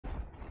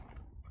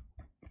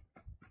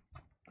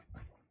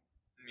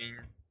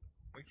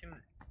can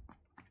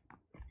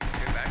go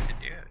back to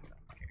duos. I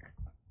don't care.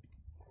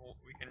 Well,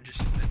 we can just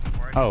sit the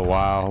party. Oh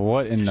wow,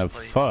 what in the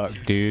Play fuck,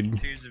 dude?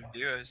 Twos of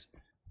duos.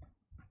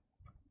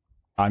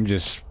 I'm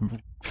just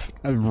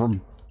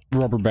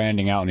rubber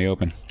banding out in the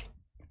open.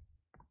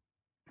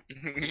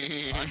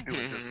 I'm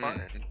doing just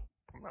fine.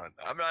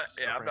 I'm not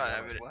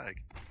having it.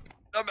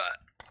 I'm not.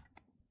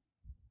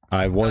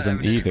 I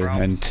wasn't either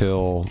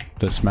until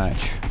this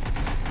match.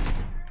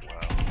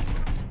 Wow.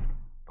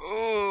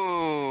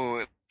 Ooh,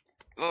 it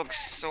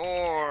looks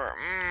sore.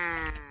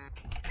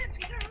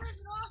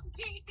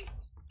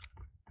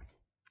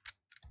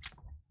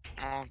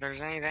 Oh, if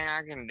there's anything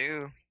I can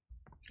do,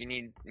 you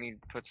need me to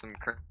put some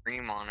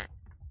cream on it.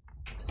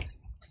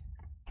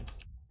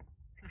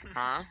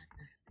 Huh?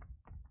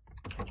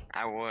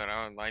 I would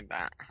like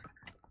that.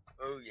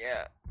 Oh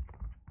yeah.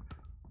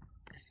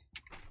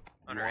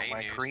 You want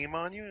my cream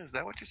on you? Is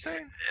that what you're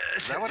saying?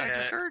 Is that what I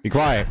just heard? Be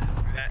quiet.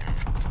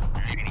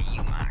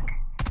 You, Mark.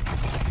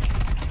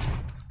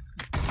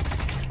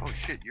 Oh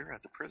shit, you're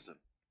at the prison.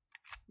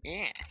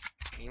 Yeah,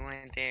 you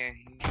went there.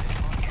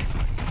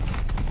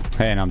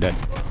 Hey, and I'm dead.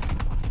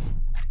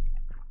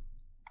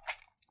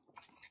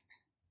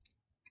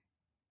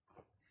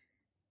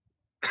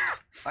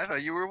 I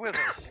thought you were with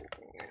us.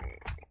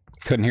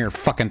 Couldn't hear a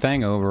fucking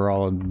thing over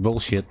all the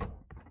bullshit.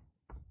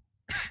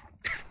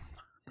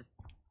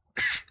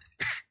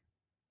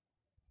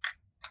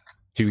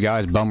 Two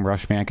guys bum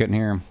rushed me, I couldn't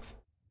hear him.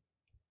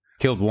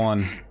 Killed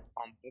one.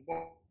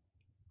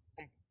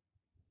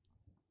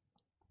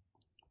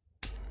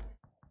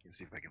 Let's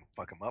see if I can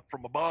fuck him up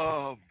from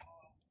above.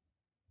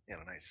 He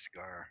had a nice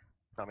scar.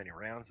 Not many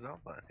rounds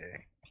though, but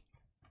hey.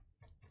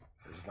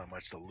 There's not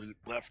much to loot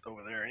left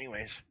over there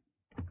anyways.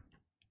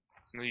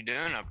 What are you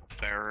doing up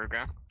there,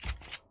 Ruka?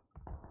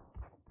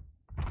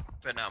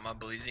 Putting out my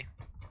bleezy.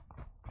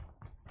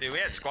 Dude, we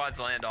had squads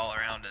land all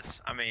around us.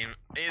 I mean,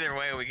 either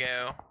way we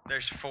go,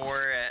 there's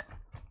 4 at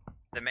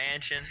the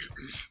mansion.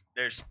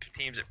 There's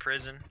teams at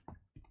prison.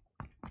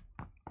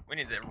 We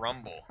need to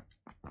rumble.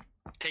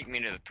 Take me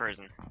to the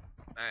prison.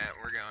 Alright,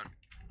 we're going.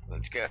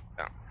 Let's go.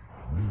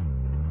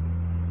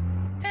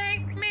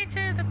 Take me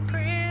to the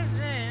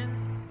prison.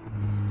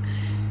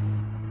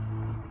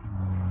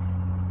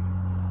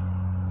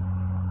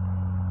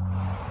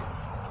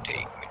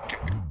 Take me to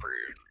the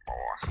prison,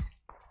 boy.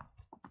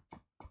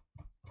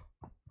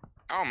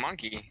 Oh,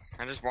 monkey.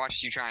 I just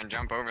watched you try and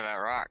jump over that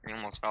rock. You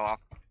almost fell off.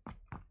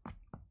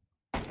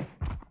 I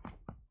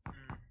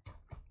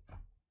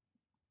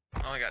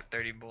only got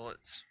 30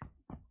 bullets.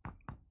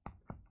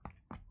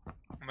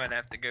 I might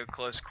have to go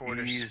close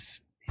quarters.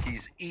 He's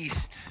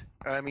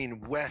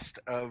west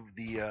of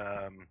the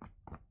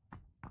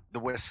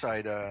west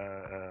side,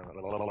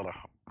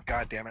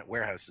 god damn it,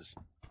 warehouses.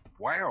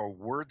 Why are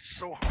words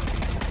so hard?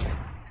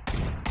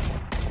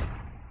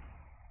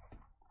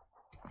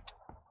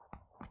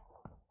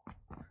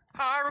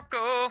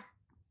 Haruko!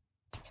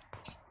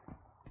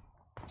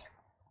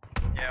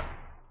 Yep.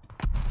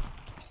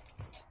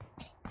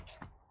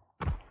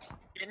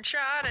 Getting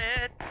shot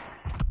at.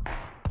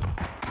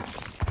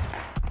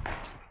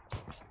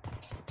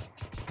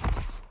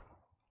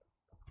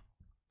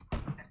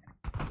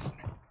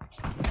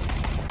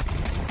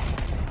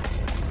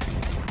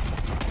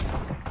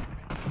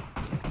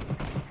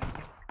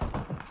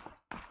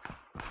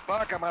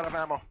 Fuck, I'm out of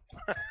ammo.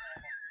 I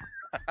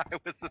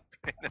wasn't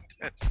paying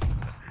attention.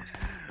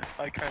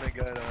 I kind of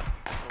got a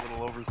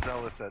little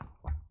overzealous at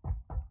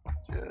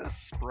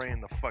just spraying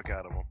the fuck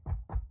out of him.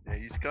 Yeah,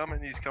 he's coming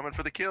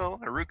for the kill.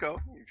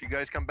 Haruko, if you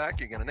guys come back,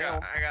 you're gonna nail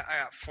him. I got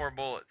 4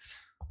 bullets.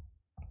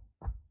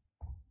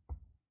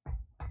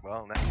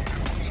 Well, now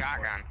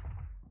Shotgun.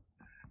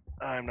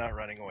 I'm not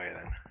running away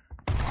then.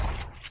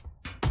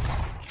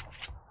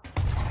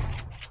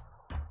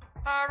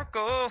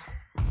 Haruko!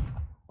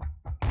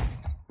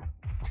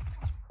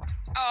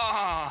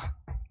 Oh!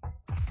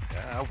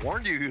 Yeah, I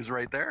warned you he was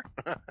right there.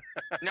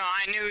 No,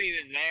 I knew he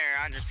was there.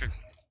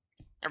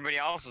 Everybody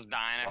else was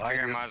dying. I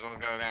figured I might as well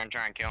go there and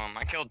try and kill him.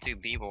 I killed 2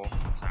 people,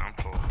 so I'm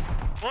cool.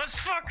 Let's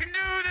fucking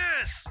do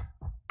this!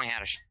 I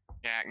had a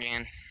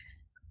shotgun.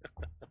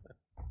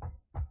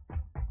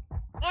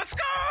 Let's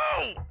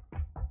go!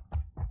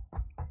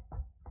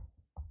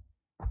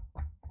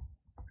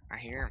 I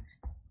hear him.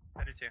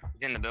 I do too.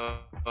 He's in the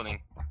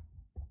building.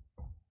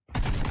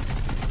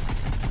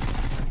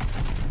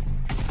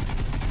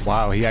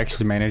 Wow, he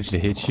actually managed to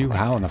hit you?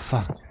 How in the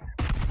fuck?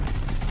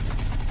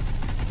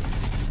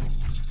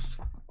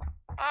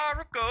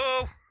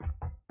 Haruko!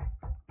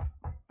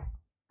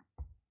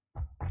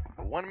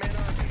 A one-man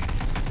army.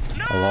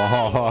 No!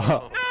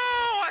 Oh. No!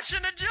 I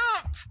shouldn't have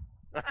jumped!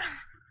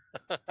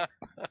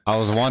 I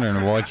was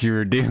wondering what you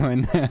were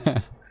doing.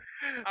 I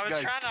was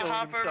Guy's trying to killing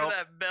hop over himself.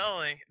 that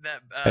belly.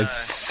 As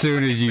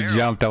soon as you barrel.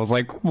 jumped, I was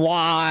like,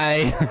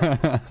 why?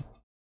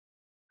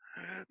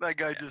 That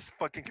guy just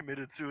fucking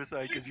committed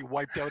suicide because he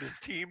wiped out his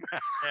team.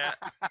 Yeah.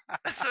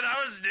 That's what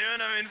I was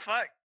doing. I mean,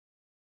 fuck.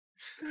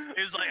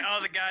 He was like, oh,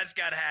 the guy's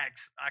got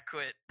hacks. I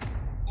quit.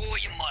 Oh,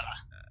 you mother.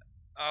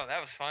 Oh, that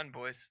was fun,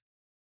 boys.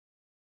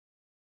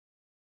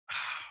 Oh,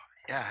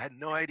 Yeah, I had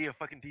no idea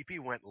fucking DP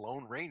went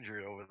Lone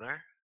Ranger over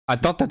there. I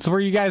thought that's where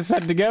you guys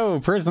said to go,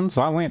 prison,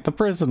 so I went to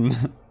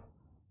prison.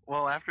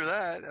 Well, after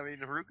that, I mean,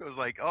 Haruko's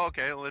like, oh,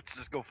 okay, let's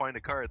just go find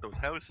a car at those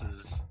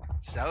houses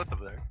south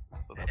of there.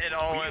 So that's It what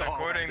all we went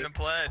according to landed.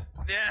 plan.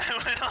 Yeah,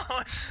 it went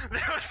all.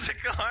 There was a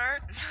car.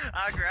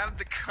 I grabbed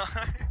the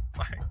car.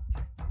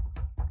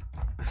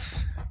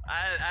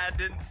 I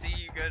didn't see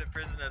you go to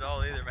prison at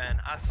all either,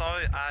 man. I saw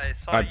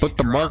I you put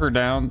the drop. marker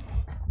down.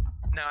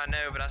 No, I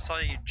know, but I saw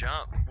you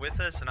jump with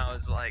us, and I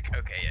was like,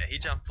 okay, yeah, he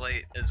jumped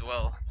late as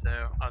well. So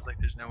I was like,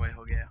 there's no way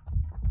he'll go.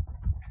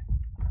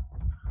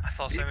 I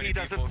saw so many DP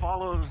doesn't people.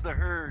 follow the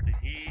herd.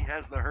 He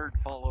has the herd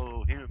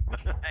follow him.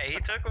 Hey, he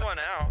took one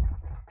out.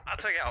 I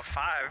took out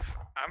 5.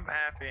 I'm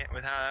happy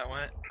with how that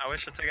went. I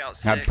wish I took out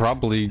 6. I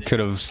probably could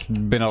have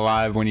been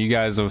alive when you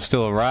guys have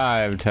still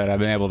arrived had I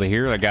been able to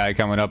hear the guy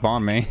coming up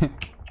on me. Put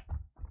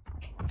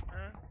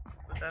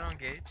that on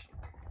gauge.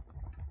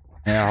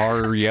 Yeah,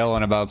 Haru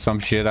yelling about some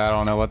shit. I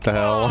don't know what the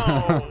hell.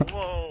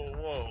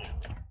 Whoa.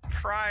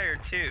 Prior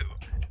to.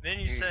 Then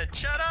you said,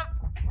 shut up!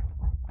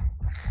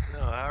 No,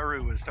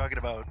 Haru was talking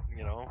about,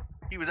 you know,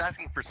 he was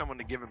asking for someone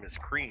to give him his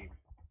cream.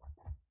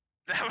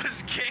 That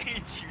was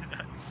Gage, you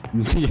nuts.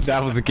 Yeah,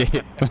 that was a game.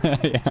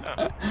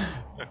 Yeah.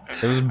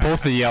 It was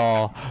both of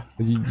y'all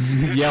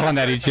yelling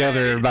at each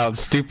other about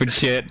stupid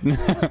shit. Put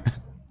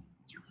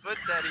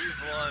that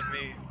evil on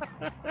me.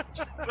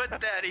 Put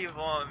that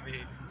evil on me.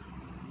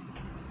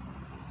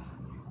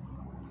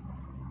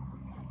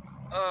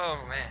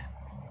 Oh, man.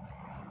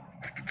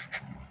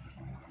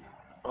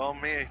 Well,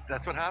 man,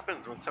 that's what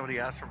happens when somebody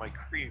asks for my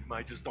cream.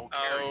 I just don't care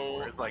Oh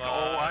anymore. It's like, my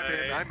oh,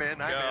 I'm in.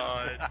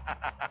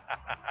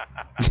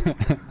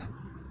 God.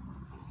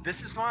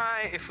 This is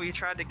why if we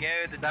tried to go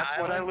to the That's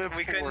what I island, live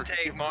we for. couldn't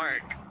take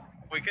Mark.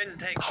 We couldn't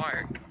take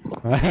Mark.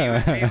 He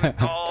would be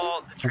with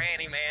all the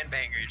tranny man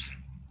bangers.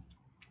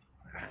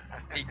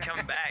 He'd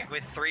come back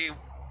with 3,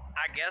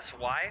 I guess,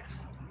 wives.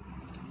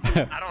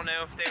 I don't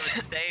know if they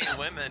would stay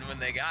women when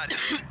they got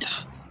here.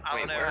 I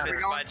don't Wait, know where if are we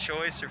it's going? by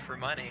choice or for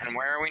money. And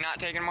where are we not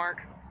taking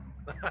Mark?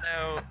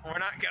 No, we're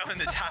not going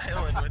to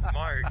Thailand with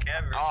Mark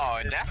ever. Oh,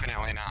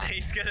 definitely not.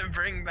 He's gonna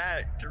bring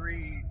back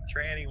 3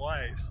 tranny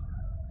wives.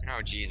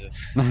 Oh,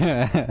 Jesus.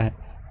 Hey,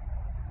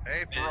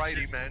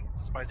 variety, just- man.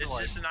 Spice of It's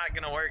life. just not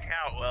gonna work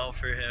out well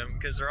for him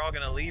because they're all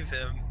gonna leave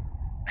him.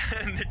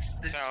 And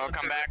So I'll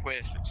come back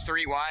with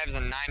 3 wives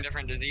and 9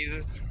 different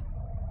diseases.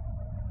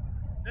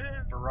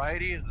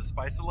 Variety is the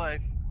spice of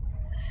life.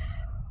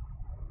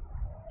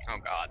 Oh,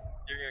 God.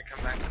 You're gonna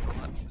come back with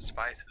lots of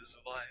spices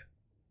of life.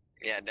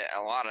 Yeah,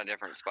 a lot of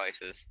different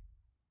spices.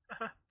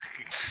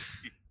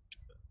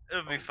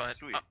 It'll be Oh, fun.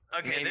 sweet.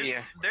 Okay, Maybe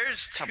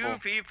there's a 2 couple.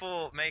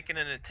 people making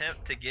an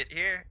attempt to get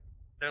here.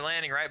 They're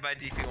landing right by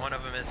DP. One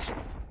of them is.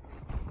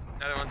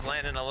 Another one's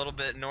landing a little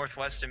bit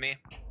northwest of me,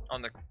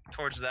 on the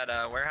towards that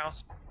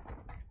warehouse.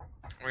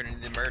 We're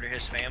gonna murder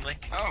his family.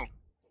 Oh.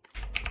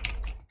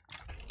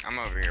 I'm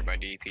over here by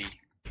DP.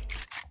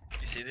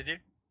 You see the dude?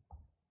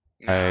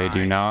 I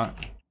do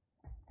not.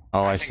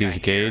 All I I see think is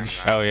I hear him,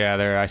 Gage. though. Oh yeah,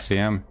 there I see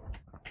him.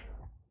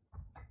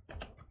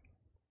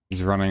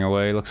 He's running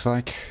away, looks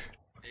like.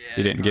 Yeah.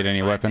 He didn't get any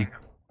finding weapon? him.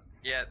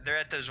 Yeah, they're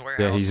at those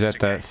warehouses. Yeah, he's at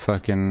okay? that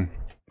fucking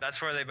That's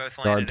where they both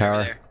guard landed over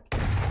tower.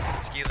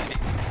 there. Skeleton.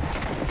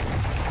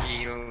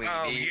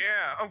 Oh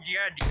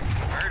yeah, dude.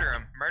 Murder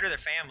them. Murder their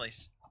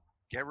families.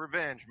 Get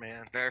revenge,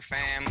 man. Their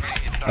family.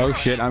 Oh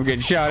shit, I'm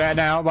getting shot at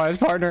now by his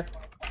partner.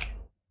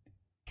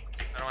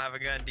 I don't have a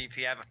gun,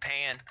 DP. I have a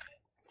pan.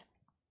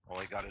 All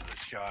I got is a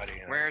shoddy.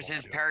 and I Where's won't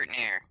his do it.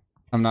 partner?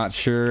 I'm not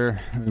sure.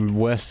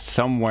 West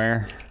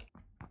somewhere.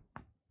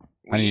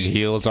 I need West.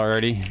 heals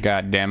already.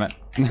 God damn it.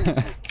 You're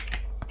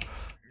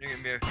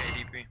gonna be okay,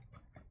 DP.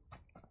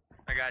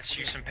 I got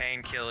you some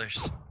painkillers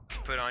to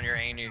put on your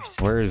anus.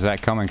 Where is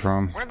that coming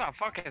from? Where the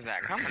fuck is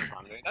that coming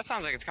from, dude? That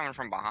sounds like it's coming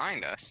from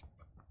behind us.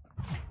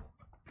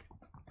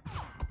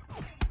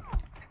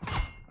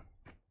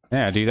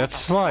 Yeah, dude,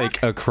 that's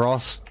like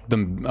across the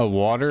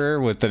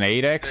water with an 8x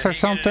Did or he get an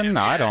something? M-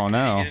 I yeah, don't did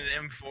he know. get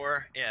an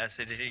M4? Yeah,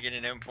 so did he get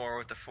an M4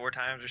 with the 4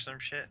 times or some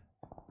shit?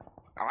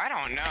 Oh, I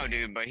don't know,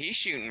 dude, but he's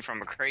shooting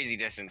from a crazy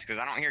distance because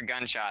I don't hear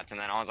gunshots, and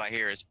then all I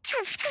hear is.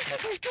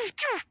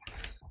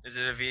 Is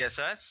it a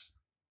VSS?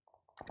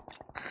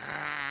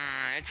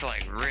 It's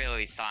like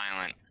really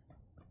silent.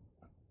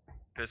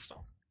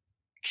 Pistol.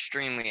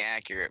 Extremely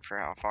accurate for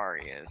how far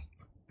he is.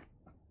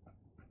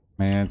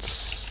 Man,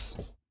 it's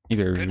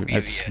either Could be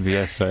it's VSS.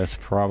 VSS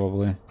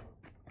probably.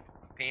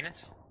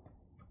 Penis?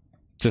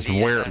 Just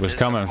VSS where it was is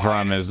coming the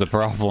from wide- is the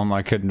problem.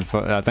 I couldn't.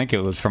 I think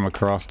it was from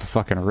across the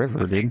fucking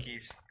river, dude.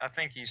 I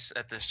think he's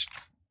at this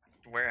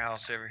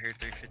warehouse over here,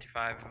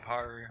 355 of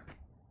Haru.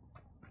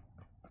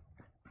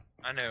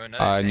 I know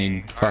another I thing.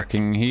 need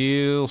fucking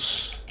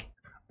heals.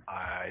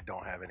 I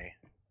don't have any.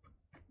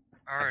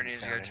 Haru haven't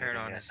needs to go found turn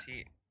anything on yet. his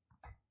heat.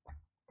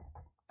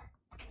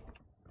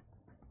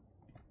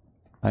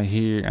 I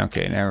hear.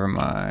 Okay, never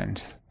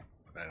mind.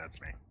 No, that's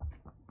me.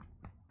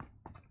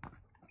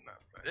 No,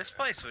 sorry. This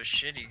place was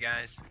shitty,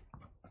 guys.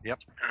 Yep.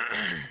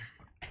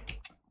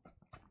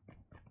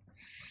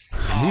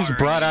 Whose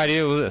bright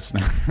idea was this?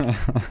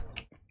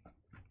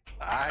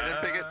 I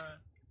didn't pick it.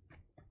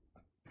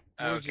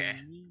 Okay.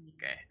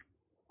 Okay.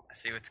 I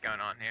see what's going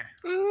on here.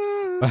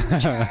 Ooh,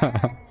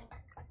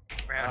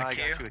 We're having a I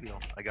queue. got you a heal.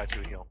 I got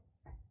you a heal.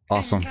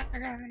 Awesome.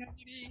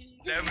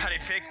 Nobody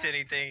picked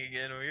anything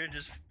again. We were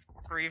just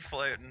free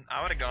floating.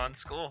 I would have gone to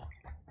school.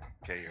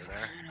 Okay, you're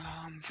there.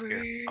 I'm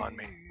free. Here, on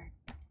me.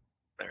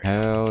 There you go.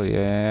 Hell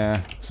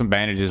yeah. Some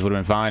bandages would have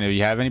been fine. Do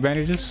you have any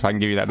bandages? I can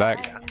give you that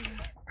back. Yeah.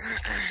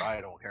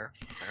 I don't care.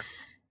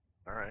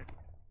 There. All right.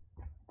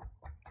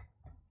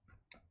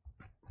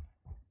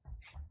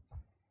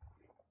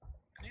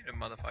 I need a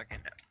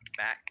motherfucking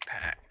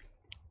backpack.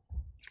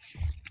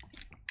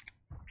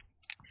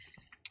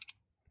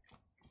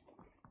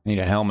 Need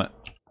a helmet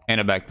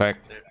and a backpack.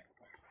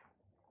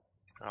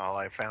 All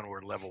I found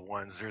were level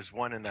 1s. There's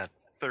one in that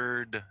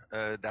third,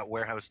 that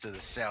warehouse to the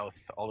south,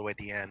 all the way at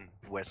the end,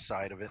 west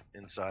side of it,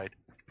 inside.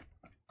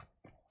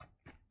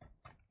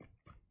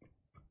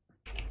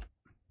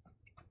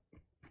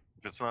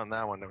 If it's not in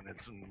that one, then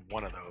it's in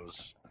one of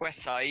those. West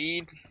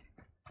Side.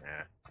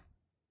 Yeah.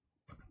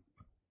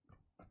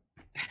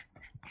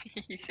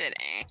 He said,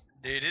 eh.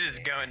 Dude, it is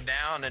going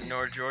down in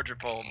North Georgia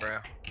Pole, bro.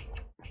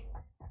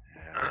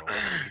 Yeah, well,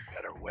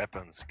 better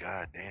weapons.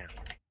 God damn.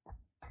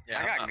 Yeah,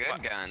 I I'm got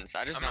not good guns.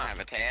 I just I'm don't not- have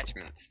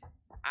attachments.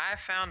 I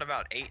found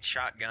about 8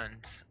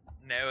 shotguns.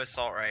 No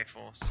assault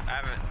rifles. I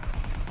haven't.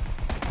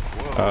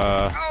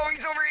 Whoa. Oh,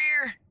 he's over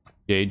here!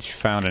 Gage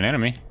found an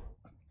enemy.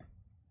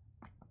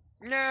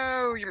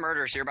 No, you're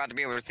murderous. You're about to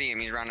be able to see him.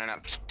 He's running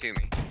up to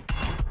me.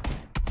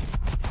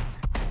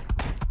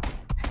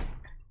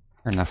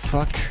 Where in the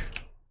fuck?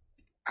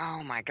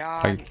 Oh my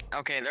god.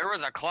 Okay, there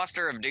was a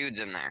cluster of dudes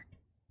in there.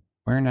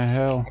 Where in the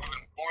hell?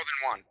 More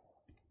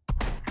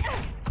than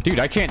one. Dude,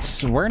 I can't.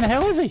 Where in the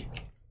hell is he?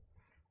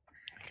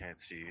 I can't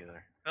see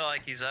either. I feel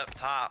like he's up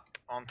top,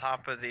 on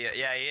top of the.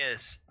 Yeah, he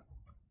is.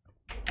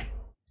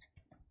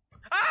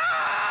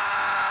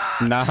 Ah!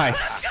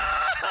 Nice.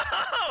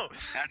 No!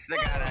 That's the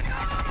guy that.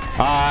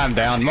 Ah, I'm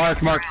down. Mark.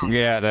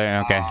 Yeah,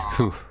 there. Okay.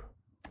 Whew.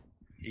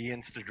 He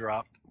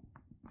insta-dropped.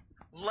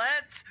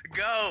 Let's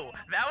go.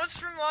 That was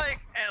from like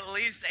at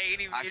least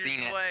 80 I meters seen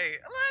it. away.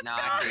 Let's No,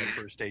 I go. seen it.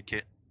 First aid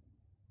kit.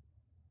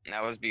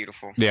 That was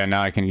beautiful. Yeah,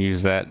 now I can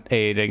use that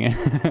aid again.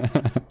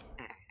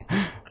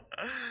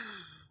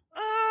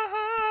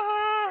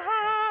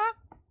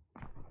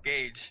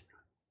 Gage.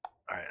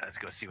 Alright, let's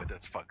go see what this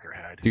fucker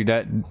had. Dude,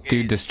 that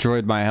dude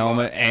destroyed my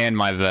helmet and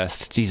my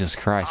vest. Jesus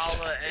Christ.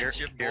 Holla at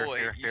your boy.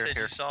 You said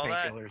you saw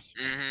that? Painkillers.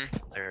 Mm-hmm.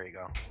 There you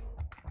go.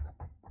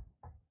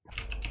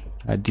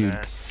 That dude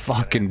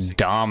fucking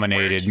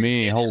dominated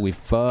me. Holy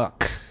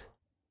fuck.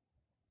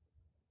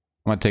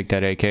 I'm gonna take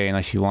that AK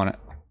unless you want it.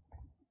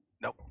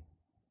 Nope.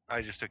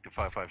 I just took the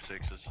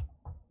 5.56s.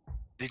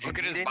 Did you Look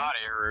at need his any? body,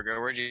 Aruga.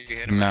 Where'd you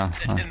hit him? No.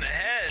 In the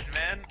head,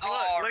 man.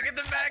 Oh, Look at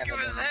the back of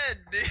his head,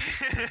 dude.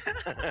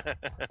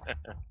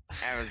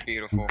 That was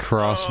beautiful.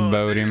 Crossbowed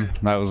Oh, him.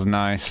 That was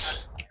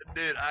nice.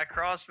 Dude, I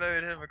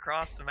crossbowed him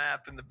across the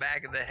map in the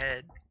back of the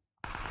head.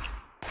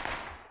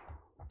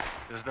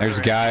 There's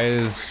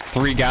guys,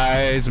 3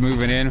 guys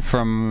moving in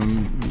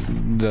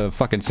from the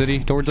fucking city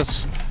towards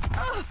us.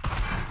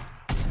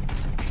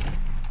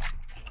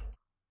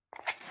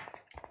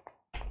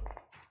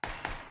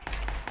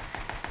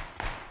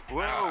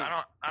 Whoa!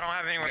 I don't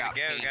have anywhere to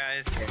go,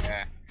 guys.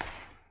 Yeah.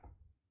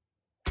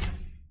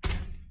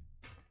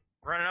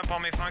 Running up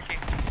on me, Funky.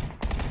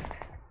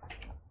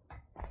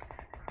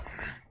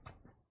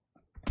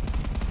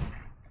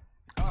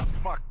 Oh,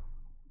 fuck.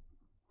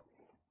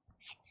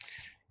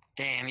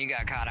 Damn, you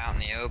got caught out in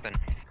the open.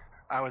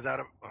 I was out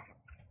of...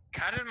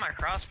 How did my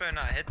crossbow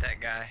not hit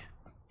that guy?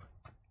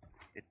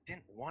 It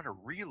didn't want to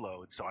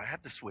reload, so I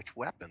had to switch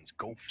weapons.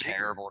 Go figure.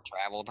 Terrible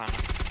travel time.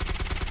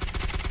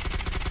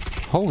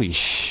 Holy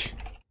sh...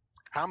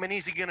 How many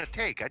is he gonna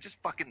take? I just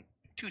fucking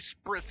 2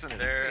 spritz in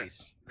his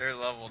face. They're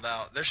leveled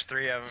out. There's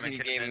 3 of them. You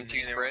gave him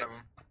 2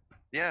 spritz?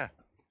 Yeah.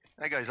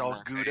 That guy's all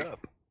my gooed face. up.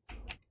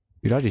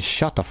 Dude, I just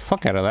shot the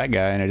fuck out of that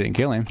guy and I didn't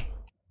kill him.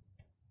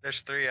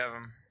 There's 3 of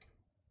them.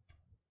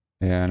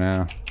 Yeah, I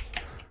know.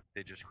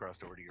 They just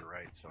crossed over to your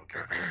right, so okay.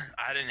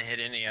 I didn't hit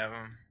any of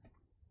them.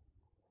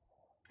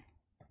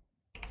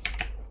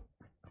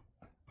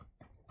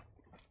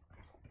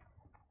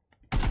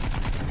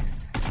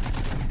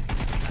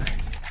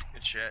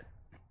 Good shit.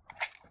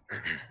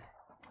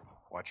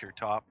 Watch your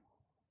top.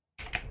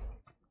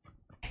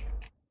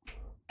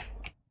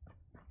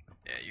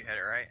 Yeah, you hit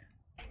it right.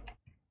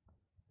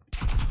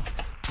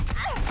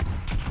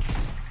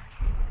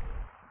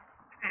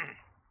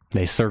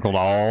 They circled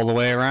all the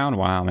way around?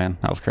 Wow, man.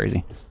 That was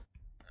crazy.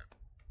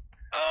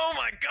 Oh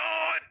my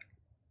god!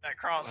 That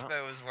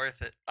crossbow was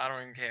worth it. I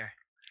don't even care.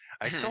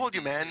 I told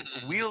you, man,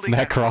 wielding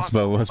That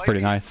crossbow was might pretty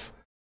be- nice.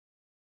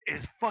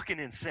 is fucking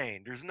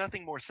insane. There's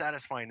nothing more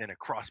satisfying than a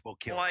crossbow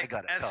kill. I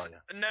gotta tell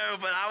you. No,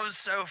 but I was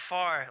so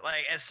far.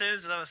 Like, as soon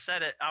as I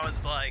said it, I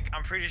was like,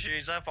 I'm pretty sure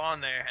he's up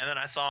on there. And then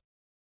I saw him.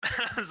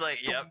 I was like,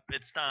 yep,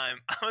 it's time.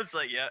 I was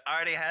like, yep, I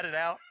already had it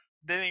out.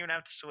 Didn't even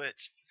have to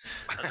switch.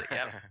 I was like,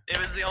 yep. It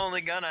was the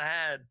only gun I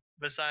had.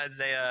 besides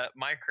a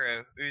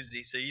micro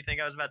Uzi. So you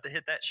think I was about to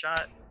hit that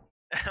shot?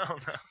 Hell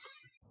no.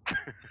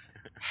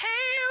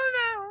 Hell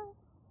no.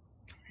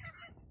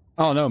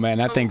 Oh no, man,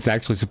 that thing's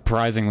actually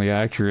surprisingly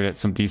accurate at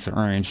some decent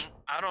range.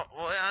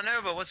 Well, I know,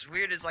 but what's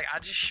weird is like I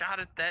just shot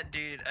at that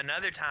dude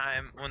another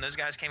time when those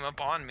guys came up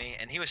on me,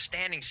 and he was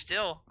standing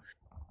still,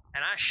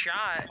 and I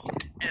shot,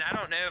 and I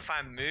don't know if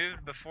I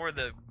moved before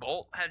the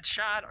bolt had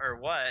shot or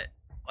what.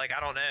 Like I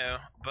don't know,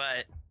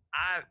 but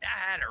I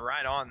had it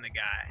right on the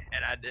guy,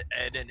 and I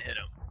didn't hit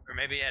him, or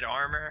maybe he had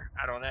armor.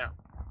 I don't know.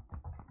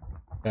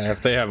 Yeah,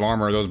 if they have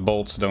armor, those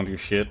bolts don't do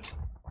shit.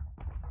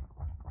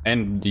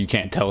 And you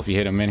can't tell if you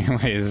hit them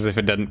anyways if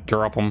it doesn't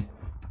drop them.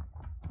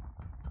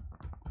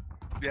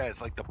 Yeah,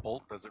 it's like the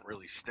bolt doesn't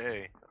really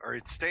stay, or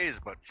it stays,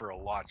 but for a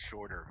lot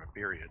shorter of a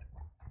period.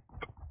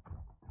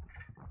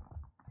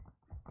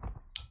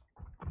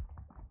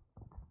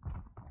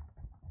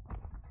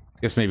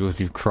 Guess maybe with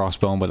your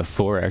crossbow with a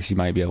 4x, you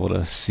might be able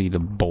to see the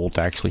bolt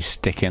actually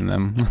stick in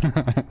them.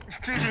 I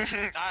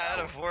had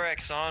a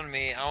 4x on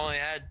me. I only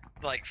had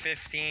like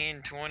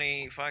 15,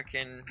 20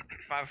 fucking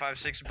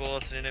 5.56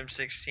 bullets in an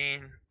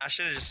M16. I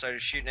should have just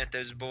started shooting at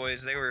those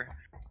boys. They were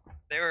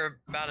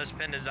about as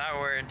pinned as I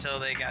were until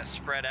they got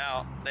spread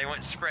out. They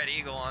went spread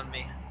eagle on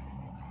me.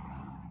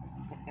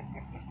 Yeah,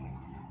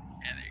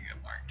 there you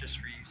go, Mark. Just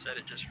for you. Said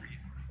it just for you.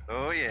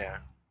 Oh yeah.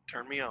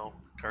 Turn me on.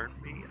 Turn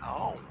me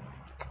on.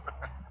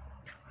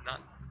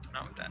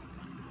 Not with that.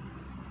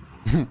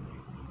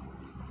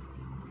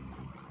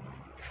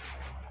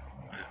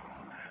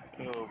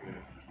 Oh man.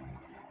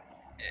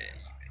 Yeah,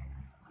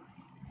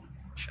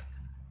 shut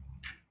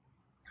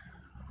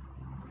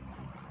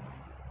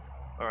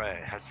Alright,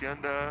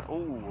 Hacienda.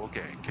 Oh,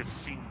 okay.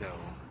 Casino.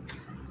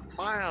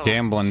 Miles.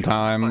 Gambling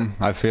time.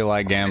 I feel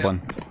like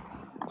gambling.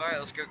 Alright,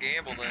 let's go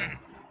gamble then.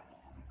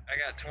 I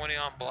got 20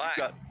 on black.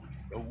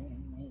 Oh,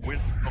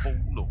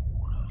 no.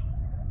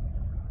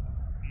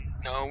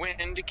 No when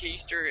to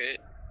keister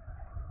it.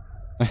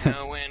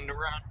 Know when to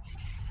run.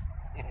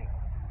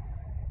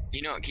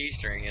 You know what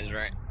keystering is,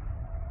 right?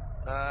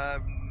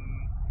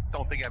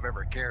 Don't think I've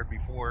ever cared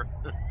before.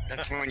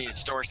 That's when you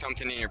store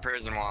something in your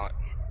prison wallet.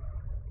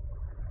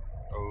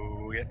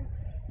 Oh yeah.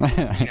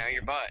 You know,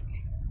 your butt.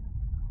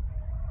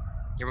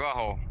 Your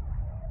butthole.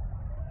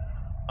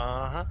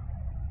 Uh-huh.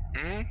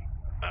 Mm-hmm.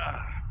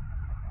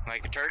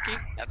 Like a turkey?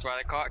 That's why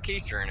they call it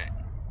keystering it.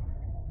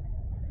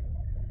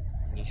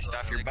 You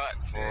stuff your butt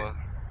full of...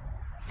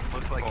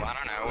 Looks like Well, I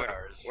don't know,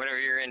 ours. whatever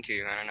you're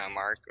into. I don't know,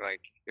 Mark. Like,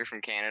 you're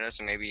from Canada,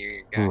 so maybe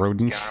you're gonna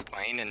Rodents. get on a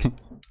plane and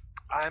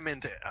I'm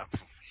into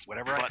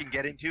whatever I can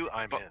get into.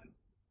 I'm in.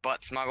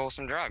 butt smuggle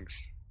some drugs.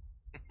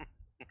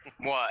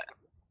 What?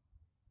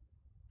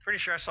 Pretty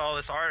sure I saw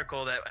this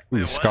article that Ooh,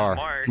 it was scar.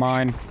 Mark.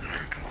 Mine.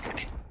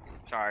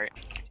 Sorry.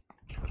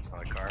 That's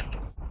not a car.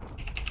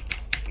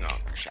 No,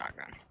 it's a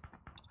shotgun.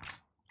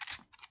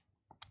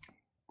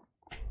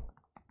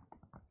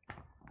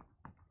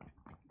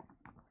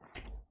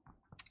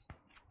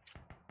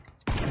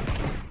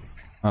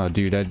 Oh,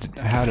 dude,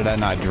 how did I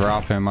not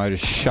drop him? I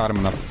just shot him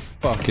in the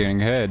fucking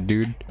head,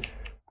 dude.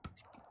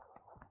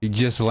 He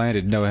just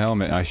landed, no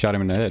helmet, and I shot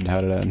him in the head.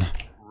 How did I...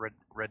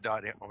 Red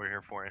dot over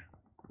here for you.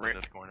 Right. In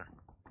this corner.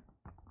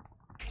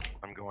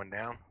 I'm going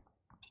down.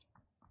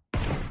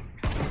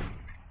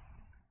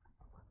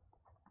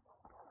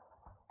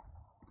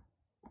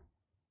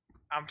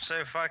 I'm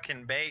so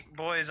fucking baked,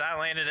 boys. I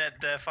landed at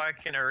the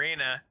fucking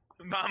arena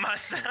by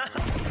myself.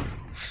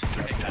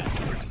 Take that.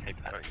 Take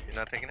Oh, that. you're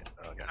not taking it?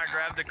 Oh, okay. I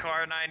grabbed the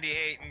car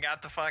 98 and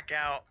got the fuck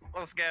out.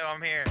 Let's go.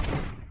 I'm here.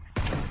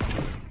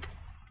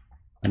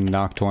 I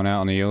knocked one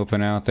out in the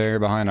open out there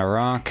behind a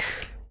rock.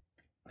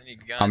 I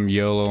need guns. I'm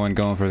YOLO and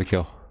going for the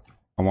kill.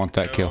 I want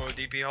that kill. Oh,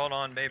 DP, hold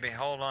on, baby.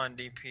 Hold on,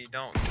 DP.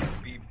 Don't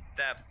be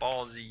that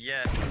ballsy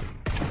yet.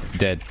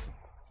 Dead.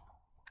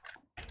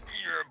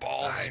 You're a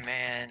ballsy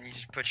man. You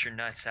just put your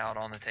nuts out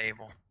on the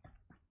table.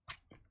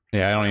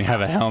 Yeah, I don't even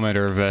have a helmet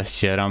or a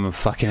vest yet. I'm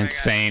fucking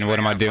insane. What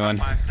am I doing?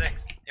 5.56.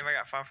 Anybody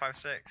got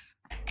 5.56?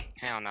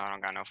 Hell no, I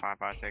don't got no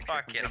 5.56.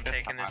 Fuck it. I'm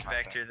taking this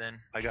vector then.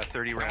 I got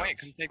 30 No, rounds. wait,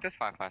 come take this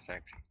 5.56.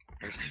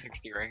 There's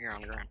 60 right here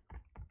on the ground.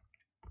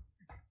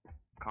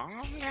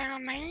 Calm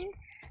down, man.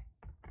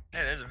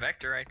 Hey, there's a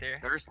vector right there.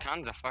 There's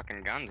tons of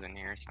fucking guns in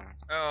here, so.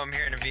 Oh, I'm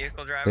hearing a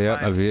vehicle driving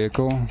Yep, by. a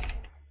vehicle.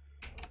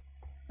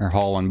 They're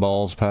hauling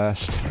balls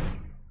past.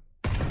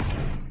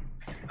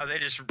 Oh, they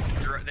just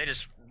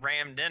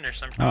rammed in or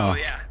something. Oh, Oh,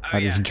 yeah. Oh, I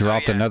just yeah.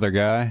 dropped Oh, yeah. another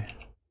guy.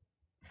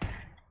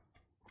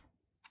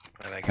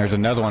 There's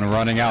another one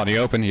running out in the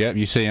open. Yep,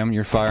 you see him.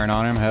 You're firing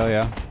on him. Hell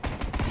yeah.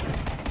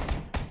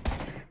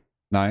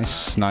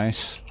 Nice,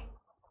 nice.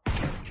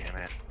 Damn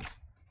it.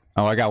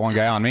 Oh, I got one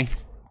guy on me.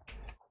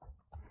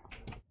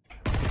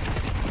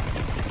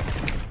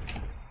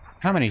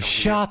 How many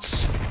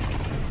shots?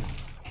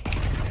 I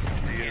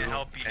can't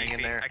help you, Hang in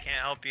DP. there. I can't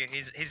help you.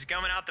 He's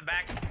coming out the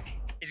back.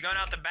 He's going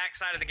out the back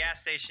side of the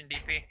gas station,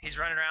 DP. He's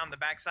running around the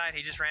back side.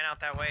 He just ran out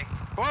that way.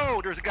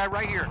 Whoa, there's a guy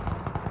right here.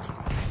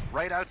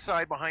 Right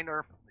outside behind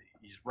our...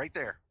 He's right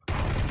there.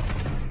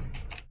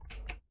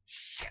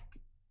 Shit.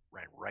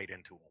 Ran right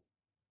into him.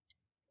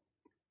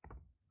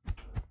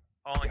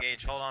 Hold on,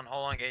 Gage. Hold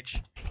on,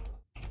 Gage.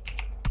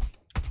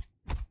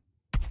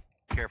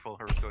 Careful,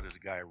 Hersco, there's a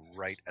guy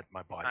right at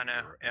my body. I know,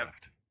 to your yep.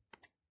 left.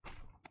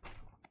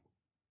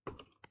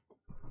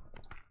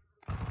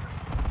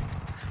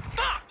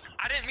 Fuck!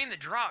 I didn't mean to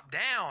drop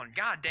down.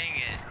 God dang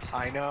it.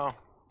 I know.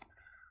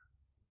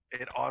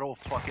 It auto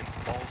fucking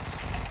faults.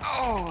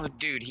 Oh,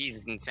 dude,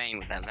 he's insane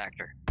with that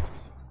vector.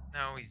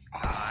 No, he's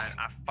not.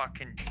 I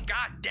fucking.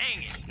 God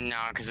dang it. No,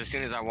 because as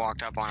soon as I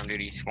walked up on him,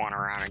 dude, he spun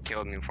around and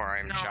killed me before I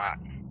even No, shot.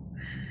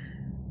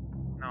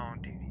 No,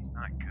 dude, he's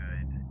not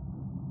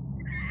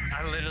good.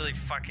 I literally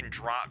fucking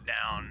dropped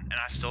down and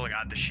I still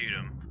got to shoot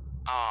him.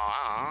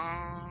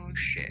 Oh,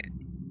 shit.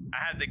 I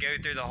had to go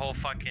through the whole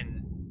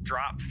fucking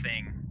drop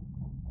thing.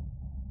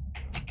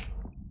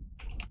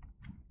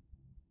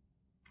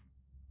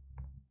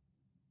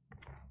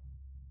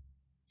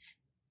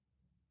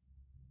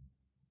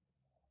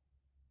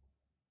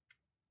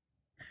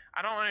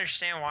 I don't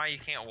understand why you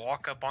can't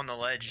walk up on the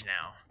ledge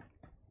now.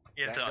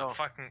 You have to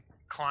fucking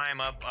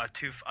climb up a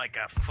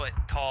a foot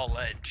tall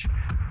ledge.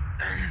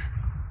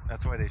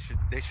 That's why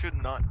they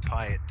should not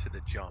tie it to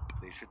the jump.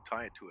 They should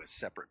tie it to a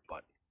separate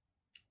button.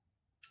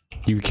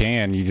 You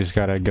can, you just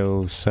gotta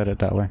go set it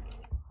that way.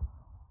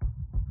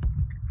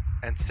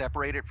 And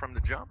separate it from the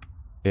jump?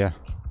 Yeah.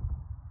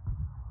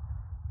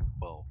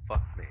 Well,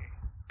 fuck me.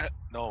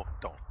 No,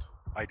 don't.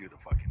 I do the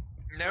fucking.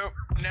 Nope,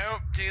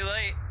 too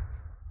late.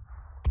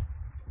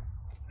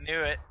 Knew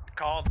it.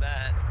 Called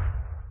that.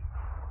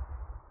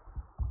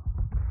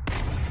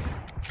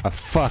 A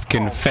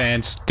fucking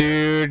fence,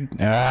 dude.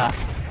 Ah.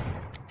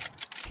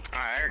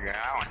 Alright, there you go.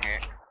 That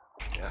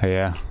one hit.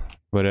 Yeah.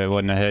 But it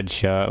wasn't a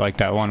headshot like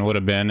that one would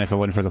have been if it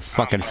wasn't for the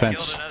fucking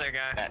fence. Killed another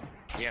guy.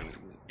 Yeah,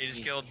 He just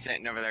he's killed.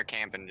 sitting over there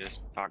camping,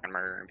 just fucking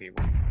murdering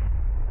people.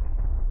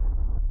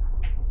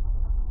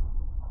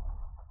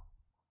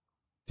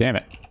 Damn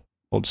it.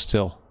 Hold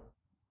still.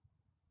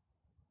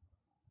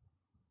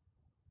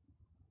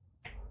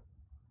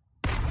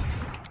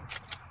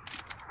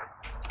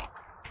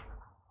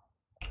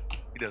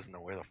 He doesn't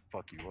know where the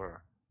fuck you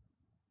were.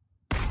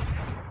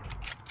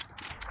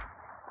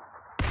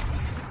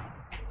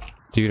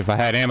 Dude, if I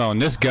had ammo in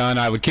this gun,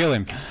 I would kill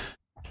him.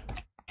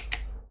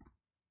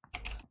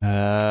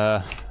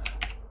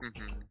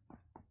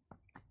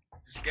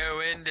 Just go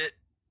end it.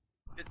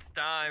 It's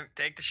time.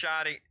 Take the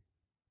shotty.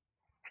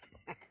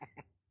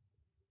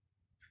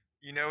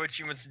 You know what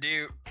you must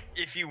do.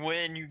 If you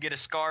win, you get a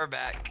scar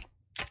back.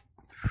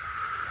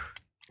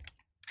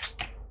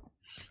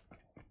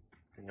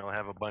 And you'll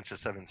have a bunch of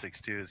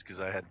 7.62s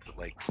because I had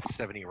like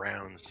 70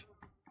 rounds.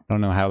 I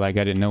don't know how that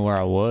guy didn't know where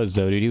I was,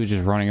 though, dude. He was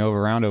just running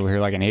around over here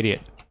like an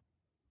idiot.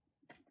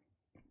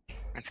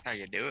 That's how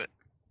you do it.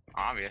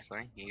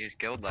 Obviously. You just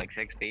killed like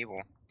 6 people.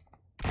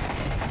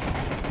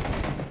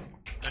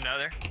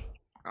 Another.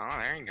 Oh,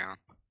 there you go.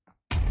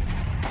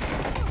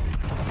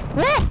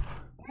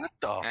 What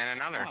the? And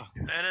another. fuck?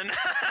 And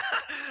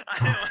I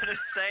didn't want to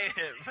say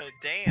it, but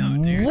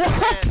damn, dude. What?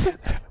 That man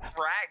just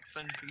fracked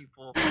some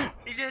people.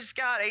 He just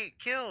got 8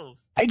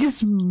 kills. I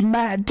just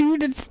mad,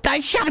 dude. I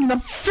shot him in the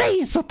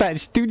face with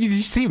that. Dude, did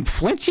you see him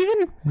flinch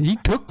even? He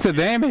took the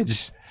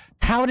damage.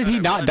 How did he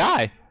not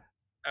die?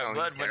 Oh, Oh,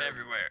 blood he's went terrible.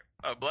 everywhere.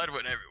 Oh, blood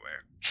went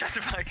everywhere. Shut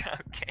the fuck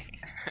up, Kane.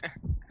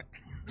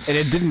 And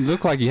it didn't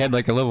look like he had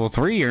like a level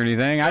 3 or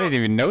anything. I didn't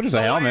even notice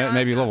a helmet.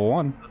 Maybe level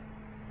 1.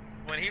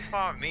 When he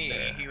fought me,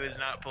 he was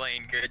not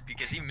playing good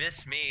because he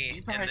missed me.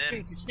 You probably And then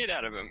scared the shit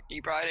out of him. He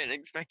probably didn't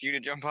expect you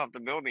to jump off the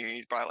building.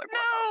 He's probably like,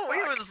 no, what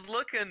he the fuck? was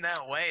looking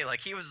that way.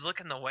 Like he was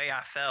looking the way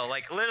I fell.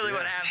 Like literally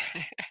what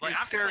happened. Like He's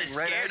I'm staring really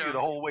right scared at you of the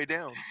him. whole way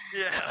down.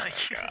 Yeah, like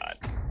God.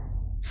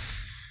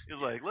 He's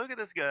like, look at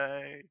this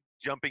guy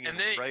jumping and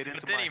then, right into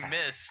but then my he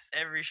missed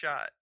every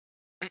shot.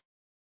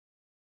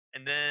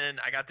 And then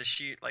I got to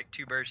shoot like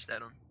 2 bursts at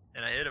him,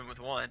 and I hit him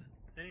with 1.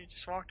 Then he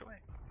just walked away.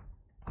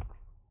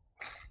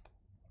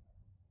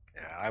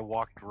 Yeah, I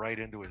walked right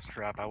into his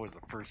trap. I was the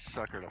first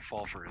sucker to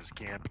fall for his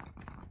camp.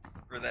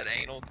 For that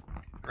anal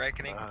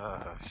reckoning.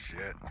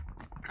 Shit.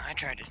 I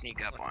tried to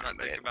sneak up Let's on not him,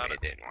 but think it, about it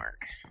it. didn't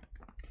work.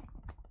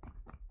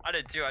 I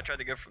did too. I tried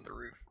to go from the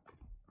roof.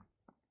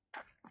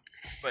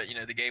 But you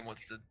know the game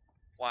wants to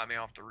fly me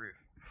off the roof.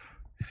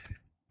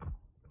 I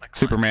climbed.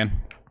 Superman.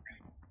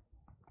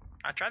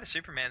 I tried to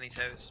Superman these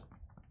hoes.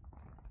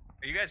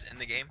 Are you guys in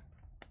the game?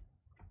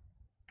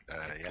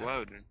 It's Yeah.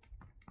 loading.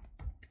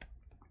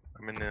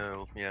 I'm in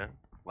the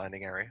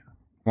landing area.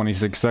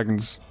 26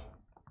 seconds.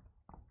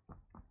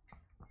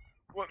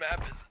 What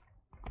map is it?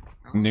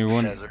 Oh, New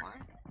one. Desert. what?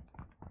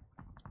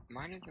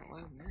 Mine isn't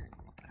loading in.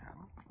 What the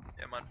hell?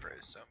 Yeah, mine froze.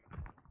 So.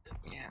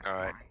 Yeah.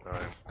 Alright,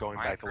 going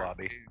Mine back to froze,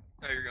 lobby. too.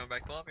 Oh, you're going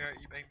back to the lobby. Alright,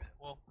 you bang.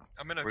 Well,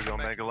 I'm gonna. We're come going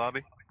back back to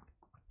lobby?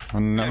 Oh,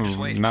 no, just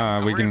wait. nah,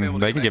 We're we gonna be able can.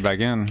 to They can get back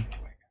in.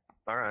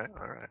 Alright.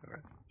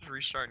 Just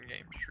restarting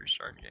game. Just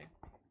restarting game.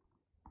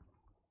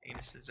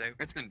 Anus is open.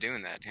 It's been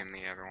doing that to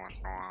me every once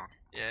in a while.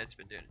 Yeah, it's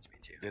been doing it to me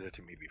too. Did it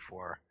to me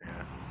before.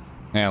 Yeah.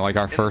 Yeah, like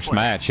our first play.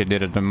 match, it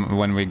did it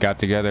when we got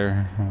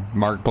together.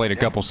 Mark played a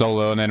couple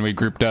solo, and then we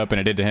grouped up, and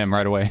it did to him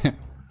right away.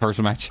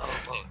 First match.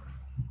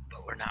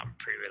 But we're not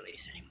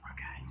pre-release anymore,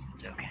 guys.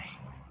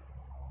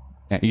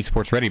 Yeah,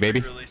 esports ready, baby.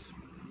 Release.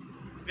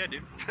 Yeah,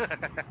 dude.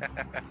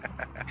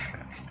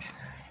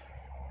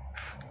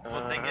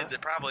 One thing is, it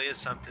probably is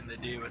something to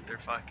do with their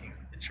fucking.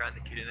 It's trying to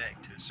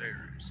connect to a server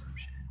or some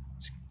shit.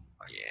 Just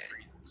fucking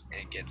reasons.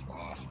 And it gets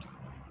lost.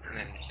 And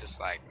then it's just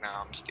like, no,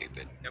 I'm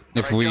stupid. Yep.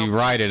 If Right, we jump.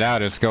 ride it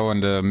out, it's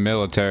going to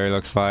military.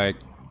 Looks like.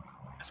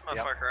 This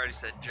motherfucker already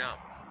said jump.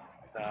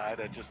 Nah,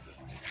 that just to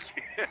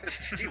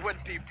see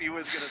what DP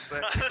was gonna say.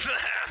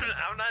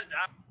 I'm not.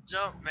 I'll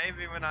jump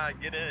maybe when I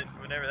get in,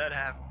 whenever that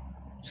happens.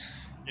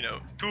 You know,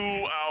 2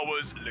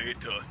 hours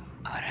later.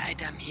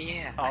 Alright, I'm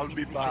here. I'll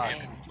be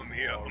back. I'm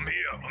here.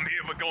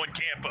 We're going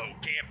campo.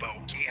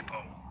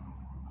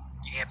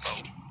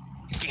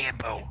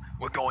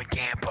 We're going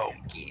campo.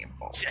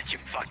 Shut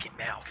your fucking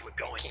mouth. We're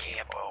going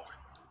campo.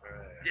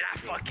 Alright, Did I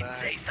go fucking back.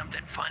 say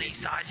something funny,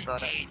 Sergeant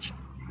Gage?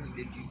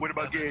 What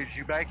about Gage?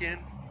 You back in?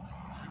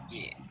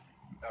 Yeah.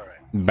 Alright.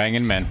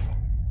 Banging men.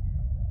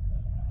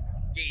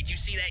 Gage, you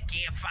see that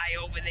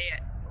campfire over there?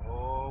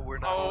 Oh, we're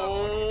not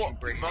Oh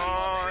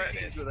my!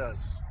 with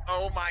us.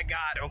 Oh my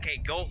God! Okay,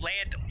 go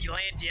land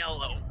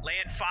yellow,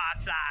 land far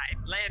side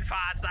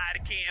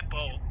of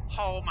campo.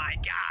 Oh my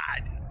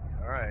God!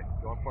 Alright,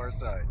 going far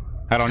side.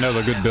 I don't know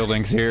the good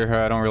buildings here.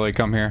 I don't really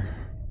come here.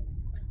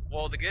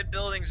 Well, the good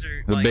buildings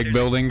are The like, big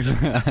buildings.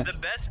 The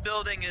best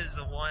building is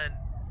the one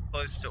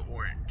close to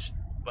Orange,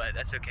 but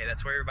that's okay.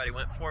 That's where everybody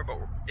went for. But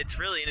it's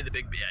really any of the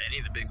big The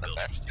buildings.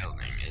 best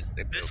building is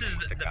the This building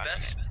is with the guy in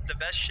best. it. The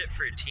best shit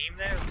for a team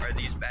there are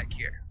these back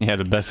here. Yeah,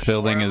 the best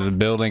building is the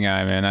building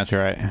I'm in. That's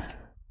right.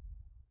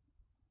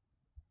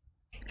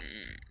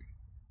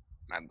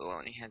 My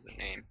baloney has a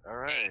name.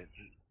 Alright.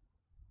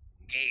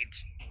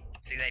 Gage,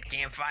 see that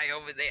campfire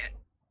over there?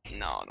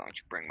 No, don't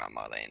you bring my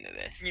mother into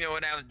this. You know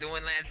what I was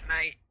doing last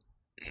night?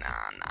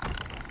 Nah.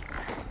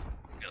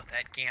 Built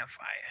that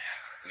campfire.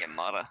 Your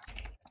mother.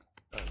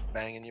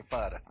 Banging your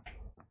father.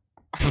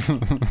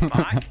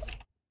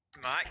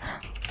 Mike,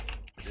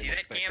 you see Didn't that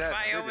expect that,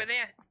 campfire did over ya?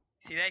 there?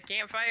 See that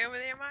campfire over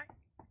there, Mike?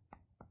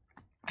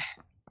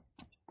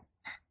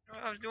 You know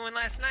what I was doing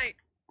last night?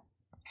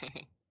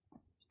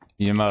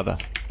 Your mother.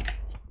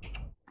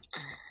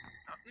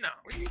 No,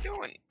 What are you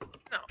doing?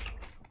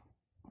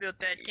 built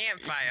that You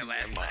campfire see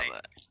last your night.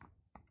 mother.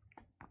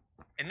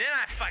 And then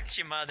I fucked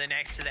your mother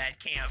next to that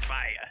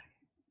campfire.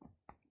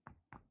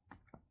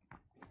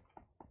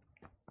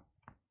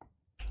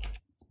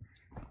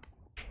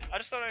 I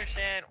just don't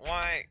understand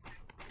why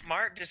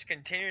Mark just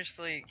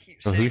continuously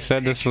keeps So who sending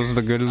said this was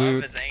the good pictures of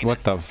loot? his anus.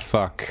 What the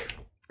fuck?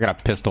 I got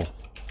a pistol.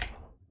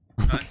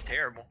 Oh, that's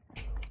terrible.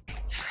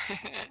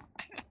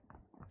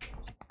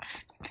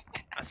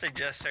 I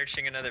suggest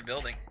searching another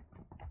building.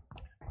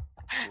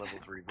 Level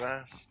 3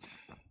 vest.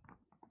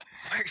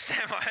 Mark said,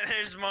 why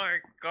there's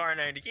Mark, car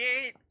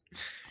 98,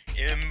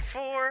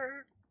 M4.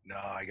 No,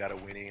 I got a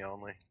Winnie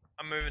only.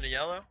 I'm moving to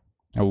yellow.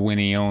 A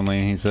Winnie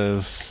only, he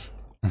says.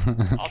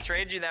 I'll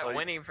trade you that Well,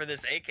 Winnie for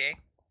this AK.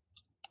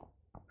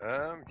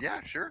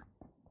 Yeah, sure.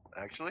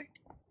 Actually.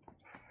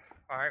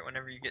 Alright,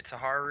 whenever you get to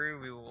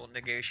Haru, we will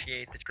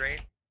negotiate the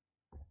trade.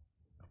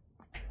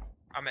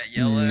 I'm at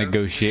yellow.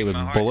 Negotiate with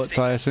losing my heart. bullets,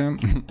 See, I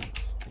assume.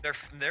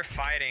 They're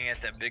fighting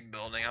at the big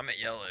building. I'm at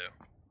yellow.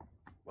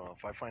 Well,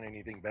 if I find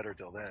anything better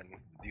till then,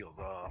 the deal's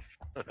off.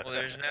 Well,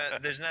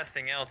 there's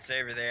nothing else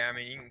over there. I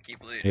mean, you can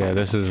keep looting. Yeah,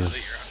 this You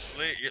is.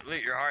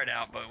 loot your heart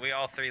out, but we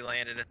all three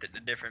landed at the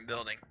different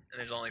building, and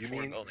there's only You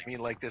 4 mean buildings.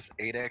 like this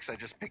 8X I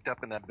just picked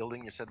up in that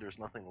building? You said there's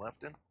nothing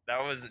left in?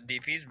 That was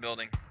DP's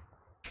building.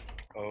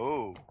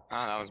 Oh. Oh,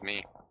 that was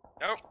me.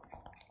 Nope.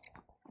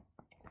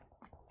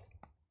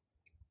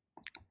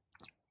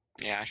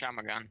 Yeah, I shot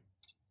my gun.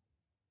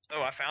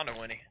 Oh, I found a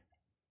Winnie.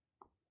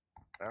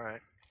 All right.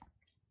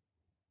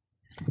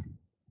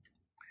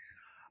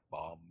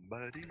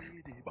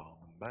 Bombadee,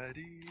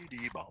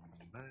 bombadee,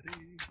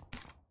 bombadee.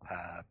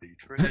 Happy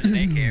trip. There's an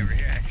AK over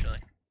here, actually.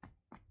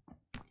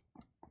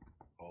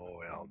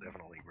 Oh, yeah, I'll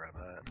definitely grab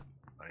that.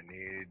 I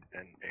need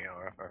an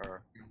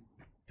AR.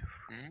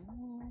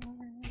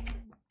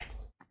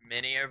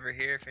 Mini over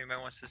here, if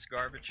anybody wants this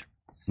garbage.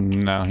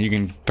 No, you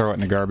can throw it in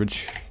the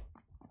garbage.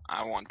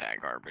 I want that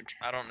garbage.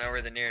 I don't know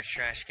where the nearest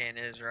trash can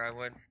is, or I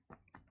would.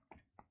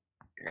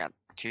 I got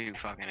 2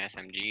 fucking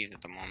SMGs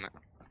at the moment.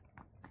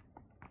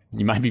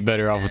 You might be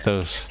better off with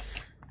those.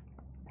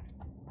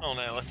 Oh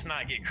no, let's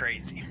not get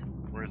crazy.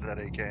 Where's that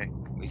AK? At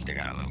least I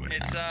got a little bit.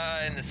 It's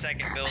in the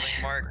second building,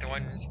 Mark, the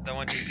one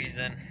DP's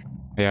in.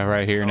 Yeah,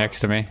 right here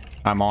next to me.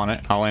 I'm on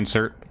it. I'll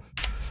insert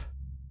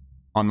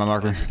on my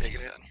marker. You're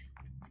taking it?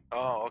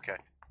 Oh, okay.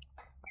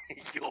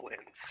 You'll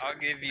insert. I'll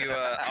give you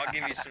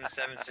some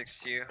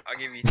 7.62. I'll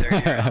give you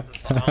 30 rounds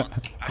of assault.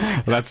 I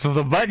think That's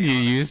the button you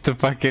use to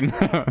fucking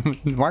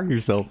mark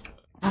yourself.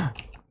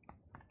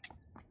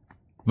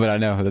 But I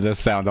know that does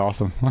sound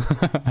awesome. you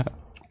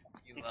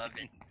love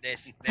it.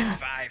 There's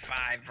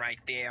 5.5 right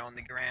there on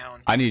the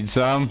ground. I need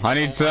some. I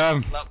need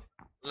some.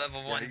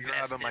 Level Yeah, 1 you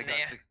vest grab in him. I got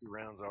there. 60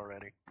 rounds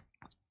already.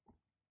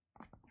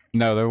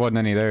 No, there wasn't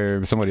any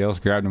there. Somebody else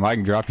grabbed them. I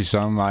can drop you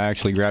some. I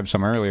actually grabbed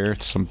some earlier.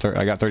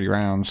 I got 30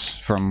 rounds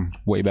from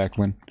way back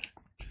when.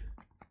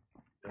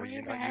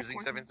 You're not using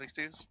 7.62?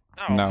 7.62s?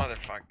 Oh, No.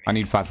 motherfucker. I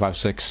need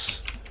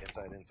 5.56.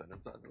 Inside.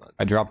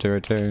 I dropped it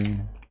right there.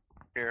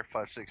 Here,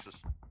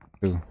 5.6s.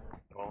 Ooh.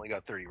 I only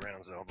got 30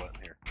 rounds though, but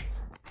here.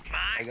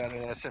 I Mine. got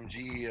an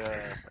SMG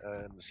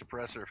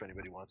suppressor if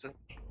anybody wants it.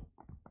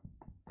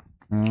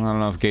 I don't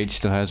know if Gage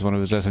still has one of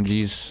his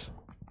SMGs.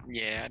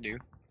 Yeah, I do.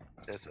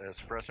 That's a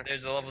suppressor.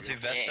 There's a level 2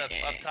 vest up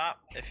top.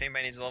 If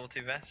anybody needs a level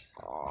 2 vest.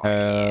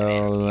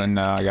 Oh,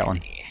 No, I got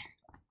one.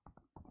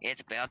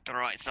 it's about the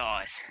right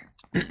size.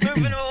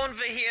 Moving over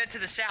here to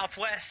the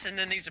southwest, and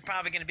then these are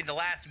probably going to be the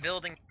last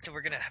building, so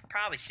we're going to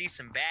probably see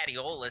some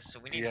baddiolas, so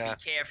we need to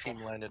be careful.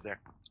 Team landed there.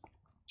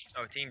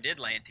 Oh, team did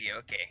land here,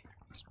 okay.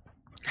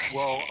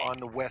 Well, on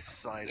the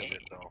west side of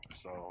it though,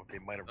 so they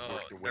might have Oh,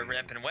 worked their way. they're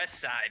in. repping west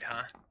side,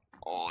 huh?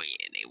 Oh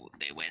yeah,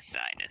 they west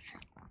side us.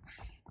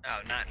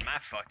 Oh, not in my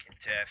fucking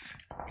turf.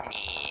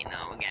 Yeah,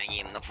 no, we gotta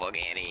get him the fuck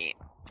out of here.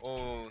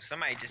 Oh,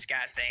 somebody just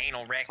got the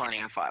anal Plenty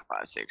reckoning. of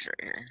 5.56 right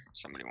here.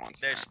 Somebody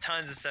wants There's that.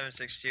 tons of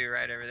 7.62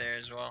 right over there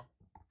as well.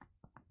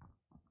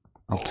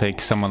 I'll take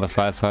some of the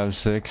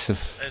 5.56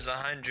 if. There's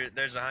 100.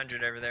 There's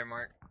 100 over there,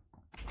 Mark.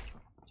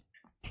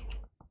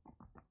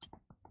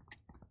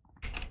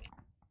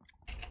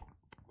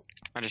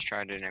 I just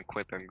tried to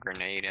equip a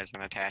grenade as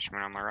an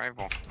attachment on my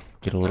rifle.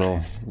 Get a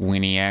little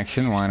weenie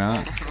action, why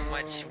not? Too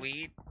much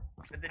weed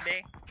for the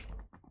day.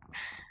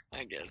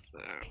 I guess so.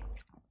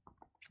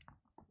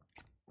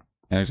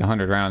 And there's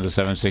 100 rounds of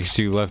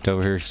 7.62 left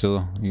over here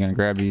still. You gonna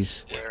grab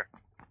these? Where?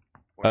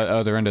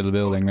 Other end of the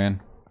building,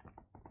 man.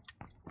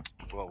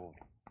 Well,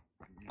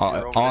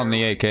 you're over On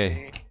there the with AK.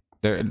 me.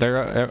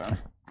 They're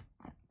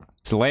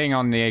it's laying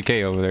on the AK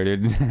over there,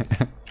 dude.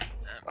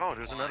 Oh,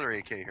 there's another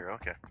AK here.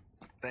 Okay.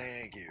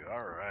 Thank you.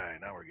 All right,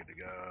 now we're good to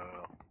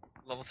go.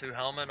 Level 2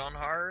 helmet on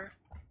horror.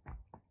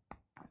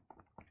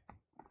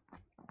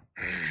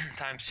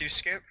 Times 2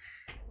 scope.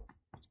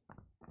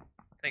 I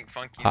think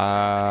Funky.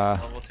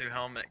 Level 2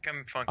 helmet.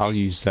 Come Funky. I'll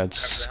use that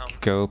Cover the helmet.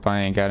 scope. I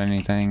ain't got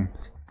anything.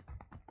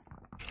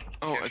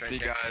 Oh, I Right see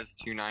there. guys.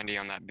 290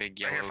 on that big Right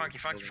yellow. here, Funky.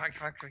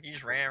 You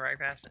just ran right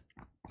past it.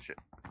 Shit.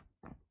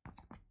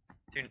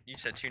 You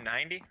said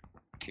 290?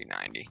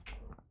 290.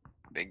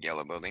 Big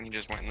yellow building. He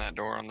just went in that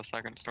door on the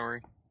second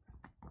story.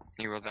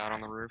 He was out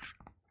on the roof.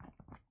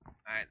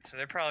 Alright, so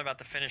they're probably about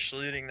to finish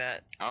looting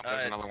that. Oh,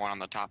 there's another one on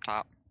the top.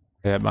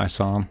 Yep, I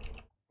saw them.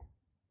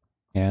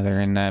 Yeah,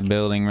 they're in that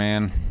building,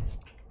 man.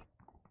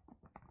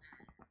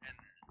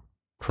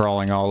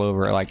 Crawling all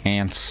over it like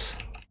ants.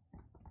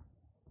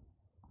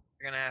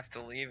 We're gonna have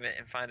to leave it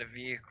and find a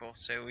vehicle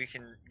so we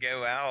can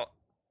go out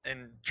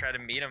and try to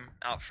meet them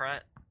out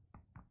front.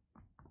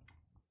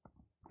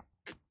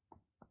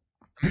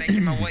 I'm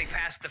making my way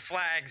past the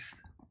flags.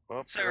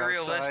 Well, So they're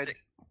outside. realistic.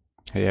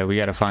 Yeah, we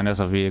gotta find us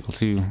a vehicle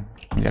too.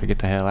 We gotta get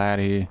the hell out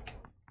of here.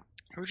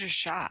 Who just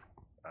shot?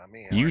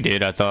 Me, You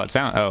did, I thought.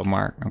 Oh,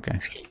 Mark. Okay.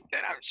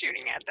 Then I'm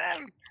shooting at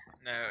them.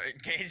 No,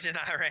 Gage and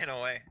I ran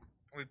away.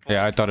 We pulled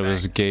Yeah, I thought it back.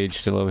 was Gage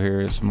still over here.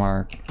 It's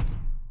Mark.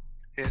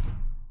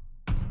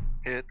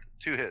 Hit.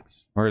 2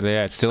 hits. Where are they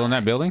at? Still in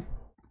that building?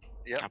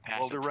 Yep. I'll pass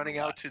Well, it they're to running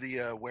the out to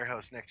the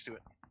warehouse next to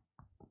it.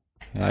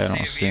 Yeah, I don't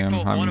a see him.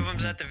 vehicle. One of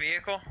them's at the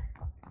vehicle.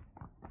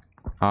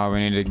 Oh,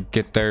 we need to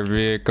get their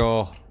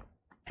vehicle.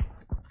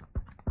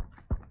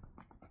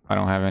 I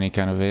don't have any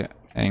kind of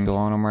angle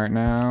on them right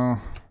now.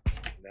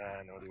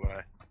 Nah, nor do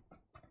I.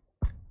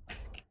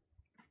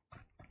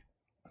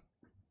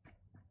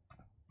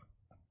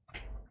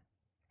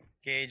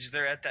 Gage,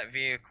 they're at that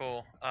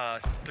vehicle.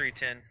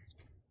 310.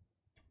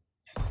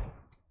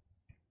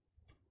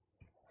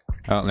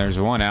 Oh, there's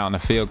one out in the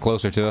field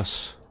closer to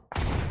us.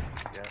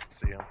 Yeah,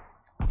 see him.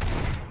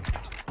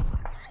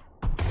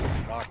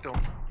 Knocked him.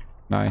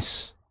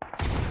 Nice.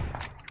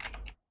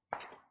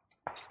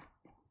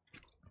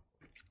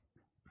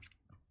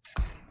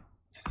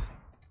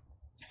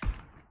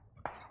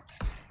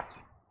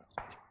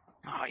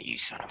 Oh, you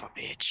son of a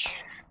bitch.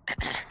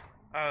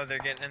 Oh, they're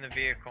getting in the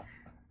vehicle.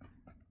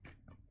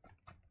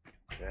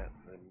 Yeah.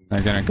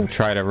 They're gonna go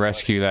try to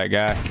rescue that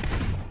guy.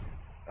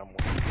 I'm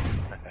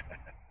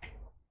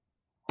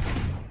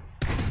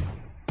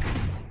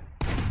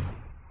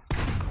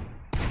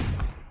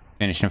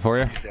Finishing for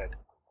you. He's dead.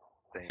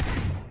 Thank you.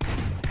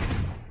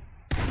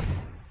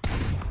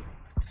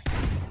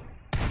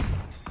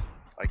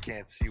 I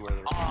can't see where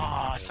the.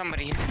 Oh,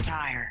 somebody hit the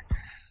tire.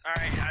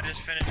 Alright, I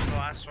just finished the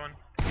last one.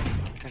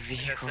 The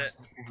vehicle's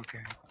okay.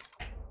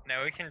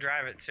 No, we can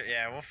drive it to.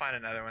 Yeah, we'll find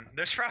another one.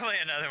 There's probably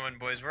another one,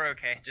 boys. We're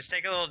okay. Just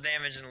take a little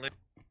damage and loot.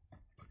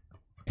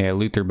 Yeah,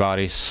 loot their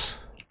bodies.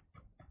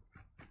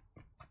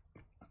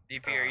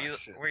 DP, are you?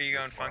 Shit, Where are you you're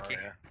going, far, Funky?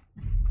 yeah.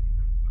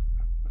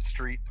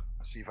 Street.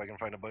 See if I can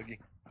find a buggy.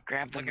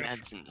 Grab the Looking f-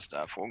 meds and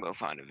stuff. We'll go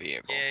find a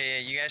vehicle. Yeah,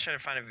 you guys try to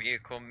find a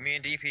vehicle. Me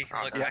and DP can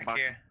Oh, look there's a back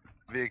buggy. here.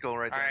 Vehicle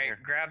right down Alright, here.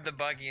 grab the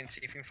buggy and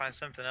see if you can find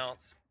something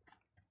else.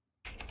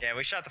 Yeah,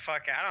 we shot the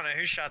fuck out. I don't know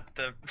who shot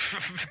the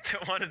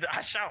one of the.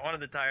 I shot one of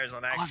the tires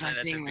on All I accident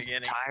at the seen was the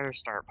beginning. tires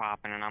start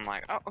popping, and I'm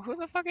like, oh, who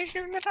the fuck is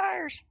shooting the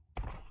tires?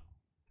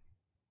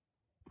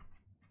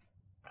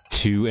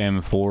 2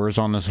 M4s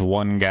on this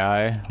one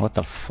guy. What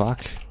the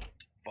fuck?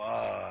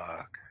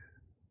 Fuck.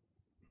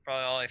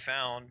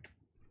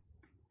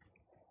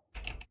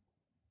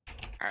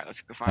 Let's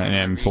go find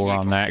An M4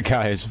 on that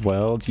guy as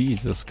well.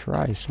 Jesus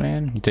Christ,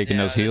 man. You taking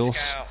those heals?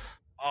 Guy,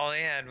 all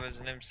he had was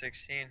an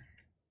M16.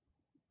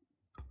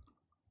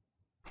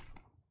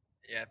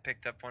 Yeah, I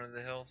picked up one of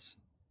the hills.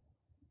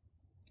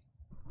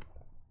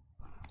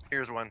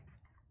 Here's one.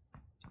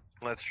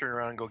 Let's turn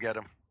around and go get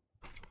him.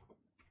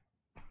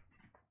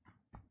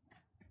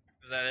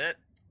 Is that it?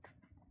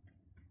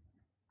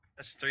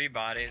 That's 3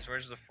 bodies.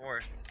 Where's the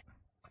 4th?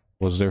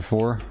 Was there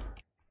 4?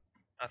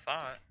 I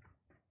thought.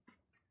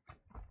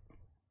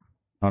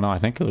 Oh no, I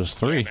think it was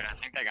 3. Yeah, but I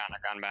think they got in a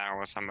gun battle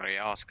with somebody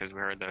else because we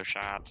heard those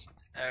shots.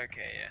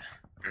 Okay,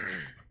 yeah.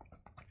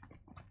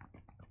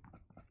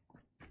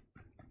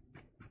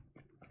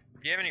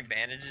 Do you have any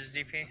bandages,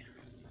 DP?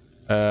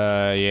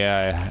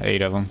 Yeah,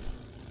 8 of them.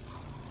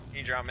 Can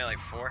you drop me like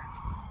 4?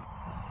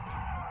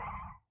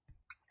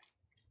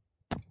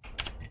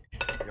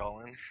 Y'all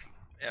in?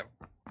 Yep.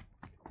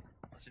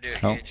 Let's do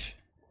it, Oh. Gage.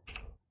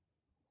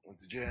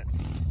 What's the jet?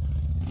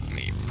 Let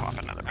me pop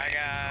another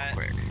band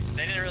real quick.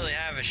 They didn't really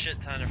have a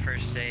shit ton of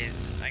first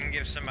aids. I can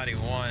give somebody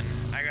 1.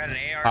 I got an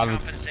AR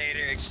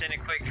compensator,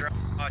 extended quick draw,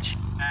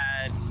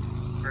 pad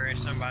for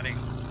somebody.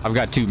 I've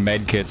got 2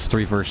 med kits,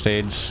 3 first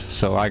aids,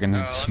 so I can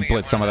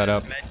split some of that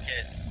up. Med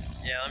kits.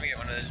 Yeah, let me get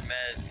one of those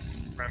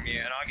meds from you,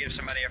 and I'll give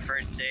somebody a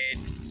first aid.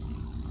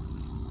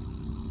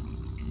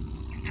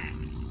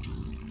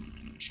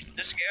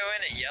 Just go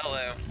in at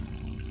yellow.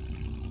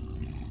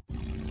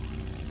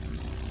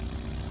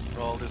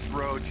 Well, this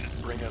road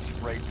should bring us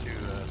right to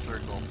a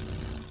circle.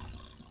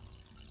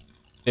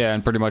 Yeah,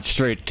 and pretty much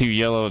straight to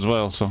yellow as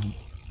well, so.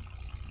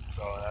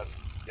 So that's,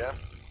 yeah.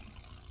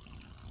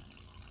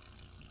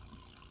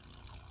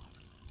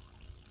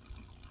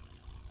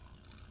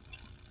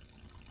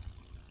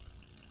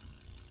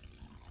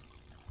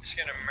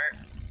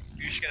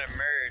 You're just gonna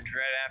merge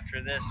right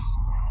after this.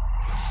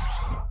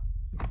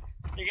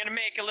 You're gonna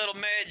make a little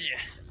merge.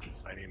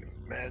 I need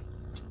a med.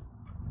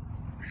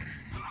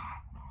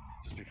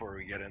 Just before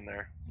we get in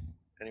there.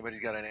 Anybody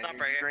got an Stop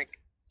energy right here. drink?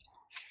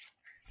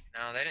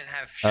 No, they didn't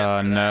have shit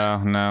for No,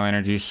 no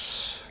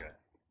energies. Okay.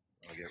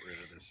 I'll get rid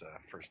of this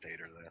first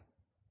aider then.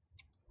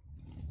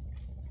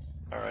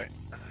 Alright.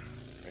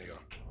 There you go.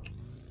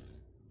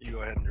 You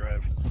go ahead and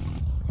drive.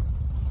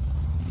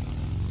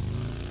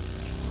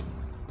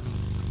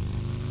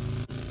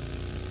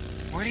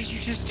 What did you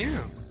just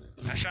do?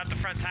 I shot the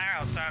front tire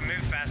out so I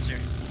move faster.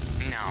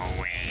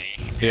 No way.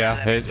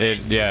 Yeah,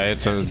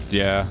 it's a,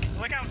 yeah.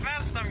 Look how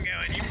fast I'm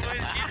going. You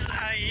boys,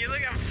 you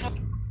look how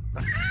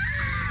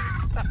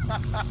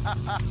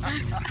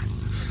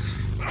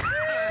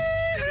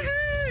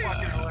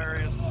Fucking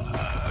hilarious.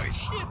 Oh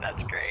shit,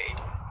 that's great.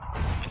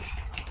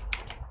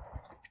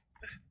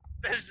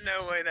 There's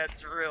no way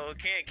that's real.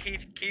 Can't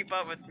keep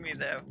up with me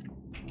though.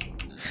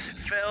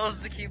 Fails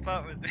to keep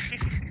up with me.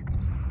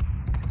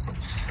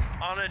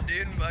 On a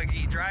dune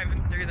buggy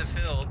driving through the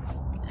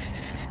fields.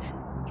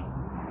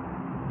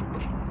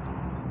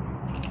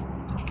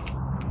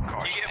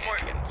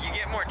 You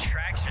get more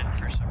traction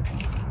for some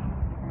reason.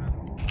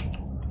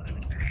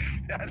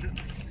 That is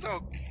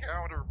so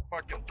counter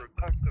fucking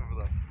productive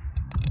though.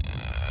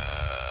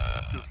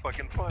 It's just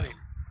fucking funny.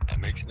 That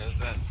makes no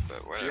sense,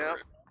 but whatever.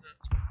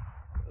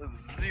 Yep.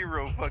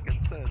 0 fucking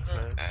sense,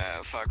 man.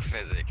 Fuck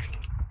physics.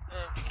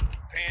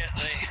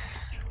 Apparently,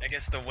 I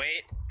guess the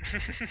weight.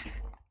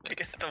 I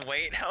guess the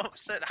weight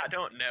helps it. I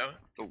don't know.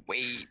 The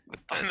weight with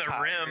the On the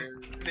tires.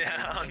 rim.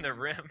 Yeah, on the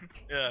rim.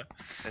 Yeah.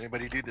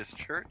 Anybody do this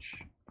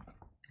church?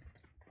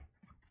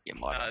 You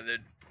mother. I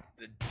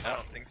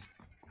don't think so.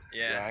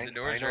 Yeah, the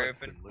doors I know are it's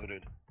open. been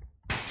looted.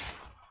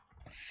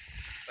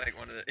 Like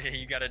one of the.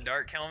 You got a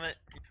dark helmet?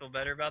 You feel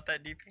better about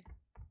that, DP?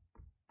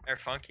 Or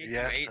Funky?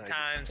 Yeah, 8 I do.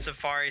 times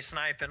safari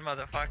sniping,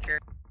 motherfucker.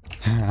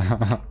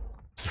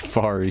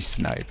 Safari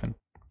sniping.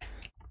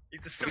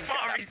 He's the Who's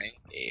got safari.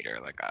 a pain or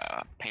like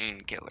a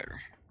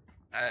painkiller?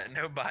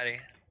 Nobody.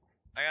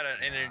 I got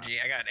an energy.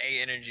 I got a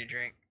energy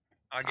drink.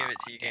 I'll give it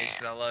to you guys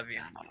because I love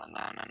you.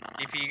 No.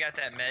 DP, you got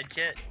that med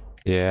kit?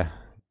 Yeah.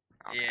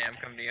 Okay. Yeah, I'm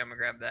coming to you. I'm gonna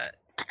grab that.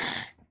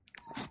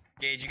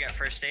 Gage, you got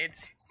first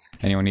aids?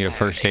 Anyone need a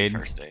first aid?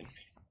 First aid.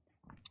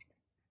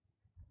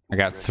 I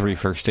got 3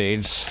 first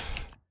aids.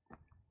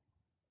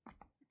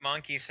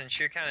 Monkey, since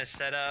you're kind of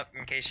set up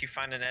in case you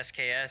find an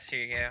SKS, here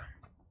you go.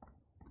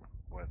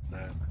 What's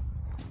that?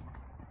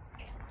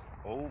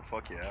 Oh,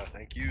 fuck yeah.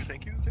 Thank you.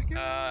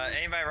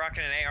 Anybody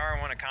rocking an AR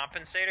and want a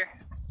compensator?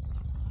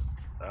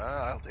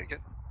 I'll take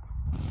it.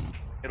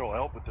 It'll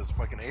help with this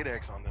fucking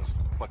 8X on this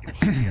fucking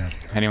shitty ass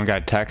gun. Anyone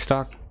got tac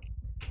stock?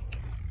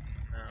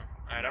 No.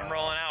 Alright, I'm No.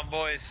 rolling out,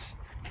 boys.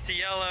 To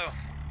yellow.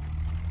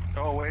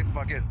 Oh, wait,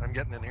 fuck it. I'm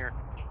getting in here.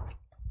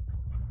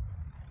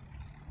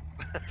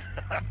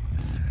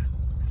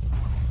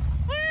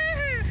 Woo!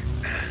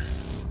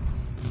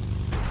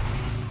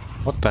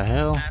 What the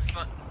hell? Have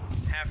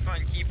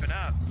fun keeping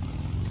up.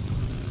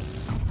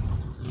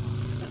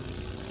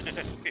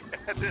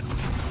 Yeah, this is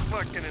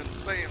fucking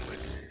insane.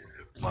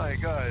 My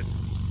god.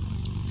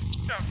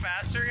 So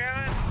faster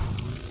going?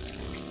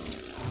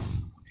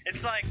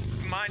 It's like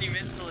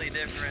monumentally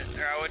different,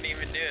 or I wouldn't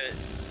even do it.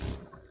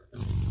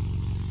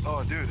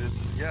 Oh, dude,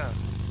 it's yeah.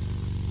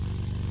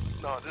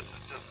 No, this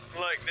is just.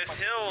 Look, this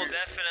fucking hill will weird.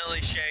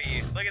 definitely show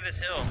you. Look at this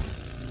hill.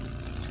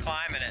 It's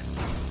climbing it.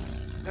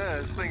 Yeah,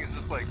 this thing is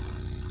just like.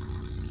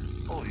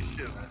 Holy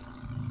shit, man.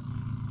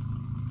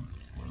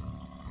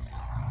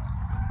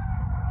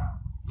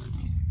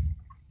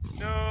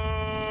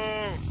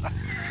 No!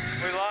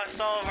 We lost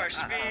all of our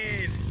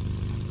speed.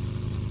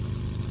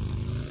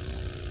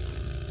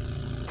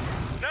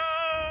 No!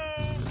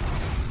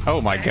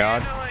 Oh my The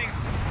god. handling.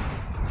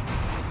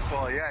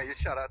 Well, yeah, you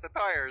shut out the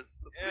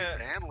tires. At least Yeah.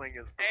 the handling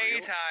is for A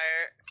real.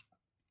 tire.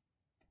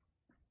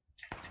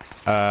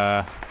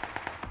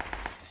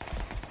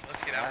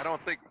 Let's get I out.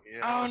 don't think.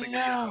 Yeah, I Oh don't think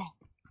no!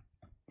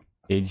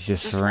 He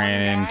just Just one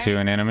ran guy? into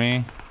an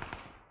enemy.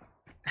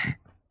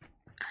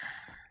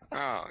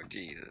 Oh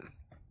Jesus!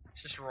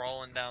 It's just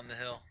rolling down the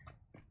hill.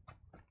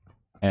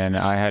 And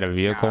I had a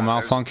vehicle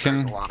malfunction.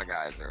 There's a lot of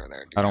guys over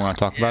there. I don't want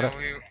to talk about it.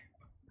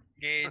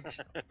 Gage,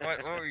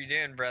 what were you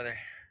doing, brother?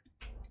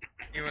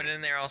 You went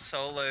in there all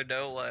solo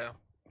dolo.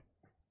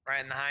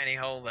 Right in the hiney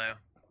hole, though.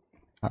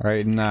 Right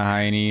in the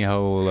hiney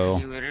holo.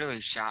 You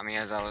literally shot me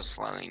as I was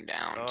slowing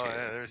down. Oh too.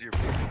 yeah, there's your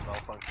vehicle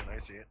malfunction. I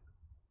see it.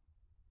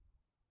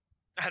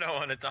 I don't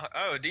want to talk.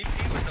 Oh,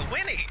 DP with the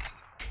Winnie!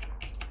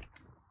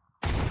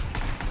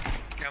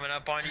 Coming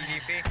up on you,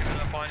 DP. Coming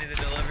up on you to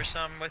deliver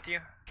something with you.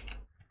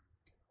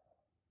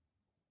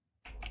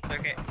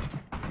 Okay.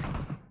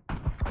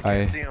 I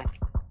can't see him.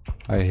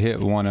 I hit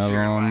one of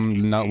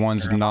them. Not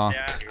one's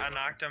knocked. Yeah, I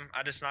knocked him.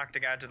 I just knocked the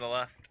guy to the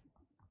left.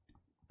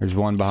 There's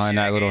one behind See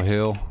that that little Gage?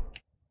 hill.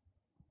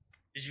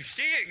 Did you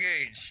see it,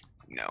 Gage?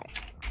 No.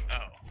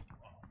 Oh.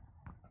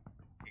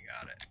 You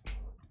got it.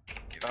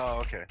 Oh,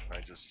 okay. I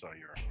just saw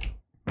your.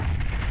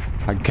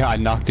 I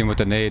knocked him with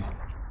a nade.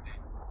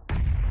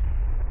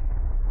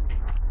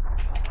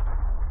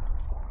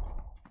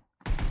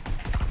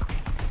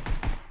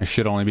 There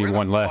should only be Where the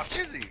one fuck left.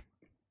 is he?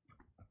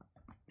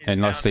 He's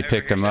Unless down they over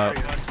picked here him up.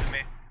 southwest of me.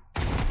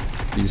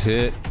 He's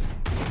hit.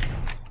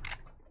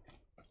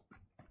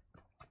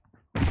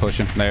 I'm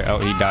pushing. There. Oh,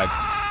 he died.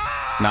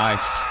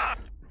 Nice.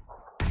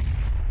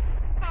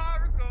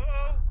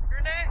 Cargo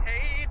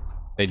grenade.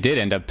 They did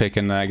end up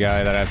picking that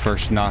guy that I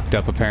first knocked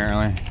up,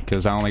 apparently,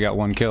 because I only got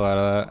one kill out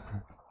of that.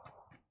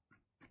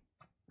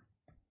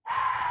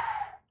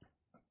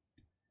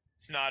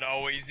 It's not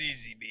always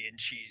easy being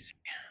cheesy.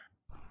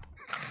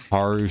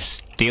 Haru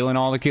stealing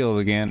all the kills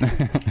again.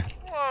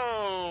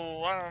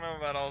 Whoa, I don't know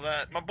about all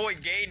that. My boy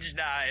Gage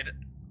died.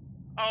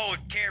 Oh,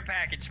 care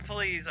package,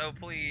 please, oh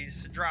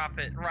please, drop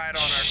it right on our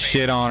face.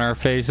 Shit on our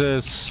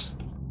faces.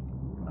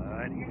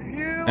 I need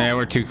heal. Yeah,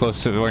 we're too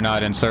close to. We're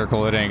not in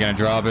circle. It ain't gonna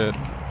drop it.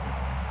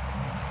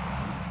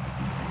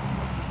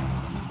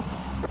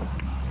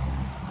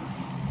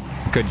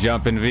 Could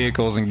jump in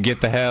vehicles and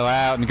get the hell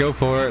out and go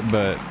for it,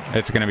 but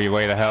it's gonna be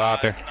way the hell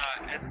out there.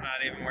 It's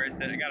not even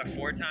worth it. I got a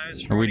 4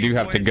 times. We do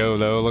have to go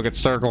though. Look at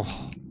circle.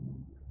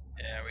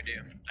 Yeah, we do.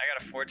 I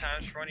got a 4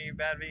 times for one of you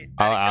bad beat.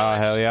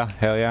 Hell yeah,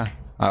 hell yeah.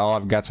 All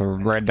I've got's a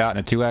red dot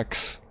and a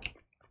 2x.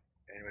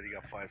 Anybody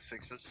got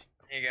 5.6s?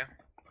 Here you go.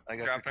 I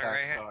got Dropping it your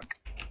right tack here. stock.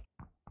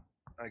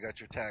 I got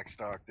your tack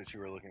stock that you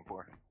were looking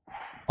for.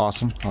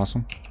 Awesome,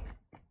 awesome.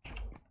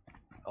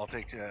 I'll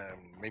take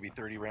maybe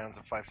 30 rounds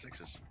of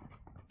 5.6s.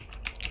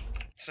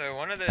 So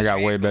one of those. I got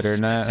way vehicles better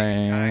than is that.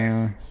 missing a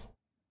tire.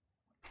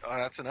 Oh,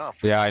 that's enough.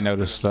 Yeah, I It's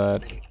noticed for the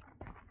that. mini.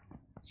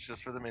 It's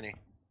just for the mini.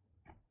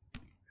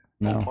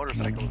 No.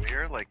 Motorcycle over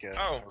here, like.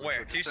 Oh, what where?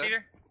 you 2 said?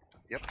 seater?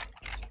 Yep.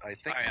 I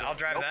think. Alright, so. I'll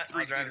drive Nope, that.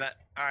 I'll drive 3-seater. that.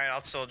 Alright,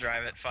 I'll still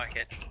drive it. Fuck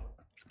it.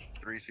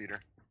 3-seater.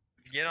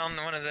 Get on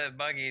one of the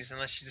buggies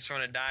unless you just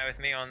want to die with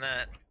me on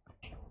that.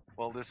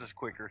 Well, this is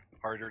quicker,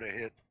 harder to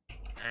hit.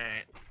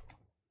 Alright.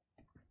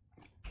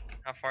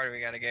 How far do we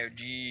gotta go?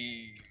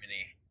 Gee,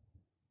 mini.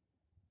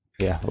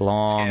 Yeah,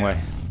 long Yeah. way.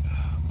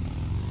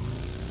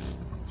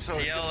 So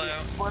it's gonna be a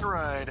Yellow. fun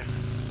ride.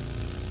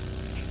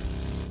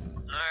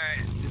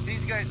 Alright. Did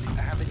these guys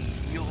have any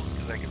heals?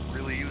 Because I could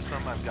really use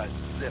some. I've got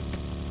zip.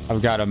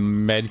 I've got a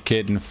med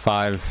kit and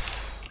 5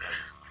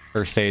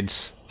 first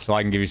aids, so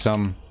I can give you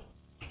some.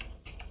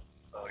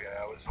 Oh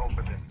yeah, I was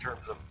hoping in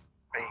terms of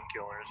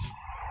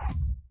painkillers.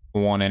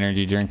 1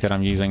 energy drink that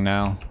I'm using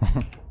now.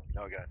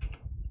 Oh god.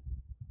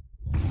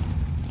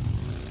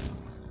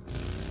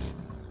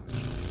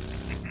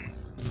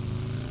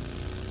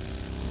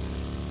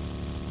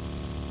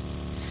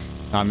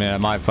 I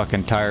mean, my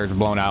fucking tire's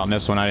blown out in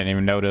this one. I didn't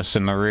even notice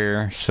in the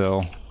rear,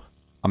 so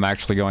I'm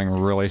actually going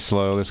really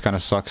slow. This kind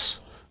of sucks.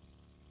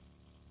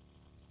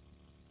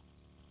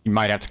 You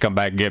might have to come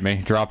back and get me.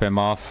 Drop him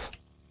off.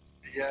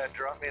 Yeah,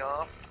 drop me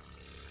off.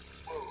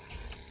 Whoa.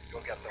 Go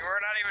get them. We're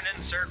not even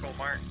in circle,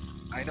 Mark.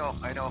 I know,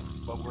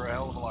 but we're a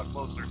hell of a lot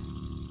closer.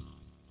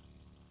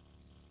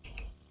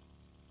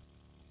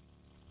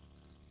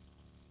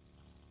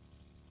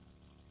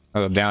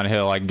 Oh,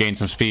 downhill, I gained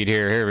some speed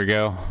here. Here we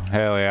go.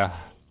 Hell yeah.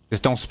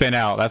 Just don't spin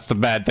out. That's the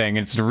bad thing.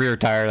 It's the rear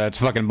tire that's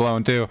fucking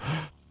blown too.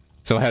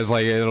 So it has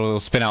like, it'll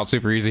spin out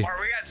super easy. Or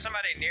we got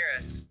somebody near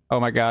us. Oh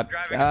my god.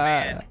 Driving a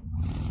van.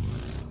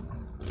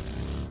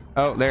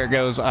 Oh, there it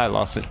goes. I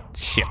lost it.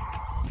 Shit.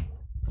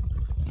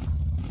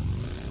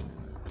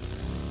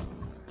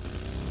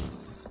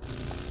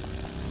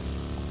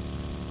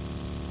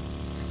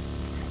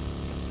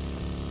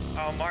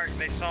 Oh, Mark,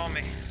 they saw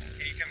me.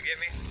 Can you come get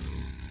me?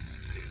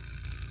 Let's see.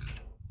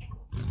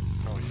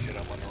 Oh shit,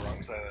 I'm on the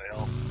wrong side of the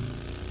hill.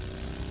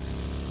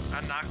 I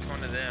knocked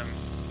one of them.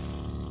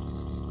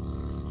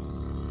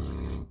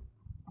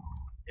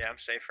 Yeah, I'm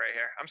safe right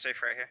here. I'm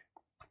safe right here.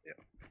 Yep.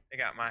 They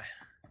got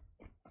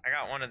I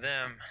got one of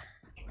them.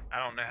 I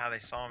don't know how they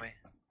saw me.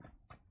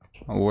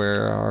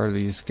 Where are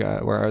these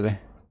guys? Where are they?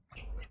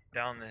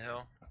 Down the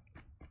hill.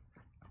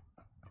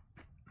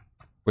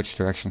 Which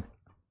direction?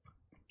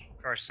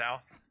 Or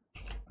south.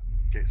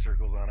 Okay,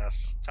 circles on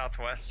us.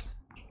 Southwest.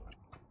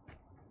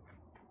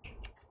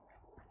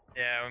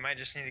 Yeah, we might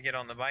just need to get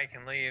on the bike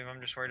and leave. I'm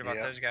just worried about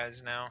Yep. those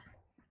guys now.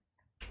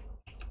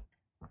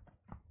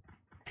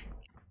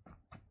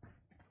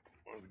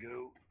 Let's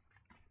go.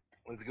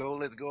 Let's go,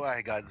 let's go.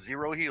 I got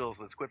 0 heals.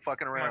 Let's quit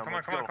fucking Come around. on, come on,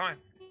 Let's come on, go. come on.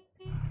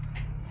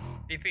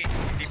 DP,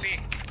 DP.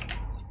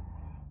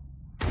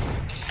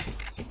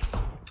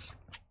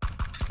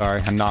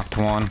 Sorry, I knocked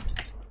one.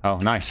 Oh,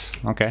 nice.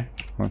 Okay.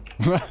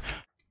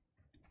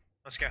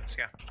 Let's go, let's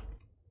go.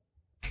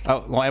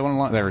 Oh, well, I wouldn't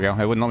let. There we go.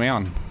 It wouldn't let me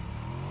on.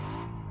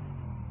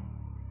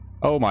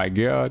 Oh my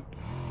god.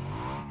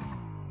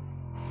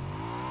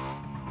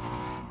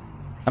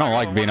 I don't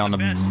like being on the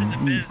best in the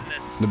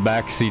business. the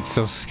back seat's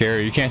so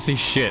scary. You can't see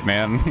shit,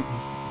 man. Fuck,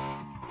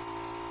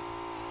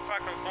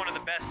 I'm one of the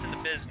best in the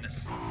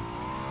business.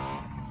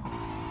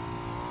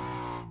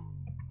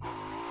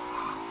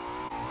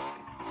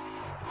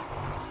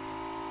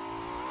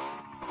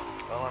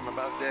 Well, I'm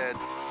about dead.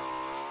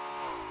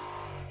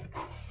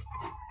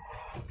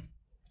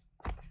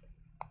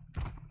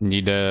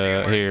 Need There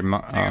you go, here. There you go,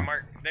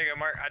 Mark. There you go,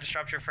 Mark. I just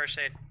dropped your first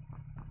aid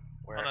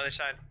Where? on the other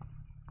side.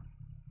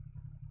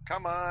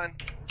 Come on.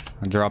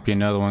 I'll drop you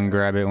another one.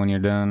 Grab it when you're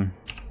done.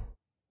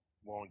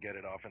 Won't get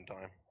it off in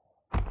time.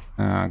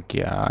 Oh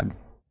god.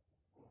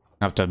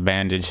 Have to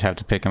bandage. Have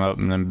to pick him up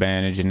and then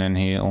bandage and then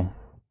heal.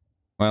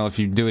 Well, if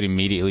you do it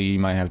immediately, you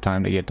might have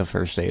time to get the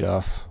first aid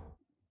off.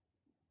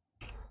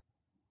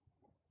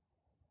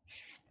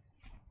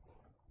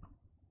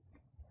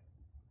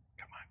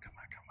 Come on, come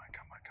on, come on,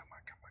 come on, come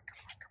on, come on, come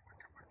on, come on,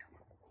 come on, come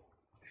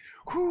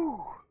on.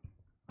 Whew.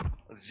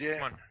 Let's jam.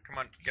 Come on, come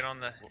on. Get on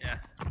the, yeah.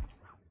 Let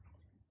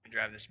me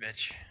drive this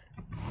bitch.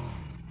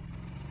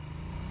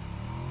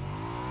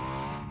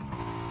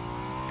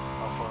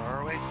 How far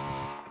are we?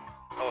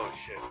 Oh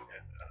shit.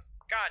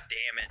 God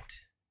damn it.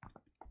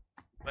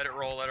 Let it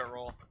roll, let it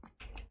roll.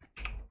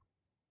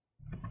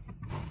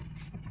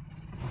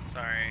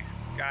 Sorry.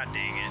 God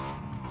dang it.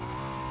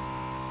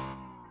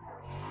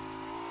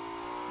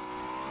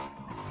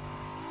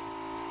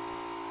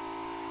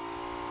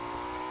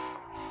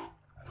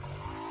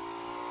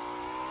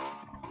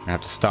 I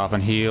have to stop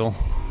and heal.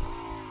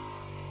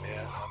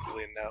 Yeah, I'm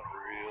bleeding out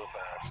real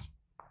fast.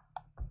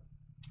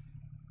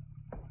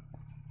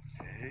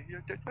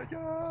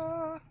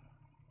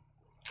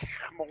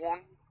 Come on.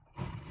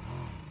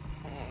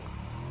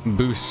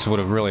 Boosts would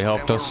have really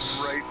helped And we're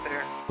us. right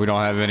there. We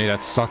don't have any.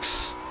 That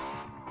sucks.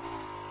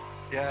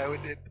 Yeah,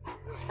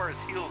 as far as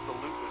heals, the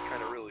loot was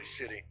kind of really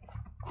shitty.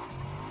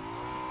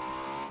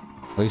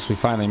 At least we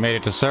finally made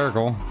it to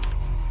circle.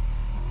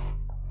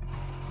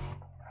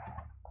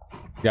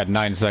 Got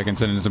 9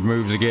 seconds and it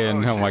moves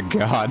again. Oh, Oh my shit.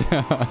 god. I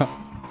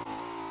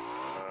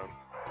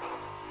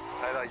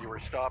thought you were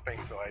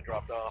stopping, so I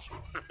dropped off.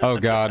 Oh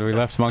god, we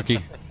left Monkey.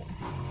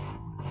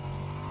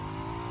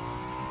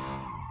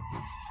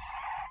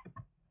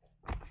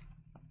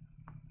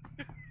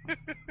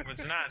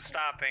 Was not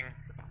stopping.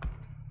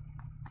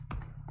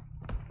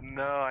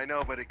 No, I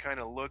know, but it kind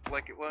of looked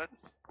like it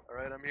was.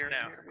 Alright, I'm here. No,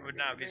 I'm here, it would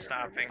not be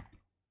stopping.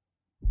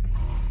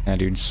 Yeah,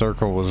 dude,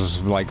 circle was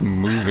like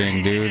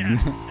moving, dude.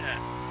 Yeah, yeah.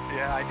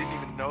 Yeah, I didn't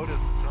even notice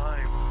the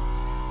time.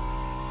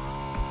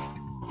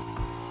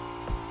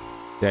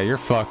 Yeah, you're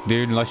fucked,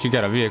 dude, unless you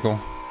got a vehicle. Yeah,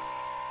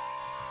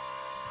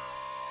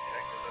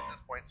 because at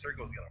this point,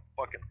 Circle's gonna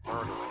fucking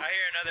murder I us.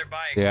 hear another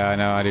bike. Yeah, I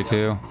know, I do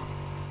too.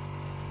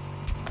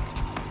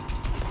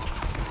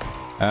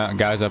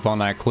 Guys up on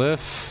that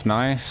cliff.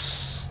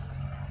 Nice.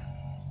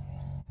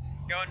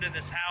 Go into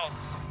this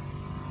house.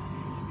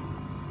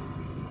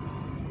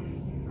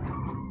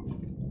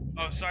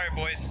 Oh, sorry,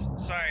 boys.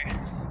 Sorry.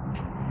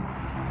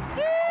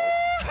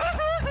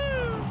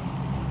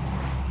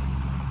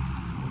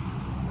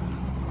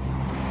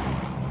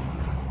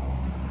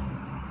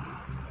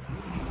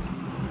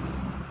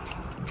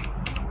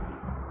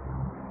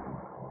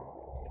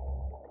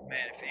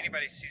 Man, if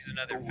anybody sees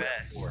another Ooh,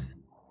 vest. M4.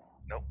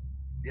 Nope.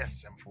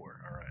 Yes, M4.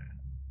 Alright.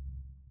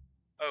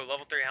 Oh,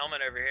 level 3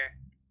 helmet over here.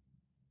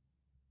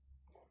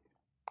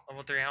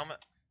 Level 3 helmet.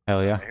 Hell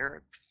I yeah. hear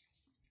it.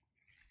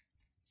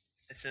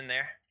 It's in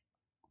there.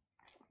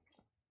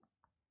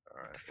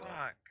 Alright. Well,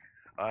 Fuck.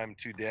 I'm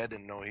too dead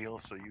and no heal,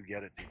 so you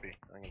get it, DP.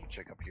 I'm gonna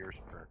check up here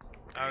for.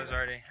 I'm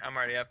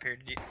already up here.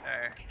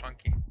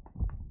 Funky.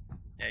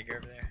 Yeah, go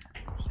over there.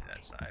 See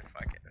that side.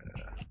 Fuck it.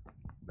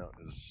 No,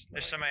 there's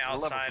Somebody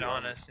level outside 2 on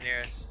armor. us, near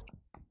us.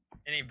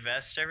 Any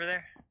vests over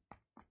there?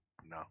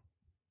 No.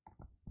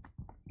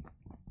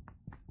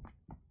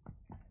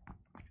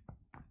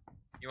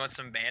 You want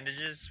some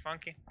bandages,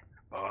 Funky?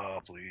 Oh,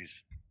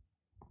 please.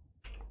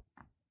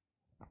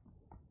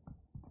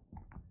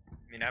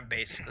 I mean, I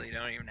basically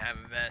don't even have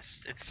a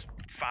vest. It's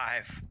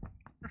 5.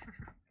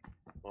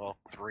 Well,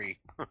 3.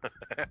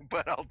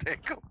 But I'll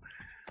take them.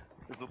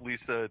 It's at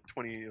least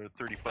 20 or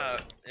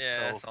 35.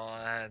 Yeah, that's all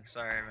I had.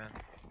 Sorry, man.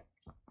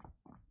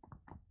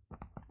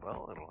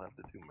 Well, it'll have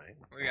to do, man.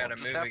 We gotta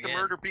just move have again. to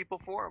murder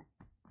people for them.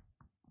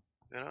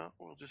 You know,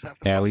 we'll just have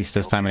to. Yeah, at least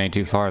this time it ain't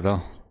too far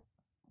though.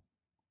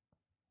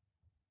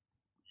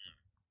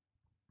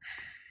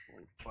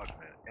 Holy fuck,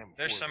 man. M4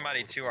 There's somebody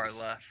almost to our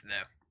 45. left,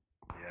 though.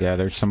 Yeah,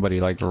 there's somebody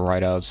like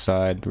right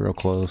outside, real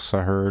close.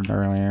 I heard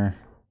earlier.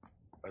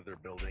 Other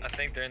building. I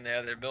think they're in the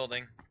other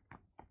building.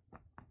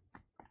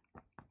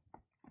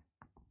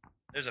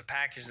 There's a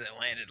package that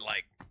landed,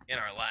 like, in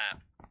our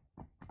lap.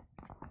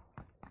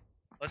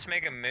 Let's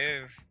make a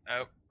move.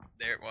 Oh,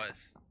 there it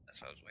was. That's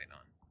what I was waiting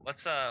on.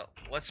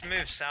 Let's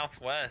move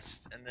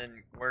southwest and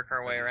then work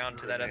our way around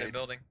to that other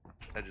building.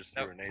 I just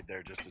threw a nade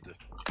there just to.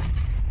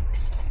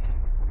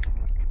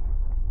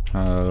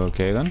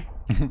 Okay then.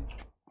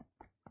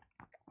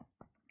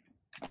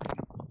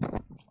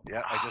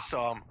 Yeah, I just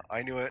saw him.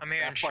 I knew it. I'm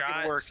hearing that fucking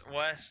shots worked.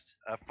 west.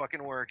 That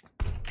fucking worked.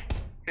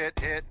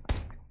 Hit.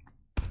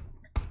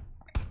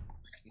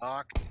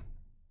 Knock.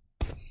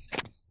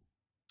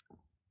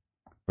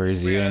 Where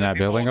is he We got in other that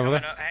people building over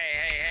coming there? up.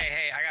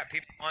 Hey! I got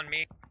people on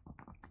me.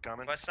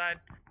 Coming. West side.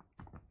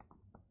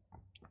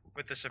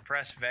 With the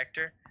suppressed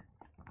vector.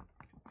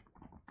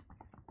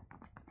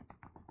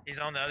 He's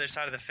on the other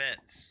side of the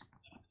fence.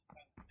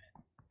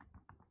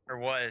 Or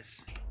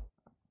was.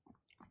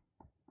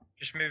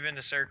 Just move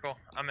into circle.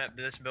 I'm at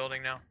this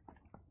building now.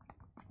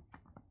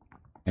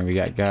 And we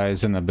got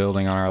guys in the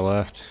building on our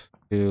left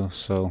too,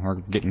 so we're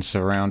getting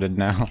surrounded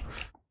now.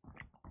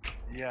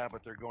 Yeah,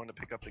 but they're going to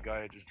pick up the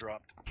guy I just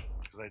dropped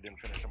because I didn't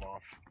finish him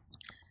off.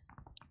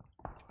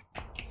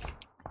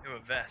 Ooh, a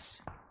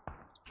vest.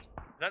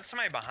 Is that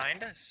somebody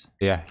behind us?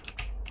 Yeah.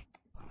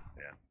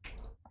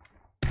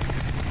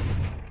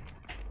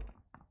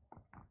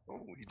 Oh,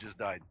 he just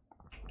died.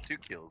 2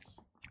 kills.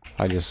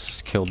 I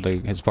just killed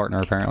his partner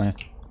apparently.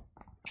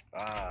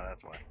 Ah,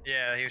 that's why.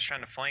 Yeah, he was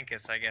trying to flank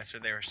us, I guess, or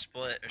they were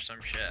split or some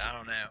shit. I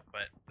don't know,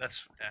 but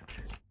that's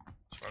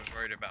what I was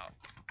worried about.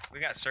 We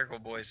got circle,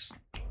 boys.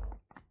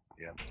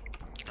 Yeah.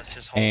 Let's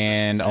just hold this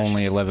And position.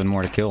 only 11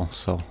 more to kill,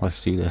 so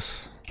let's do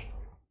this.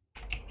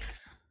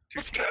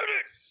 Let's get it.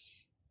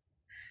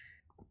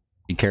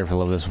 Be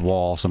careful of this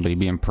wall, somebody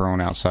being prone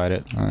outside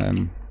it. I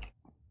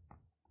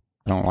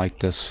don't like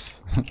this.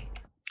 I'm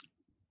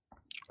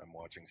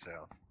watching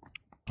south.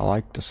 I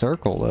like the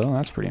circle though,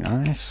 that's pretty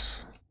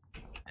nice.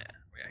 Yeah,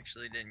 we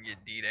actually didn't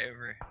get D'd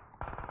over.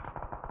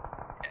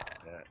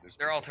 Yeah. There's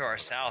They're all people to our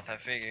south. south, I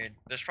figured.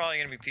 There's probably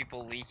gonna be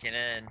people leaking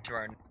in to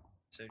our,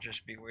 so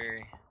just be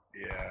wary.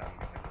 Yeah, I'm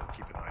gonna go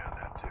keep an eye on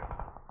that too.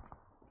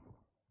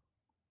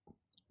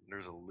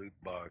 There's a loot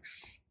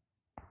box.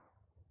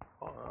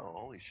 Oh, no,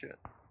 holy shit.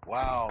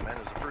 Wow, man,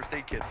 there's a first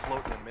aid kit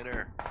floating in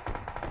midair.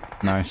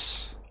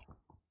 Nice.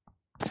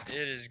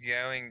 It is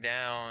going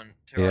down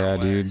to Yeah, our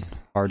west. dude.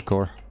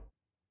 Hardcore.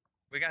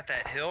 We got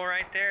that hill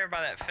right there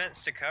by that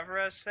fence to cover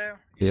us, though.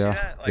 You Yeah, see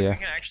that? Like, yeah. we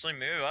can actually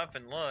move up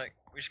and look.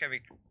 We just gotta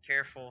be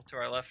careful to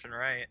our left and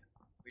right.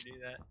 We do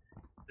that.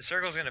 The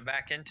circle's gonna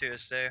back into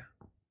us, though.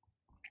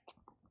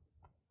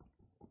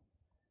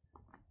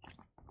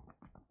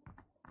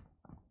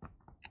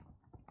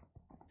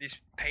 These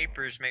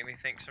papers make me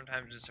think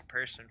sometimes it's a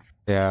person.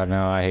 Yeah,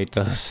 no, I hate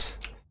those.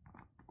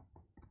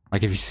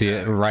 Like if you see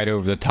it right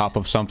over the top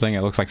of something, it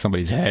looks like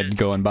somebody's head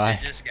going by.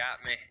 It just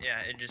got me. Yeah,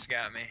 it just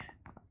got me.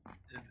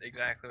 It's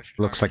exactly what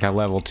you're Looks talking like a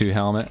level 2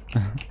 helmet.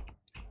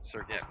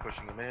 Circle's Yep.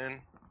 pushing him in.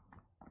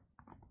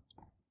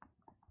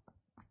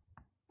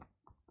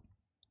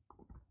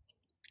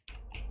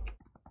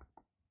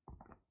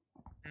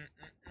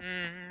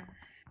 Mm-mm-mm.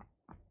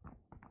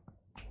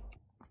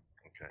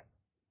 Okay.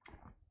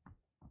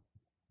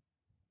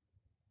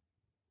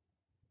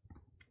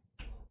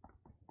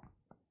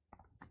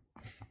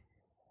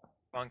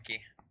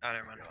 Funky. Oh,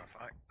 never mind.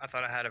 I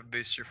thought I had a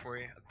booster for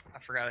you. I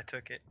forgot I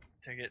took it.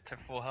 Took it to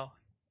full health.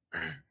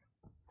 Yeah,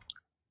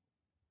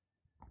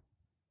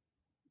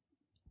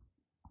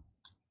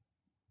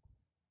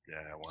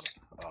 I want to.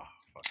 Oh,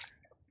 fuck.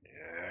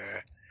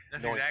 Yeah.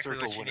 That's Knowing exactly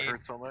circle what you wouldn't need.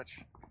 hurt so much.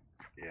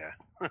 Yeah,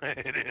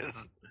 it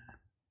is.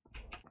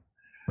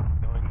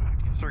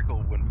 Knowing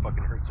circle wouldn't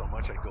fucking hurt so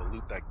much, I'd go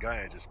loot that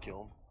guy I just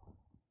killed.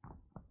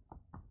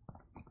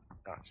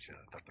 Oh shit,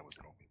 I thought that was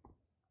an open.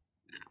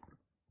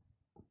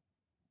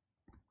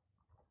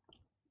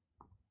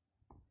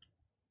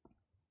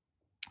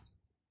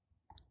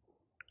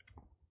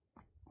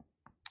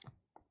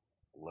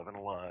 $11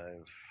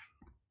 alive.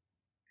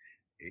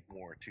 8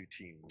 more, 2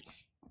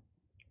 teams.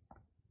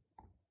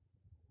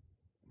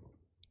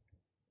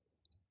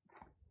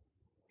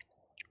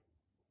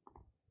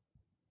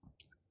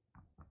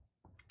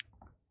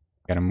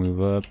 Gotta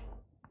move up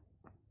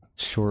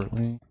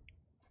shortly.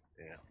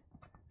 Yeah. Kinda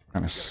Gotta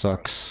cross the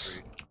sucks.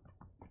 street.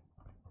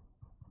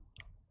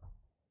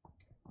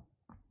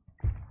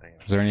 Hang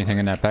on. Is there anything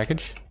in that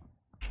package?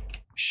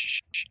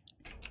 Shh.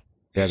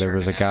 Yeah, there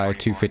was a guy,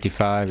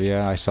 255.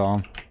 Yeah, I saw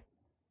him.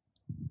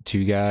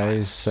 2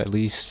 guys, at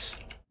least.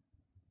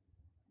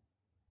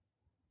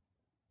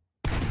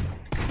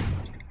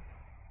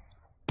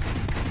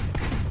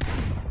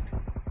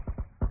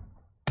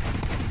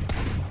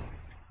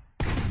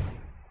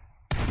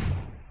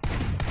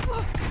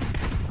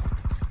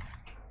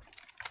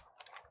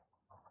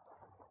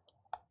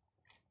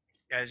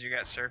 Guys, you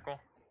got circle?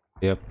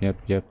 Yep. Yeah,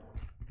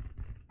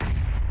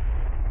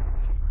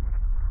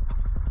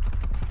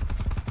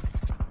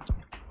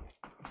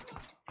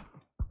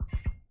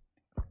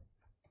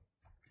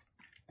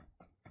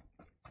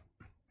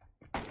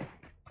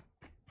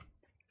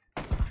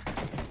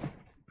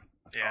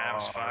 I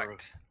was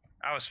fucked.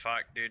 I was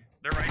fucked, dude.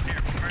 They're right there.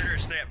 Murder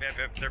step.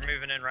 Yep. They're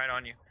moving in right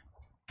on you.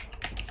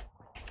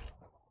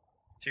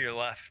 To your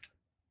left.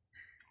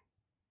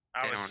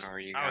 I was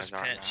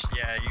pinched.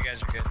 Yeah, you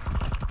guys are good.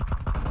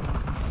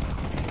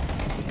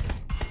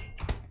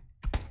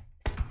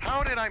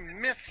 How did I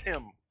miss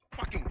him?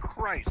 Fucking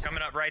Christ.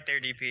 Coming up right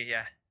there, DP,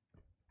 yeah.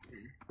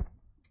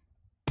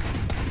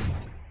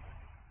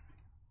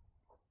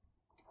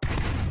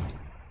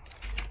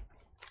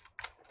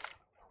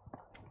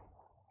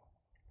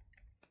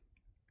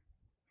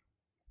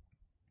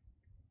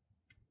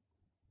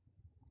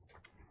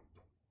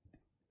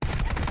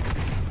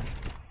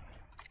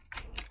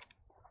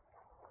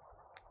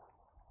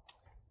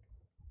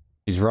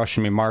 He's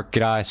rushing me, Mark.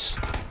 Get eyes.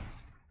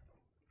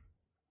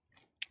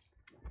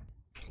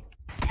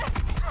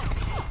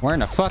 Where in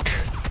the fuck?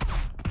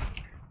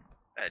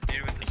 That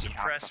dude with the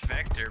suppressed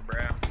vector,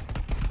 bro.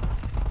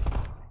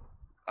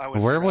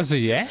 Where was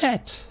he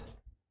at?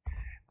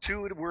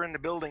 2 were in the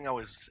building I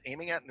was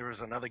aiming at, and there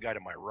was another guy to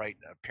my right,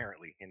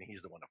 apparently, and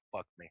he's the one that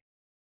fucked me.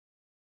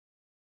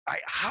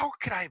 How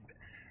could I...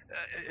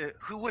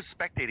 who was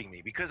spectating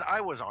me? Because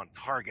I was on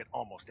target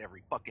almost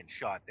every fucking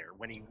shot there.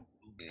 When he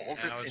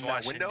bolted in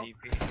that window,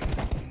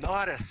 DP.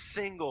 not a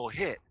single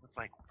hit. It's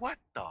like, what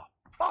the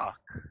fuck?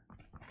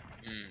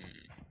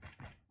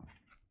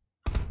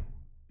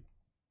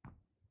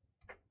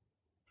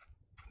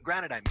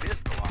 Granted, I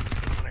missed a lot,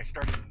 but when I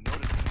started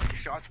noticing my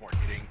shots weren't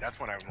hitting, that's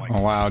when I'm like,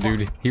 Oh wow,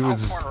 dude. He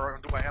was how far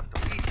do I have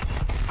to leave?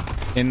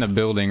 in the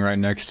building right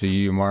next to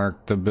you,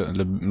 Mark. The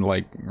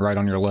like right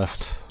on your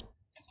left.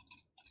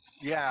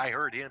 Yeah, I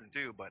heard him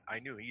too, but I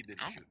knew he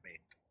didn't shoot me.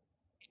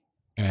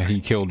 Yeah, he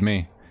killed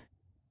me.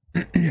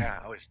 Yeah,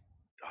 I was.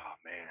 Oh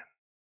man.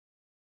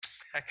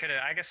 I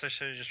guess I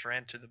should have just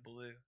ran to the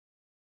blue.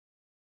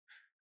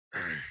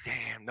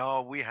 Damn.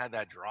 No, we had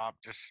that drop.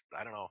 Just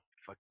I don't know.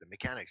 Fuck the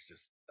mechanics.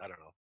 Just I don't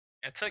know.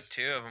 I took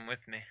 2 of them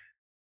with me.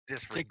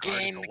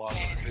 Disregarded the laws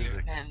of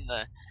physics.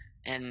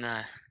 and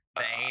the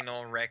The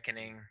anal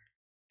reckoning.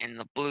 and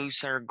the blue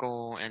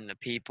circle and the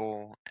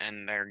people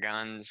and their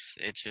guns.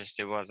 It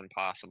wasn't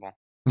possible.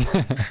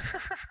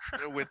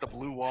 With the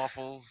blue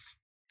waffles.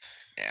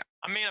 Yeah.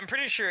 I mean, I'm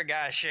pretty sure a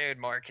guy showed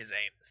Mark his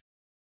anus.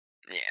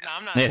 Yeah. No,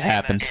 I'm not. It saying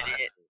happened. that's not-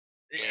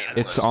 Yeah,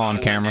 It's that's on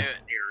fine. camera. Do it.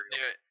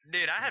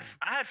 Dude, I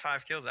had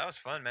 5 kills. That was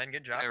fun, man.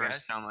 Good job, There was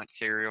guys. so much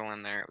cereal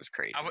in there. It was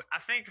crazy. I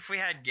think if we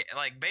had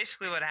like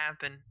basically what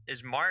happened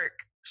is Mark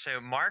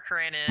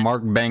ran in.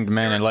 Mark banged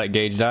man and let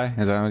Gage die.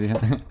 Is that what you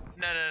said?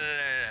 No.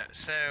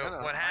 So No,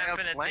 what I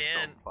happened at the outflanked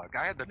end? him. Fuck,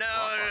 I had the No.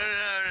 drop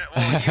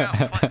on him. Well, you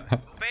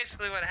outflanked.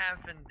 Basically, what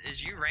happened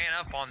is you ran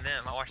up on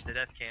them. I watched the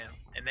death cam,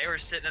 and they were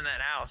sitting in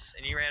that house,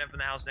 and you ran up in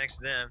the house next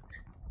to them,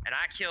 and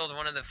I killed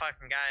one of the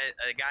fucking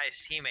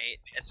guy's teammate,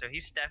 and so he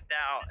stepped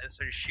out and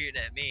started shooting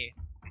at me,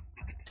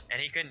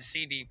 and he couldn't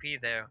see DP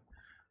though,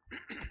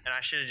 and I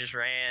should have just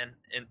ran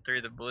in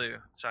through the blue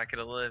so I could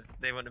have lived.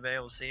 They wouldn't have been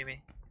able to see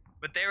me.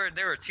 But there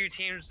were 2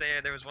 teams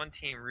there. There was one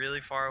team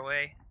really far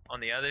away on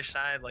the other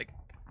side, like.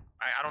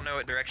 I don't know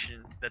what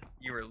direction that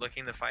you were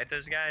looking to fight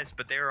those guys,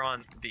 but they were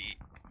on the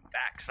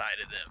back side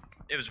of them.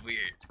 It was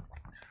weird.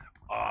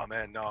 Oh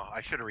man, no,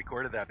 I should have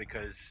recorded that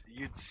because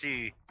you'd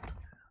see.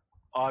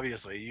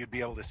 Obviously, you'd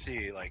be able to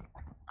see like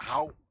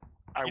how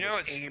I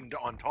was aimed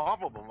on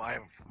top of them.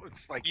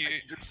 It's like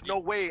there's no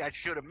way I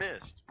should have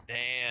missed.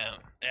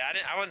 Damn. Yeah,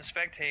 I wasn't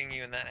spectating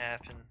you when that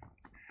happened.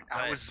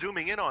 I was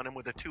zooming in on him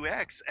with a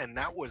 2x, and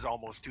that was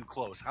almost too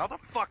close. How the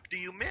fuck do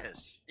you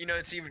miss? You know,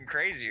 it's even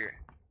crazier.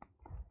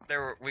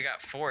 We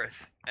got 4th,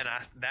 and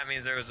that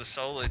means there was a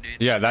solo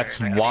dude. Yeah, that's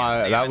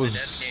why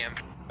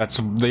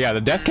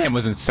the death cam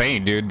was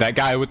insane, dude. That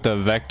guy with the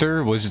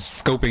vector was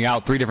just scoping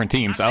out 3 different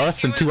teams,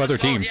 us and 2 other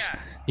teams. Yeah.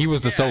 He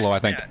was the solo, I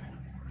think.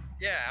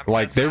 Yeah.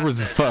 Like there was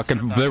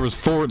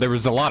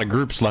a lot of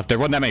groups left. There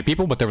wasn't that many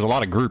people, but there was a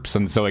lot of groups,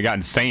 and so it got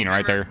insane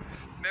right there.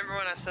 Remember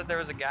when I said there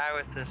was a guy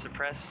with the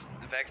suppressed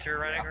vector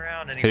running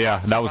around? And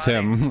that was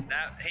him.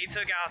 He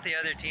took out the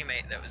other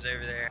teammate that was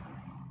over there.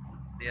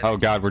 Oh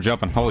god, we're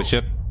jumping. Holy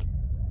shit.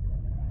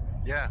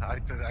 Yeah, I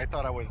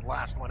thought I was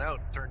last one out.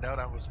 Turned out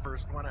I was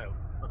first one out.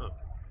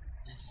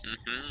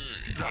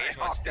 So I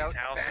hopped out in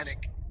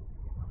panic.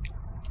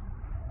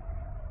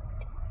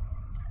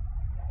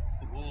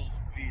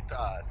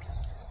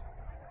 Ulvitas.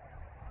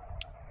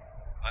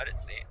 I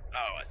didn't see it.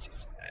 Oh, I see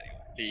somebody.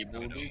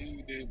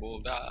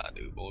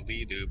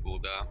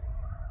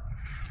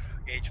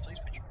 Gage, please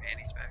put your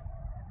panties back.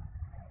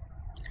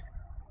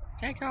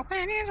 Take your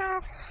panties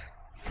off.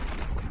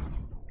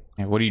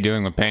 Yeah, what are you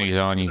doing with panties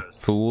on, you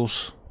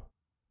fools?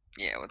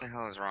 Yeah, what the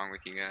hell is wrong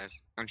with you guys?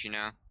 Don't you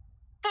know?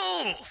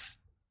 Fools!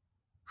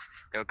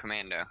 Go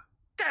commando.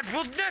 That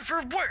will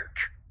never work!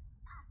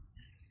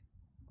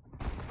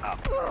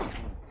 Oh,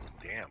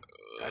 damn.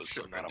 That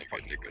should not have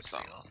fucking pissed me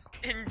off.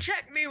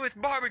 Inject me with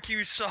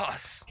barbecue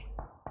sauce!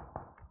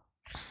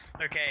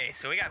 Okay,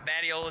 so we got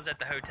badiolas at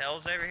the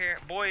hotels over here.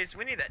 Boys,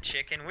 we need that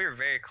chicken. We were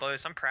very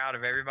close. I'm proud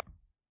of everybody.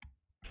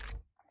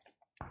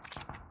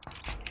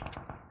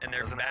 And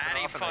they're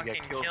baddie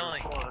fucking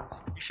killing.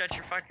 You shut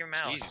your fucking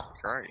mouth. Jesus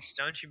Christ.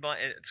 Don't you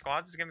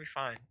Squads is gonna be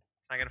fine.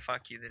 It's not gonna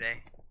fuck you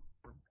today.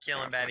 We're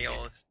killing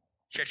badiolas.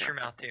 Shut your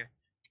mouth too.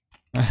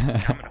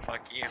 I'm gonna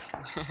fuck you.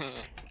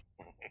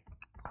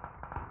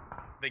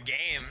 The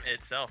game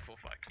itself will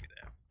fuck you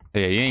though.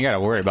 Yeah, you ain't gotta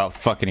worry about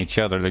fucking each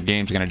other. The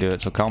game's gonna do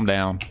it, so calm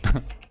down.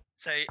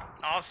 So,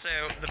 also,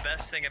 the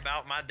best thing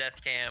about my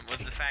death cam was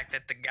the fact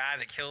that the guy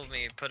that killed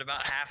me put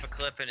about half a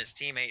clip in his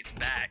teammate's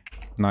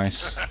back.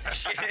 Nice.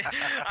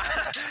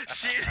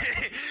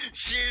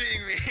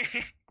 shooting me.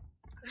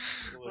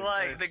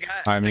 Like, the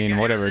guy... I mean,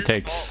 whatever it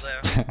takes.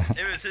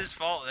 It was his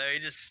fault, though. He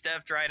just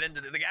stepped right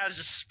into the guy was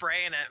just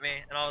spraying at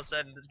me, and all of a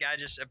sudden, this guy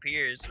just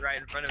appears right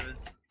in front of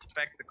his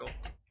spectacle.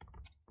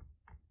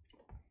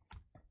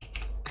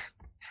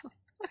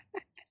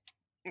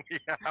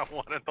 Yeah, I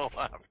wanted to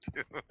laugh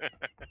too.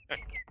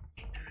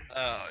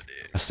 Oh,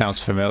 dude. That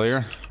sounds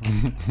familiar.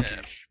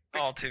 Yeah,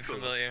 all too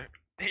familiar.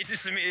 He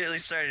just immediately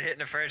started hitting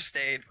the first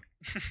aid.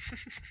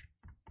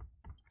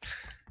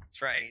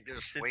 That's right. He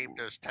just waved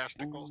his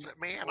testicles at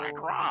me and I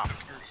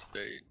dropped.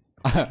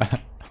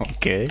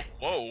 Okay.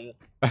 Whoa.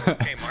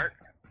 Okay, Mark.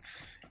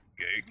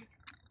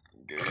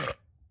 Good.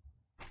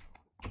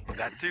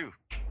 That too.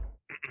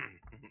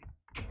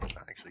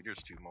 Actually,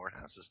 there's 2 more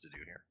houses to do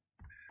here.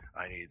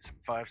 I need some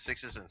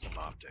 5.6s and some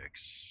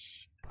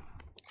optics.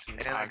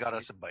 And I got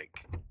us a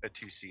bike. A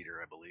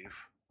 2-seater, I believe.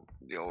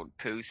 The old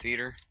poo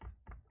seater.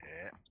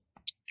 Yeah.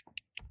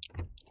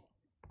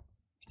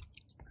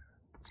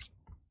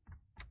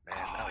 Man,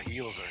 now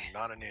heels are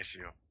not an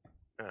issue.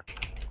 Huh.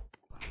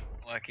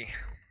 Lucky.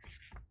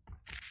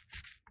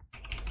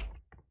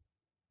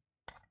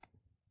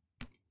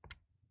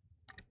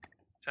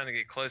 Trying to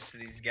get close to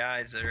these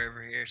guys that are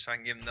over here so I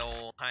can give them the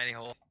old tiny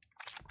hole.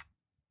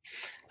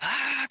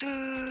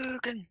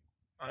 Hadouken!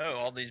 Oh,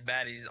 all these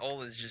baddies.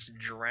 All is just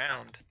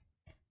drowned.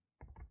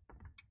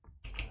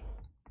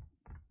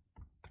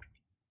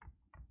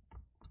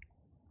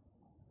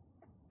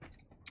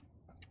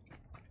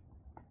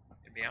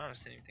 To be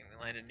honest, anything we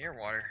landed near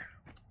water.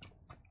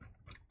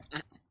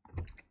 Yeah,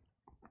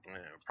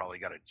 probably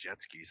got a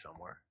jet ski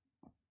somewhere.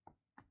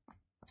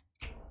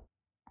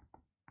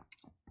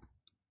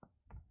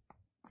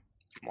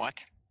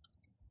 What?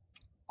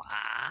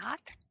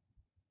 What?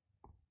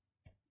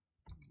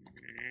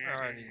 Where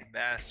are these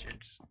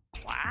bastards?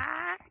 What?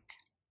 I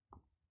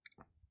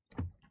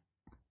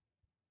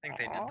think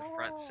they did the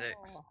front 6.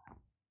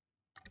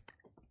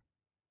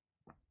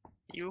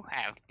 You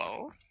have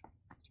both?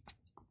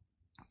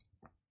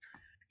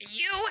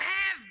 You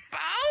have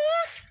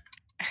both?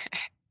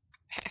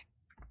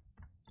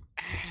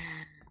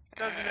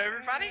 Doesn't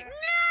everybody?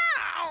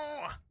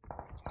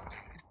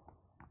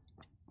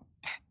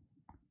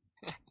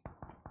 No!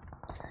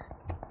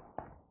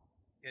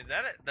 Is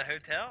that at the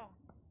hotel?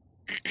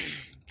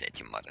 It's at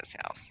your mother's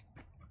house.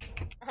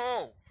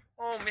 Oh,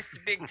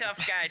 Mr. Big Tough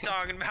Guy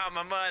talking about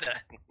my mother.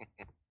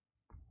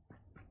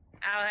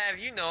 I'll have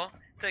you know,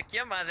 took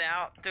your mother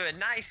out to a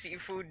nice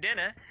seafood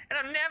dinner, and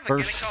I'm never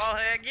gonna call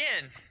her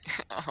again.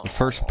 The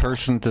first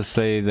person to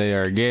say they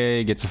are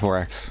gay gets a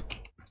 4X.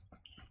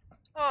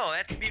 Oh,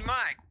 that'd be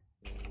Mike.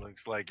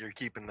 Looks like you're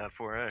keeping that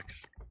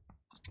 4X.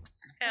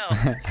 Hell,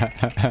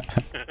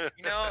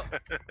 you know,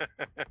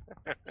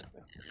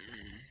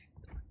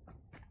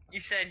 you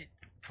said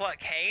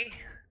pluck hay?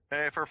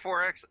 Hey, for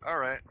 4X,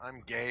 alright,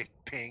 I'm gay,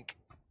 pink,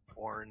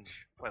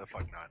 orange, why the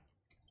fuck not?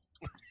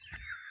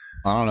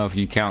 I don't know if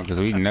you count because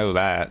we know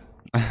that.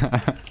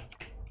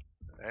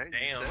 Hey,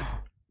 Damn.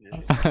 You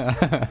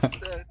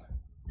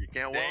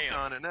can't walk Damn.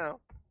 on it now.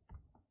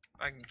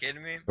 Fucking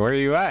kidding me? Where are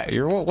you at?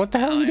 What the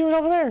hell are you doing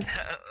over there?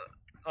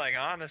 Like,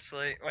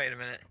 honestly, wait a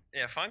minute.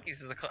 Yeah,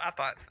 Funky's is the I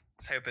thought, I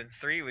was hoping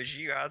 3 was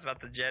you. I was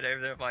about to jet over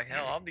there. I'm like,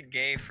 hell, I'll be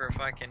gay for a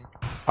fucking...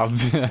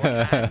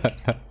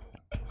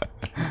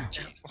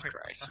 Jesus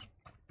Christ.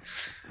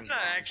 I'm not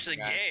actually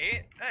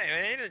gay.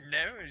 Hey, he didn't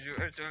know.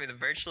 Was me to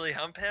virtually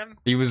hump him?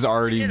 He was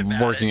already Forget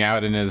about working it.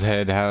 out in his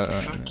head how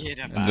Forget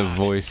about the it.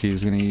 voice he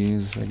was gonna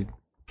use. Like,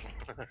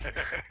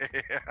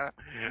 Yeah,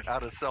 how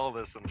to sell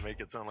this and make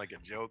it sound like a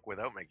joke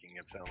without making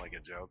it sound like a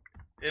joke.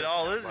 It Just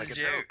all sounds is like a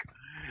joke.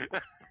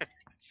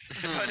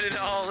 But it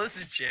all is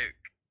a joke.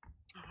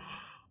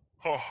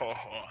 Ho ho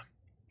ho.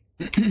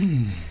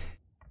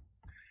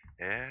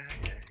 Yeah.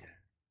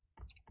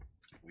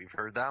 We've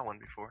heard that one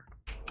before.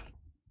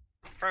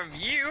 From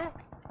you?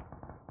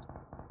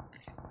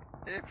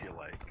 If you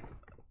like.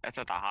 That's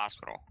at the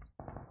hospital.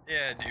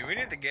 Yeah, dude, we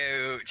need to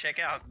go check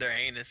out their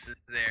anuses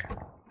there.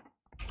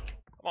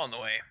 I'm on the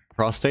way.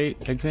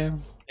 Prostate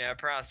exam? Yeah,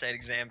 prostate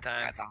exam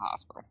time. At the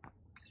hospital.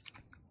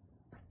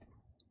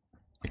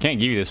 I can't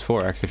give you this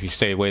 4x if you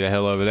stay way the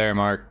hell over there,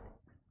 Mark.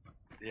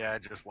 Yeah,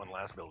 just one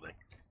last building.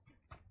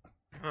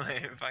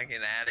 Fucking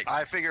addict.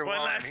 I figure One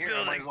while I'm last here, I might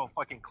building. as well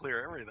fucking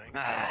clear everything.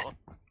 Ah. So.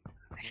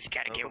 I just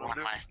gotta That's get what I'm one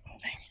doing. last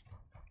building.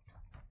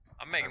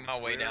 I'm making my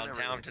way Clearing downtown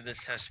everything. to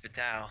this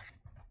hospital.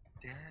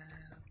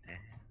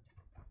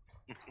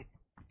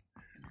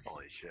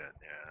 Holy shit!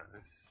 Yeah,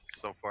 this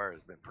so far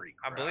has been pretty.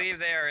 I Crap. believe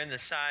they are in the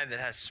side that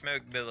has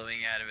smoke billowing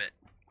out of it.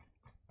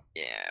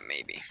 Yeah,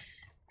 maybe.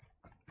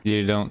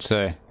 You don't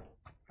say.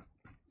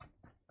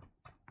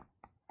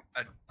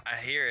 I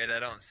hear it, I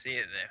don't see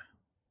it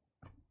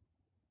though.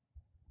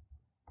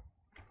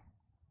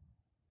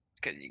 It's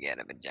cause you got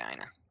a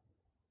vagina.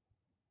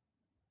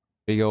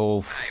 Big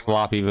old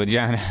floppy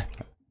vagina.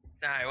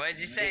 Sorry, what'd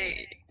you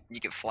say?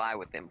 You can fly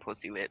with them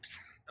pussy lips.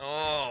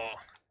 Oh.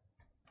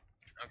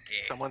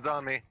 Okay. Someone's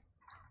on me.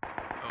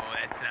 Oh,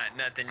 that's not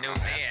nothing new, That's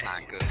man.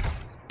 not good.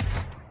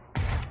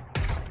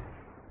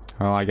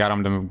 Well, I got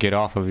him to get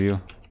off of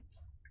you.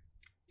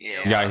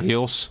 Yeah. You got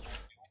heals?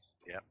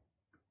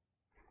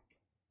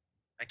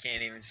 I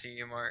can't even see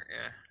you, Mark.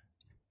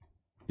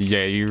 Yeah.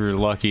 Yeah, you were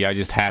lucky. I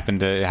just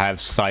happened to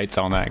have sights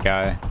on that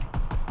guy.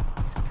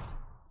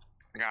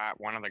 Got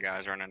one of the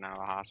guys running out of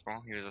the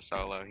hospital. He was a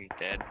solo. He's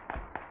dead.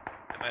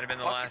 That might have been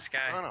the Fucking last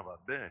guy. Son of a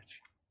bitch.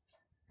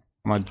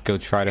 I'm gonna go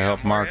try to Yeah,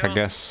 help more Mark, I heals?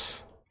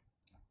 guess.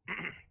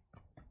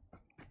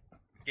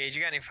 Gage,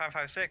 you got any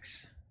 5.56?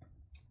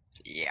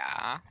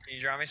 Yeah. Can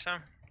you draw me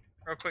some?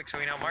 Real quick so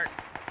we know Mark.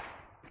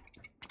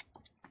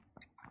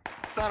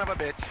 Son of a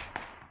bitch.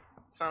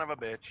 Son of a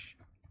bitch.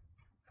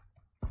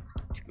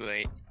 Too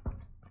late.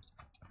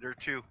 They're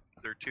two.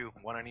 They're two.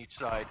 One on each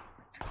side.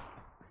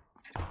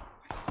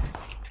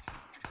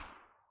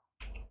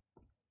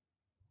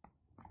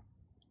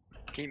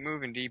 Keep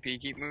moving, DP.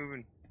 Keep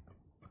moving.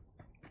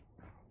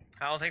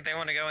 I don't think they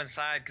want to go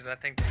inside because I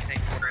think they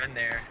think we're in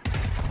there.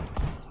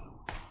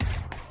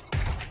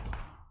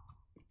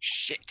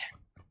 Shit.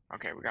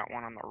 Okay, we got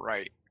one on the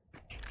right.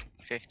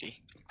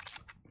 50.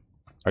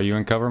 Are you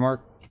in cover,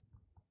 Mark?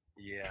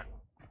 Yeah.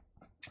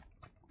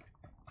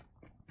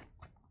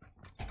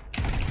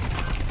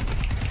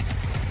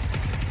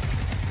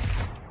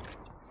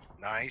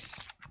 Nice.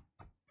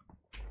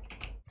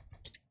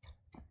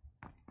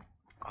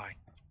 I.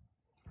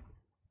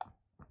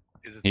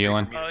 Is it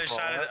Healing. safe for me to Other crawl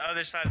side of out? the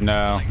other side. Of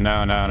No, the building.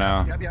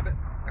 no. Yep, yep.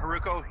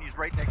 Haruko, he's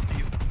right next to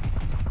you.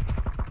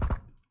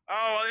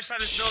 Oh, other side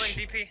of this building,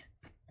 DP.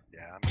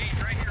 Yeah, I'm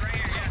Gage, right here,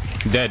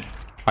 yeah. Dead.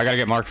 I gotta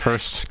get Mark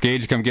first.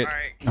 Gage, come get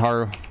Alright.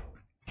 Haru.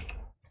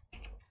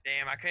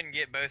 Damn, I couldn't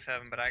get both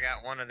of them, but I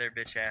got one of their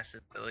bitch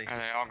asses at least. Are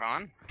they all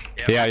gone?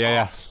 Yep.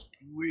 Yeah.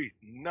 sweet.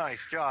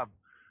 Nice job.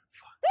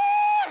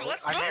 Woo!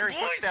 Let's I'm go, hearing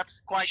boys!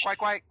 footsteps.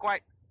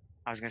 Quiet.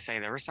 I was gonna say,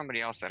 there was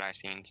somebody else that I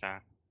seen, so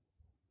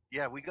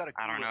Yeah, we got to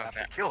I don't cool know it if after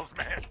that- kills,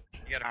 man.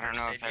 You got a I don't first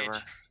know aid if they Gage?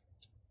 were.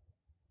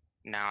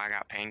 No, I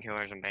got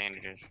painkillers and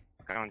bandages.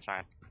 Go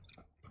inside.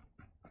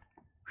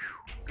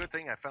 Good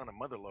thing I found a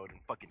mother load and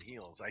fucking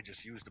heals. I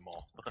just used them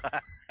all.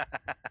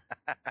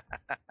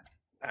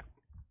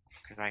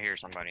 Because I hear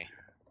somebody.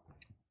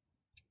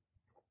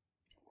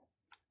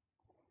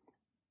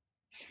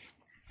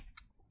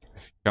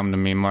 Come to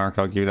me, Mark.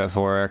 I'll give you that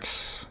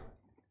 4x.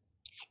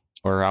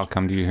 Or I'll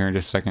come to you here in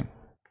just a second.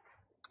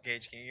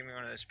 Gage, can you give me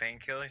one of those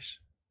painkillers?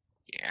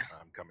 Yeah.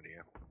 I'm coming to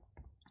you.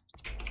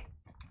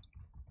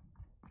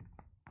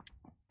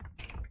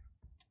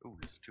 Ooh,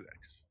 this is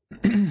 2x.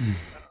 that on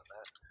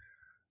that.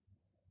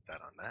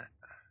 That on that.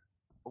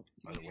 Oh,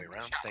 other way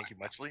around. Thank you,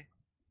 Muchly.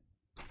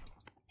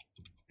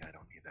 Yeah, I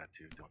don't need that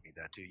too. Don't need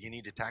that too. You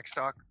need attack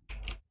stock?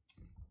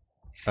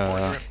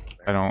 I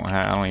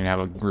don't even have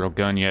a real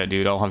gun yet,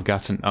 dude. All I've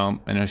got's an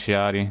ump and a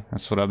shotty.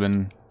 That's what I've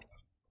been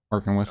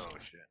working with. Oh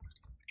shit.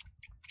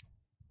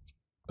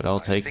 But I'll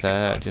I take think I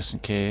saw- that just in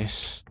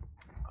case.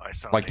 I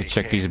saw Like to an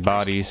check AK these pretty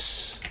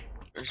bodies.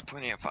 There's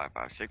plenty of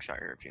 5.56 out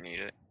here if you need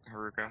it,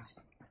 Haruko. small.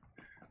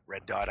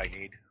 Red dot I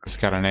need. It's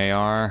got an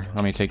AR.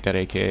 Let me take that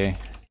AK. Yep.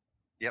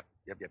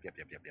 Yeah,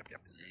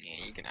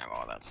 you can have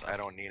all that stuff. I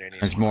don't need any.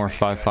 There's more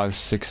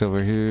 5.56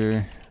 over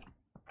here.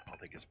 I'll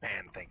take his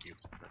band, thank you.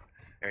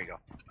 There you go.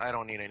 I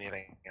don't need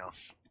anything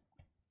else.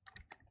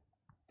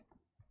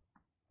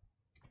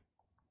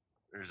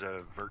 There's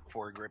a Vert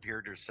 4 grip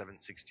here. There's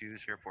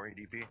 7.62s here for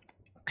ADP.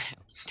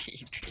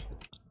 DP.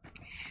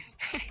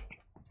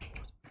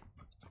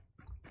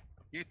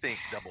 You think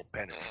double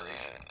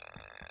penetration?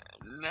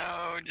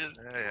 No, just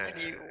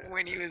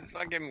when he was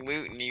fucking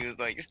looting, he was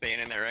like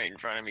standing there right in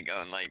front of me,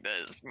 going like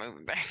this,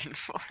 moving back and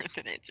forth,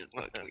 and it just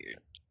looked weird.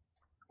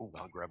 Ooh,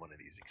 I'll grab one of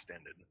these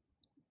extended.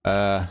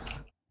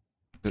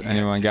 Does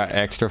anyone got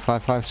extra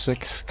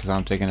 5.56? Because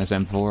I'm taking this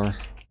M4.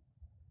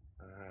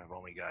 I've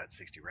only got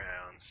 60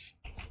 rounds.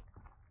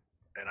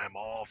 And I'm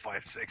all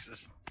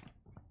 5.6s.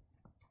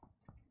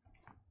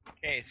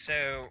 Okay,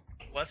 so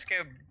let's go.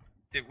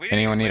 Dude, we didn't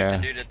Anyone even need loot a-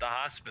 the dude at the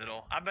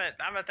hospital. I bet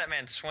that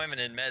man's swimming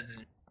in meds.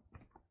 And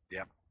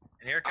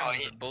And here comes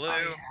the blue. Oh,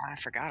 yeah, I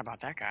forgot about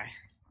that guy.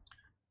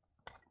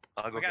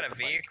 I'll go We got get a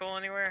the bike. vehicle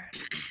anywhere?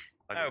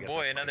 I'll go Oh get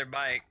boy, the another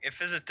bike.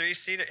 If it's a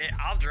 3-seater,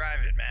 I'll drive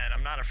it, man.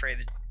 I'm not afraid.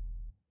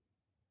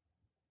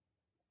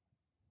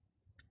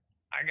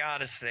 I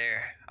got us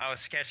there. I was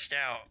sketched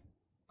out.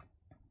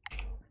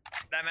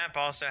 That map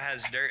also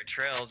has dirt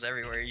trails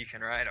everywhere you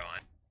can ride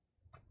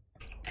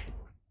on.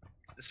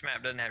 This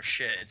map doesn't have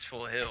shit. It's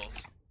full of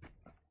hills.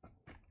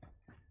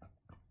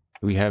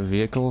 Do we have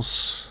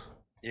vehicles?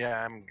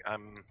 Yeah,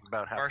 I'm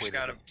about halfway Marsh to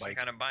got this some bike.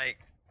 kind of bike.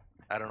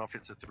 I don't know if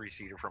it's a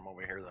 3-seater from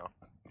over here though.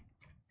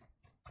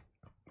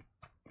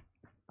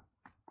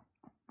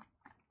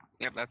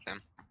 Yep, that's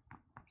him.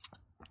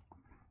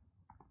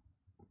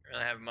 Don't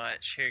really have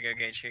much. Here you go,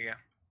 Gage. Here you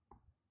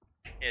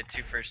go. He had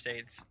 2 first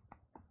aids.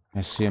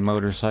 I see a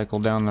motorcycle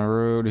down the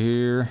road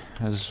here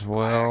as I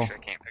well. actually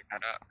can't pick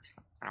that up.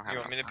 I don't have You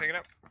want me to enough pick it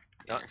room. up?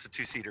 No, it's a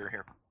 2-seater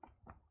here.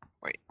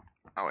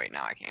 Oh wait,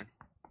 now I can.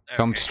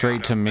 Come Okay, straight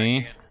go to back me.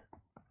 again.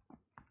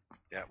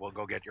 Yeah, we'll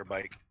go get your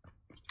bike.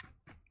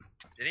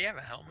 Did he have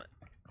a helmet?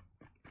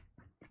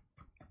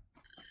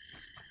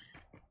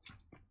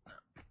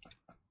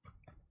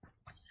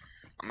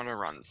 I'm gonna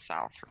run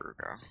south through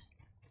go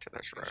to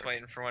this road. Just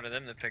waiting for one of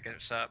them to pick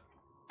us up.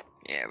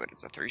 Yeah, but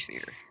it's a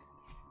 3-seater.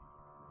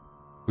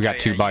 We got Oh,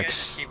 2 yeah, you guys bikes.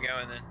 just keep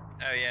going then.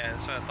 Oh yeah,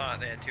 that's what I thought.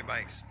 They had 2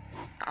 bikes.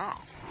 Oh,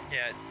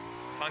 Yeah,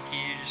 Funky,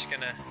 you just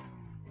gonna.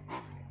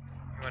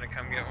 You wanna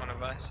come get one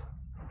of us?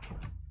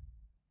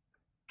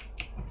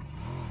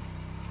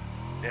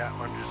 Yeah,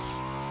 I'm just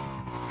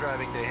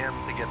driving to him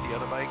to get the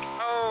other bike.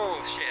 Oh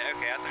shit!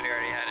 Okay, I thought he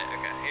already had it.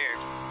 Okay, here,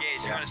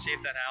 Gage, you Yeah. wanna see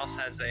if that house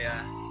has a?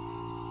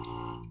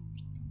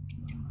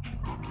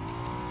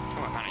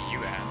 what kind of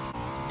US?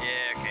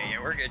 Yeah. Okay. Yeah,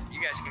 we're good. You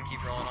guys can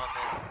keep rolling on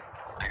then.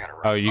 I gotta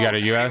run. Oh, you got a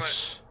so you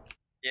US?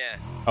 Yeah.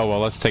 Oh, well,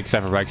 let's take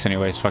separate bikes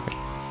anyways. Fuck it.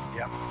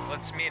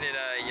 Let's meet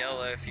at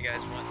yellow if you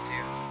guys want to.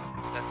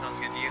 That sounds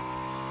good to you.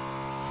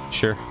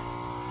 Sure. So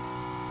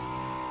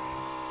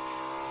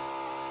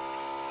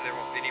there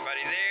won't be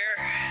anybody there.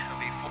 It'll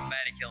be full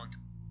baddie killing.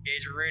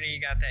 Gage Rooney, you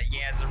got that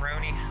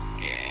Yazzaroni?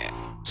 Yeah.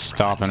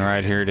 Stopping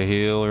right here to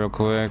heal real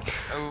quick.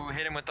 Oh,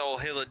 hit him with the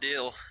old Hilla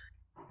deal.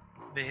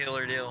 The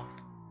Hiller deal.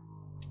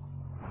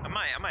 I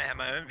might have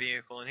my own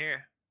vehicle in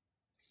here.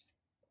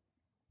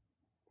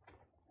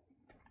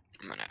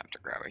 I'm gonna have to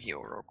grab a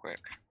heal real quick.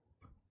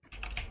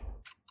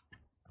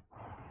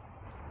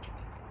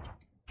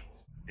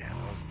 Damn,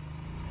 those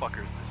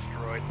fuckers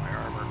destroyed my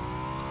armor.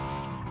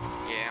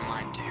 Yeah,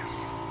 mine too.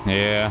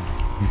 Yeah.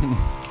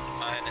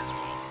 Mine as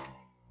well.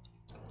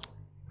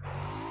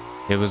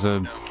 It was a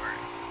Don't worry.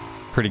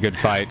 pretty good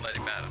fight. Bloody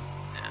battle.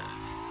 Yeah,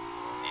 it's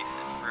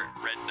decent.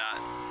 Red dot.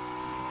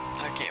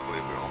 I can't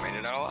believe we all made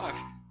it out alive.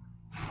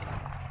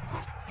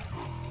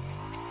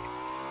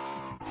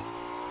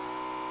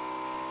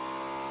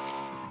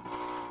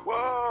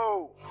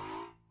 Whoa!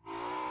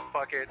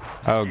 Fuck it.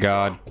 Oh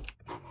god.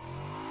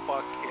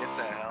 Fuck it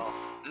the hell.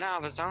 No,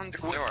 the zone's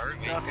There still was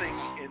hurting. nothing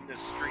in the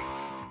street.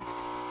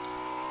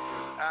 There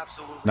was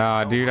absolutely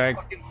Nah, no dude,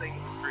 fucking thing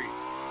in the street.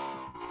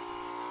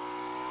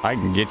 I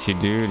can get you,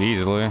 dude,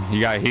 easily. You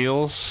got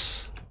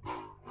heals?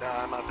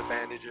 Nah, I'm out the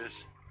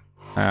bandages.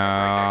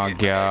 Oh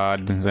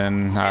god.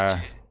 Then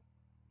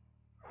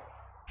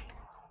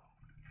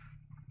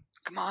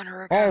Come on,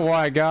 Hurricane. oh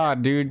my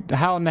god, dude.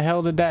 How in the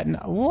hell did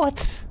that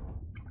what?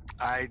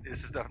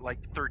 This is the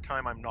third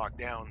time I'm knocked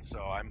down, so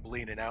I'm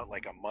bleeding out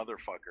like a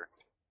motherfucker.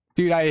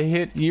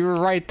 Dude, you were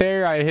right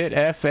there. I hit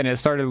F and it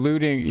started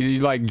looting. You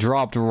like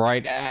dropped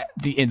right at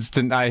the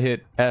instant I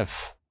hit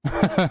F.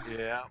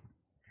 Yeah,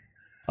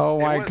 Oh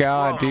It my was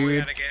god, close. We dude.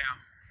 gotta go.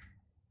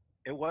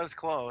 it was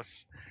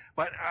close.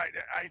 But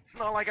it's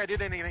not like I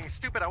did anything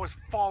stupid. I was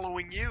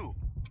following you.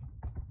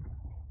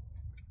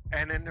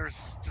 And then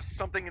there's just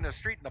something in the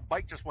street and the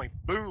bike just went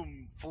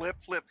boom, flip,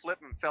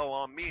 and fell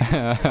on me and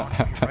just knocked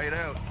me right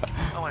out.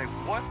 I'm like,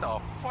 what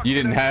the fuck? You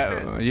did didn't I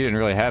just have you didn't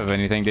really have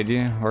anything, did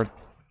you? Or do?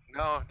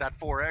 No, that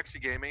 4X you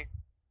gave me.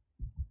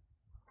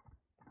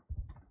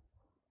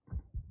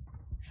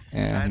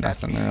 yeah, And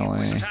nothing that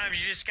really.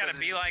 Sometimes you just gotta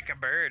be like a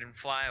bird and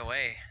fly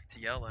away to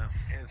yellow.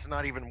 And it's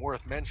not even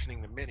worth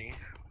mentioning the mini.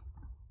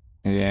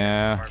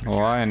 Yeah.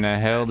 Why in the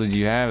hell did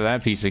you have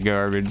that piece of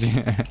garbage?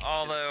 You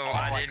Although all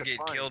I I did could get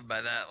find. killed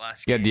by that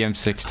last had game. the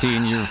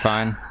M16, you were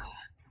fine.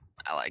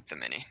 I like the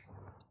mini.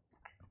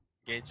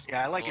 Gage,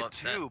 Yeah, I like a little it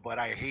upset. too, but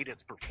I hate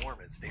its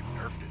performance. They've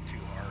nerfed it too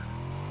hard.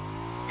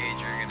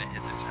 Gage, you're gonna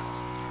hit those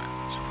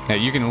houses. Yeah,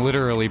 you can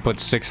literally put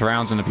 6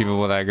 rounds into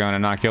people with that gun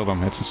and not kill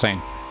them. It's insane.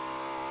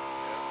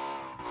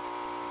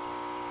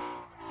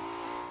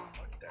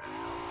 What the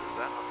hell is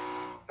that on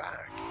your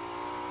back?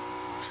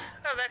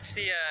 Oh, that's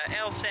the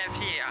El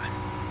Safia.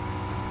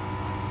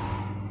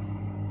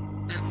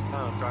 No,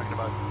 I'm talking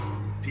about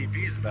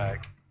DP's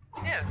back.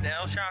 Yeah, it's the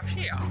El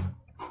Safia.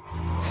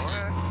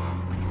 Alright.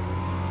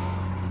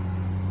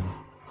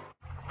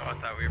 Oh, I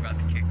thought we were about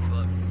to kick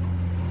flip.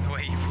 The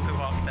way you flew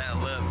off that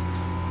lip.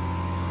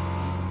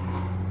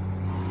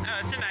 Oh,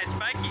 it's a nice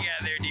bike you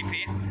got there,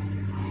 DP.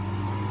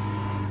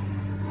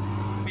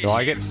 Be You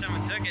like ashamed it? if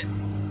someone took it.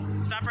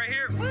 Stop right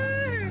here. Woo!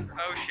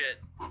 Oh shit.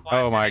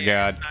 Oh my Grenade,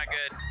 god. It's not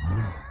good.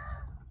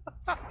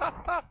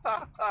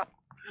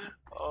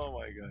 Oh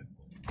my god.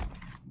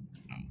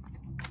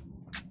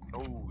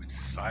 Oh,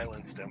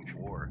 silenced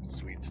M4.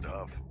 Sweet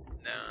stuff.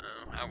 No,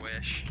 I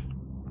wish.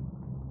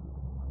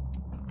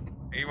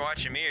 Are you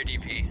watching me or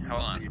DP?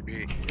 Hold on.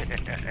 DP.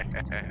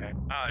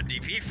 Oh,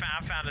 DP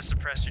found a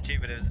suppressor too,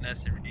 but it was an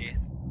SMG.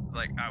 It's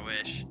like, I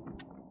wish.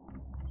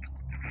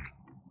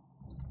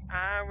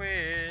 I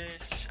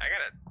wish. I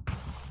gotta.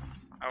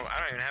 Oh, I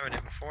don't even have an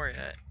M4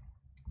 yet.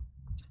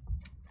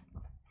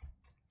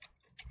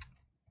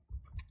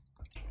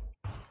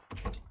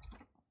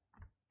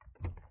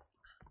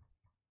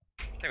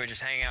 I think we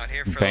just hang out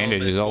here for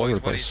Bandages a little bit. all over Boys,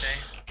 the what do you place. say?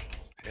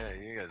 Yeah,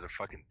 you guys are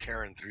fucking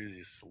tearing through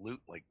this loot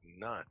like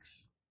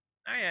nuts.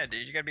 Oh yeah,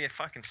 dude, you gotta be a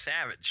fucking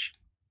savage.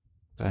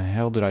 The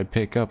hell did I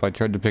pick up? I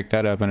tried to pick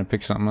that up and it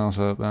picked something else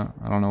up. I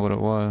don't know what it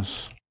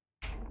was.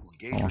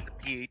 Engage with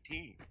the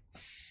P18.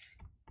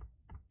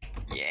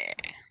 Yeah.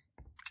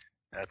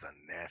 That's a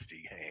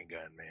nasty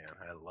handgun, man.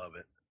 I love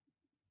it.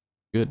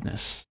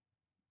 Goodness.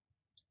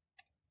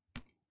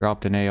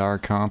 Dropped an AR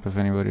comp if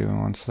anybody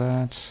wants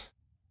that.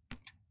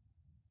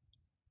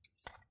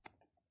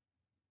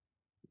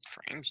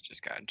 Frames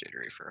just got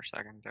jittery for a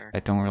second there. I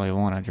don't really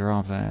want to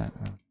drop that.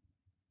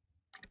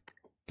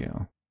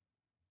 Go.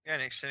 Got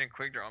an extended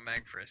quick draw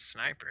mag for a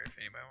sniper if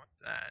anybody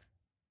wants that.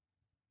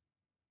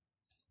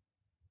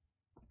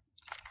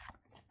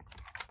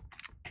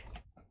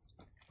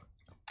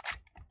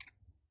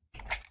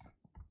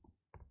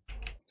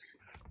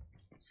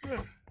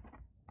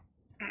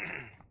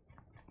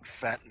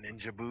 Fat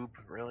ninja boob,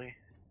 really?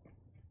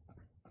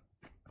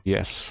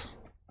 Yes.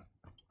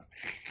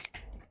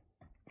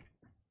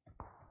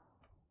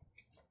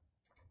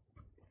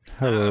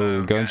 Hello,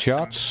 got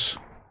gunshots.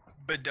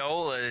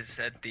 Badolas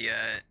at the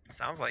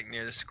sounds like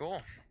near the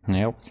school.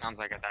 Yep. Sounds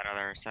like at that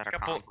other set of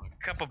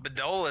Couple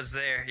Badolas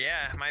there.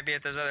 Yeah, might be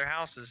at those other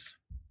houses.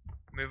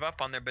 Move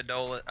up on their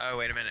Badola. Oh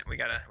wait a minute, we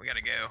gotta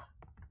go.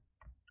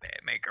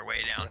 Make our way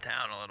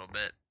downtown a little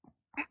bit.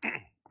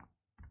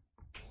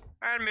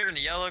 Alright, moving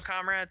to yellow,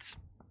 comrades.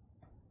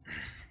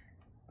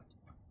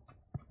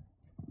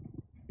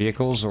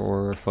 Vehicles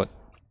or foot?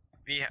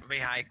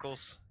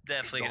 Vehicles.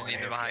 Definitely gonna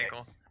need the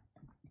vehicles.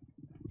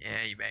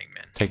 Yeah, you bang,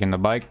 man. Taking the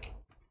bike?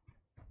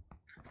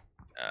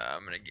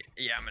 I'm gonna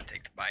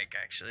take the bike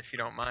actually, if you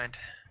don't mind.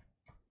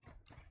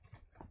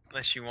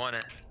 Unless you want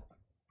it.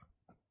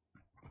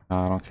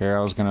 I don't care.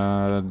 I was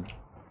gonna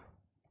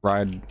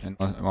ride and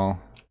well,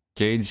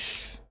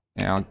 Gage.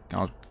 Yeah,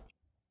 I'll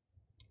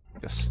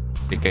just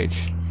get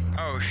Gage.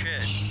 Oh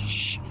shit.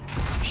 Shh.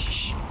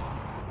 Shh.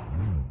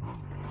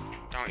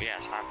 Don't, yeah,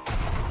 stop.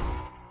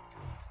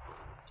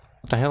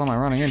 What the hell am I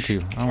running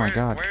into? Oh my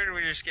god. Where did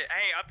we just get?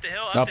 Hey, up the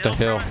hill. Up the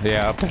hill.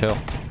 Yeah, up the hill.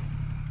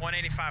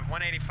 185.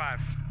 185.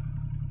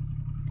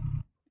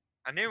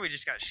 I knew we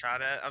just got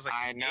shot at. I was like,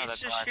 I know, "Did you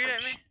that's just why I shoot said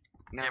at me?"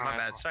 No, Yeah, my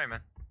that's bad. Sorry,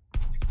 man.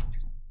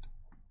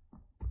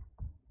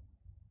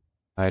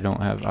 I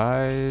don't have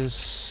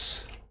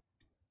eyes.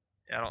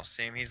 Yeah, I don't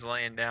see him. He's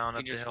laying down He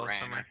up the just hill ran,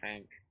 somewhere. I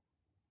think.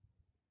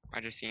 I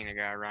just seen a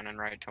guy running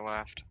right to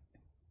left.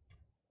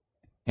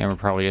 Yeah, we're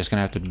probably just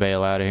gonna have to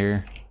bail out of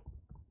here.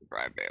 He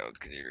probably bailed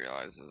because he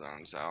realized his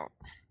zone's out.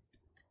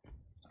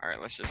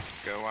 Alright, let's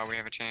just go while we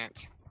have a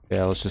chance.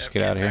 Yeah, let's just Yep,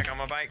 get out of here. Back on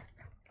my bike.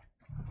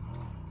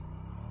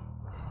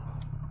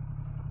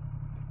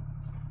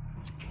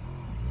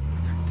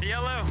 To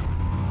yellow.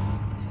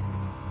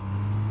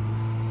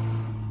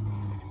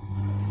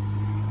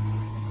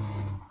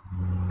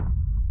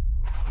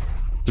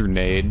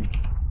 Grenade.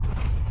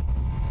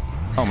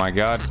 Oh my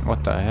god,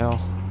 what the hell?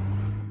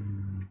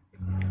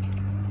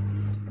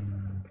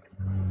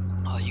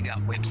 Oh, you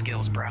got whip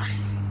skills, bro.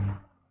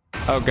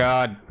 Oh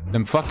god,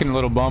 them fucking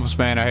little bumps,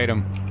 man, I hate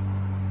them.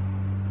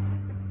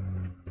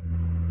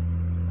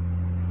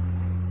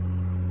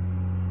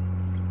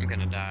 I'm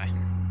gonna die.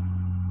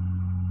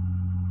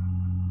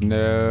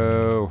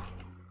 No.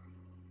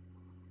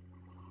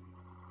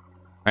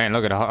 Man,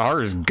 look at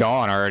ours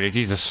gone already,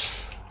 Jesus.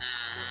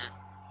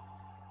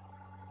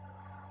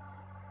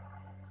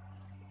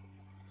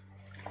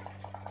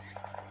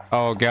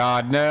 Oh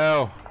god,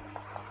 no.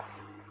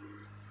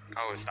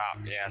 Oh, stop.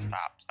 Yeah,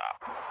 stop.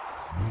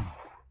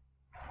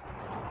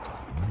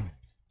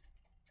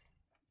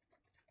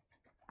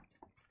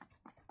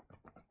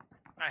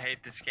 I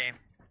hate this game.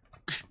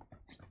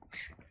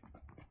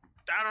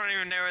 I don't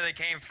even know where they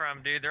came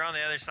from, dude. They're on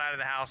the other side of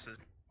the houses.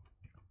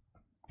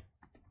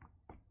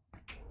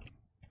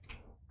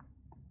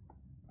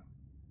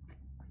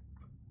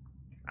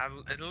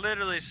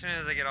 Literally, as soon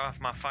as I get off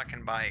my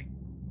fucking bike,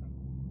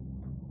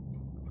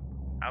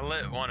 I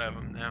lit one of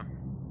them now.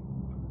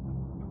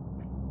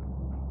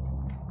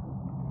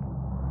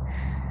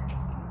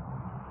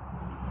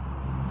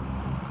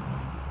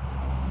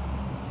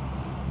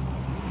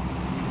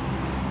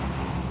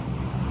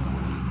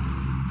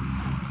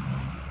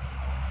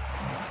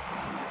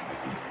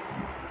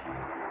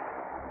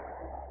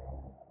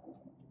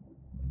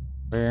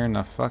 Where in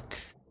the fuck?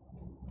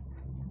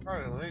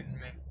 Probably looting me.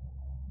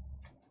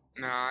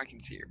 No, I can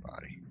see your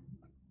body.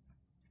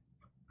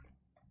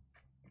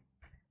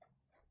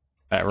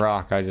 That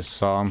rock, I just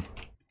saw him.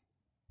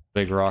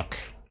 Big rock.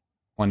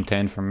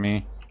 110 from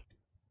me.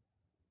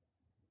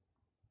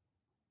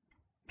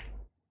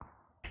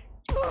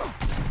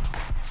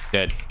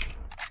 Dead.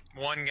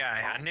 One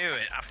guy. I knew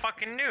it. I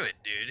fucking knew it,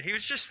 dude. He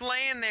was just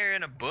laying there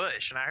in a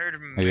bush, and I heard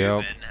him moving,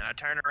 Yep. and I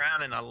turned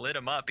around and I lit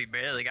him up. He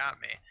barely got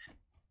me.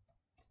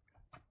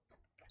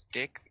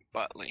 Dick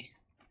Butley.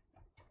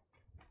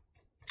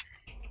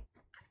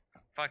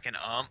 Fucking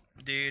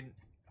dude.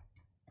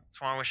 That's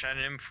why I wish I had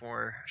an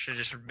M4. Should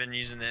have just been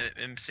using the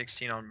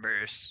M16 on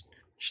burst.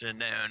 Should have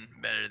known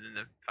better than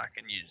to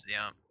fucking use the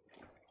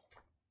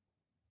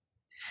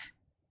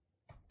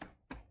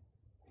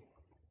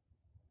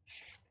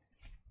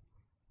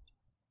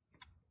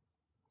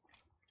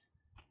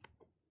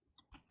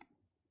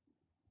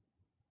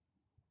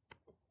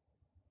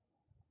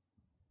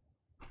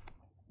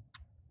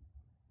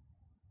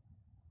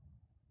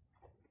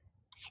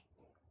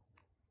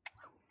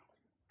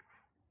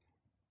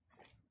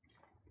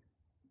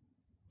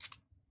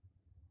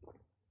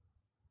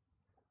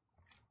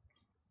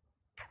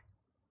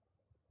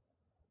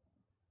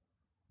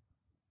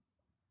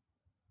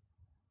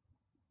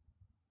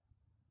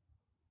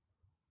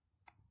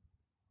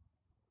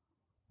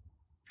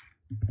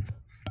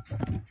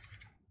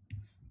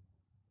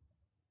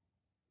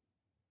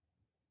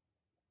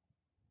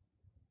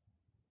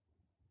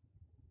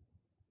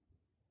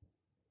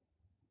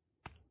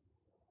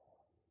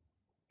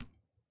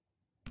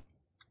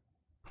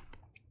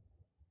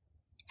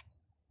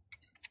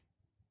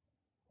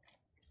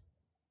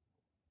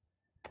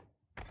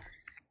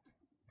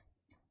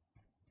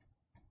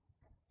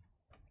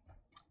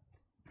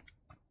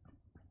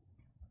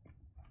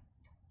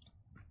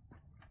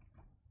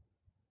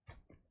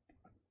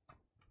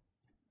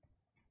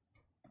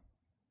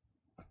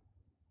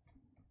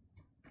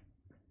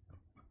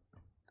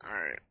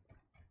Alright.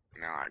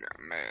 Now I got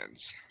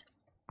meds.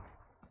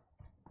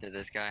 Did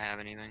this guy have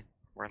anything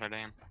worth a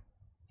damn?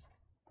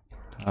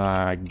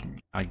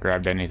 I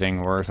grabbed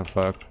anything worth a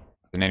fuck.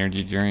 An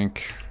energy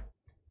drink,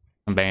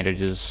 some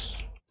bandages,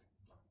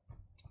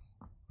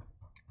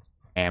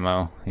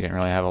 ammo. He didn't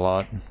really have a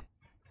lot.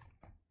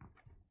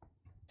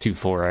 2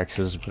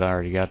 4X's, but I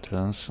already got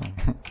those, so.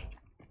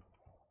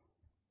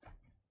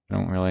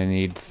 Don't really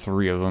need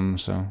 3 of them,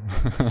 so.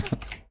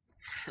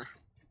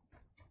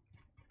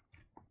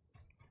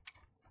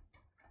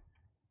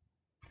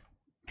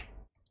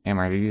 Damn,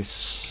 are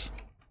these?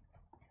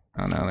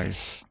 I don't know,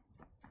 there's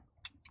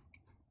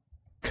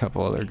a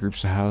couple other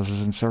groups of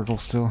houses in circle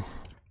still.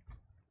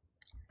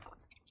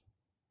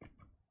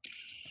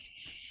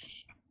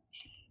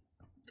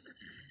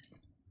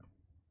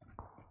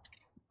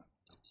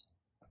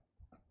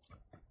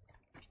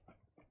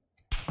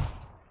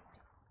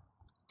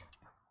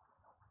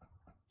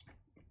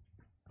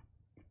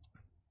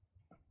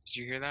 Did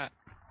you hear that?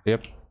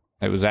 Yep,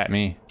 it was at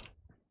me.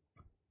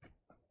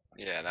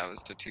 Yeah, that was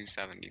to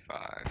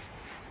 275.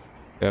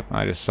 Yep,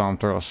 I just saw him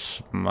throw a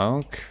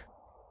smoke.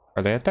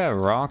 Are they at that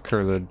rock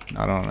or the...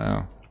 I don't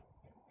know.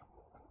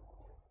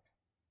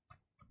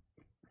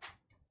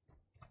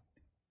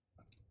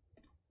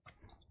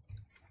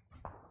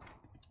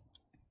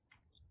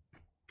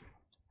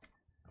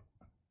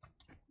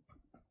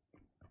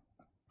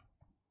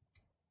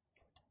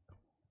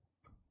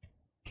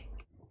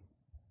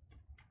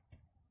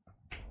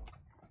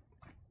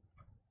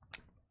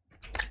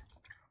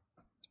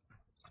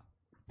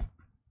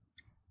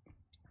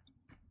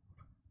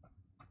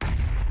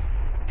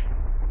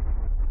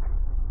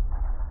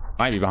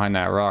 Might be behind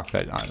that rock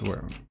that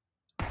we're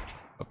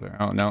up there.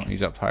 Oh no,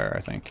 he's up higher,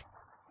 I think.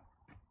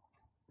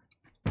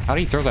 How do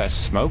you throw that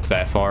smoke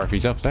that far if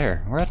he's up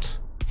there? What?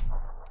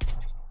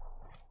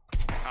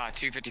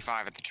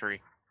 255 at the tree.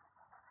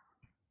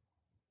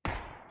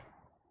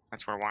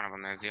 That's where one of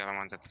them is. The other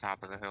one's at the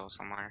top of the hill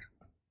somewhere.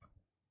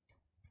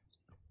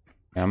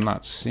 Yeah, I'm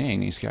not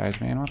seeing these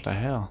guys, man. What the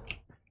hell?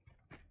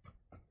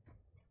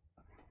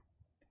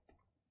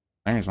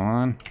 There's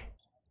one.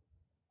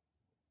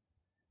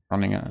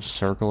 Running a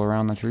circle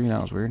around the tree.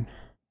 That was weird.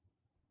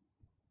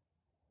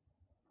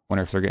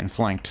 Wonder if they're getting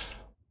flanked.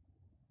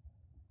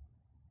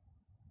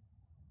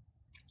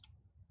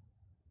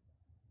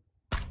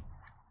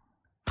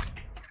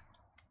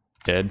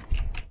 Dead.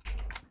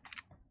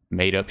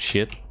 Made up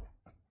shit.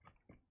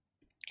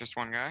 Just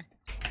one guy?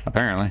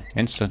 Apparently.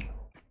 Instant.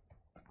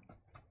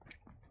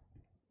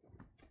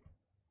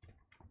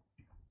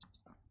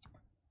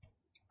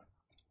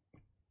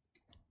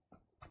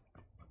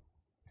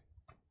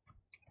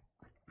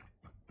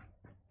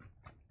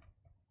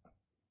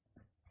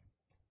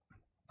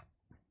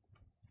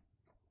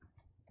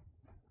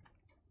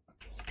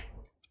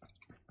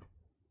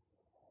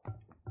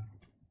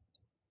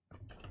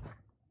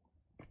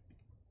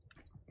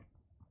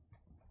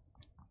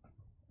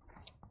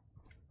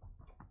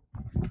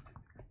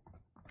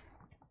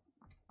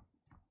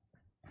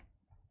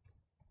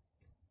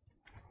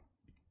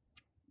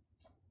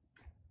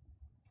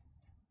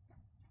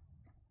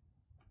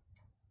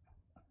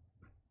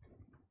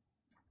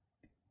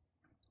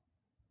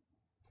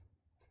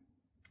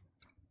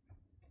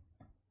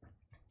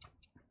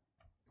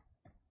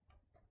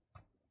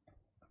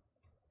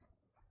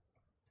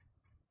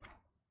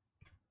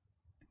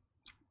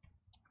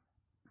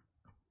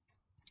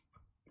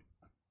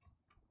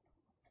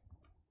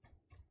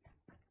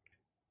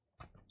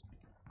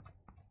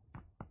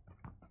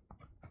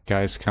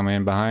 Guys coming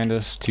in behind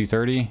us,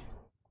 230.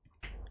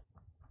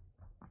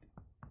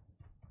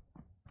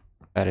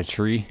 At a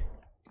tree.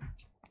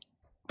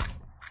 I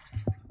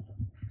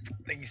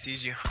think he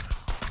sees you.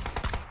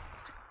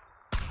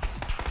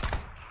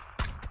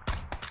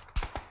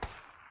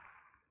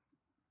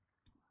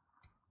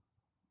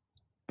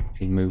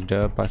 He moved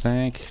up, I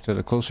think, to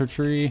the closer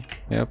tree.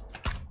 Yep.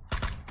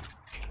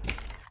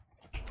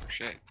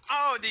 Shit.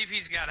 Oh,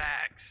 DP's got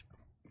axe.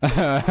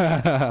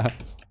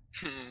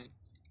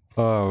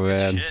 Oh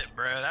man. Shit,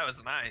 bro, that was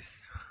nice.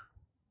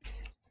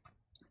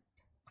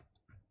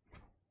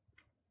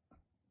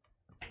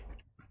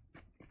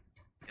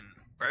 And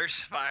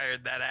burst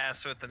fired that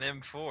ass with an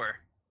M4.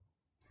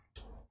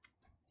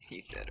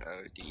 He said,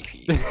 "Oh,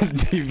 DP."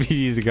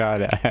 DP's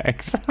got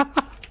axe.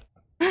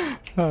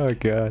 Oh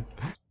god.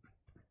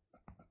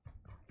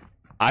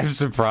 I'm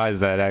surprised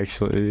that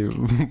actually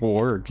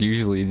worked.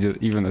 Usually,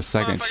 even the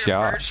second Motherfucker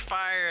shot. burst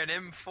fire an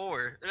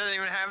M4. It doesn't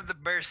even have the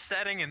burst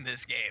setting in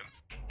this game.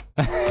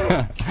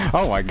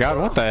 Oh my god,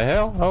 what the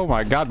hell? Oh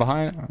my god,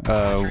 behind At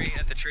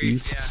the tree,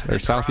 east yeah, or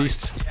at the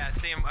southeast? rock. Yeah,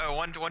 see him. Oh,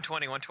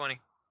 120.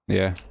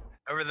 Yeah.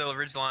 Over the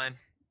ridge line.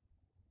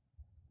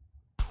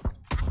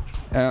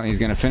 Oh, he's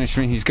gonna finish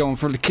me. He's going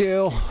for the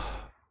kill.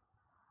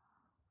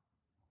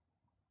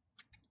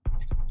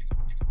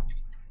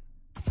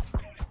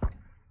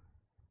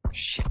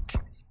 Shit.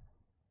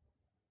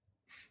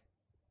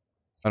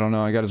 I don't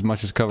know, I got as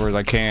much as cover as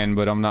I can,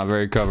 but I'm not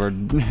very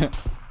covered.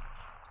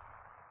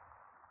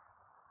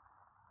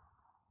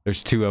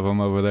 There's two of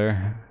them over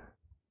there.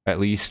 At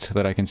least,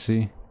 that I can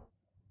see.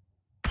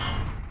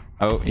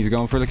 Oh, he's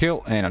going for the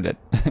kill, and I'm dead.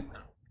 They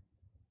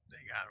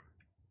got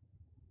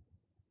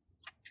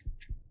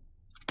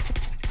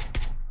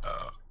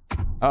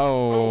him.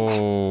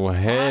 Oh,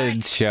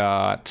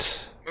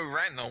 headshot. Move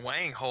right in the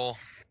wang hole.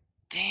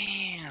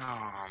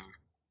 Damn.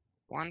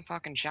 One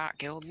fucking shot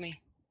killed me.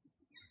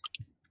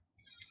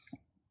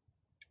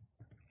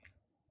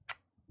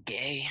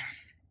 Gay.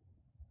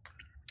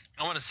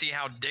 I want to see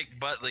how Dick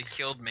Butley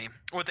killed me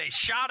with a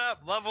shot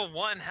up level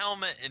 1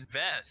 helmet and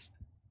vest.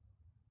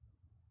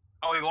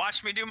 Oh, he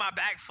watched me do my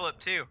backflip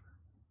too.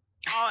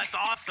 Oh, that's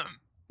awesome.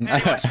 And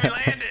he watched me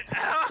land it.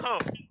 Oh,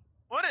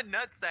 what a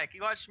nutsack.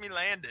 He watched me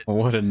land it.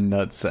 What a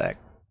nutsack.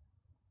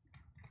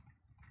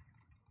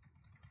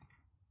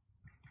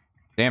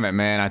 Damn it,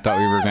 man. I thought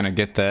we were gonna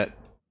get that.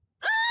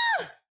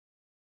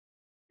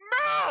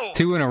 No!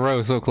 2 in a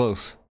row, so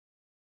close.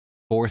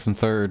 4th and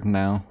 3rd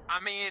now. I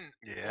mean,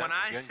 Yeah, when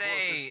I getting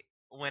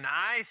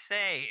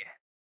say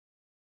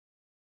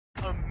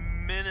a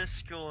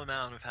minuscule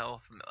amount of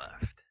health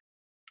left,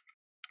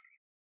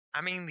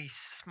 I mean the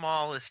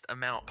smallest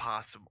amount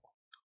possible.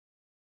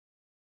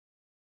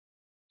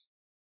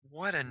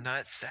 What a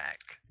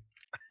nutsack.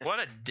 What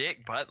a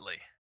Dick Butley.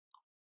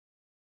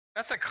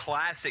 That's a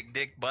classic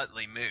Dick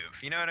Butley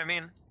move. You know what I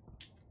mean?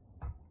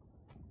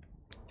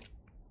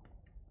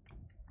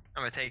 I'm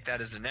gonna take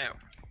that as a no.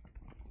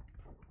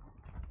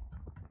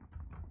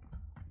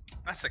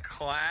 That's a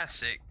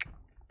classic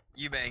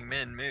You Bang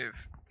Men move.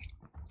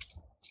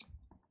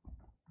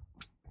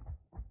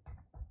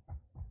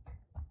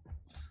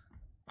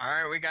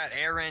 Alright, we got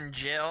Aaron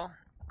Jill.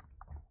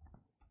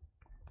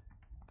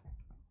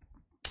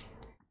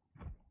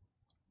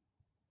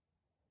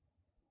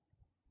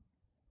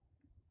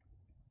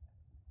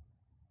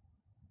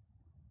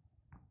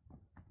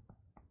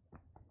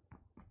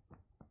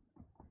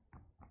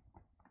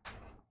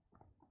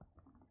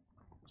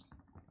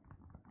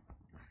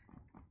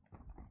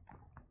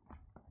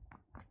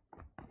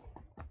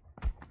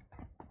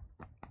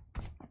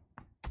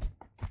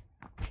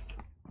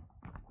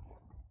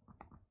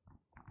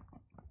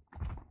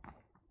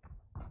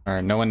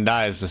 Alright, no one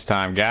dies this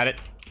time. Got it?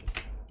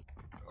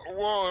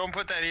 Whoa, don't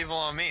put that evil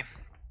on me.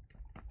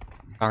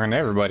 Talking to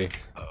everybody.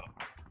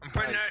 I'm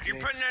putting Right, that, you're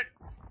putting that.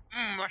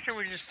 Why should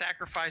we just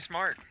sacrifice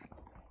Mark?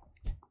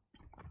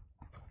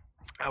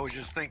 I was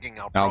just thinking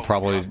I'll I'll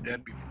probably- drop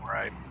dead before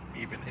I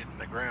even hit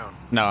the ground.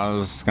 No, I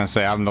was gonna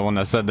say I'm the one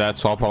that said that,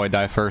 so I'll probably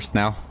die first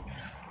now.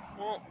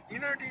 Well, you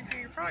know, DP,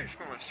 you're probably just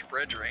going to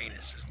spread your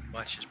anus as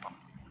much as possible.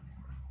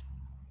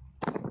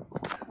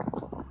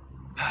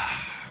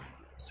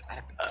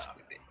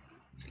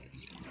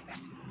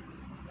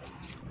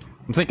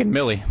 I'm thinking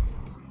Millie.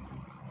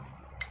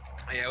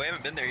 Yeah, we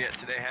haven't been there yet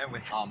today, have we?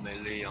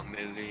 Amelie. Yeah,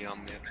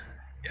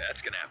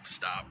 that's gonna have to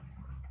stop.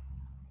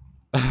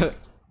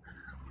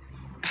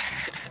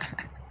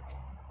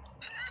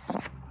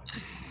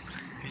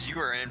 Because you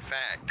are, in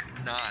fact,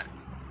 not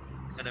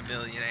a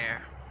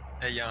millionaire,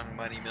 a young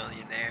money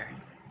millionaire.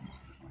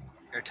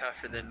 You're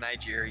tougher than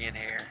Nigerian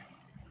hair.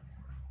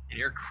 And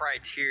your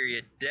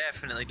criteria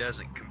definitely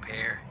doesn't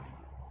compare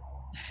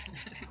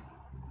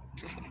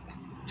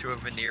to a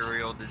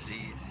venereal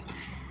disease.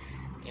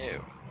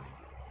 Ew.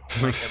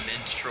 Like a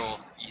menstrual,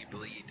 you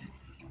bleed.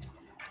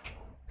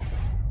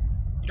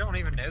 You don't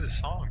even know the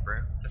song, bro.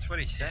 That's what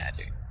he says.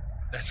 Yeah, dude.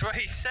 That's what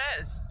he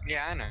says.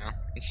 Yeah, I know.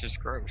 It's just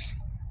gross.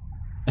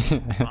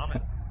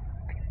 Vomit.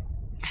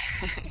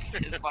 It's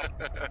just like,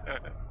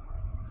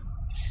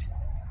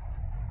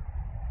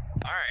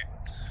 Alright.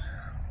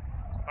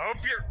 hope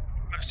you're.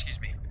 Excuse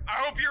me. I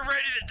hope you're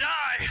ready to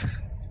die.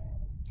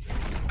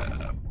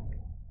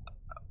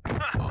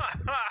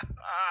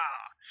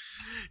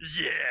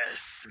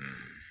 Yes.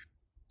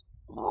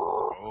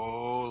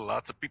 Oh,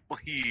 lots of people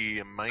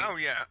here, mate. Oh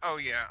yeah. Oh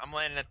yeah. I'm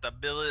landing at the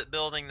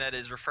building that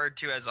is referred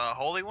to as a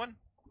holy one.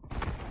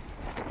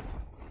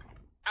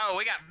 Oh,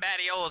 we got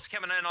Badiolas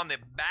coming in on the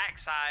back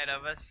side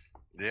of us.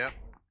 Yep.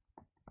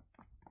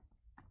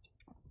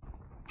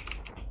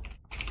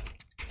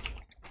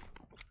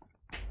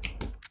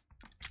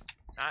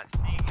 Not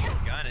seeing your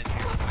gun in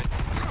here,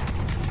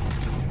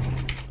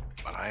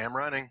 But I am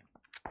running.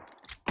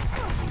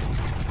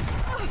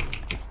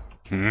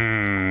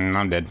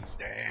 I'm dead.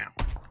 Damn.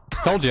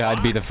 Told you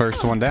I'd be the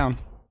first one down.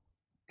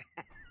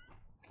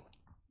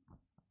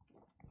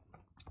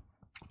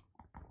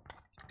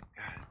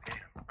 God damn.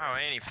 Oh,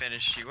 and he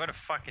finished you. What a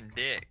fucking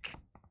dick.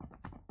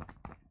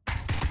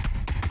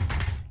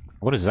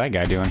 What is that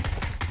guy doing?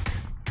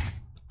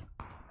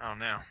 I don't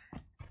know.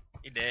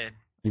 He dead.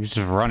 He was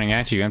just running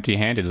at you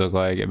empty-handed, looked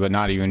like it, but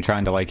not even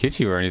trying to like hit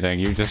you or anything.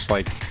 You were just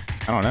like,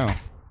 I don't know. Does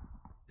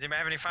anybody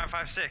have any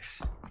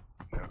 5.56?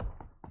 No.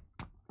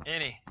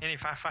 Any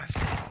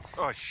 5.56?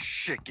 Oh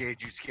shit,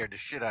 Gage, you scared the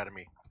shit out of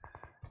me.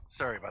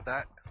 Sorry about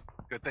that.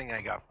 Good thing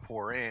I got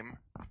poor aim.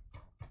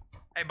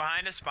 Hey,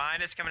 behind us,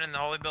 coming in the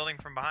holy building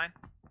from behind.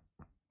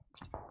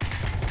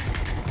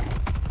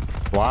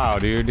 Wow,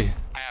 dude.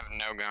 I have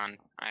no gun.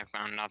 I have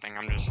found nothing.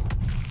 I'm just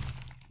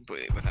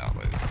completely without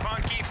loot.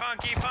 Funky,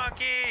 funky,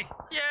 funky!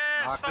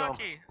 Yes, Knocked him.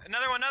 funky!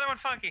 Another one,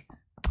 funky!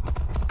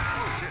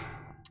 Oh shit.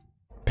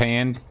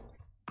 Pan.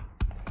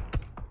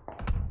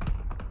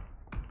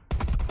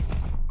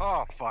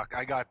 Oh fuck,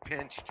 I got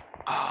pinched.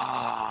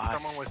 Ah,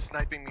 Someone was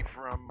sniping me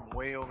from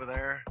way over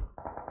there.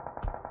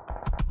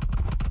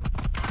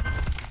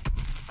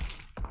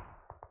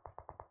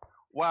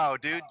 Wow,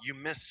 dude, you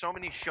missed so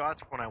many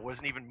shots when I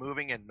wasn't even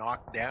moving and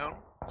knocked down.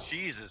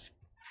 Jesus.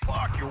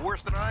 Fuck, you're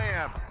worse than I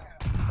am.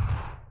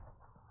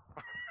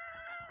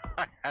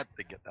 I had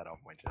to get that off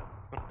my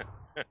chest.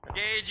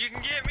 Gage, you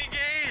can get me,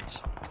 Gage!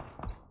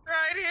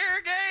 Right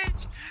here,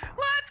 Gage!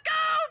 Let's go,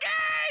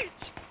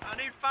 Gage! I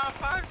need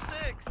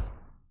 5.56.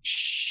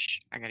 shh.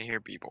 I gotta hear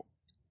people.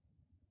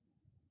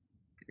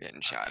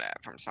 Getting shot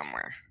at from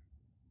somewhere.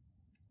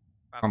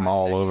 I'm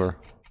all over.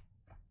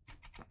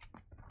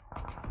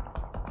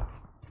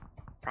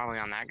 Probably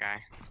on that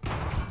guy.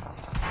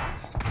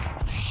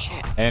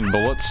 Shit. And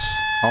bullets.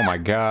 Oh my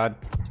god.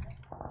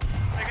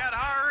 I got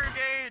Haru,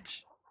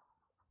 Gage!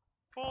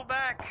 Pull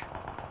back.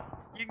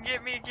 You can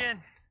get me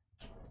again.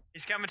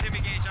 He's coming to me,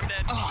 Gage. I'm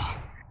dead. Oh.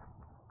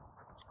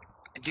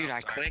 Dude, I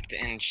Sorry. clicked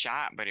and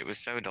shot, but it was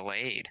so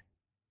delayed.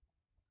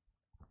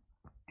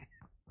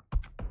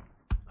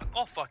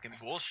 All fucking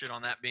bullshit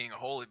on that being a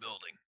holy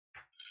building.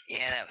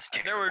 Yeah, that was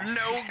There terrible. were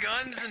no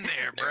guns in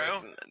there,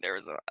 bro. There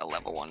was a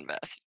level 1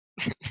 vest.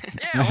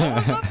 Yeah, what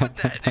was up with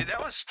that, dude? That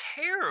was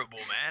terrible,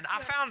 man.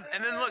 I found,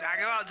 and then look, I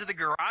go out to the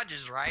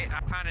garages, right? I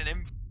found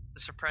an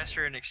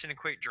suppressor and extended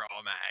quick draw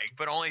mag,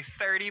 but only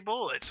 30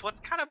 bullets.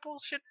 What kind of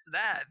bullshit's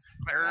that?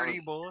 30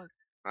 bullets?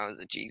 That was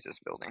a Jesus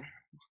building.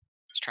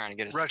 Just trying to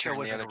get us to Russia turn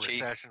was the in a other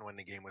cheek. recession when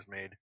the game was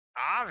made.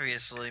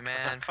 Obviously,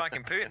 man.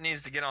 Fucking Putin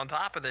needs to get on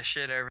top of this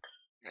shit every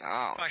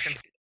Oh, fucking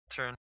shit.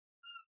 turn.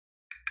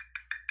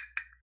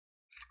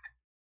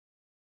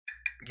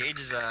 Gage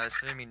is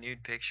sending me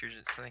nude pictures.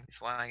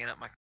 It's lagging up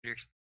my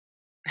computer.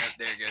 Oh,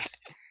 there it goes.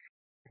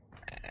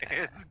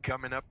 It's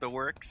gumming up the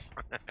works.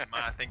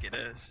 I think it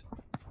is.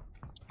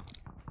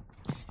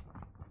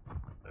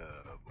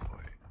 Oh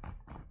boy.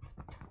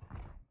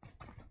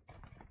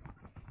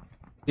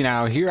 You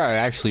know, here I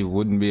actually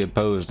wouldn't be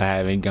opposed to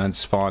having guns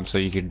spawned so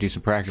you could do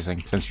some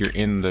practicing, since you're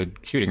in the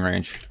shooting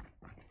range.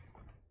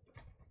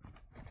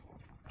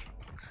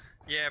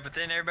 Yeah, but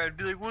then everybody would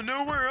be like, well,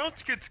 nowhere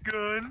else gets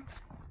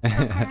guns.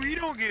 We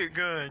don't get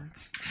guns.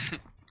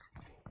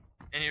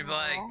 And you'd be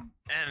like,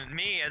 and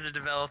me as a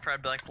developer,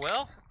 I'd be like,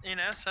 well, you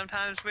know,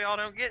 sometimes we all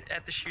don't get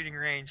at the shooting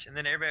range. And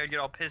then everybody would get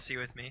all pissy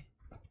with me.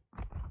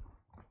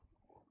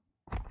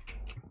 And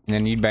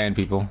then you'd ban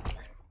people.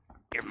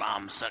 Your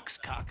mom sucks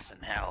cocks in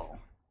hell.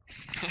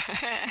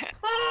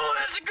 Oh,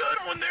 that's a good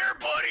one there,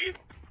 buddy.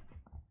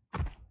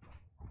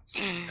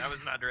 That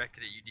was not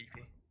directed at you,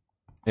 DP.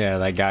 Yeah,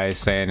 that guy is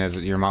saying, is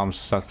your mom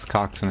sucks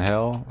cocks in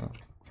hell?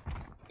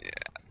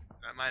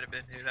 That might have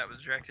been who that was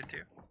directed to.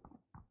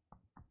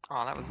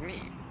 Oh, that was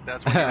me.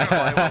 That's when you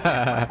reply to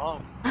him, my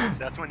mom.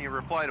 That's when you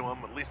reply to him,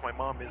 at least my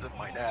mom isn't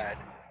my dad.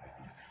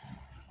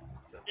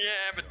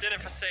 Yeah, but then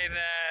if I say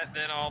that,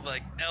 then all the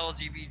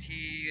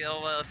LGBT,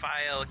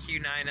 LFI,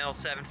 LQ9,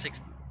 L76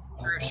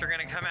 groups are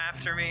gonna come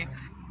after me.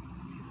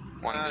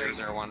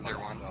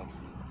 100101.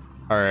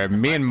 Alright,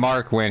 me and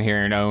Mark went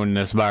here and owned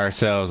this by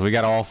ourselves. We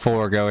got all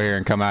four go here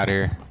and come out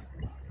here.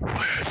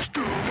 Let's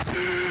do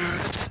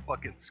this.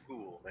 Fucking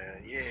school,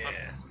 man. Yeah.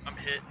 I'm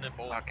hitting the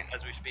bolt Okay.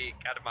 as we speak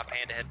out of my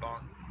panda head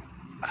bong.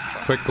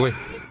 Quickly.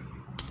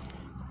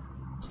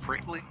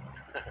 Prickly.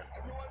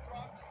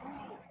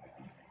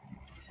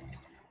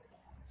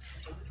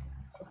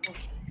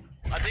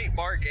 I think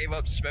Mark gave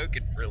up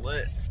smoking for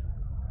lit.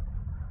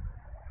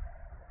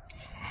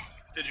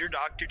 Did your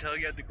doctor tell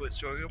you to quit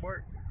smoking,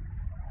 Mark?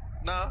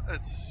 No,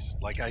 it's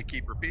like I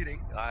keep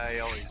repeating. I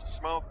always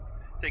smoke,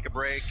 take a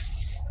break.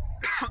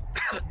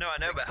 No, I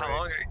know, but how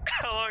long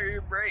are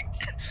your breaks?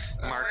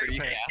 Mark, are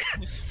you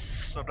depends.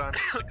 Sometimes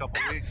it's a couple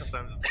weeks,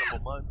 sometimes it's a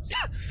couple months.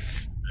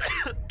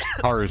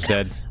 Haru's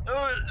dead. Oh,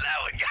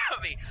 that one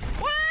got me.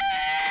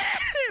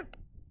 Woo!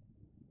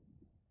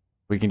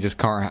 We can just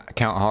count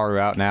Haru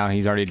out now.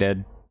 He's already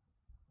dead.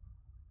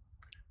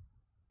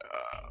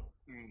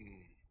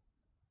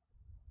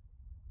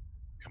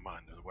 Come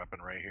on, there's a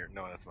weapon right here.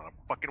 No, that's not a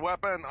fucking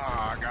weapon.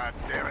 Oh, god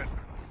damn it.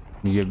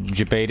 You get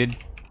debated.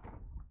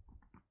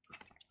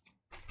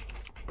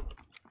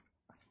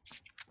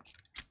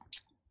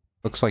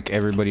 Looks like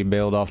everybody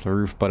bailed off the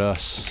roof but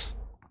us.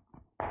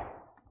 I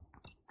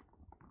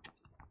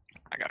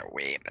got a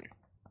weapon.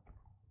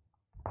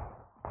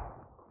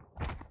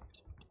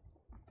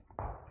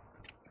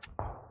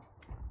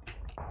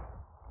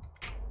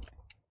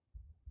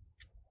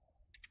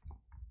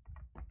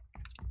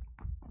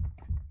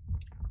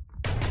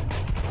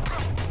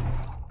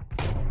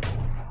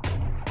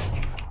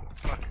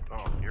 Fuck.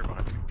 Oh, you're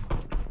behind me.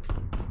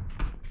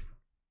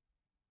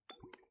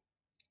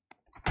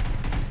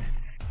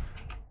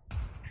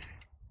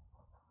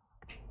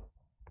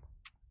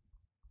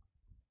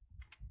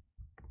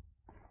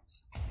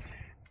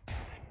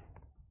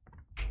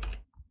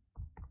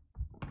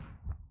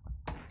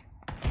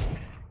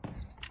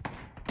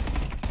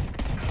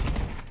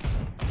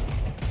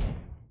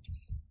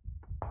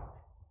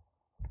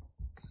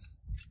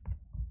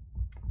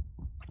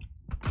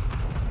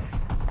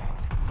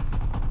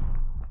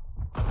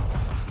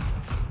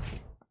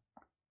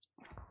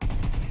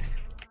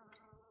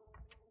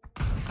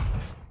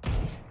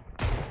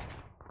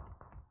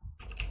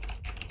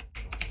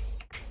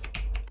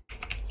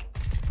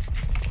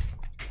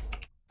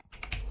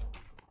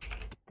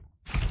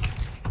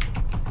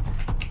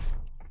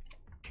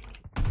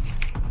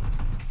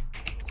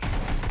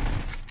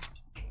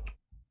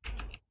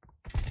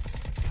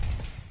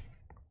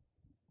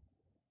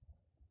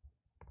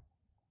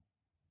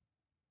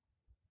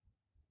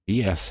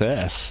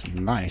 ESS,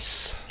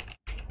 nice.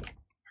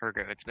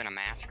 Hergo, it's been a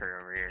massacre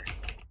over here.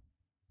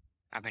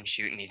 I've been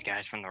shooting these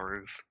guys from the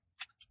roof.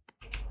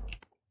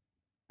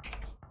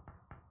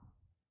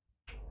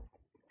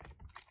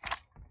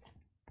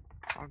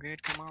 All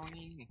good, come on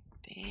in.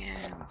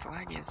 Damn, it's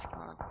laggy as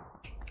fuck.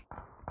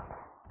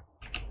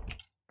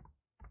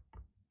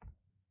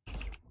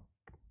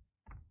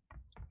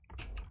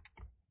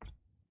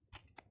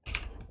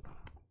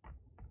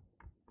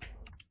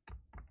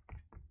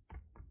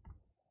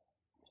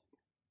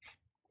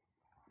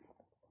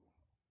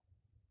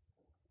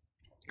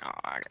 Oh,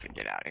 I gotta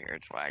get out of here.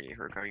 It's laggy.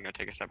 Hergo, you gonna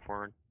take a step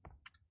forward?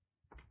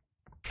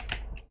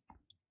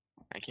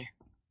 Thank you.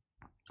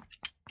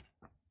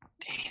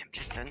 Damn,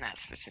 just in that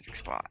specific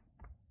spot.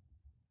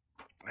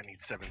 I need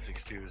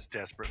 7.62s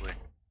desperately.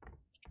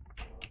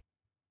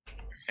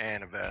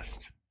 And a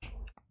vest.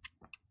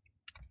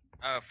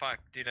 Oh fuck,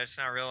 dude! I just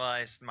now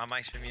realized my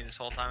mic's been muted this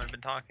whole time. I've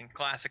been talking.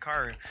 Classic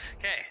Haru.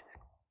 Okay.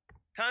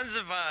 Tons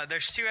of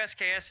there's 2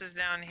 SKSs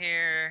down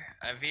here,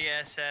 a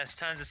VSS,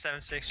 tons of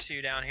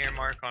 7.62 down here.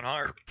 Mark on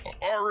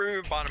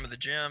Haru, bottom of the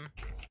gym.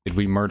 Did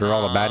we murder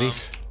all the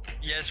baddies?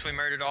 Yes, we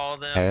murdered all of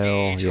them. Hell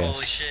Gage, yes.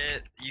 Holy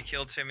shit, you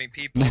killed so many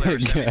people. There were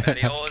so many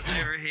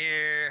pediolas over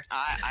here.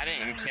 I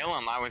didn't kill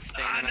him. I was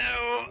standing.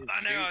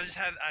 I know. I just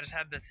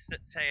had to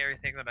say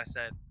everything that I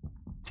said.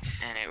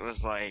 And it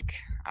was like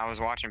I was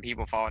watching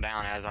people fall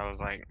down as I was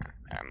like,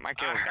 my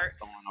kills got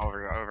stolen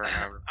over and over.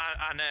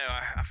 I know.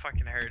 I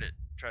fucking heard it.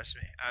 Trust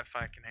me, I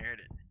fucking heard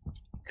it.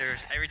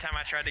 There's every time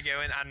I tried to go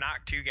in, I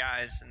knocked 2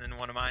 guys, and then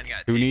one of mine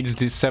got. Who needs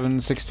these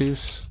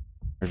 7.62s?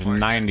 There's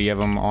 90 of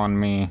them on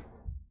me.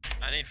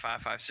 I need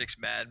 5.56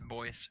 bad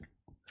boys.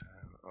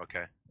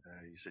 Okay.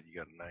 You said you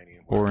got a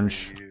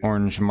 90.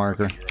 Orange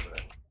marker.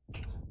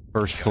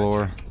 First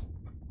floor.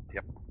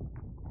 Yep.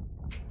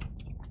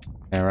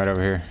 Yeah, right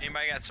over here.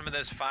 Anybody got some of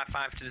those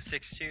 5.5 to the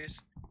 6.2s?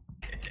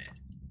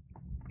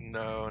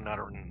 No, not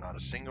a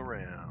single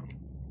round.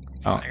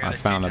 Oh, I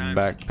found a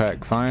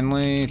backpack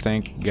finally.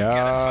 Thank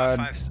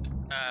God.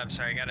 I'm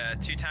sorry, I got a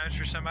 2 times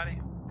for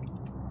somebody.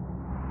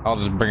 I'll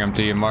just bring them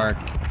to you, Mark.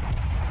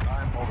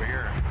 I'm over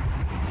here.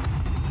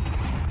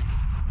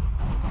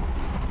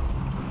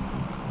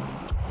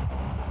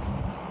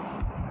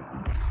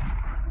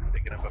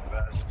 Picking up a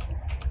vest.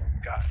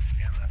 God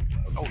damn, that's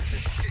loud. Oh shit,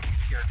 you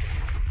scared me.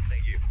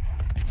 Thank you.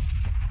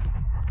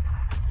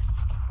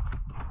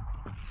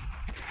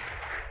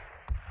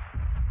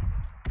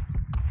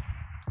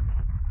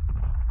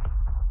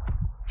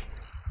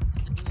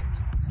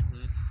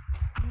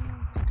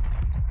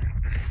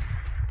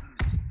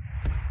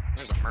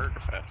 There's a murder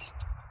fest.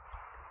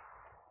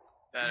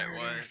 That it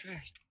was.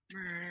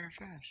 Murder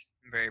fest.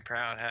 I'm very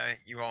proud how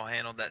you all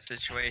handled that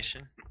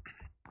situation.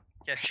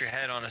 Kept your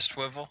head on a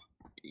swivel.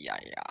 Yeah.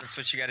 That's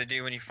what you got to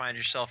do when you find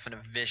yourself in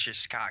a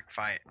vicious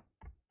cockfight.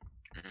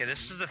 Okay,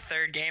 this is the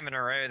 3rd game in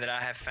a row that I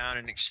have found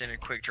an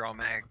extended quick draw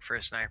mag for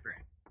a sniper.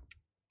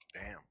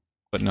 Damn.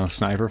 But no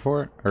sniper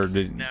for it? Or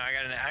did No, I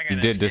got you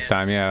did this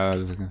time?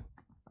 Yeah.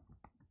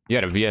 You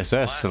had a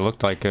VSS. It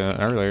looked like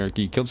earlier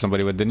you killed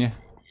somebody with, didn't you?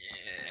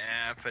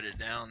 Yeah, I put it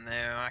down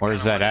there.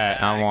 Where's that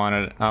at? I want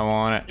it. I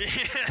want it.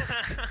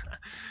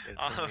 It's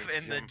Off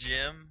in the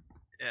gym.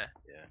 Yeah.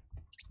 Yeah.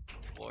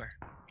 Floor.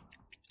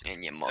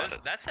 And you mother.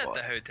 That's at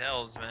the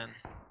hotels, man.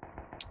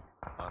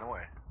 On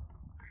away.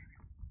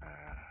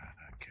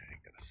 Okay,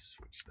 gotta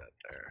switch that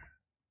there.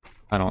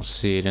 I don't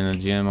see it in the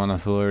gym on the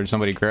floor. Did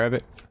somebody grab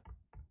it?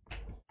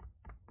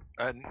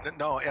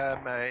 No,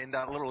 in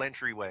that little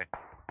entryway.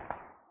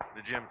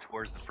 The gym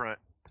towards the front.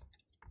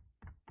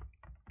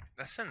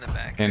 That's in the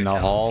back. In the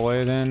hotels.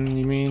 hallway, then,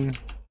 you mean?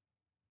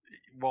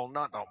 Well,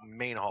 not the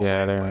main hallway.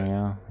 Yeah, there but we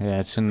go. Yeah,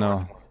 it's in the... I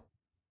You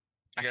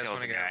guys killed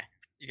wanna a go? guy.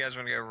 You guys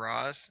want to go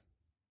Roz?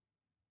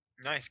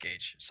 Nice,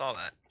 Gage. Saw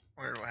that.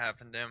 Wonder what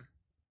happened to him.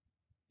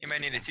 You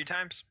might need it 2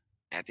 times.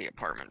 At the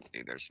apartments,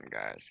 dude, there's some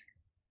guys.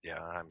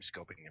 Yeah, I'm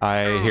scoping him.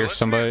 I Oh, hear let's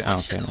somebody... move-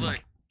 let's Okay. just- never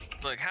mind.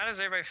 Look, how does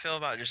everybody feel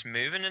about just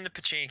moving into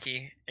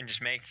Pachinki and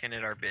just making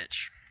it our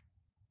bitch?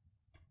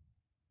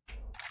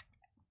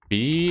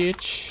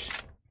 Bitch.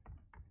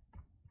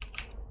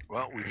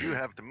 Well, we do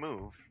have to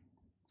move.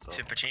 So,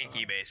 To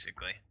Pachinki,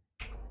 basically.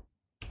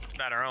 It's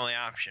about our only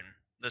option.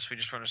 Unless we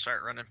just want to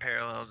start running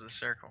parallel to the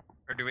circle.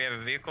 Or do we have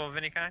a vehicle of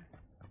any kind?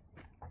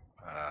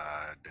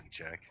 Didn't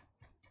check.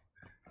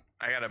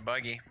 I got a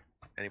buggy.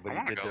 Anybody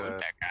wanna did go with the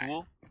that guy.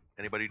 pool?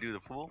 Anybody do the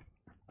pool?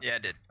 Yeah, I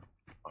did.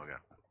 Okay.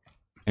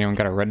 Anyone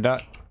got a red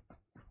dot?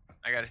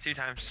 I got it 2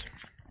 times.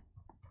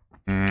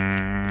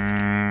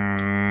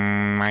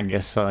 I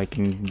guess I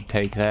can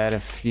take that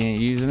if you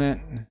ain't using it.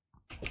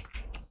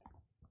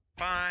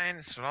 Fine,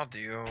 that's what I'll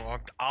do.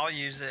 I'll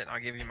use it. I'll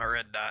give you my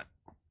red dot.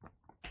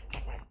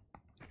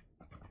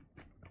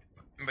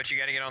 But you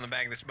gotta get on the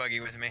back of this buggy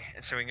with me,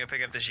 and so we can go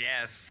pick up this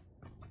Yaz.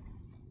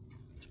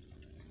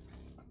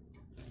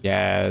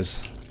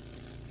 Yaz.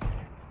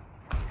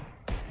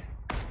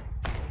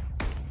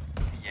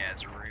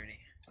 Yaz Rudy.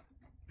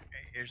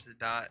 Okay, here's the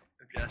dot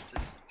of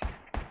justice.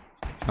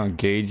 Oh,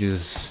 Gage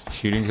is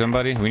shooting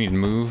somebody. We need to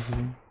move.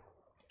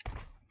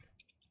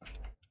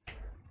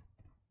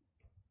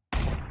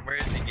 Where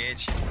is he,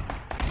 Gage?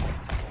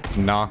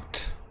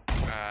 Knocked.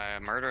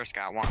 Murderous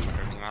got one, but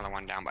there's another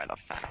one down by the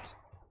fence.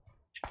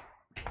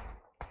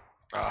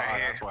 Right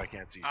here. That's why I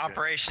can't see shit.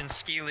 Operation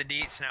Skila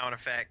Deets now in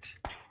effect.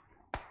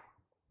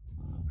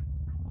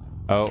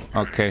 Oh,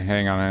 okay.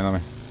 Hang on,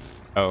 let me.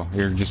 Oh,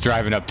 you're just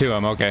driving up to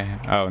him. Okay.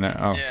 Oh no.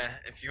 Oh. Yeah,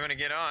 if you want to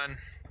get on.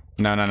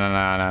 No.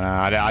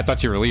 I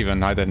thought you were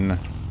leaving. I didn't.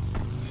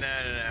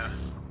 No.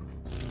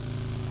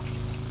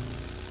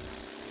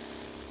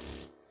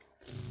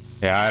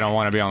 Yeah, I don't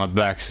want to be on the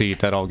back seat.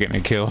 That'll get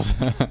me killed.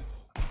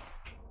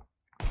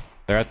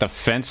 They're at the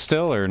fence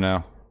still, or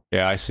no?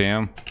 Yeah, I see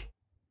him.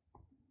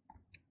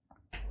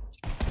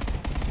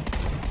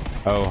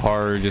 Oh,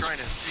 Haru just Trying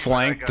to see what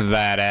I flanked got.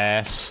 that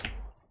ass.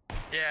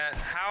 Yeah,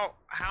 how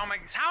am I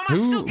Who-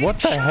 still getting what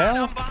the shot?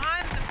 hell? I'm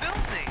behind the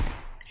building.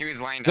 He was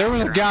laying There down.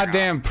 was a there,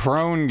 goddamn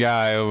prone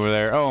guy over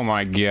there. Oh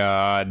my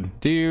god,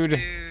 dude. Dude,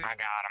 I got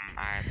him.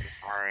 I'm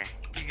sorry. you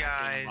I seen him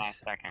guys. last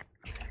second.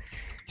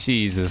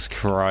 Jesus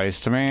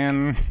Christ,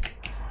 man.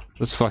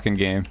 This fucking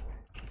game.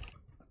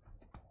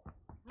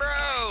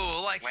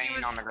 Bro, like he Laying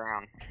was on the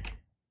ground.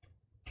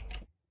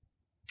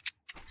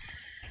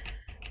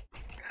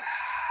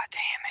 Ah,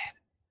 damn it.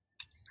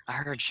 I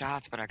heard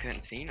shots, but I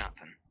couldn't see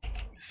nothing.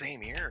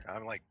 Same here.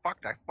 I'm like,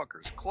 fuck, that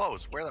fucker's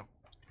close. Where the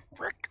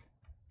frick?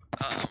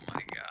 Oh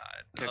my god.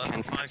 Took Oh,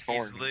 10 steps Funky's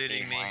forward and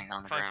looting see me. him laying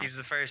on the ground. Funky's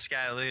the first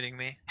guy looting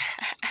me.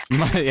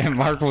 Yeah,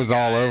 Mark was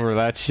all over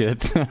that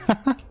shit.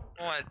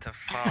 What the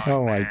fuck?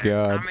 Oh my man?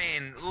 God. I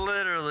mean,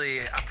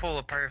 literally, I pull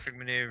a perfect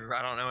maneuver.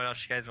 I don't know what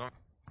else you guys want.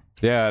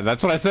 Yeah,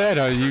 that's what I said.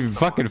 You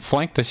fucking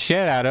flanked the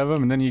shit out of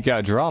him, and then you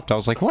got dropped. I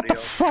was like, what the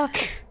fuck?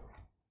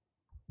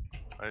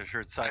 I just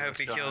heard I silent hope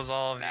he shots. kills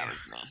all of you. That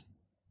was me.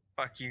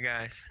 Fuck you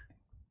guys.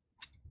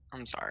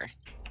 I'm sorry.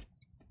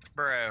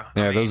 Bro.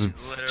 Yeah, I mean, those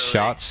literally,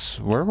 shots.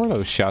 Where were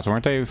those shots?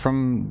 Weren't they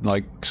from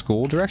like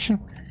school direction?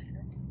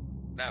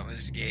 That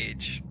was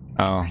Gage.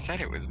 Oh, I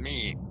said it was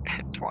me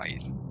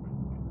twice.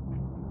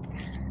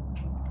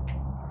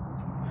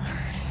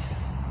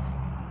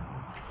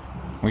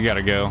 we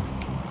gotta go.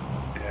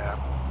 Yeah.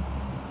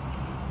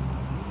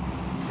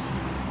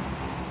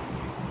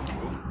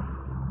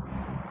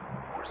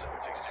 More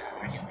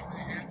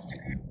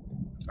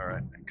 762.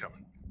 Alright, I'm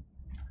coming.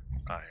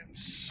 I am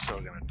so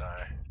gonna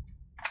die.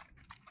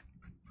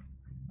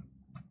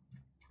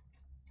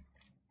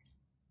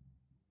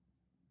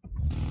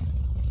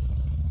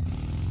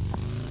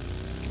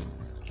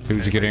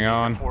 Who's getting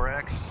on?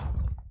 4X.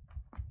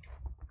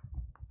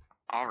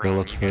 I'll Go run.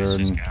 look You for guys a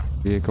just go.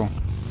 vehicle.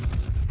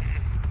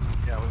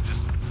 Yeah, we'll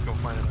just go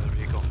find another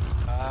vehicle.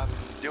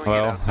 Doing it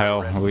Well, outside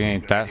hell, Red we would be a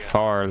ain't good that idea.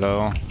 far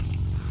though.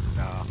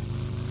 No.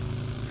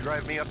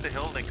 Drive me up the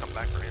hill, then come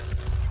back for him.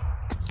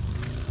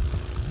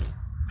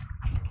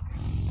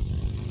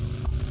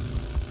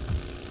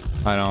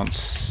 I don't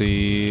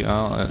see.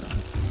 Oh,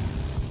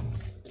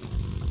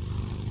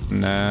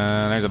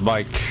 nah, there's a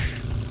bike.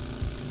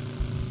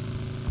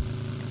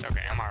 It's okay.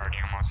 I'm already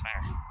almost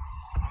there.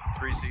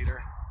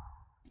 3-seater.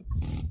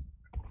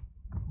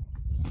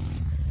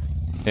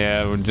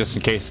 Yeah, well, just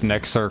in case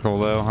next circle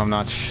though. I'm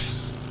not.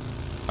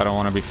 I don't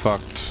want to be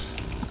fucked.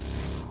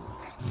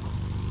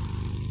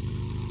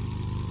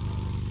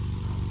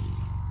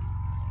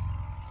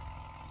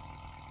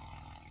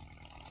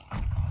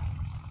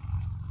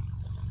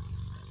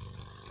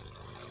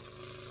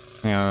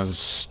 Yeah, let's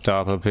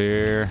stop up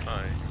here.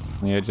 Hi.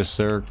 Yeah, just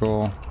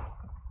circle.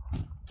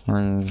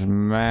 Where's the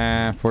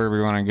map? Where do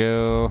we want to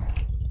go?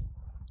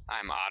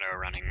 I'm auto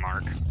running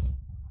Mark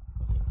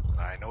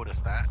I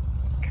noticed that.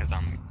 because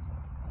I'm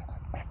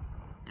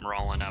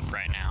rolling up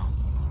right now.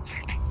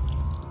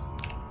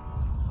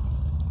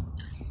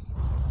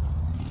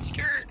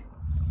 Scared.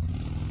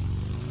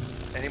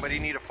 Anybody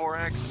need a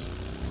 4X?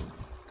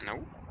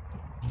 Nope.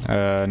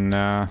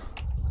 Nah.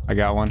 I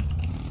got one.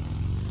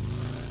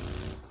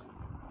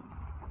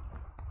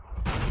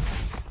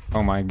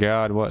 Oh my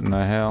god, what in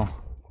the hell?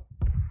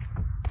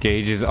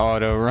 Gage is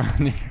auto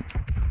running.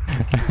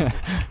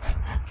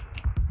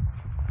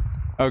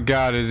 Oh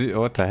god, is he,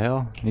 what the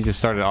hell? He just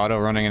started auto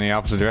running in the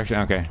opposite direction?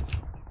 Okay.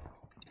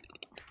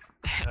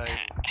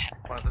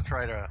 Wants to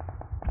try to...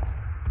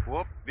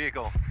 Whoop,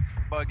 vehicle.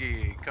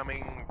 Buggy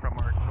coming from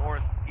our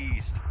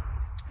northeast.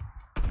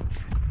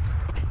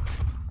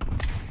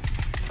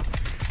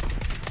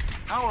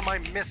 How am I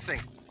missing?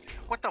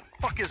 What the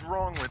fuck is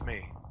wrong with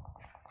me?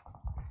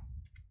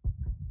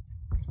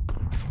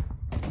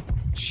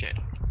 Shit.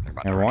 They're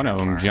about And to one wreck of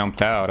our them car.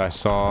 jumped out. I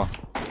saw.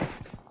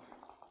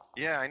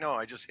 Yeah, I know,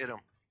 I just hit him.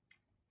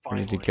 Where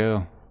did he Finally.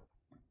 go?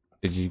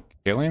 Did you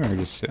kill him or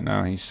just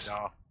no? He's.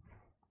 No.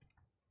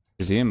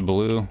 Is he in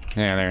blue?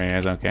 Yeah, there he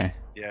is. Okay.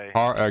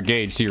 Yeah.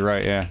 Gage to your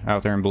right. Yeah,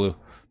 out there in blue,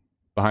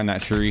 behind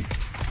that tree.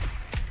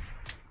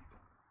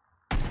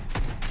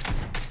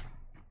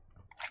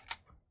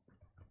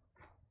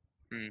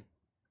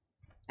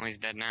 Well, he's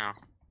dead now.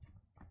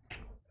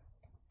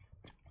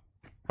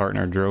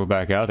 Partner drove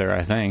back out there,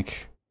 I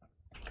think.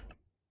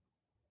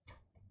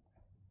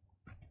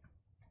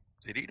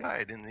 Did he die?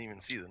 I didn't even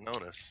see the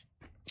notice.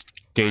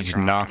 Gage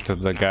dropped knocked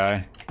him. the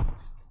guy.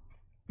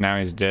 Now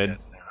he's dead. Dead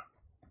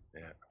now.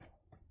 Yeah.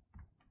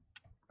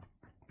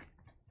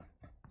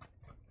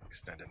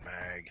 Extended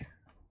mag.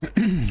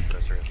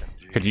 Suppressor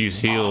SMG. Could use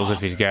heals if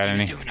he's got He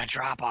was any. doing a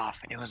drop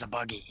off. It was a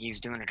buggy. He was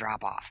doing a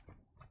drop off.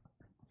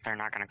 They're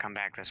not gonna come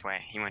back this way.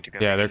 He went to go.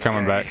 Yeah, back they're his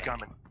coming way. back. He's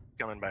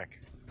coming back.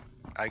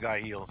 I got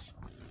heals.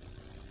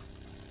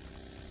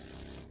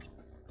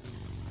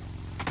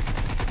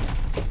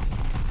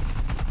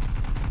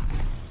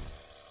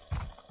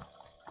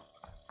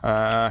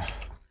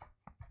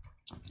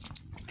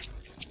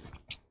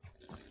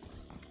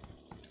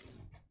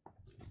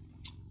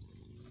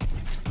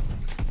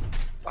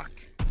 Fuck.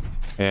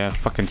 Yeah,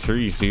 fucking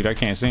trees, dude. I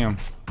can't see him.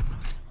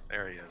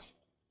 There he is.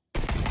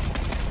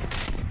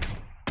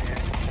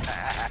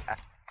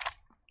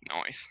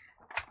 Noise.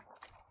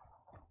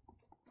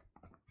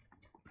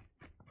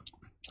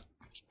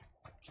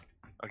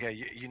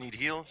 Okay, you need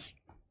heals?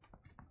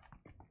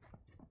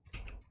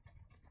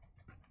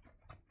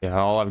 Yeah,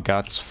 all I've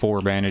got is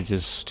 4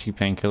 bandages, 2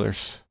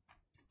 painkillers.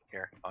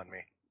 Here, on me.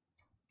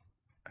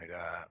 I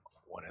got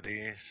one of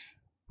these.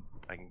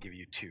 I can give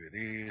you 2 of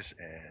these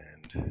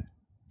and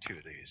 2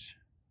 of these.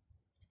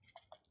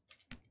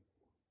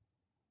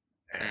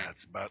 And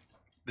that's about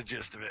the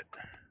gist of it.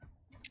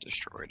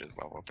 Destroyed his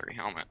level 3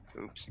 helmet.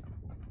 Oops.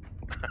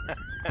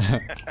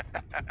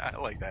 I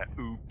like that.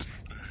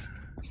 Oops.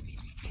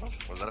 Oh,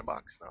 was that a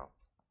box? No.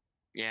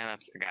 Yeah,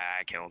 that's the guy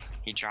I killed.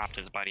 He dropped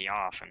his buddy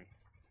off and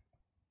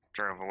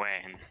drove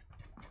away, and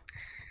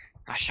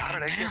I shot How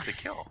him did I down. get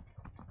the kill?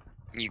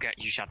 You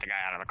shot the guy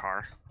out of the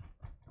car.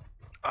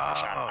 Oh,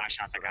 I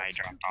shot so the guy he that's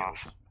dropped 2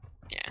 off. kills.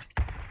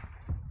 Yeah.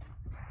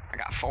 I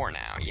got 4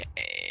 now.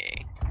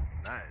 Yay.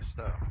 Nice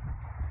stuff.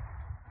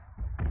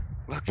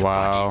 Look, the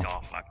Wow. buggy's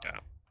all fucked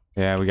up.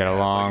 Yeah, we got a Yeah,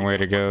 long buggy way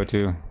to got go fucked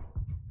too.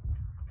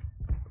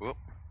 Whoop.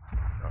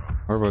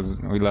 Where was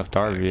we left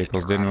our Better get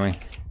vehicles, to didn't we? Raleigh.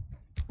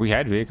 We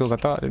had vehicles, I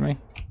thought, didn't we?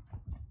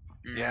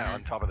 Yeah, Mhm.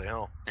 on top of the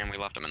hill. And we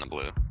left him in the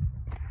blue.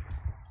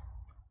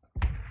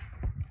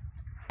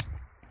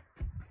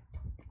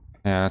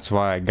 Yeah, that's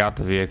why I got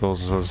the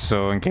vehicles, was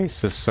so in case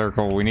this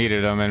circle we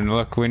needed them, and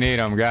look, we need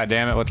them. God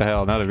damn it! What the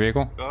hell? Another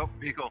vehicle? Oh,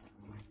 vehicle.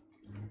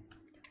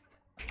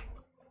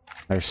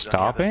 They're He's on the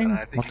other stopping? side.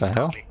 I think What he the saw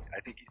hell? me. I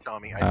think he saw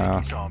me. I Oh.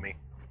 think he saw me.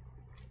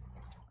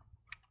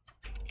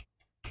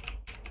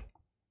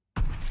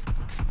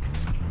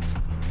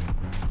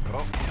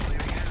 Oh, he's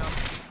leaving now.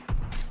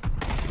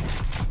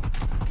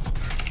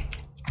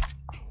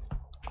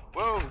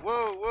 Whoa,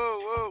 whoa, whoa,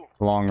 whoa.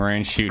 Long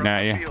range shooting From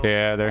at the you. fields.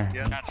 Yeah, they're.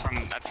 Yeah. That's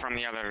from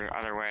the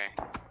other way.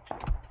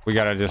 We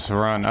gotta just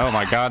run. Oh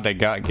my god, they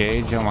got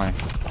Gage. Oh my.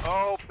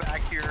 Oh,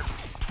 back here.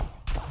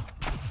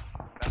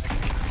 Back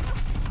here.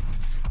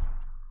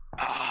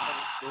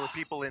 Ah. There were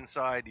people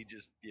inside. He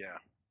just, yeah.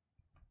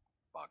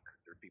 Fuck,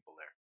 there are people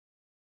there.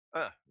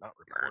 Not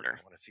recording. Murder.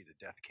 I want to see the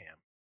death cam.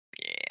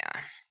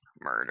 Yeah.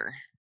 Murder.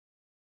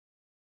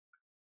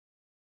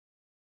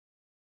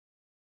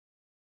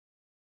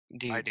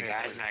 Dude, I the did guys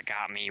notice. that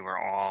got me were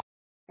all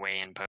way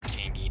in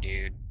Pochinki,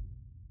 dude.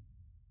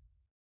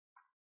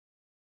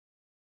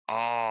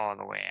 all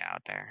the way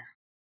out there.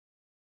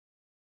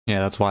 Yeah,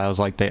 that's why I was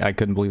like, I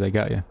couldn't believe they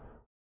got you.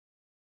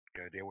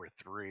 Yeah, they were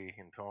 3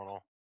 in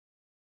total.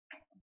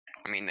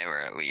 I mean, they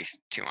were at least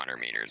 200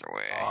 meters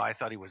away. Oh, I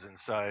thought he was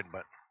inside,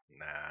 but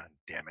nah,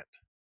 damn it.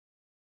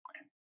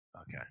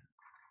 Okay.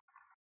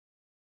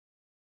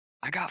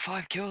 I got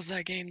 5 kills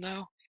that game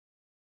though.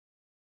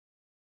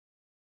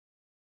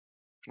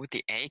 With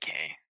the AK.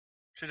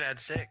 Should have had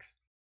 6.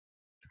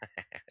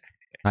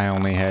 I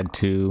only had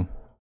 2.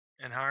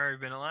 And how have you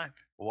been alive?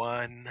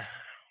 1.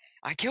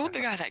 I killed the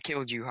guy that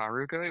killed you,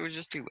 Haruko. It was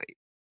just too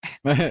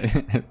late.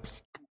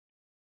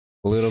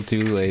 A little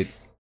too late.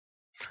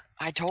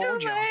 I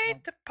told you. Too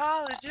late to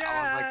apologize.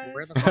 I was like,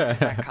 where the fuck is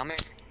that coming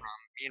from?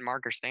 Me and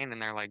Mark are standing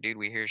there like, dude,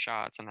 we hear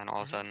shots. And then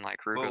all of a sudden, like,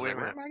 Haruko's Well, wait like, a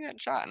where am minute. I getting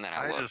shot? And then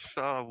I I looked. just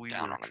saw we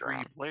down were on the 3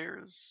 ground.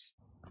 players.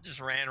 Just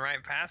ran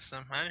right past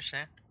them. I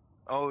understand.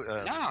 Oh,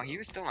 No, he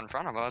was still in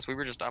front of us. We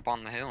were just up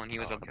on the hill, and he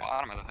was Oh, at the okay.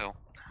 bottom of the hill.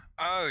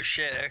 Oh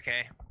shit.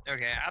 Okay.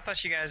 Okay. I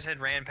thought you guys had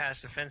ran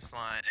past the fence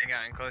line and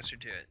gotten closer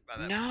to it by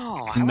that.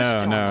 No, I was No,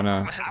 still no, on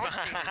the- no. I was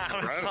standing I on the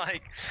was road.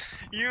 like,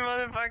 you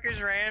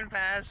motherfuckers ran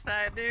past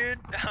that dude.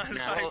 I was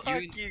No, like, you-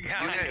 fuck you you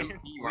guys. gotta- You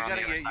we were on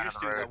gotta the other get side used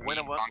of to the that road. when Me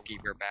and of us- Monkey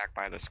were back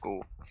by the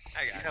school.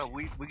 I got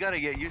yeah, we gotta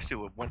get used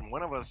to it. When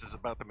one of us is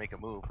about to make a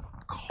move,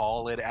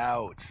 call it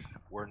out.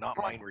 We're not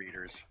Well, mind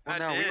readers. Well, I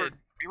no, did.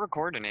 we were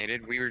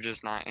coordinated. We were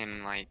just not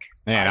in like.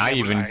 Man, I never-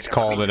 even I never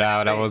called it made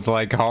out. I mistake. was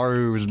like,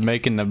 Haru was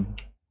making the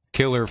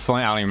killer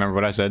flank. I don't even remember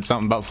what I said.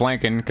 Something about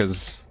flanking,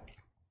 because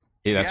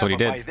that's what he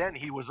but did. By then,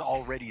 he was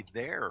already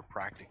there,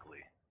 practically.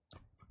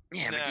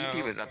 Yeah, but No.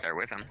 DP was up there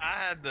with him. I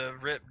had the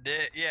rip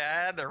dick. Yeah,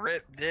 I had the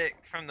rip dick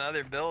from the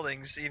other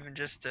buildings, even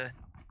just to,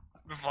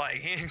 like,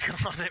 he didn't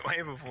come on it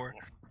way before.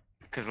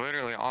 Because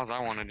literally, all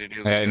I wanted to do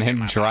was. Yeah, go and get him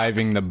my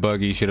driving box. the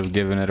buggy should have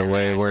given it And then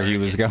away I where he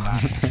started was getting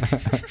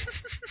going.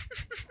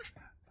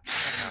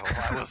 No,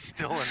 I was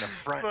still in the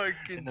front,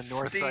 Fucking in the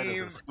north side of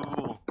the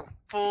school.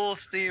 full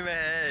steam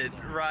ahead,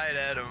 right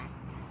at him.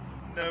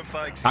 No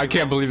fucks. I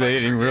can't believe they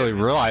Fucks didn't really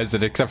forgiven. realize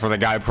it, except for the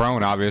guy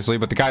prone, obviously.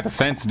 But the guy at the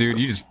fence, dude,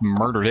 you just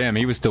murdered him.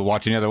 He was still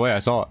watching the other way. I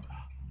saw it.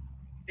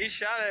 He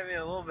shot at me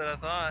a little bit. I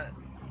thought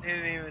he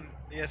didn't even.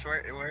 You guys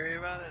worry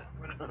about it.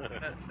 What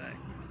did that say?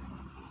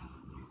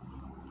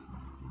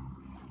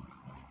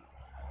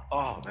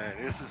 Oh man,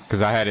 this is.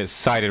 Because I had it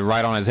sighted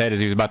right on his head as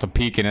he was about to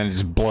peek, and then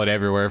just blood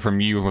everywhere from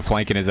you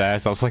flanking his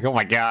ass. I was like, oh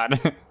my god.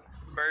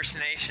 Burst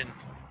Nation.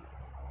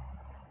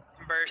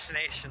 Burst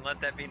Nation. Let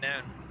that be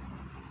known.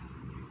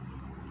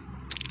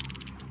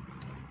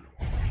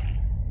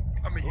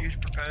 I'm a huge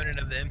proponent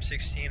of the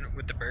M16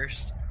 with the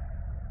burst.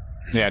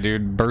 Yeah,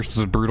 dude, burst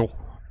is brutal.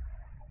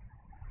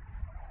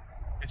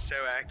 It's so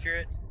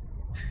accurate.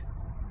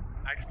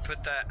 I can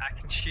put that. I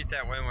can shoot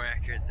that way more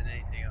accurate than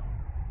anything else.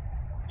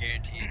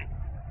 Guaranteed.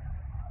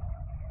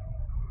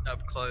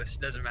 Up close,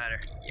 doesn't matter.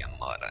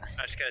 Yamada.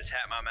 I just gotta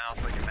tap my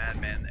mouth like a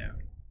madman, though.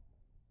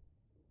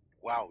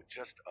 Wow,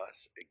 just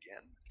us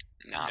again?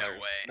 Nah, No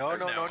there's- way. No, There's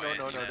no, no, way.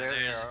 no, no, no. Yeah, There they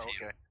there's a are. team.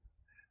 Okay.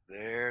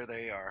 There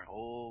they are.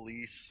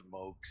 Holy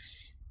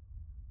smokes.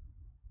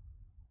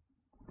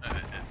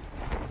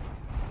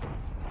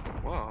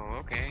 Whoa,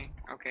 okay.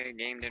 Okay,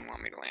 game didn't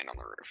want me to land on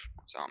the roof,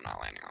 so I'm not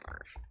landing on the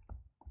roof.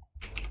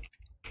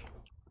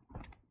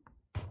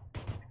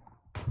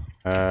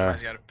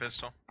 He's got a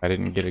pistol. I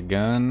didn't get a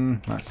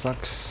gun. That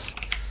sucks.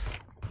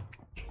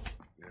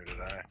 Neither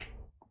did I.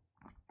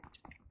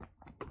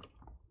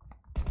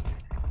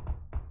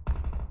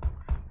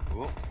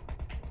 Ooh.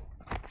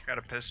 Got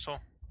a pistol.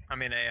 I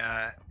mean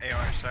a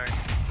AR. Sorry.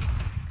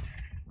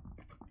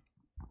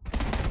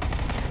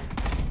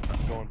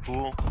 I'm going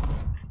pool.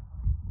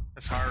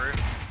 That's Haru.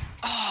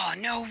 Oh,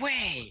 no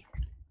way!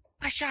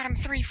 I shot him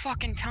 3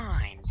 fucking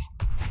times.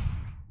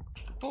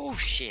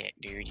 Bullshit,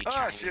 dude, you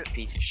Ah, Chinese shit.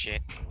 piece of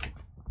shit.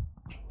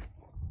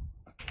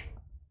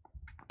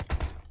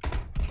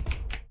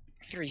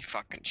 3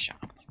 fucking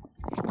shots.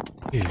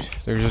 Dude,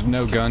 there's just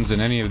no guns in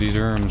any of these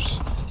rooms.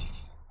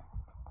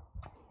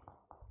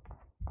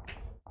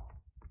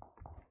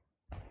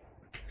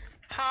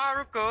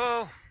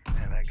 Haruko.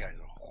 Man, that guy's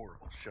a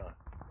horrible shot.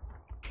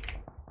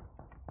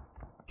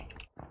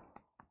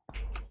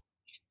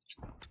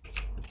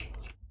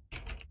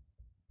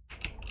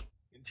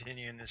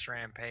 Continuing this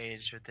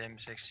rampage with the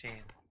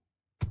M16.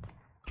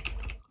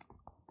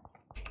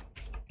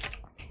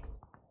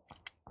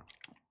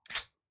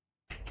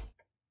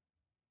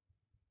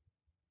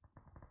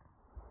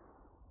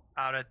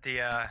 Out at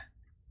the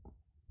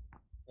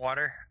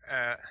water.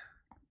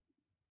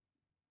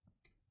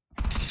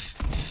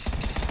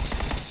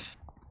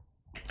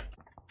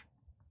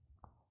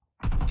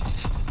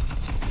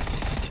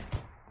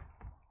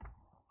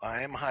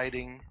 I am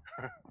hiding.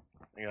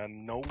 I got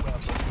no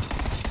weapon.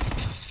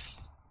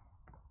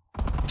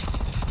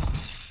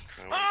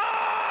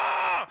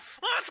 Ah!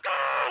 Let's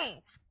go!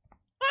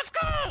 Let's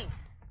go!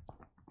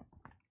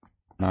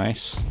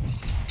 Nice.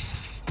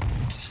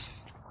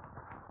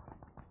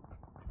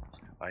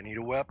 I need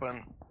a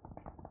weapon.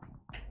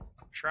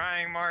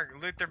 Trying, Mark.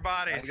 Loot their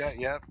bodies.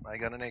 I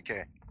got an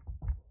AK.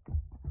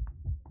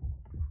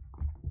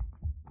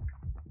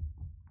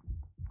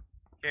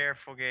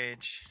 Careful,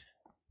 Gage.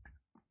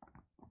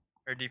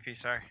 Or DP,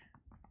 sorry.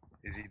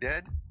 Is he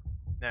dead?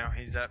 No,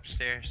 he's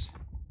upstairs.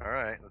 All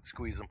right, let's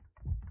squeeze him.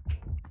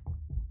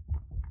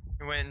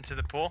 He went into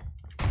the pool.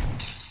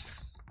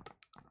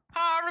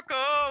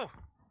 Haruko!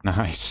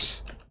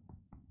 Nice.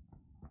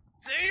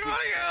 Does anybody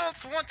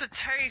else want to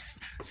taste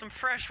some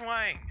fresh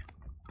wang?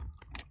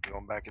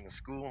 Going back into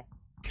school.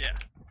 Yeah,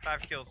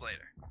 5 kills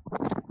later.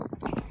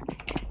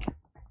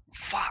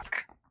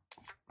 Fuck.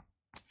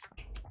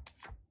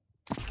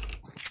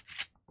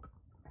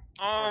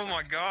 Oh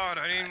my god,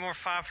 I need more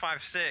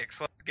 5.56.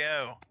 Let's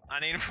go. I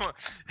need more.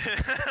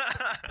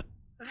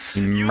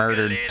 You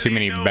murdered too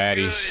many Ukulele no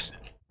baddies.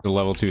 The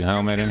level 2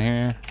 helmet in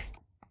here.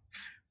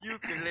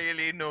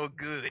 Ukulele no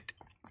good.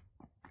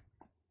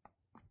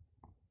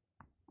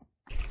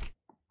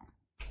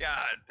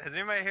 God, has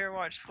anybody here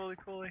watched Fully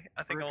Cooley?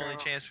 I think the only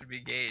chance would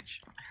be Gage.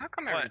 How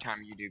come every What?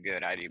 time you do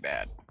good, I do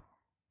bad?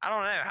 I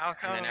don't know. How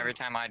come? And then every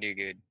time I do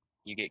good,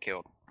 you get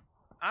killed.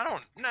 I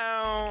don't know.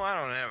 I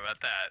don't know about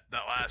that.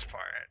 That last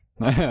part.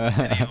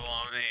 That's evil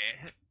on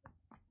me.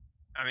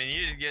 I mean,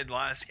 you did good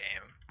last game.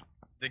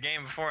 The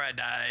game before I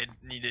died,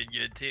 you did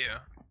good too.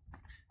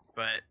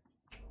 But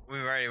we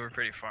already were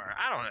pretty far.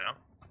 I don't know.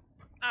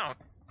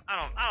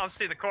 I don't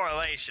see the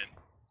correlation.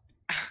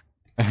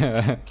 Maybe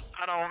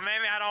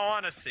I don't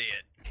want to see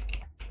it.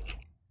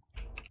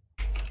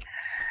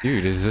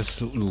 Dude, is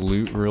this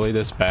loot really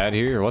this bad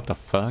here? What the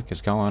fuck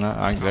is going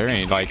on? There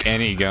ain't like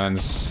any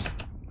guns.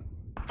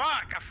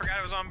 Fuck! I forgot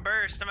it was on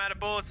burst. I'm out of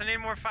bullets. I need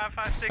more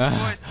 5.56,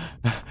 boys.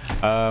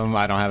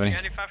 I don't have any. You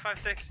got any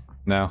 5.56?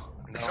 No.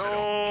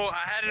 Oh,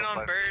 I had it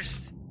on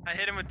burst. I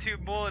hit him with 2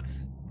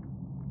 bullets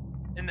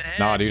in the head.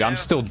 Nah, dude, I'm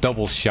so- still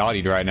double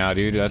shotted right now,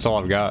 dude. That's all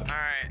I've got.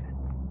 Alright.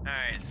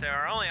 Alright, so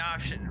our only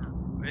option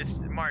is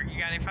Mark, you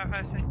got any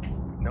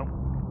 5.56? Nope.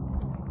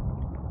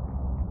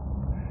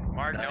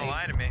 Mark, Nice. don't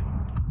lie to me.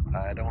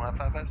 I don't have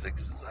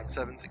 5.56s. I'm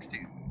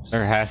 7.62s.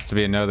 There has to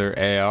be another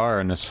AR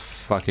in this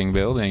fucking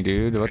building,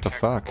 dude. What the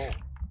fuck? We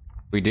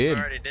We did.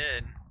 already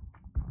did.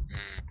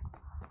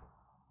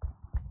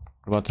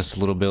 What about this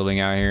little building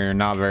out here?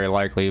 Not very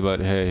likely, but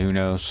hey, who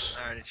knows?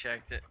 I already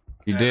checked it.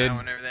 You That did?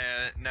 one over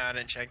there. No, I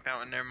didn't check that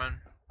one. Never mind.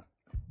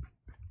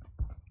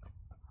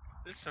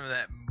 This is some of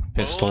that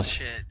Pistol. bullshit,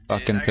 dude.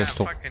 Fucking I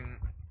pistol. got fucking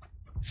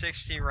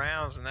 60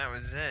 rounds and that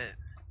was it.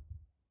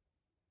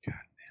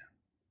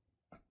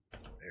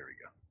 There we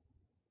go.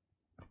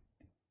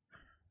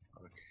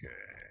 Okay.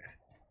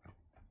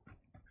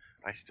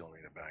 I still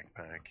need a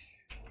backpack.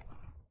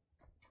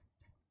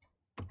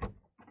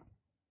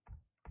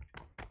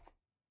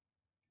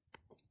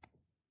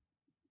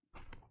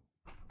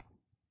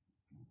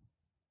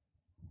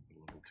 A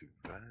little too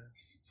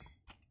fast.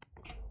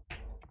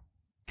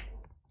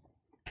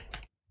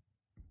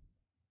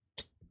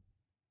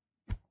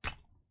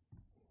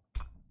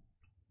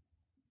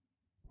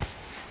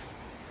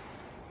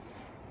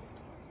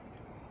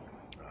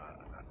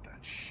 Not that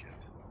shit.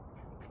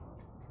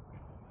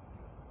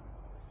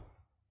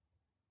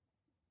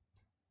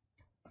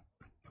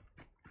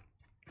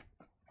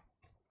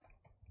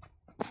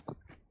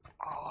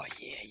 Oh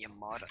yeah, you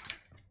mother.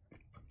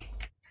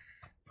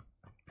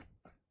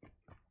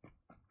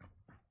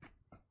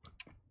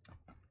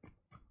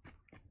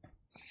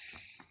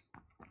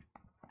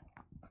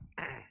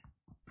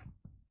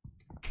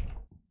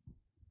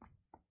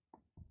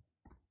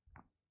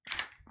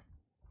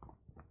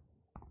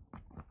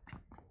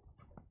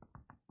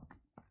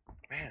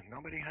 Man,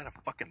 nobody had a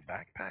fucking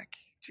backpack?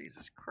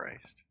 Jesus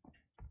Christ.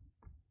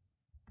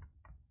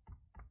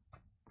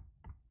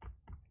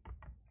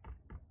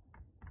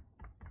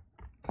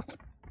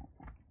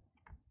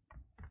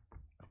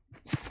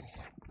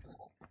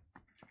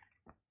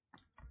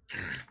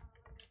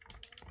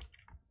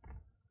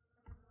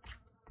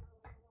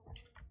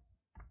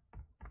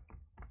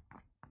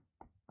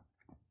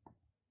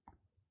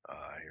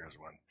 Here's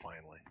one,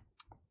 finally.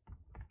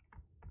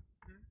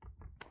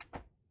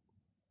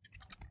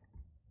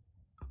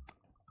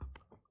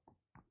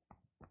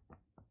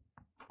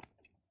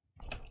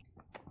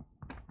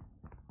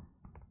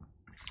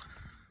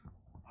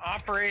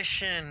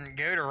 Operation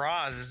Go to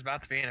Roz is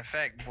about to be in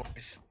effect,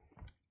 boys.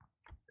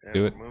 Yeah,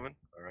 Do we're it. moving?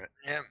 Alright,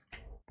 Yep.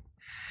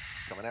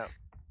 coming out.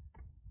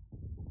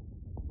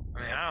 I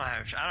mean,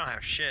 I don't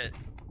have shit.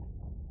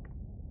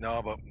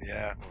 No, but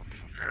yeah.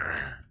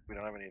 We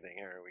don't have anything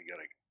here. We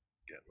gotta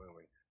get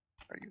moving.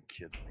 Are you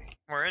kidding me?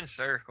 We're in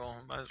circle.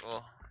 Might as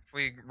well. If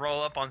we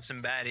roll up on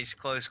some baddies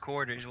close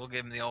quarters, we'll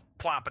give them the old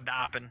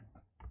plop-a-doppin'.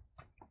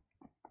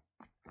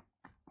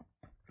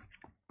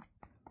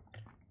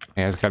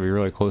 Yeah, it's gotta be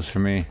really close for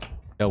me.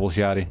 Double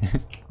shotty.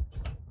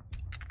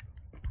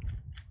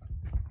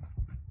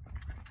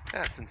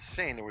 That's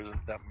insane. There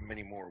wasn't that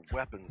many more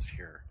weapons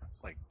here.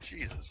 It's like,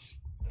 Jesus.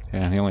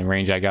 Yeah, the only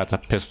range I got's a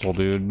pistol,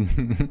 dude.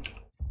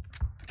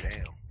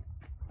 Damn.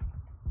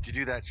 Did you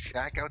do that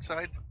shack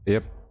outside?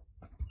 Yep.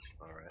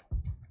 Alright.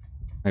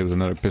 There was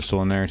another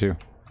pistol in there too.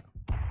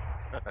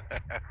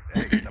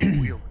 Hey, get that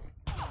wheel.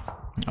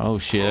 Oh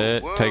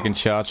shit! whoa. Taking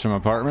shots from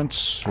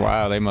apartments.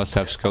 Wow, they must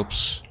have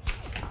scopes.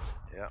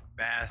 Yeah.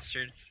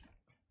 Bastards.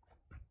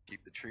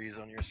 trees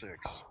on your 6.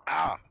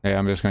 Ah! Yeah,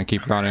 I'm just gonna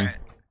keep running.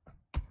 Alright.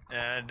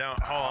 Yeah,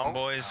 don't. Hold on,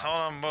 boys. Hold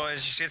on,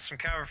 boys. Just get some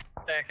cover for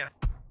a second.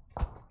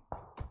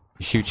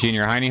 Shoot you in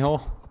your hiney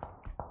hole?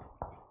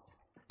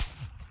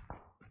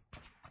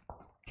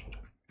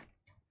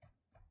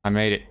 I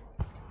made it.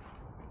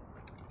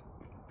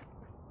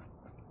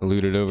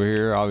 Looted over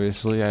here,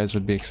 obviously, as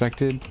would be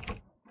expected.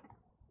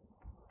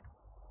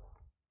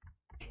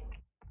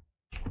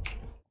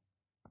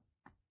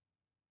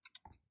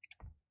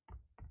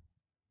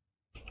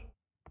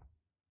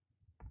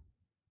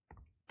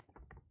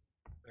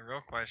 The real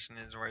question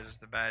is, where's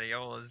the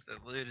badiolas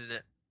that looted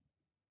it?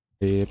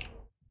 Yep.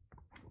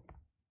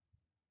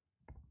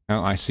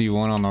 Oh, I see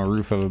one on the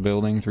roof of a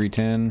building,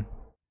 310.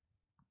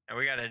 And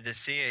we got a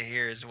Dacia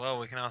here as well.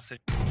 We can also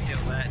kill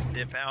that and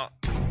dip out.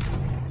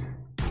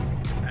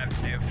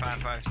 Avenue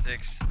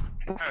 556.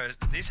 Oh,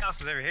 these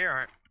houses over here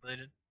aren't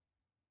looted.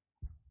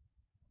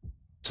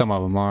 Some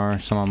of them are,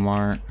 some of them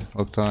aren't.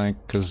 Looked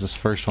like, because this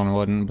first one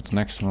wasn't, but the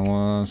next one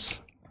was.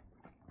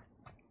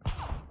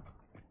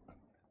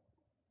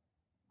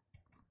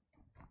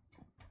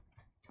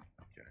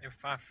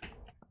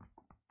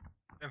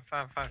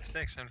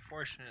 M556,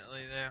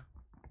 unfortunately, though.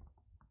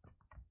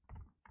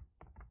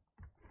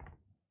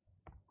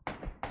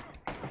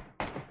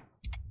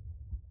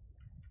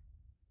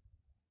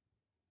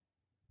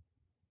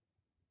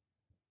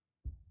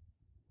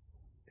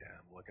 Yeah,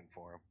 I'm looking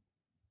for him.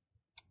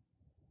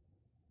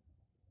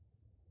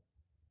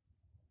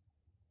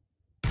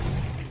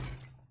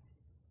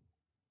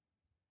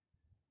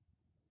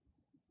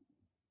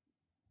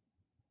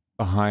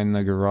 Behind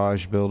the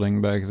garage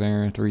building back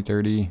there,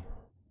 330.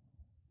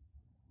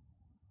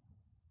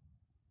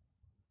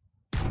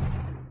 I'm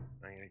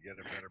gonna get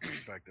a better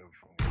perspective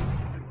when we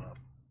climb up.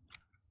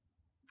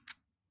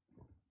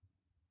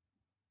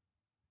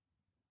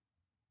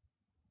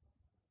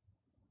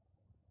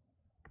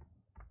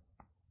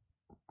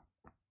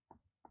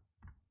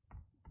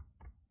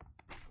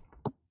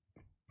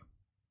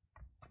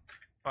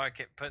 Fuck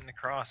it, I'm putting the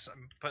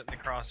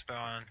crossbow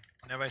on.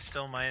 Nobody's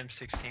still my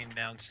M16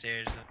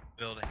 downstairs in the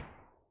building.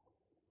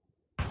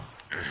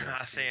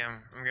 I see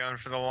him. I'm going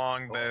for the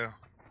longbow.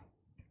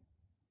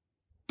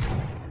 Is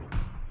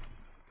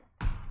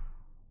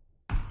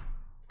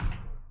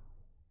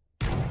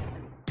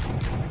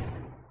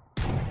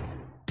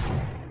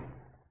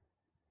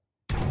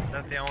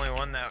that the only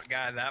one that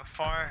guy that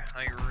far?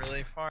 Like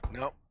really far?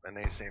 Nope, and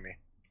they see me.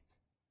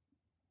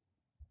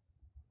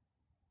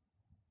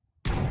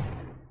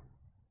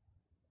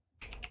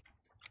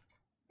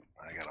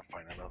 I gotta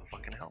find another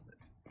fucking helmet.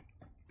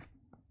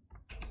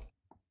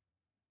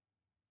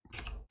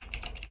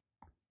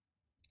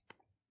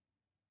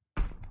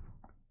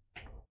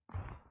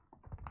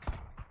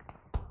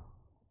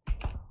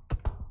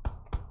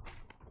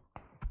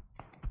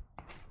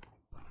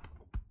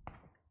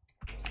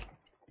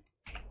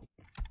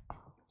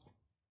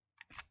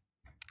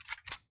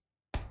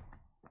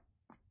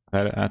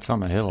 That's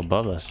on the hill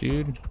above us,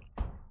 dude.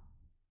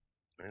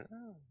 Yeah,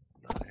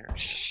 not here.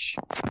 Shh.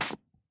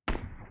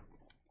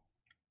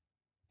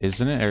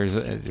 Isn't it? Or is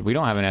it? We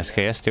don't have an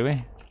SKS, do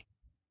we?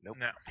 Nope.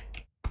 No.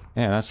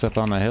 Yeah, that's up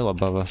on the hill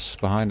above us,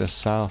 behind us,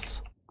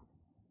 south.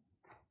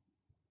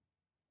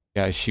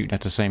 Guys shooting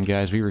at the same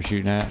guys we were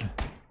shooting at.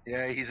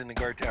 Yeah, he's in the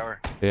guard tower.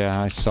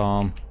 Yeah, I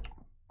saw him.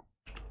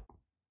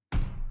 I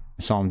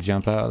saw him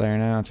jump out there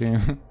now, too.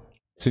 As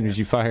soon as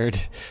you fired.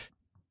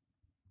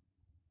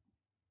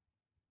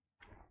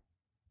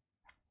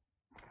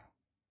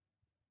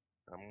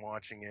 I'm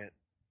watching it.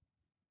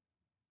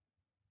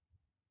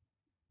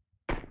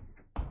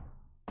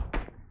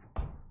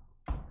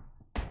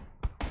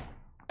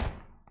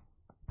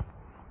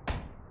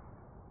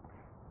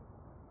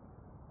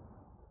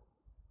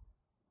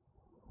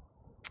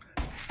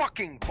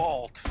 Fucking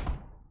bolt!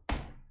 I'm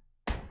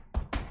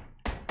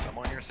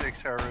on your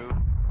 6, Haru.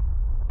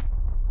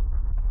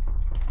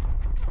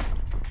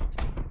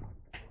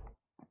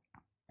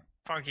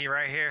 Funky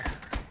right here.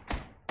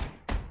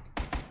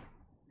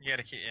 You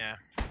gotta keep, yeah.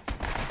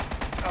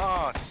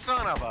 Oh,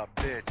 son of a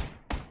bitch!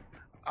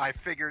 I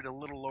figured a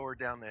little lower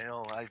down the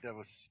hill. That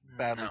was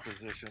badly No.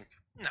 positioned.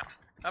 No.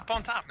 Up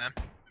on top, man.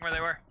 Where they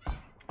were.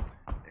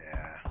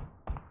 Yeah.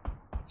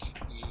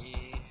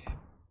 Yeah.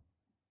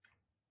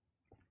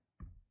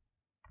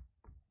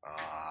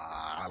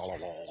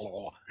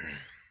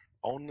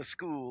 On the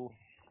school.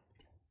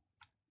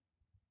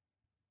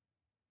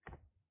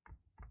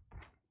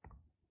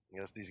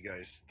 Yes, these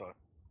guys thought.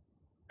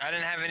 I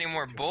didn't have any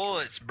more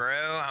bullets,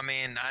 bro. I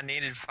mean, I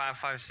needed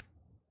 5.56.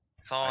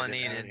 That's all I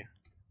didn't have needed.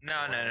 any. No,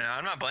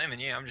 I'm not blaming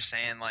you. I'm just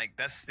saying, like,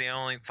 that's the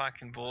only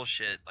fucking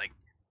bullshit. Like,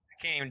 I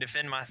can't even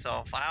defend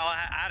myself.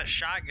 I had a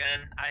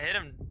shotgun. I hit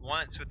him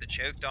once with the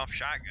choked off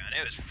shotgun.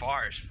 It was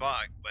far as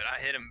fuck, but I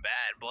hit him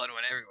bad. Blood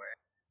went everywhere.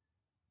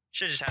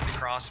 Should've just had the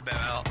crossbow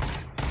out.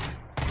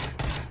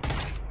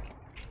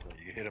 Well,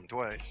 you hit him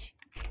twice.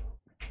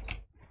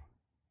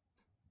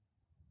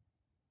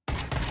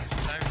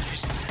 Sometimes you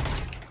just,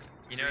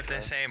 you know what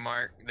they say,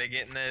 Mark. They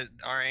get in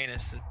our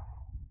anus.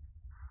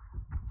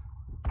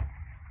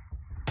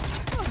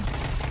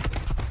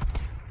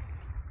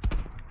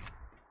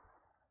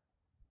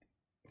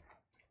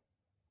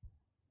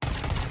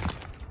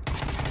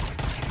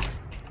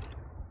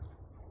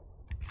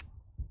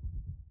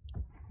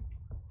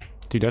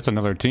 Dude, that's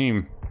another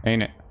team,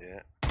 ain't it?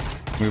 Yeah.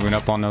 Moving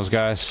up on those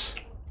guys.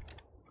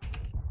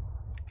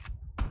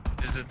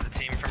 Is it the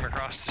team from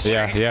across the street?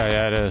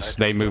 Yeah, it is.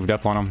 They moved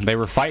up on them. They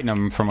were fighting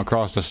them from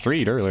across the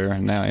street earlier,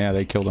 and now, yeah,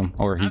 they killed him.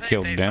 Or he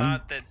killed they them.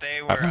 thought that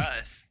they were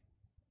us.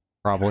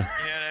 Probably. You know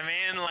what I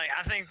mean? Like,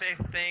 I think they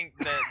think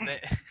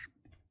that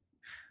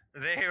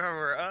they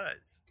were us.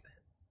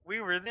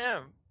 We were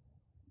them.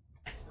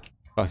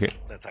 Fuck it.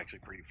 That's actually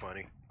pretty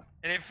funny.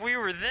 And if we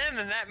were them,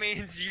 then that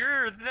means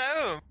you're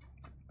them.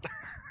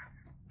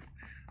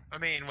 I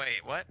mean,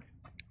 wait, what?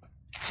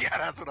 Yeah,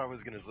 that's what I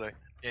was gonna say.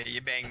 Yeah,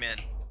 you bang men.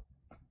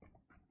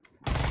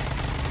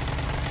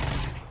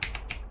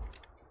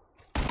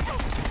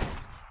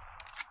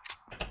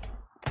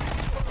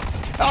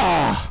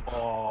 Ah!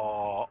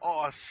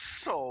 Oh,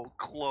 so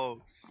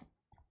close.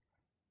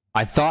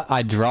 I thought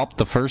I dropped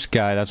the first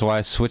guy. That's why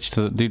I switched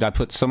to the dude. I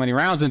put so many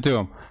rounds into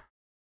him.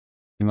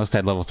 He must have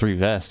had level 3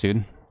 vest,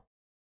 dude.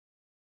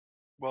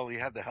 Well, he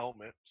had the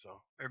helmet,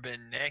 so. Or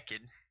been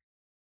naked.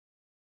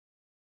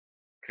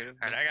 Could've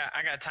Alright,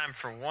 I got time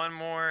for one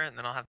more, and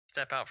then I'll have to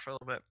step out for a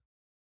little bit.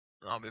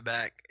 And I'll be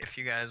back if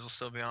you guys will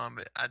still be on,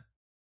 but I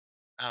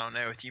don't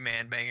know with you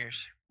man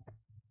bangers.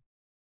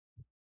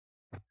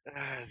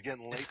 It's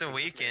getting late. It's the for this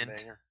weekend.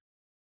 banger.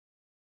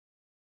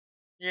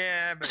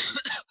 Yeah, but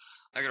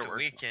I it's gotta the work.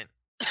 weekend.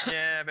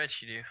 Yeah, I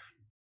bet you do.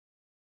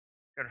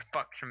 Gotta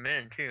fuck some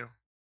men too.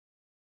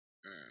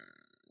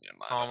 Yeah,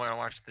 Oh, I'm gonna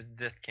watch the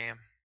death cam.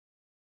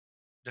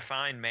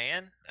 Define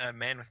man?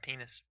 Man with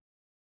penis.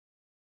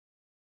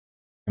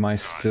 Am I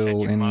said still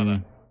your in? mother.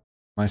 Am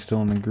I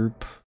still in the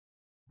group?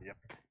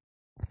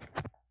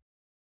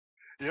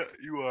 Yeah,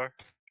 you are.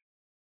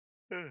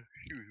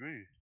 Excuse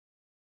me.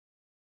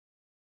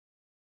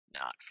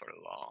 Not for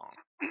long.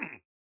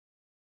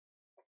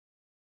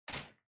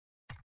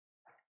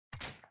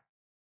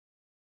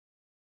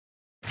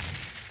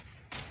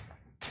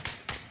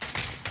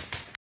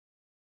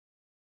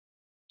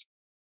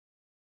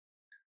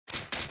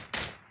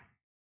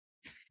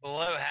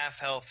 Below half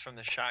health from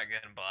the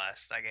shotgun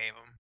blast I gave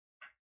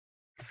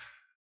him.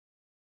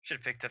 Should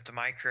have picked up the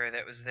micro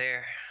that was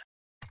there.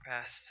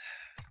 Past,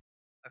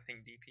 I think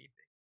DP.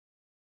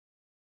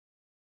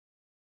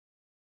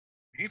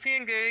 DP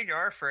engage,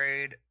 are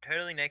afraid,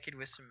 totally naked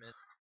with some men.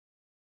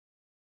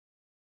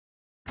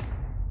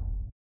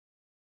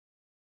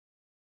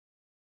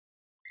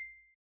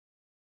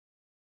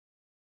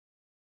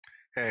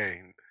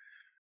 Hey,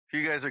 if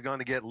you guys are going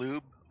to get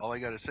lube, all I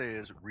gotta say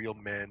is real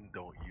men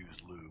don't use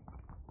lube.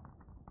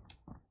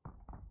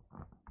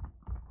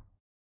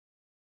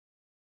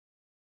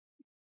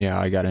 Yeah,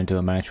 I got into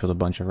a match with a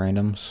bunch of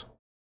randoms.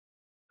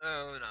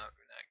 Oh, not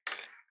good.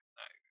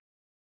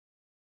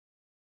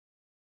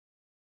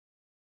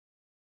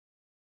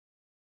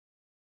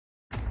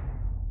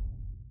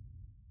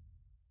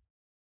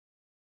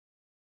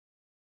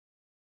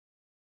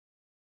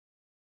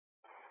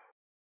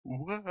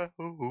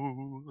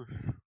 Whoa.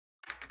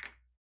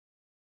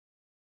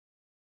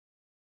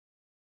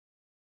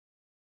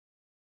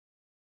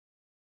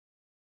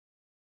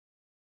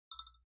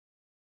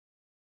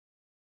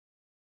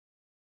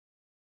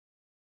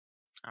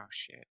 Oh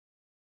shit.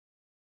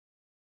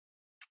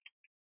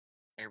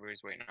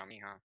 Everybody's waiting on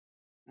me, huh?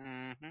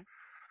 Mm-hmm.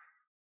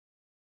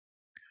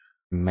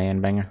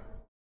 Man banger.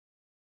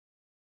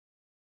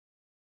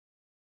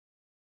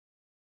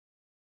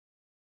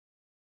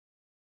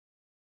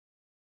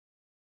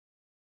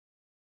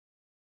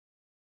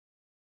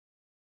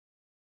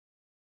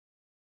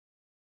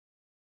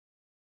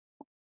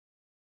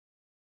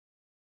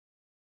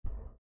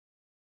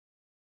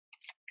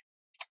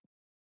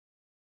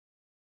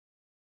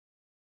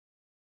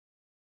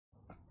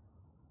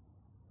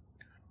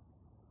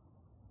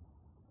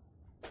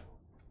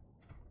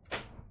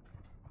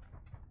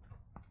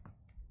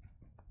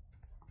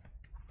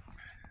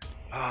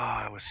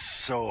 Ah, I was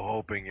so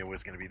hoping it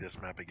was gonna be this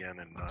map again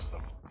and not the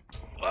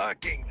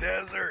fucking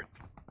desert.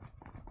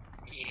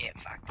 Yeah,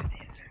 fuck the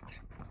desert.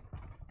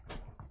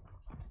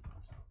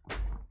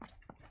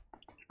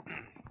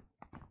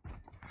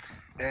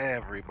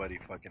 Everybody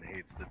fucking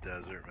hates the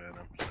desert, man.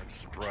 I'm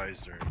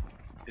surprised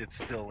it's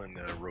still in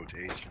the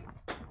rotation.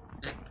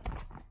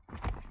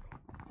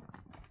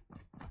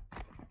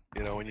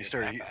 You know, when you It's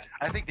start, that bad.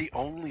 I think the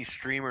only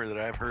streamer that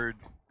I've heard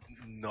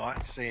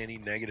not say any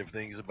negative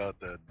things about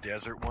the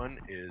desert one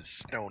is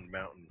Stone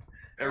Mountain.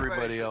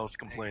 Everybody else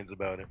complains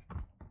about it.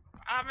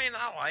 I mean,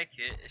 I like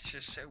it. It's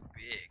just so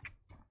big,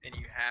 and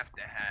you have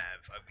to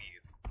have a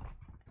view.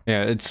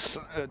 Yeah, it's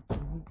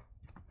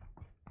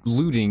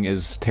looting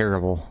is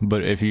terrible,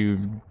 but if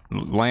you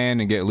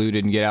land and get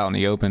looted and get out in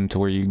the open to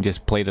where you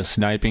just play the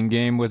sniping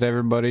game with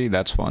everybody,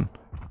 that's fun.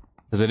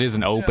 Because it is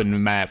an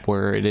open map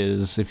where it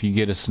is, if you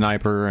get a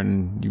sniper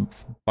and you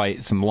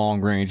fight some long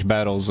range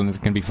battles, and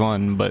it can be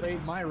fun, but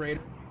My raider.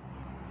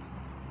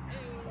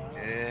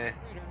 Eh,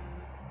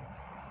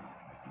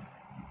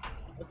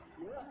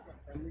 You're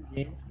a friendly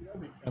game. You'll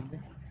be friendly.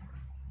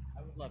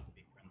 I would love to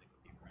be friendly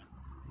with you, friend.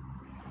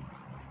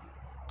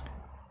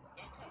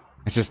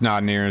 it's just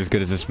not near as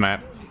good as this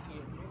map.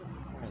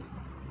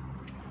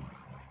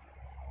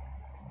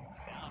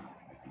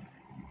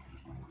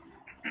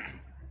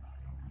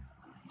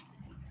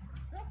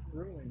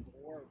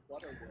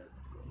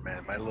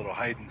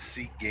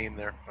 seat game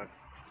there, but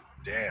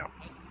damn.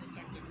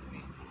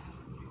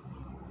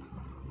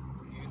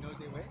 Do you know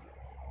the way?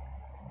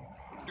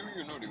 Do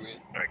you know the way?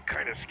 That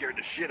kind of scared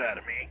the shit out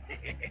of me.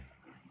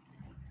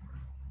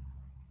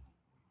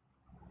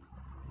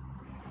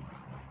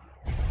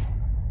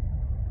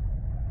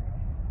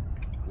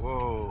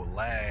 Whoa,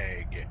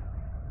 lag.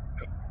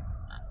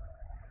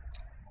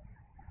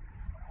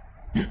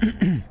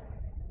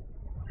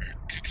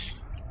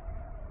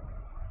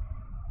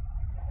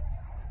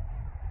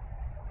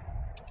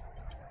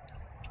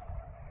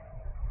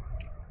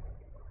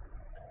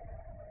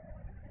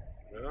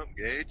 Well,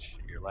 Gage,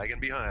 you're lagging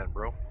behind,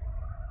 bro.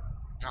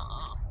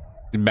 Nuh-uh.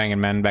 You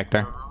banging men back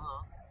there.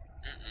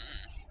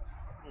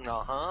 Mm-mm.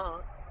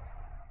 Uh-huh.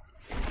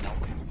 Nope.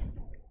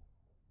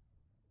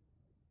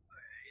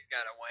 He's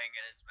got a wang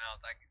in his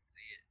mouth. I can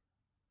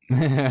see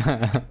it.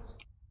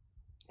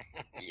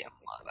 Yeah,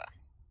 mother.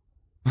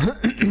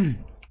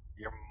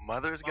 Your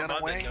mother's My got a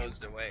mother wang? knows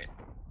the way.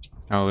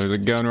 Oh, there's a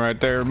gun right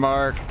there,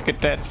 Mark. Get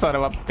that son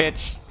of a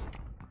bitch.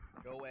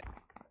 Go away.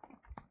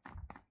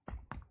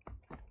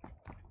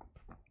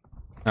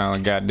 Oh, a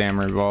goddamn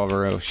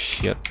revolver. Oh,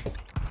 shit.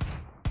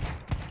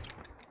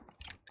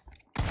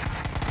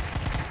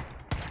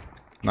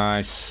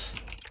 Nice.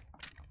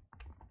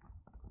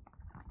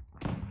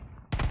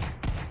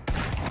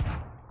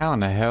 How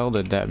in the hell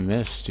did that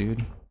miss,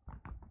 dude?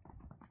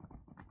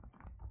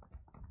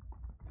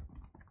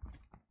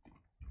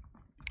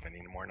 I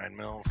need more 9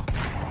 mils.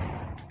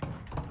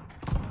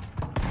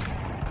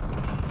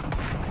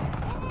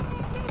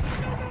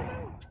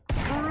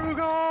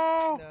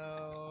 Frugo!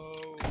 No,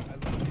 I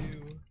love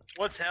you.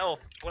 What's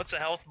health? What's a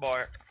health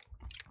bar?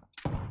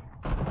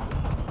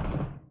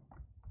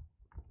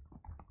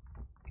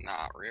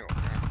 Not real.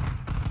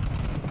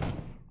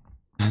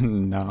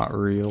 Not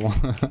real.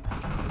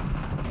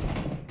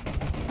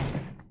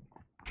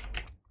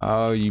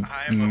 Oh, you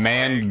I am a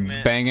man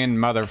fragment. banging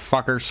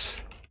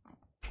motherfuckers.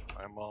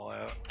 I'm all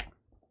out.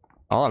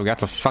 All I've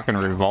got's a fucking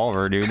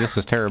revolver, dude. This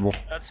is terrible.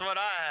 That's what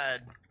I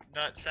had.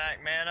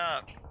 Nutsack man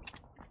up.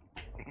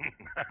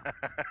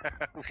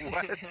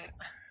 What?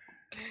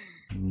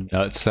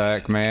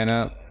 Nutsack man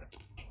up.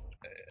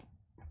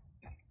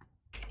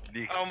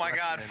 The Oh my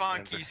god, expression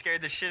Funk, and you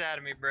scared the shit out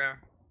of me, bro.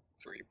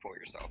 That's where you pull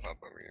yourself up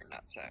over your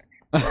nutsack.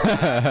 No,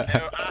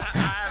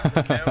 I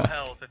have no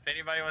health. If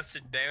anybody wants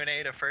to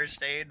donate a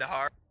first aid to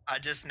heart, I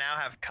just now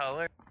have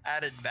color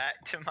added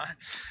back to my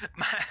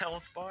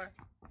health bar.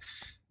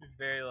 It's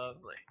very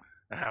lovely.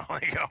 I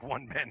only got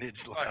 1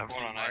 bandage left.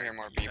 Hold on, I hear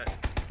more people.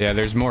 Yeah,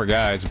 there's more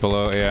guys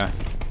below. Yeah,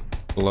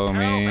 below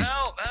me.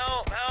 Help,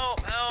 help, help,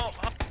 help,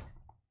 help.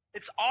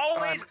 It's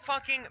always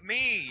fucking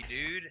me,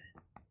 dude.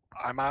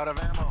 I'm out of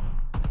ammo.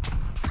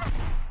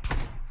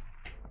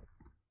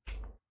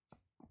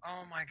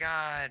 Oh my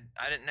god,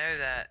 I didn't know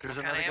that. There's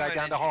What another kind guy of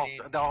down ammo the hall. did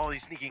you need? The hall,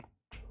 he's sneaking.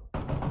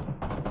 Okay,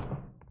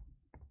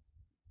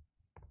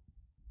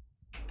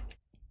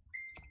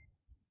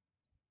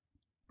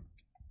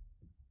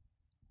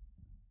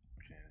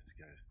 this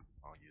guy.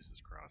 I'll use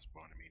his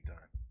crossbow in the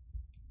meantime.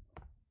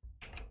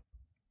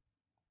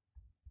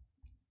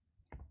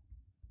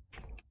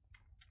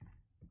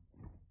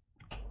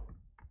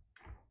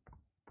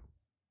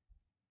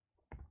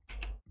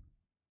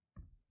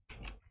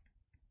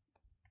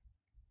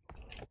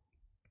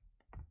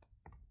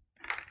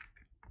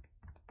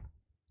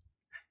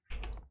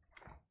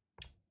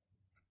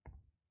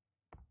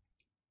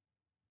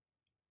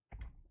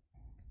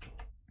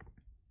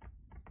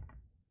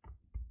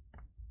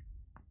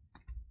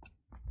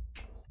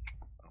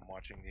 I'm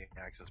watching the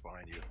axis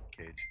behind you,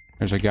 Cage.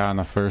 There's a guy on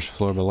the first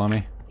floor below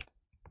me.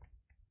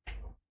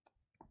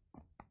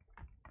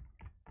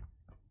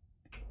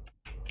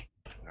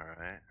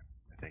 Alright.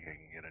 I think I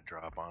can get a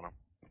drop on him.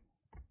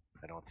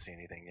 I don't see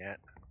anything yet.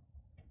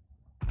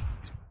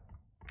 He's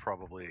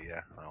probably,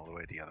 yeah, all the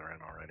way at the other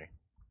end already.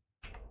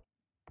 I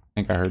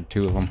think I heard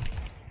 2 of them.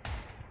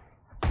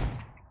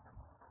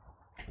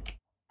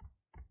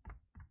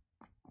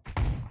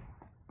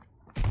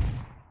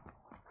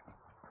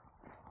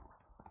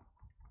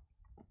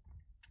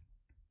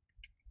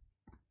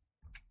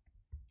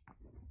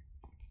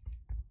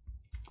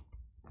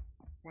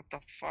 What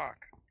the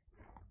fuck?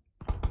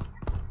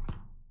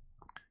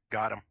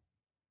 Got him.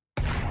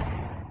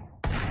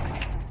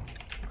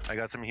 I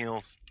got some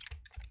heals.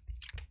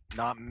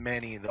 Not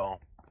many though.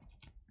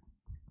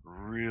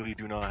 Really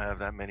do not have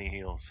that many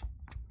heals.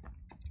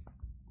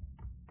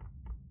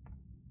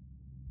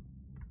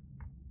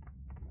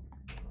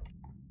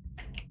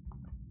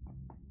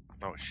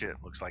 Oh shit,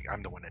 looks like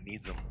I'm the one that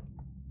needs them.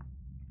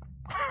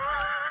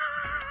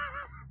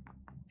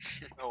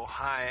 Oh,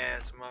 high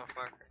ass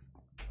motherfucker.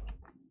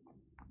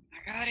 I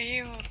got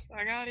heals.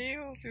 I got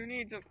heals. Who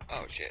needs them?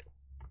 Oh shit.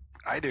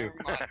 I do.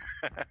 Never mind.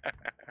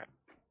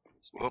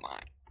 It's not Whoop.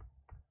 mine.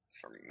 It's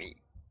for me.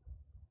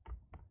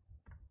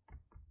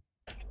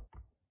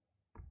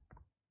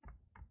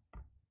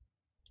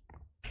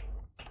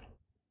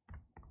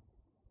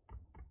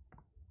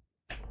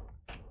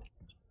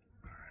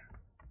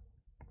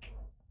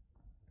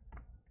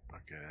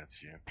 Okay,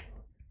 that's you.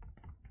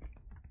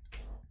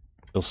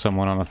 Still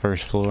someone on the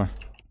first floor.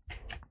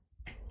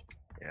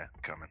 Yeah,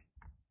 coming.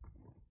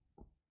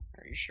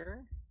 Are you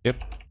sure?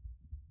 Yep.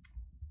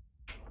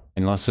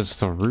 Unless it's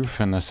the roof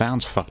and the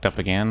sound's fucked up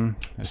again.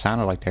 It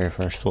sounded like their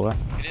first floor.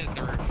 It is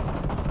the roof.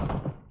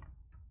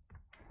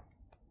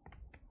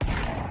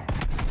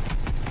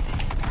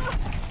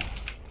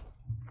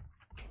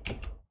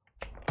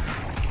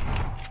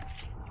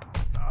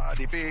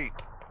 DP.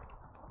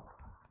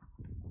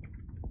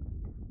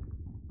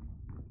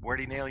 Where'd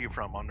he nail you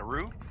from? On the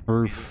roof?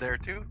 Roof. He's there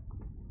too?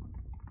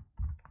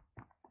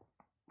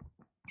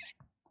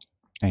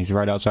 And he's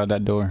right outside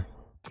that door.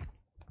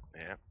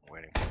 Yeah,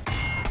 waiting.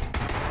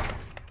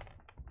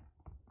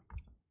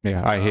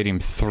 Yeah, I hit him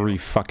 3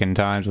 fucking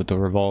times with the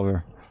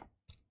revolver.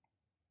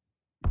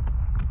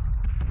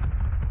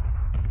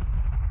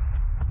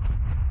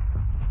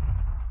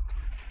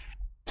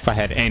 If I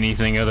had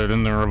anything other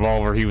than the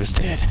revolver, he was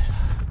dead.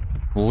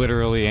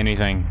 Literally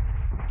anything.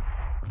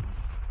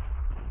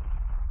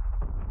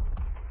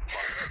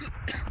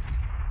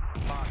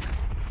 Fuck.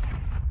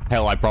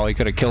 Hell, I probably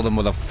could have killed him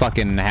with a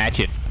fucking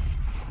hatchet.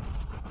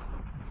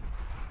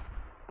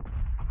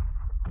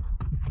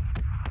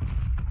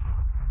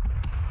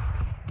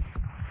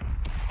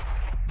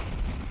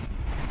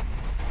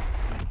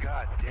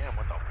 God damn,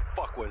 what the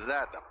fuck was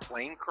that? The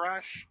plane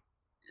crash?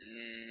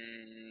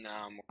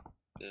 No,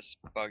 this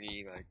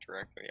buggy like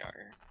directly out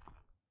here.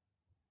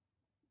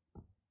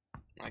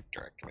 Like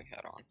directly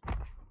head on.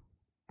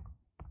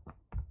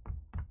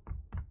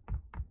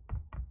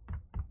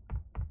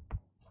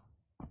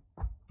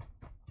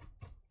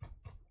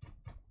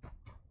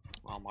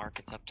 Well, Mark,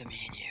 it's up to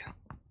me and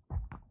you.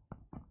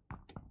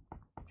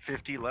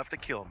 50 left to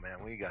kill,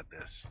 man. We got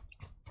this.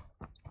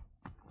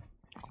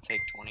 I'll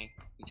take 20.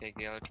 You take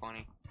the other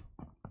 20.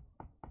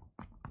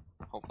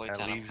 Hopefully That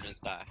 10 of them leaves-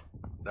 just die.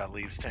 That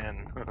leaves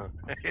 10.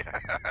 Yeah,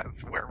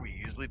 that's where we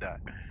usually die.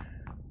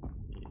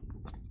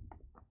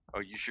 Oh,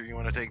 you sure you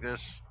want to take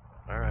this?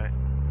 Alright.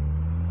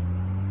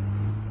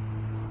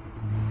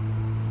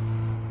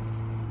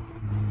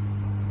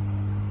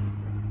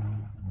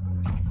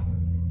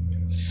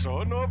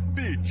 Son of a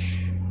bitch.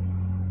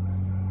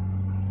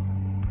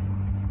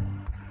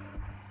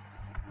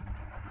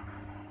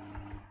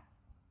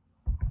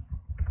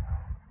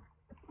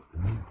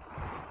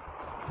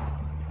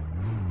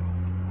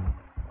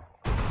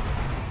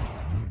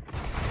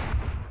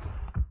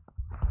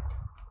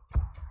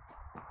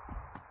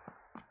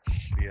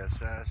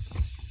 BSS.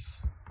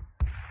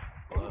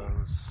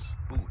 Gloves.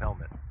 Ooh,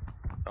 helmet.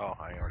 Oh,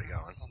 I already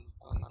got one.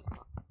 Oh, no.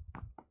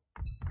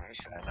 I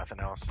just And nothing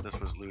else. This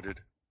was looted.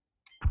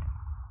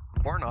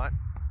 Or not.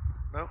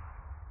 Nope.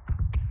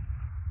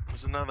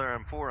 There's another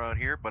M4 out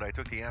here, but I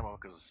took the ammo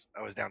because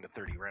I was down to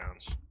 30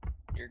 rounds.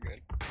 You're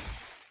good.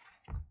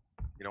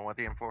 You don't want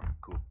the M4?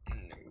 Cool. No,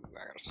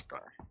 I got a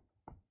scar.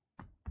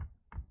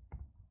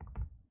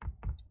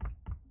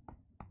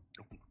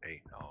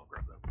 Hey, I'll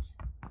grab those.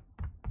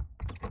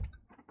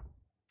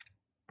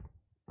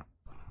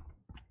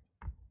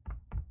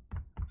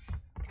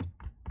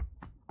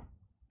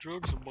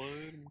 Drugs are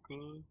bad, I'm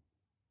good.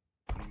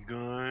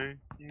 Guy.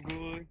 I'm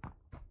good.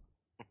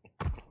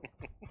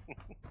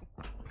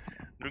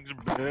 Drugs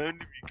are bad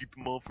if you keep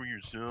them all for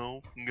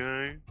yourself,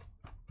 guy.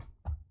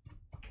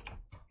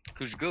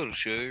 Cause you gotta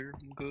share,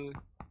 I'm good.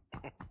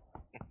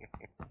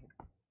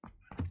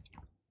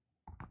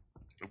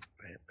 Oop,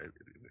 I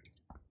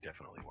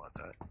definitely want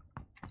that.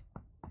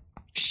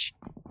 Shh.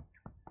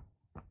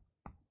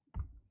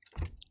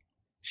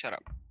 Shut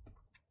up.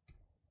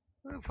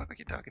 Who the fuck are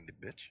you talking to,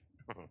 bitch?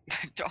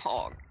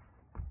 Dog.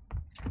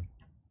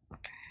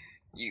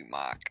 You,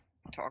 Mark.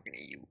 I'm talking to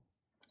you.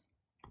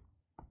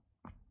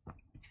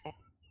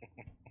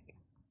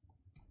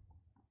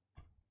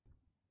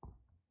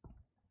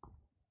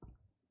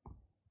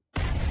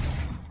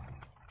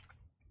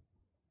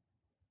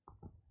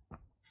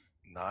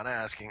 Not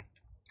asking.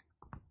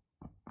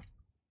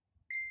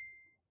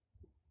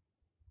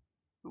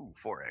 Ooh,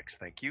 4X,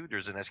 thank you.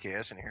 There's an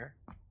SKS in here.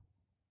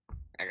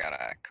 I got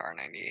a car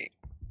 98.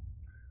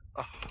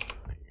 Oh.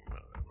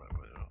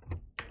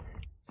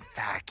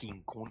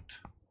 Fucking cunt.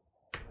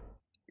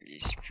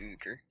 This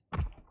fucker.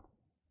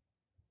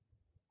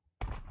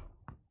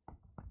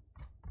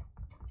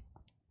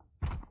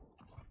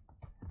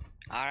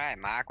 Alright,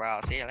 Mark.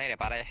 Well, see you later,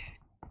 buddy.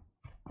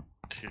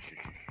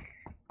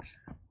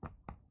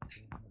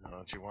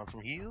 Don't you want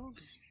some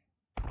heals?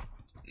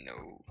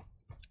 No.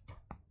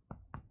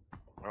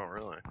 Oh,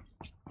 really?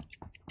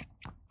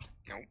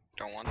 Nope.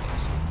 Don't want those.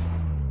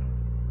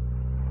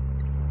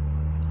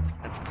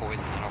 That's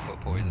poison. I don't put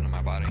poison in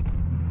my body.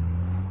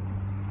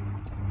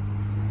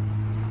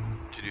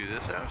 To do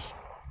this house?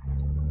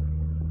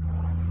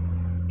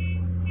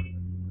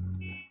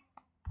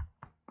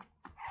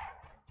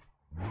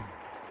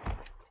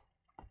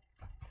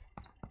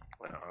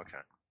 Well,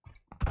 okay.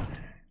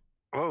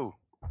 Whoa!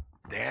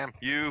 Damn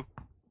you!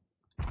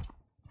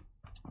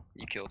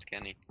 You killed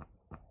Kenny.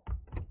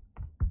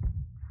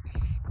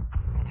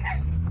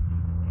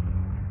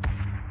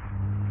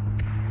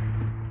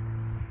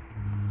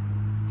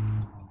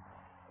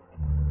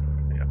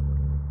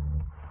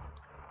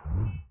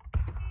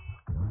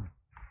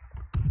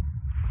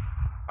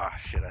 Ah,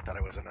 shit, I thought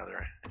it was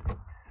another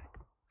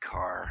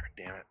car.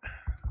 Damn it.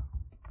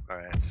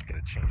 Alright, I'm just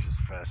gonna change this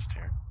vest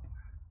here.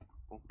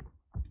 Ooh.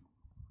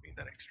 Need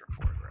that extra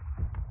foregrip.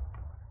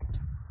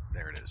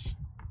 There it is.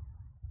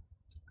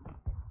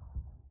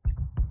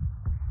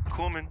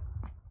 Coolman.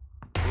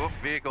 Whoop,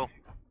 vehicle.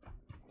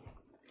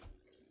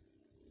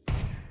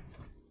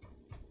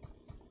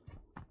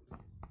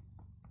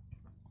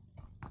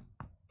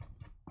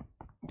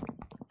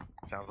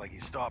 Sounds like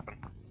he's stopping.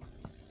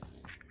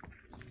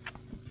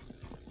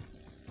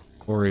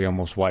 Or he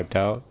almost wiped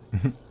out.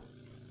 No,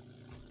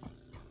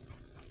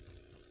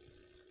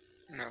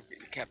 he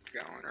kept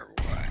going or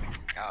what?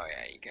 Oh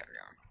yeah, he kept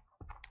going.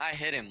 I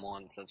hit him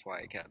once, that's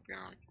why he kept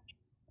going.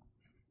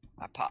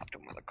 I popped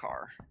him with a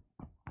car.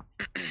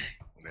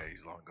 Yeah,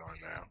 he's long gone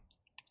now.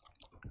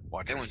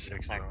 Watch That him one's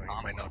 6 like though. He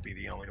combo. might not be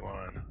the only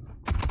one.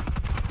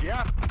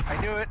 Yeah, I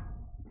knew it.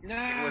 No.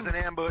 It was an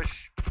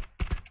ambush.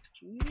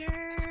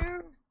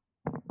 No.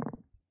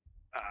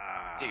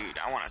 Ah. Dude,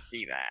 I want to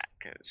see that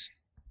because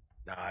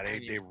Nah, they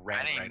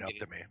ran didn't right up get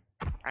to it. me.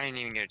 I didn't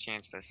even get a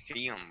chance to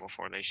see them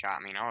before they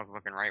shot me. And I was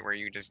looking right where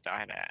you just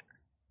died at.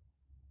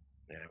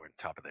 Yeah, we're on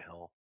top of the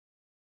hill.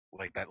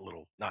 Like that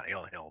little, not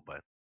hill,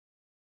 but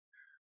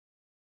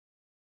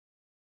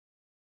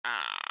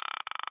Ah.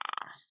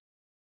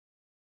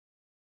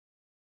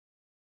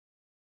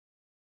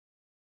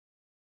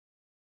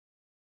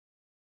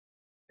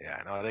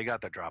 yeah, no, they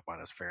got the drop on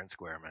us fair and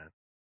square, man.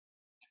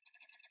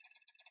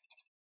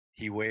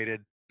 He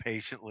waited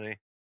patiently.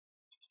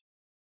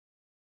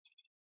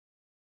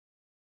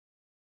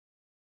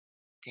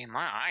 Damn,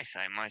 my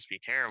eyesight must be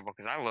terrible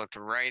because I looked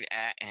right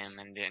at him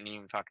and didn't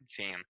even fucking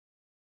see him.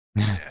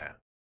 Yeah.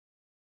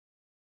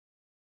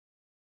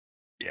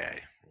 Yeah,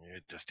 you're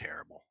just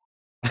terrible.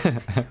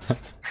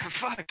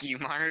 Fuck you,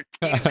 Mark.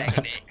 Eat a bag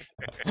of dicks.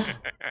 We're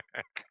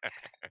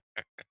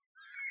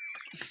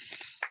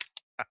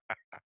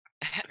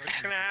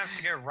just gonna have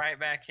to go right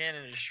back in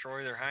and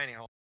destroy their hiney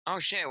hole. Oh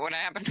shit, what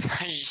happened to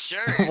my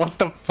shirt? What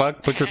the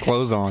fuck? Put your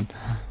clothes on.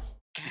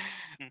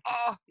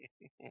 Oh.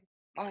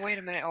 Oh, wait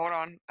a minute. Hold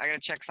on. I gotta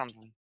check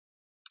something.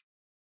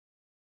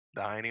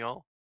 The hiney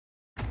hole?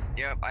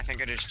 Yep, I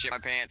think I just shit my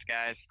pants,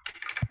 guys.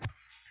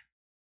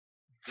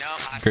 No,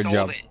 I Good sold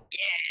job. it.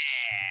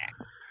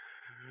 Yeah.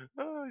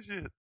 Oh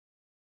shit.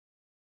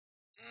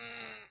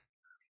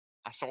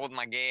 I sold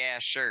my gay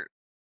ass shirt.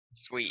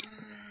 Sweet.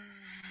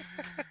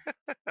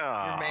 Your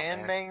Aw,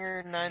 man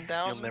banger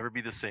 9000. You'll never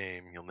be the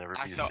same. You'll never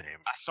I be the saw- same.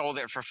 I sold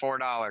it for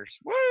 $4.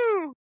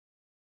 Woo!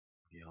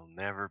 You'll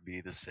never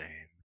be the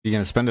same. You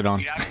gonna spend it on?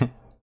 Dude,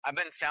 I've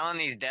been selling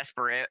these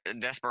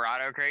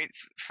Desperado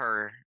crates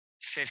for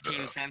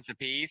 15 cents a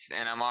piece,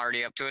 and I'm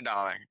already up to $1.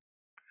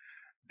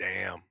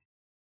 Damn.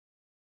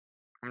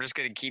 I'm just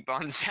gonna keep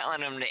on selling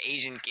them to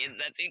Asian kids.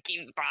 That's who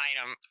keeps buying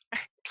them.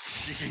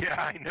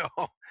 Yeah, I know.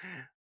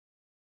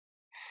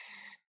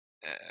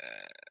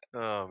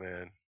 Oh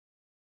man.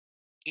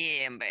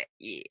 Yeah, but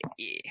yeah.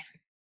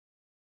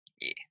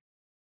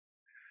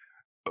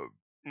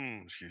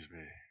 Excuse me.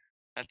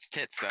 That's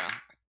tits though.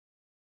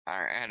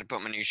 Alright, I had to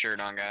put my new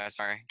shirt on, guys.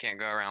 Sorry, can't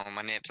go around with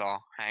my nips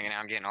all hanging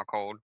out, getting all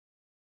cold.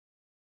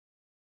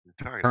 You're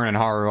talking Turning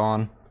Haru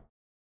on.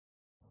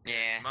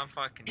 Yeah. My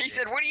fucking. He dick.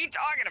 said, "What are you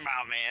talking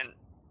about, man?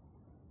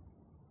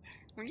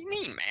 What do you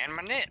mean, man?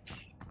 My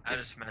nips." I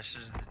just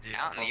messaged the dude.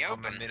 out in the I'm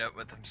gonna open. meet up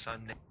with him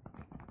Sunday.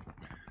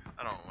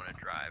 I don't want to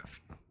drive.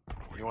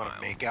 You want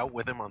to make out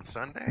with him on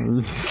Sunday?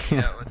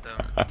 Meet up with them,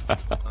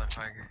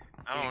 motherfucker.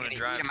 I don't He's want gonna to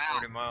drive eat 'em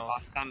 40 out miles.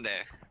 on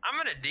Sunday. I'm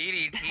gonna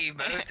DDT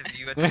both of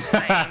you at the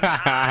same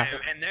time,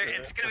 and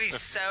it's gonna be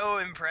so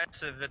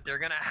impressive that they're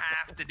gonna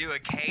have to do a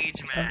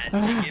cage match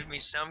to give me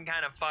some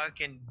kind of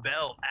fucking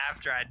belt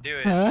after I do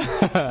it.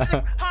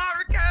 Haruko,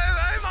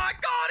 oh my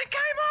god, it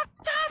came off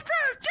the top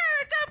rope,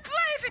 Jared, don't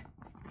believe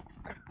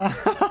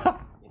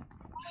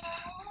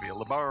it! Feel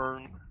the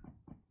burn.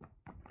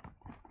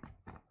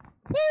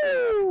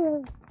 Woo!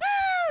 Woo!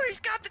 He's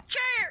got the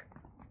chair!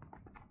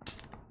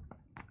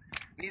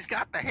 He's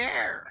got the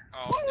hair.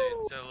 Oh,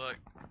 dude, so look,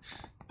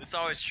 this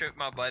always tripped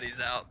my buddies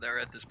out. They were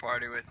at this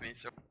party with me.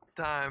 So,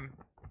 time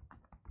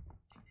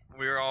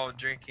we were all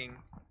drinking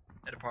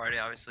at a party,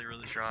 obviously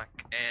really drunk,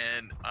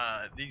 and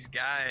these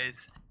guys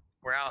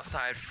were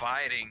outside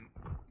fighting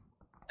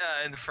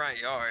in the front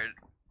yard.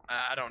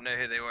 I don't know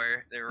who they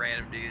were. They were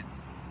random dudes.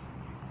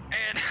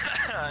 And,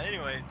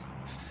 anyways,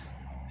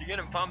 to get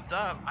them pumped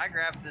up, I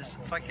grabbed this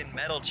fucking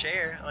metal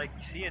chair, like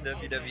you see in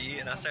WWE,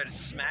 and I started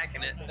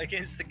smacking it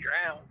against the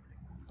ground.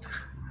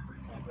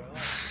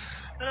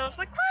 And I was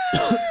like, woo!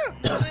 I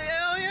was like,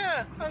 hell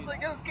yeah! I was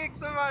like, go kick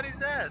somebody's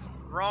ass.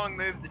 Wrong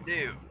move to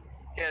do.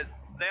 Because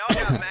they all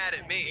got mad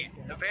at me.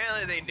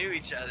 Apparently they knew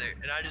each other,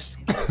 and I just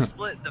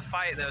split the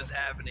fight that was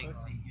happening.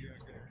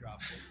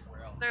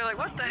 They were like,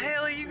 what the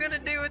hell are you gonna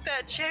do with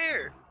that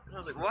chair? And I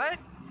was like, what?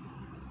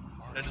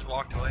 And I just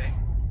walked away.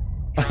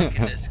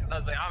 Drunkenness. I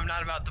was like, I'm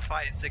not about to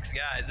fight 6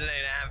 guys. It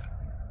ain't happening.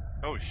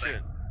 Oh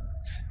shit.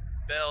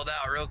 Bailed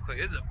out real quick.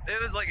 It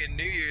was like a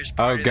New Year's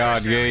party. Oh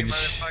god, There were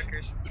so many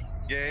Gage.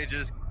 motherfuckers. Gage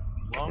is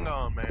long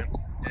gone, man.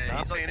 Yeah, Not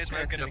he's like paying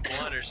smoking a attention.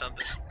 blunt or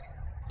something.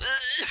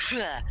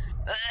 Yeah.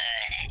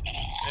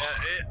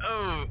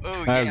 Oh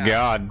Oh yeah.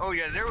 God. Oh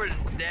yeah. There was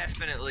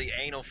definitely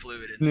anal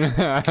fluid in there.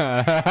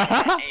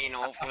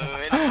 Anal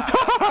fluid.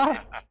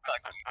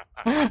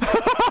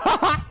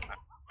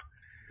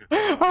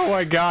 Oh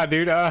my God,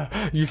 dude.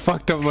 You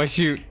fucked up my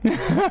shoot.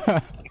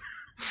 Oh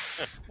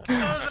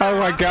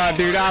my God,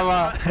 dude.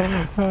 Haven't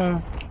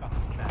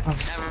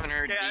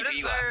heard Yeah, I DB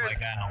just laugh heard- like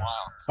that in a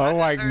while. Oh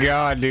my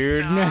God,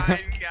 dude. 9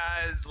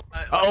 guys.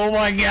 Oh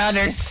my God,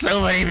 there's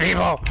so many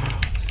people.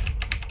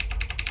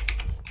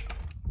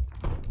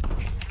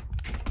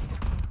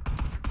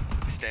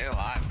 Stay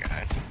alive,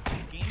 guys.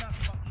 Game not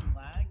fucking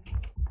lag.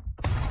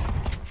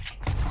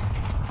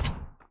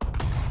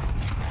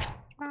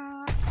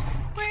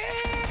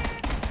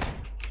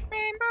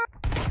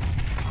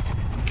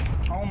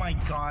 Oh my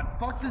god,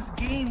 fuck this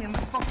game in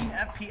the fucking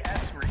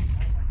FPS rate.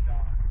 Oh my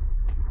god.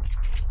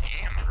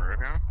 Damn,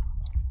 Virgo.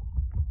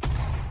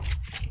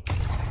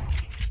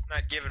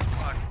 Not giving a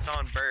fuck. It's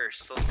on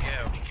burst. Let's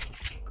go.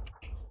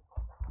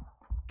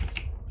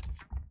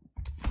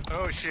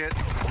 Oh shit.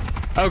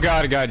 Oh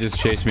God, a guy just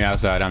chased me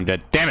outside. I'm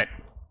dead. Damn it.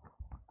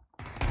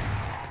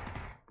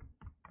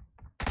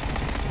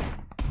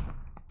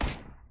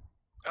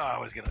 Oh, I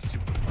was gonna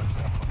super punch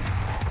that fucker.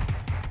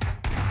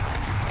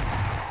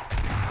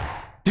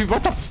 Dude,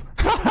 what the f-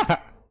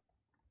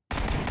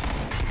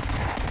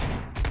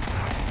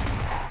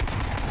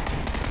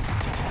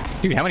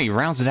 Dude, how many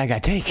rounds did that guy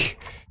take?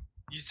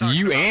 talking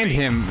You about and me?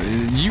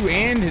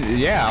 him,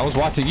 yeah, I was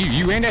watching you.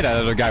 You and that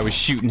other guy was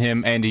shooting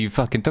him, and he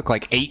fucking took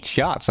like 8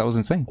 shots. That was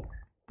insane.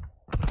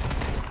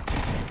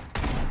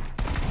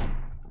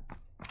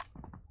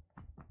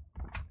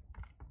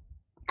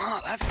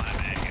 Oh, that's my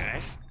bad,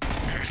 guys.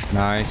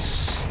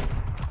 Nice.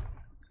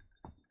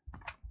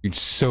 Dude,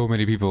 so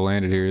many people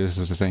landed here. This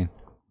is insane.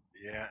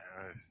 Yeah,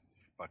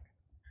 fuck.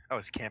 I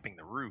was camping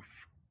the roof.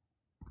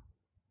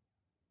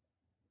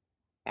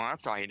 Well,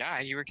 that's why you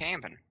died. You were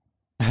camping.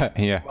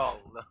 Yeah. Well,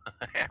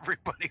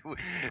 everybody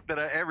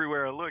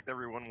everywhere I looked,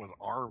 everyone was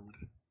armed.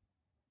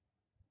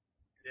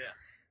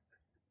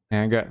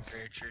 And I got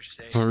Very true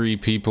statement. 3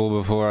 people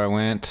before I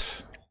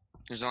went.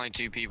 There's only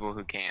 2 people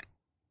who can't.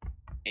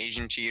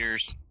 Asian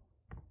cheaters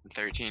and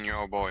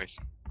 13-year-old boys.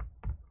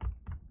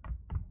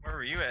 Where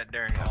were you at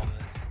during all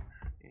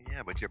this?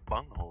 Yeah, but your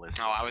bunghole is.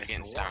 Oh, I was nice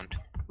getting and warm. stoned.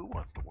 Who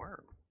wants to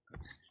work?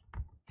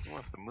 Who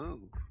wants to move?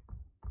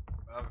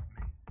 Above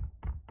me.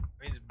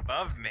 He's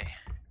above me.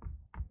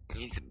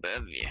 He's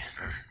above you.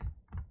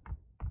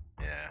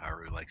 Yeah,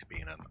 Haru likes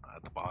being at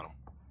the bottom.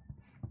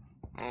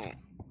 Oh.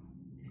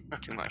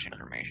 Too much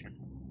information.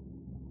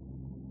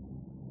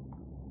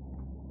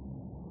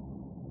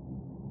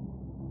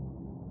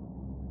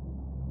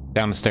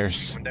 Down the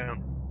stairs. Went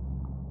down.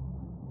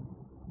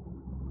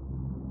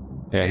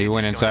 Yeah, he He's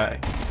went just going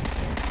inside.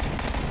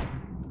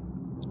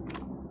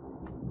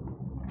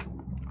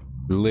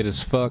 Lit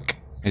as fuck.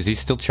 Is he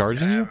still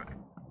charging you?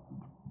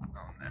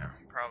 Oh no,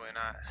 probably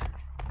not.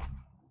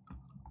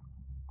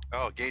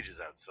 Oh, Gage is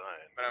outside.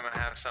 But I'm gonna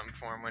have something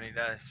for him when he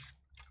does.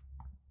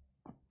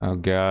 Oh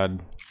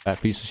God,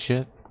 that piece of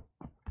shit.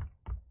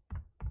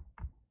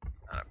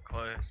 Not up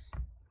close.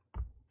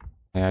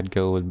 Yeah, I'd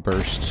go with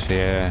burst.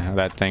 Yeah,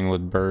 that thing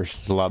with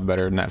burst is a lot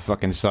better than that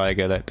fucking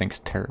Saiga. That thing's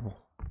terrible.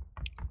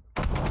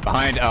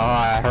 Behind. Oh,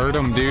 I heard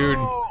him, dude.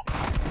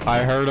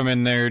 I heard him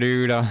in there,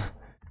 dude.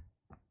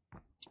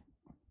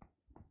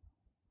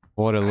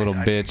 What a little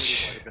I bitch. think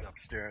he might have been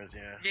upstairs,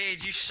 yeah.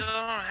 Gage, you still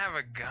don't have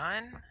a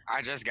gun?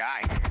 I just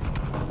got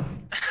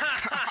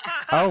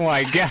Oh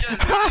my God.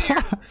 just got here.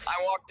 I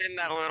walked in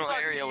that little Fuck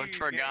area, looked you,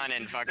 for a Gage. gun,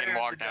 and You fucking deserve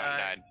walked to out and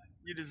die. died.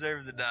 You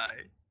deserve to die.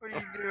 What are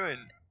you doing?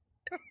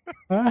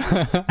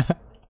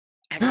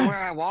 Everywhere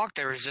I walked,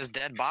 there was just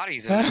dead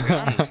bodies and no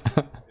guns.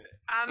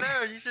 I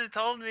know. You should have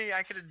told me.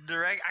 I could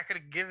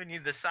have given you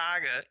the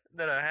saga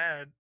that I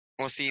had.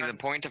 Well, see, the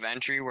point of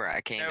entry where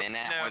I came Nope, in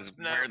at nope, was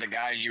nope, where the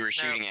guys you were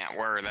shooting at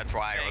were. That's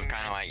why I was Bang,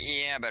 kind of man. like,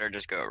 yeah, better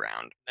just go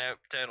around. Nope.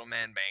 Total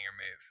man banger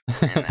move.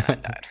 And then I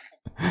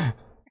died.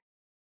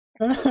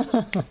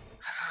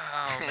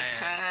 Oh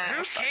man.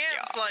 Who Fuck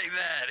camps y'all. like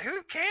that?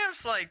 Who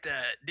camps like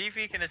that?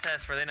 DP can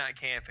attest for they not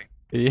camping.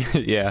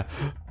 Yeah.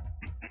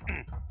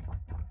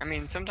 I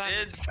mean, sometimes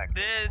Did, it's effective.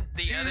 did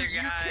the Dude, other you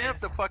guy?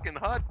 camped the fucking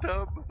hot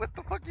tub. What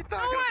the fuck you No,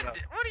 talking I about?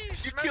 did- what are you You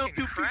smoking? killed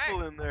 2 crack?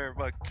 people in there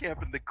by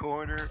camping the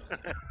corner.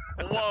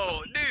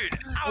 Whoa, dude!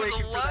 I was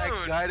Waiting for that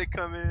alone. guy to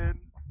come in.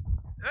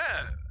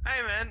 Yeah.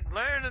 Hey man,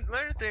 learn a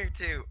thing or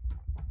two.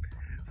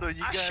 So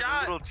you I got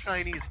shot- a little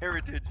Chinese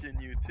heritage in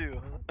you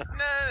too, huh?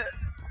 Nah,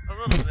 a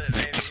little bit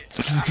maybe. I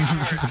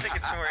think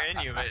it's more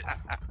Inuit.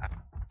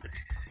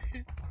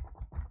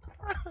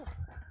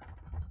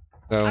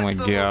 Oh my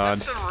God.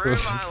 That's the room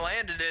I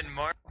landed in,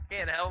 Mark.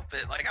 Can't help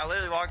it. Like I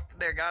literally walked in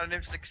there, got an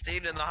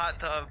M16 in the hot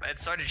tub, and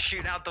started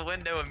shooting out the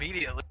window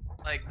immediately.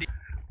 Like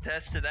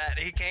test to that.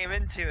 He came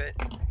into it.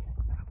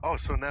 Oh,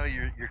 so now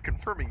you're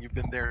confirming you've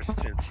been there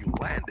since you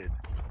landed.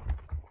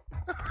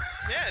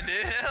 Yeah,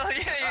 dude. Hell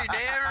yeah, you're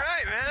damn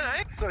right,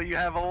 man. So you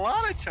have a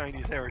lot of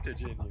Chinese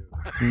heritage in you.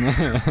 Wait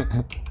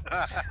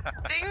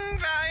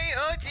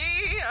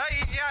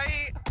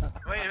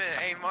a minute,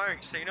 hey Mark,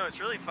 so you know it's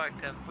really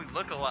fucked up. We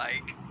look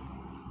alike.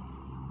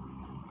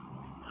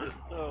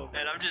 Oh,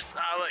 And I'm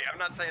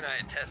not saying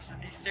I attest to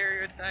these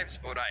stereotypes,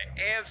 but what I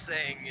am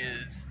saying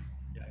is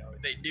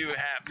they do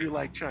happen. you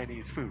like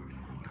Chinese food?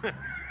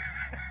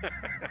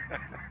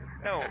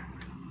 No.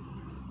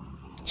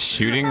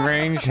 Shooting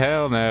range?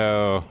 Hell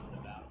no.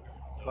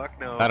 Fuck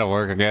no. That'll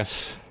work, I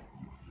guess.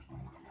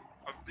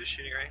 The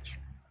shooting range.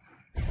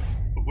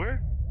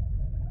 Where?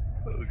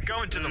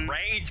 Going to the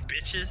range,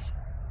 bitches.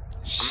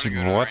 I'm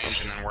gonna go to What?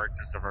 range and then work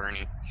to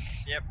Severny.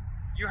 Yep.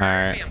 You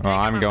heard me. Alright, well,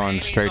 I'm taking my going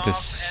panties straight to off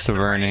at the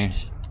Severny.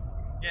 range.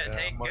 Yeah, Yeah,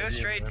 I'm go with you,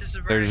 straight man. to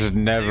Severny. There's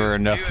never Do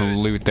enough it.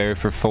 loot there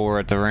for 4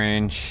 at the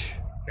range.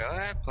 Go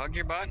ahead, plug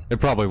your butt. It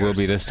probably will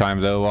be this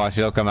time though. Watch,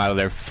 they'll come out of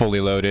there fully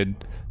loaded.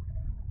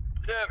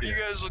 Yep, you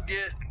guys will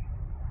get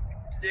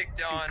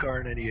dicked on. 2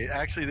 car 98.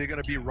 Actually, they're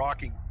gonna be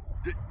rocking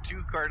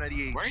 2 car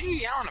 98. What are you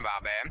yelling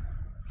about, babe?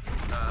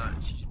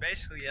 She's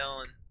basically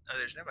yelling. Oh,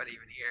 there's nobody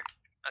even here.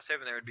 I was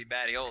hoping there would be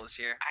Badiolas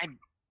here. I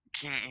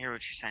can't hear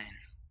what you're saying.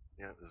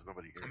 Yeah, there's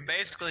nobody here. I'm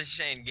basically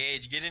saying,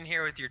 Gage, get in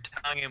here with your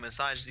tongue and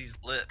massage these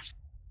lips.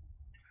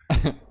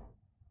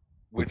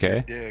 With your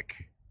Okay. dick.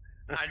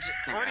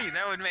 What do you?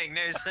 That would make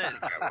no sense.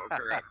 I woke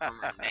her up from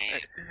her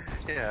nap.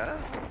 Yeah,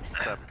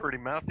 it's that pretty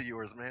mouth of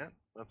yours, man.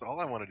 That's all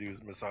I want to do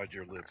is massage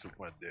your lips with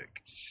my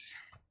dick.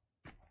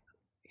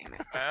 Damn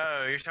it.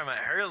 Oh, you're talking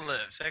about her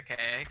lips.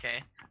 Okay,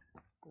 okay.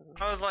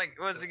 I was like,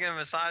 was he gonna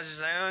massage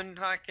his own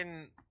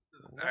fucking?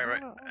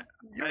 Alright, I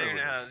don't even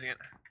know how I was gonna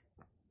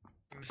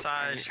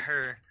massage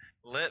her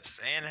lips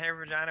and her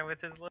vagina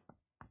with his lips.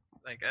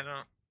 Like I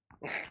don't.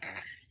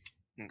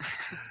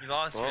 You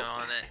lost me Well,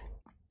 on it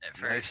at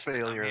first. Nice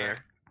failure I'm here. there.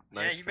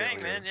 Nice yeah, you bang,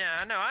 failure. man. Yeah,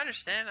 I know. I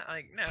understand.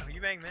 Like, no,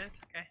 you bang, man. It's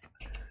okay.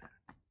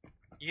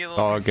 You get a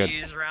little All good.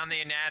 confused around the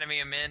anatomy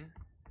of men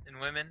and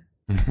women.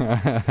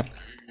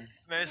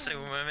 Mostly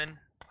women.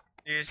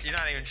 You're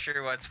not even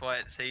sure what's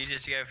what, so you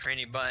just go for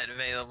any butt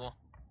available.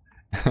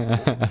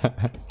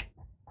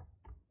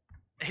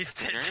 He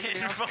said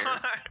Anybody else 10 here?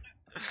 bar.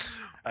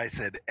 I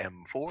said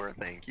M4,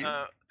 thank you.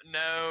 No,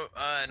 no,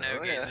 Oh, yeah.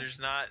 Gage, there's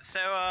not.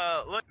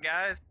 So, look,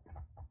 guys.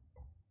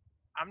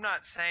 I'm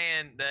not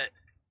saying that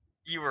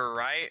you were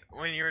right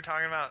when you were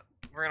talking about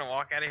we're gonna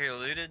walk out of here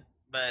looted,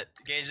 but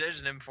Gage,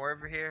 there's an M4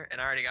 over here, and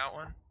I already got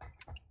one,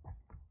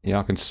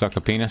 Y'all can suck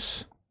a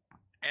penis.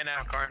 and I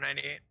have a car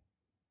 98.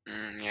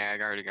 Yeah,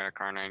 I already got a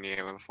car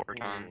 98 with 4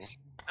 tons.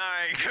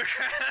 Alright, go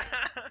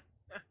grab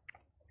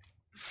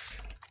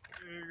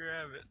Go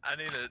grab it. I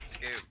need a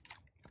scope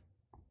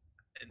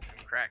and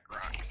some crack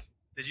rocks.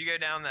 Did you go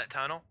down that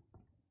tunnel?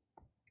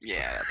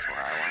 Yeah, that's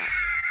where I went.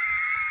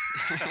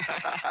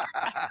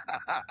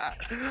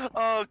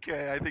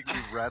 Okay, I think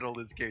we've rattled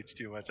his cage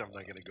too much. I'm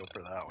not gonna go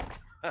for that one.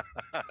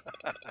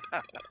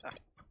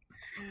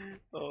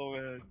 Oh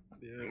man.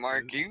 Yeah,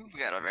 Mark, you've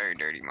got a very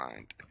dirty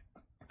mind.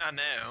 I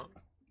know.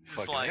 Just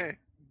fucking like A.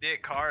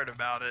 dick hard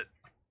about it.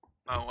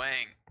 My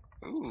wang.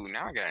 Ooh,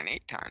 now I got an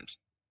 8 times.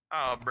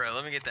 Oh, bro,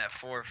 let me get that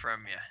 4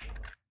 from you.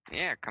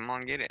 Yeah, come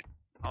on, get it.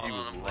 Hold He on,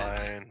 was I'm waiting.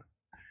 lying.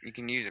 You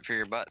can use it for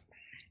your butt.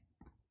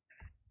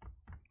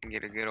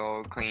 Get a good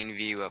old clean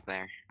view up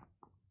there.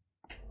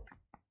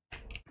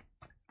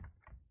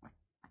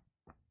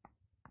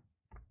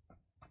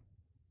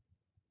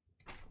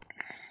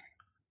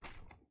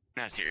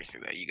 No, seriously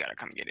though, you gotta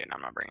come get it.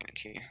 I'm not bringing it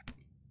to you.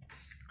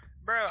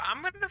 Bro,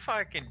 I'm gonna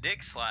fucking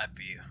dick slap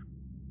you.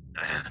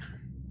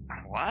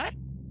 What?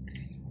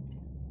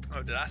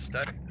 Oh, did I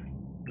stutter?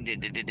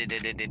 Did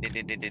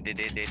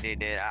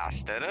I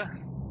stutter?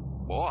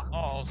 Boy.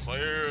 Oh,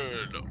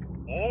 said,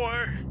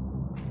 boy.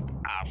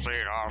 I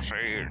said.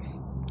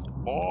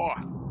 Boy.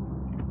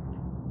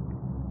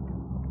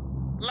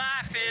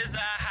 Life is a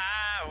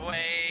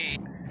highway.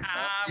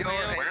 I Yo, will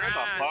Where the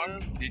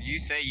ride. fuck did you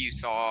say you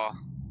saw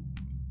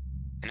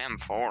an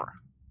M4?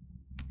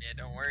 Yeah,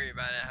 don't worry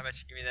about it. How about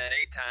you give me that 8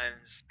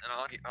 times, and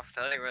I'll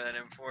tell you where that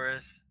M4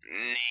 is.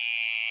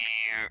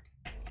 Nah.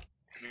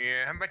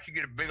 Yeah, how about you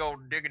get a big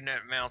old dig in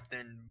that mouth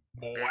then,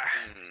 boy?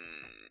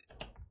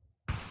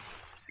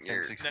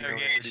 You're, 1060 No, on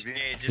Gage, 30B.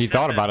 Gage. He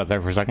thought about it there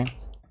for a second.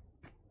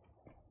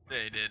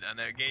 They did. I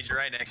know. Gage, you're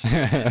right next to you.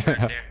 It's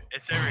right there.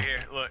 It's over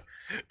here. Look.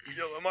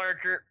 Yellow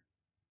marker.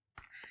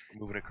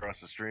 Moving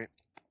across the street.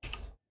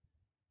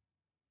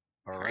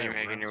 All are right. you we're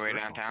making in your way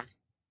circle. downtown?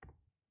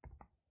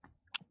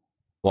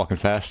 Walking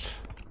fast.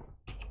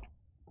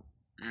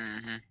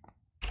 Mm-hmm.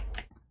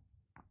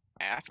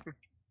 Ask him.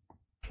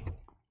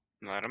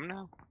 Let him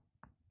know.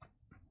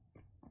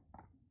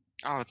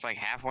 Oh, it's like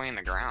halfway in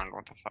the ground.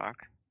 What the fuck?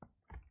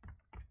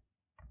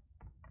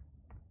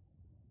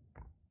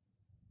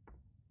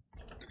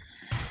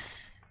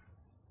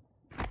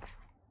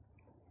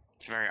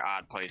 It's a very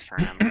odd place for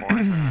an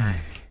M4.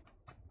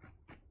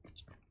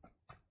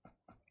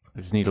 I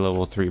just need a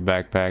level 3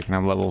 backpack, and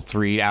I'm level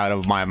 3 out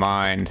of my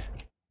mind.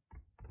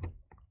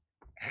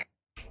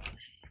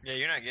 Yeah,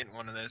 you're not getting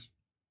one of those.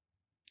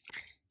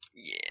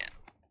 Yeah.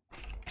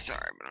 Sorry,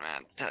 but I'm gonna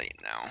have to tell you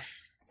no.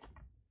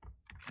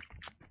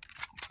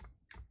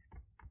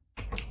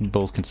 You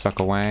both can suck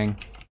a wang.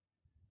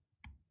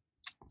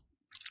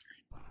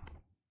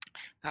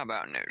 How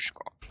about no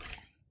score?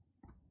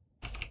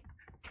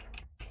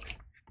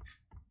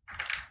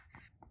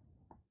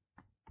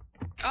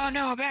 Oh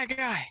no, a bad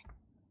guy.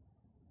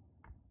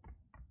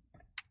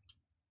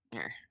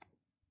 Here.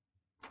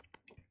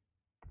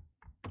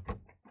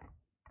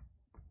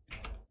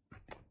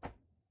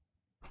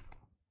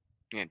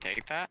 You gonna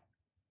take that?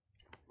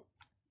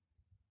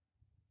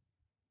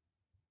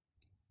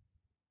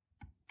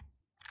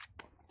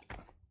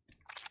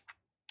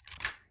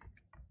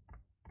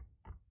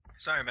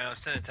 Sorry, man. I was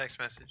sending a text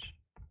message.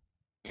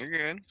 You're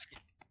good.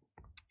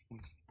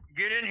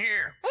 Get in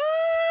here.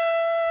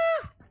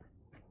 Woo!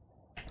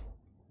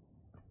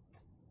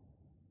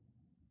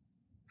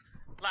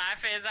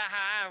 Life is a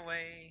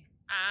highway.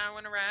 I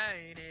wanna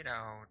ride it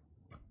on.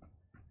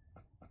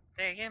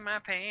 Taking my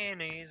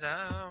panties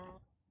off.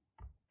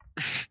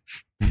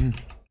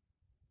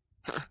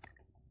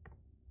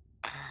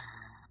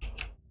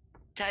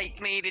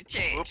 Take me to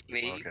church, Whoop.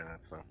 please. Okay,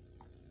 that's them.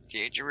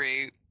 Church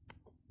route.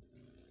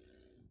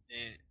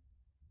 Yeah.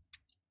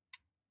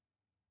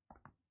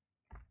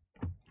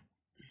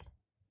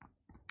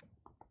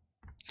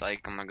 It's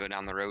like I'm gonna go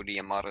down the road to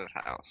your mother's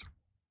house.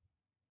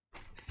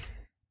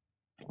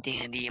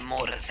 Down to your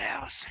mother's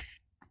house.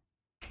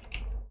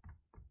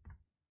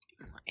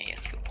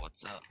 Ask her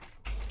what's up.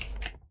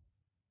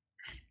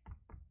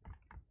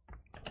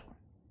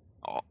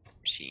 Oh,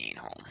 she ain't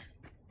home.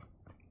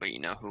 But you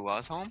know who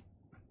was home?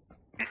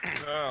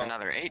 Oh.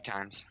 Another 8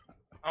 times.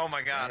 Oh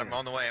my god, I'm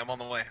on the way, I'm on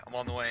the way, I'm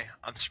on the way.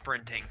 I'm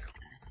sprinting.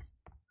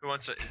 Who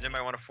wants to, does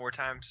anybody want to 4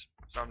 times?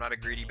 So I'm not a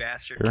greedy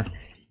bastard. Sure.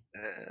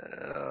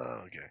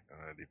 Okay,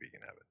 DP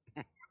can have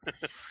it.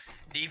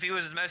 DP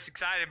was the most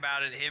excited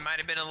about it. It might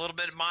have been a little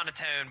bit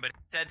monotone, but it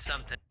said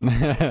something.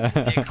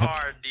 Dig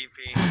hard,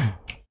 DP.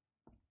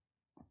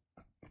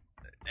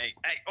 Hey,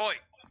 oi!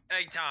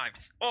 8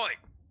 times. Oi!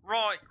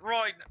 Right.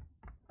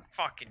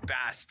 Fucking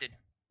bastard.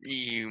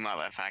 You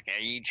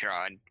motherfucker, you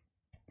tried.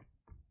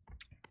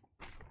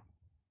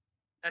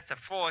 That's a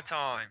 4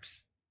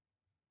 times.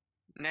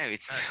 No,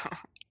 it's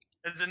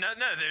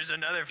There's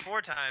another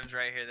 4 times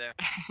right here, though.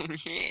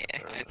 yeah,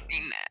 I've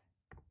seen that.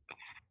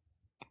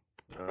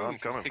 I'm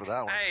coming for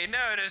that one. Hey, no,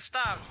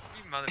 stop,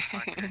 you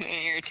motherfucker.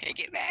 Here, take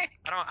it back.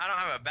 I don't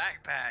have a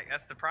backpack.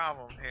 That's the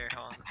problem. Here,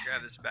 hold on.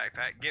 Grab this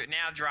backpack.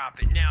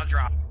 Drop it. Now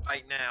drop it.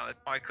 Right now.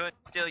 I couldn't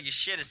steal your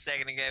shit a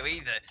second ago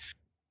either.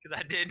 Because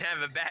I didn't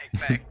have a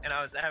backpack and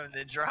I was having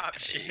to drop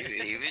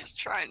shit. He was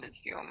trying to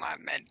steal my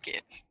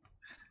medkits.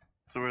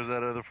 So where's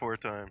that other 4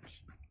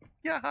 times?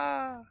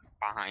 Yeah.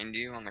 Behind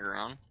you on the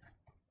ground.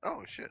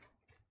 Oh shit.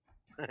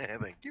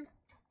 Thank you.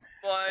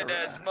 Blind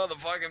ass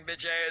motherfucking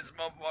bitch ass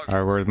motherfucker.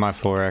 Alright, where's my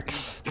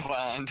 4X?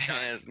 Blind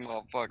ass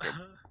motherfucker.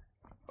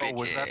 Oh,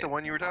 was that the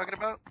one you were talking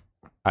about?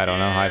 I don't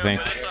know, I think.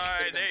 That's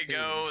alright, there you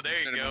go, there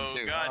you Should've go.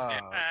 been 2. God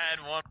damn, Ah. I had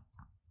one.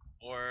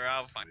 Or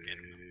I'll fucking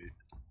Sweet.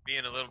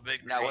 being a little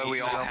bit That way we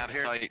greedy. all Now have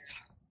here. sights.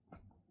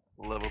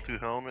 Level 2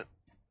 helmet.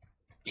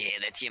 Yeah,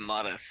 that's your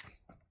mother's.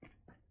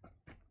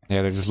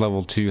 Yeah, there's just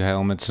level 2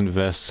 helmets and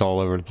vests all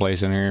over the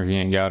place in here if you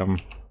ain't got them.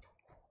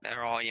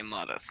 They're all your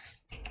mother's.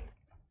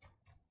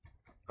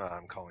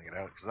 I'm calling it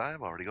out because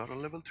I've already got a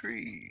level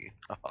 3.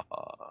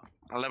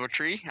 A level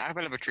 3? I have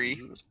a level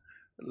 3.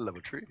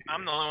 Level 3.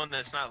 I'm the only one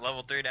that's not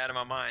level 3'd out of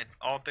my mind.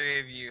 All 3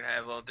 of you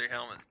have level 3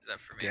 helmets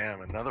except for me.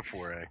 Damn, another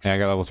 4X. Yeah, I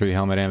got level 3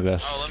 helmet and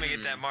vest. Oh, let me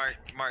get that, Mark.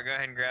 Mark, go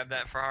ahead and grab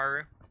that for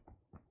Haru.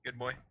 Good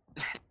boy.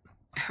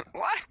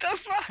 What the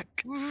fuck?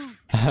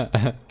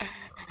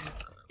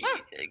 He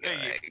said go Hey,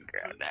 you- ahead and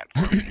grab that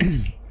for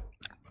me.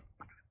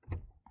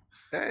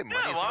 Hey, Yeah,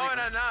 money's why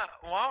would legal.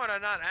 Why would I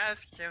not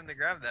ask him to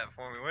grab that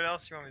for me? What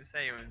else do you want me to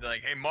say? He would be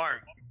like, "Hey,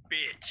 Mark,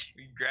 bitch,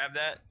 you grab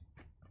that."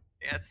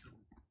 Yeah, that's a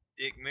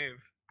dick move.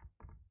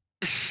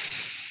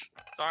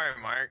 Sorry,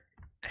 Mark.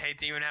 I hate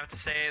to even have to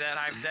say that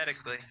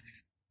hypothetically,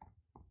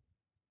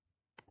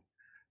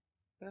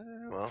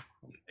 Well,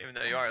 even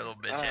though you are a little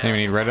bitch. Hey, we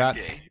need red dot.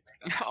 Okay.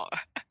 No.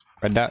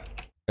 Red dot.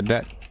 Red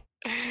dot.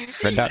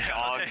 Red dot.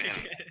 Dog him.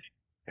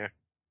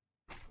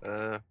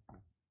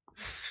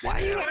 Why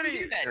you What let are him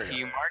you- do that to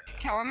you, Mark?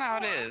 Tell him how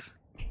it is.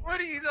 What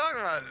are you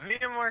talking about? Me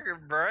and Mark are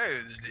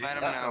bros, dude. Let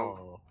him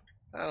know.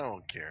 I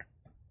don't care.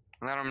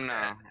 Let him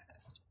know.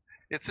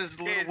 It's his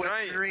little Kids, wet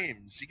why you-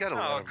 dreams. You gotta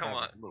Oh, let him come have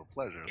on. his little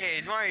pleasure.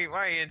 Gage, why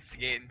are you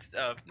instigating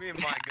stuff? Me and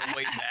Mike go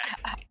way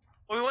back.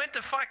 We went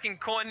to fucking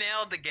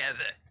Cornell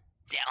together.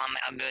 Tell him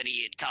how good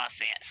you toss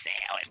that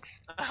salad.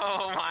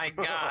 Oh my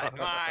god,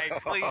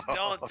 Mike, please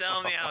don't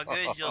tell me how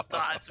good you'll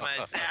toss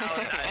my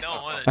salad. I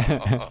don't want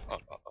to.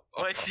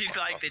 What you'd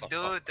like to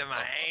do to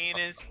my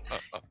anus?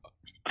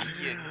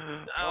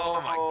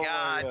 Oh my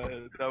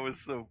god. that was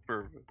so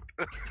perfect.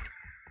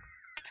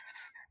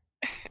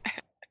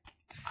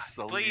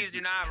 So Please easy.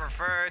 do not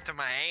refer to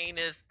my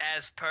anus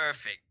as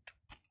perfect.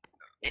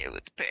 It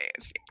was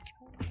perfect.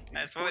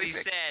 That's what he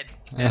perfect. said.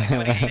 That's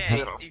what he said.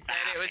 Little He said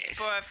it was starfish.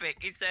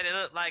 perfect. He said it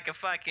looked like a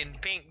fucking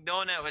pink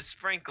donut with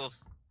sprinkles.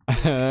 Which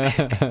he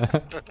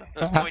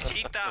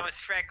thought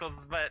was freckles,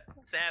 but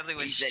sadly He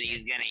was said he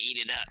was shit. gonna eat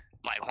it up.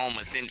 like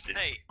Homer Simpson.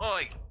 Hey,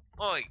 oi,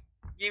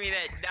 give me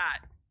that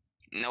dot.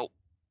 Nope.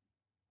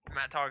 I'm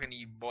not talking to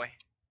you, boy.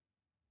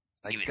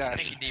 I Give it got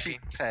to a me. cheek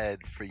pad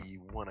for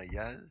you, one of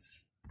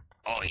yas.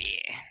 Oh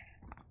yeah.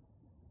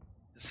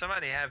 Does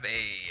somebody have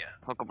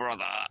a Hook a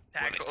brother up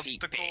with a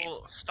cheek pad.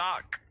 tactical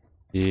stock?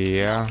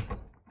 Yeah.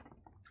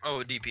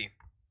 Oh, DP.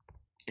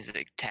 Is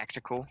it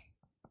tactical?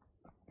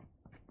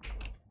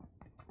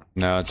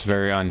 No, it's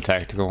very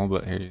untactical,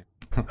 but here you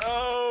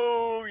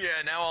Oh,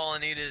 yeah, now all I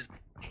need is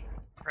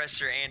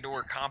pressure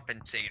and/or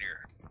compensator.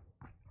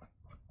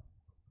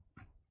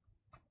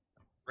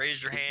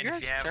 Raise your Did hand you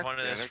if you guys have check one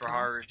of the those other for tunnel?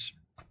 horrors.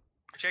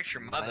 Check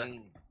your mother.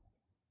 Mine.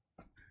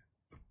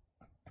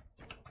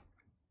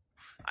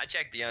 I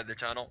checked the other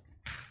tunnel.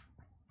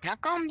 How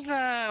comes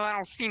I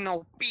don't see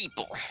no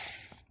people?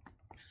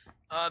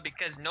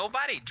 Because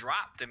nobody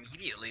dropped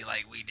immediately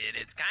like we did.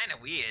 It's kind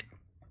of weird.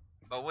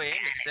 But we're in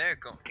a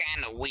circle.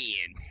 Kinda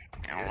weird.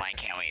 I don't like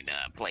how it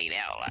played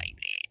out like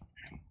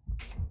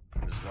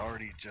that. There's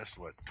already just,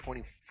 what,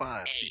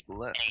 25 people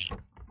left.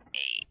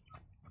 Hey.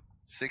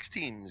 6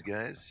 teams,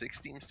 guys. 6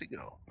 teams to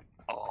go.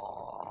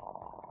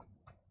 Oh.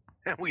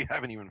 And we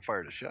haven't even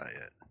fired a shot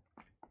yet.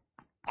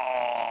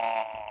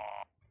 Oh.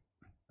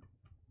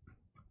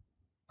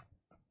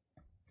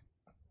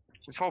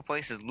 This whole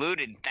place is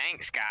looted.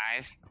 Thanks,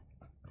 guys.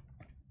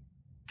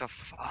 The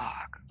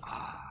fuck?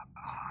 Oh,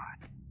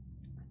 God.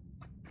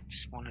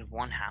 Just wanted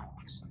one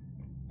house.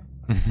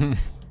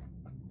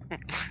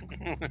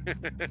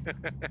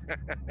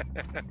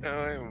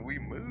 We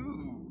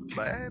moved,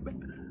 babe.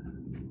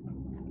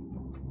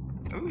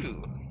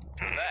 Ooh.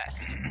 Best.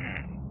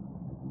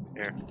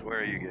 Here, where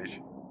are you, Gage?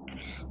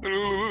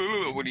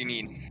 What do you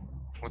need?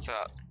 What's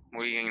up?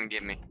 What are you gonna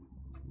give me?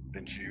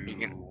 Didn't you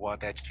can-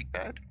 want that cheek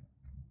pad?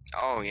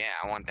 Oh yeah,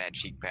 I want that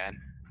cheek pad.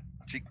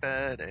 Cheek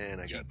pad,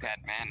 and I got Cheek pad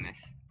madness.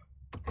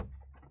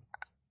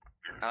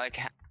 I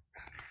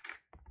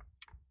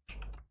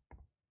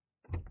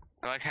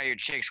like how your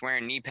chick's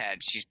wearing knee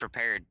pads. She's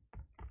prepared.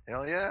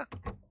 hell yeah.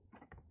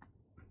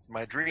 It's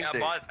my dream Yeah,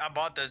 day. I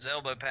bought those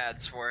elbow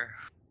pads for her.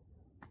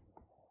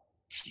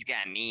 She's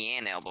got knee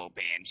and elbow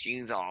pads.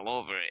 She's all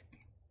over it.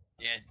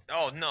 Yeah.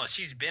 Oh no,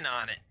 she's been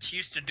on it. She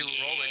used to do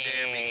roller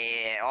derby.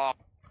 Yeah.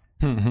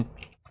 Oh,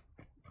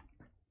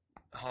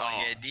 Oh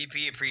yeah,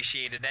 DP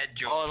appreciated that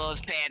joke. oh,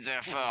 those pads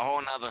are for a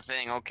whole nother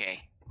thing.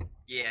 Okay.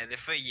 Yeah, they're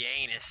for your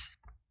anus.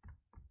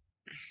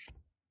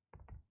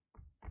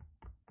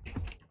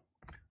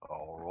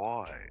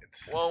 Alright.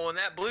 Well, when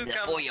that blue They're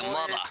comes, for your boys,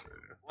 mother.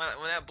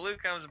 when that blue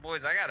comes,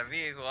 boys, I got a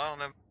vehicle. I don't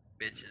know,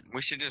 bitches.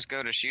 We should just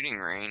go to shooting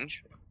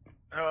range,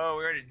 Oh,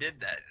 we already did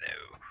that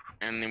though.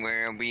 and then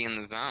we'll be in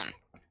the zone.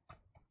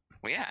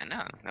 Well, yeah, I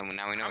know. Now we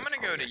know. I'm it's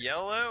gonna go to closer.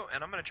 yellow,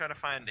 and I'm gonna try to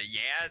find a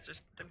Yaz or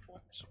something for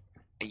us.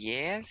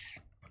 Yes.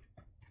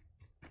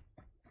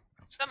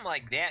 Something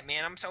like that,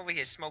 man. I'm over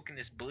here smoking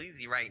this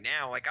bleezy right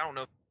now. Like I don't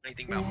know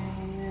anything about.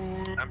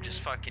 I'm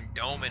just fucking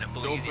doming a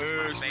bleezy to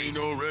my face.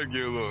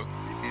 regular.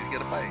 He's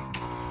got a bike.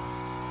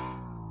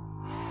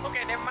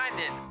 Okay, never mind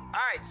then.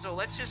 Alright, so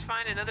let's just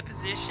find another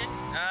position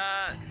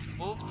to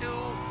move to.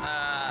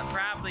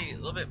 Probably a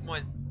little bit more.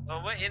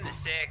 Well, we're in the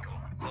circle.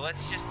 So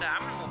let's just,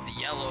 I'm gonna move to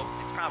yellow.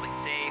 It's probably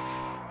safe.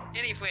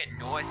 And if we're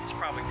north, it's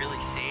probably really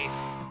safe.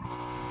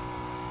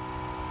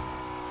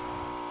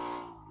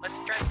 Let's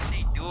try to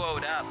stay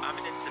duoed up. I'm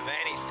in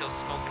Savannah, still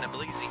smoking a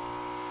bleezy.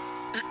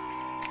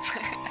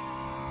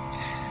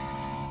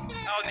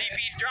 Oh,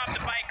 DP, drop the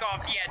bike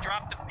off. Yeah,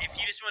 drop the. If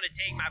you just want to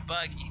take my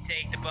buggy,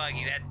 take the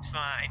buggy. That's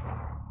fine.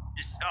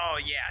 Oh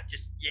yeah.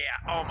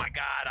 Oh my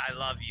God, I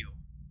love you.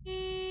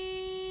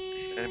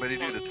 Anybody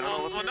do the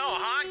tunnel up Well, here?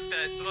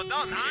 no,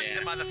 don't honk Yeah.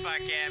 the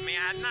motherfucker at me.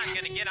 I'm not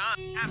gonna get on.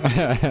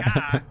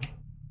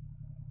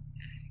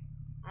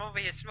 I'm over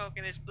here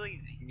smoking this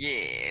bleezy.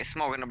 Yeah,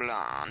 smoking a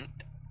blunt.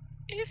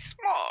 It's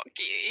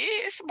smoky.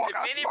 It's smoke.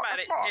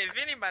 If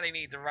anybody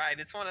needs a ride,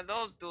 it's one of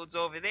those dudes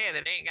over there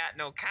that ain't got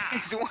no car.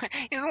 It's one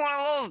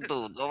of those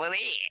dudes over there.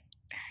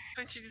 Why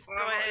don't you just One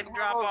go of ahead those and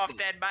drop dudes. off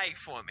that bike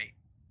for me?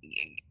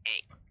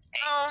 Hey,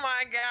 Oh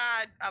my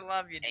God, I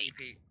love you, Hey.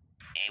 DP.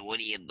 hey, what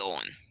are you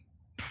doing?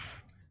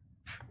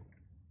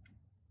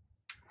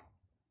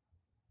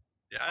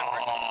 Yeah, I'd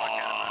wreck the fuck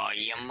out of Oh, my-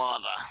 your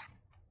mother.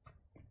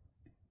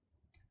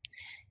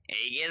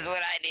 Hey, guess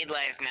what I did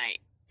last night?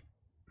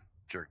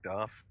 Jerked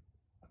off.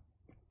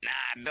 Nah,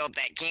 I built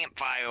that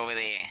campfire over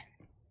there.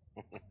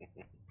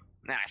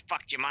 Then I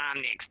fucked your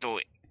mom next to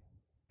it.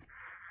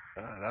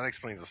 That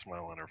explains the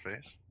smile on her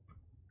face.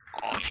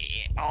 Oh,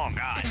 yeah. Oh,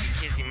 God. You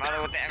kiss your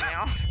mother with that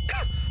mouth?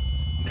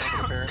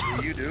 But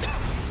apparently you do.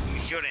 You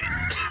shouldn't.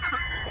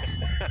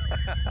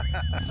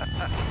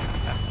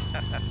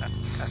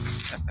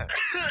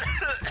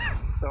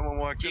 Someone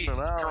walked in Jesus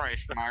the house.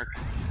 Christ, Mark.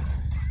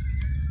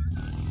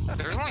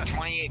 There's only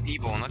 28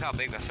 people, and look how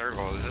big the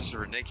circle is. This is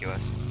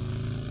ridiculous.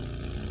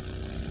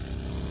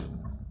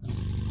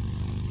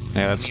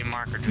 Yeah, that's Me and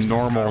Mark are just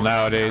normal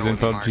nowadays in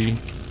cuddling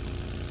Mark. PUBG.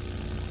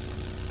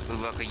 We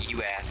look a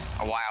UAS,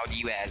 a wild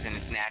UAS in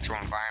its natural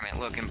environment.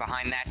 Look, and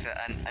behind that's a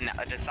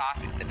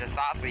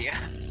Dasasia.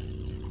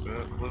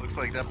 Looks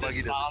like that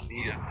buggy doesn't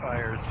need its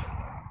tires.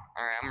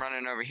 Alright, I'm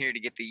running over here to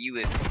get the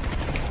U.S.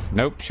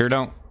 Nope, sure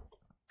don't.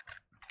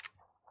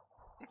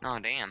 Oh,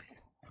 damn.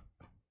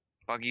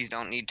 Buggies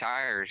don't need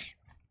tires.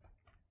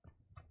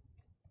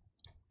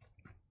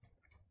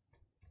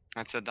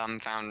 That's a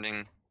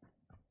dumbfounding.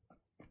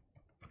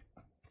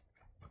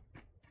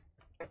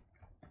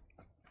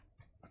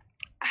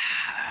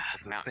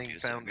 It's a Mountain thing Dew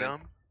is so found good.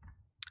 dumb.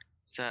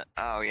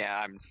 Oh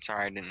yeah, I'm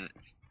sorry I didn't.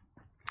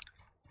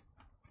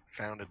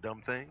 Found a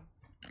dumb thing.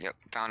 Yep,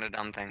 found a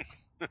dumb thing.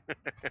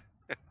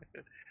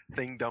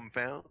 Thing dumb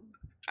found.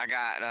 I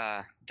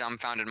got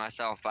dumbfounded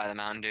myself by the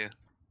Mountain Dew.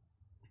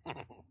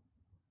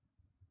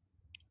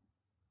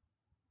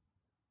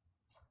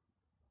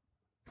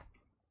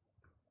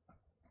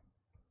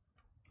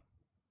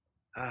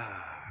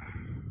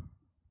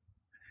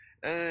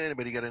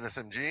 Anybody got an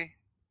SMG?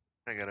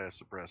 I got a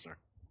suppressor.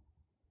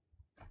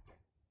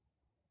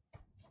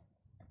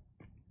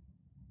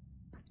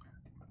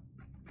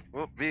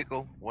 Oh,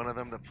 vehicle. One of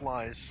them that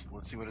flies.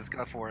 Let's see what it's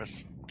got for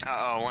us.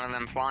 Uh-oh, one of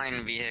them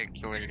flying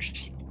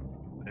vehiculars.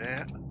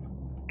 Yeah.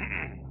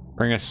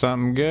 Bring us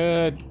something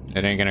good.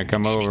 It ain't gonna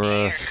come over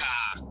us.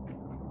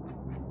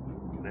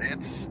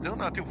 It's still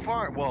not too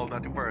far. Well,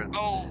 not too far.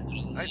 Oh,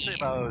 I'd say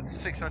about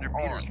 600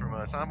 meters from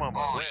us. I'm on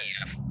my way.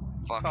 yeah.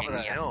 Top Fucking, of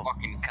that yeah, hill.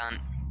 fucking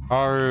cunt.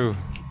 Haru.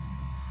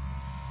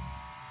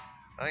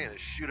 I'm gonna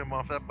shoot him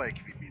off that bike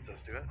if he beats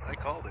us to it. I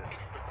called it.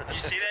 Did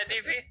you see that,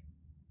 DP?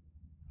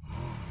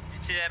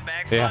 You see that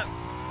backflip? Yeah.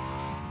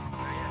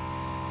 Oh,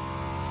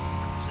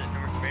 yeah. Is it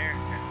North Bear?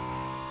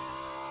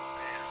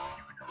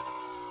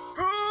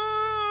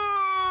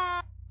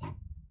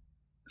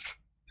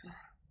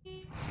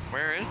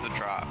 Where is the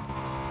drop?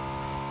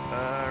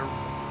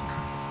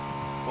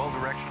 Well,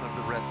 direction of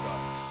the red dot.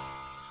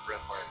 Red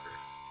marker.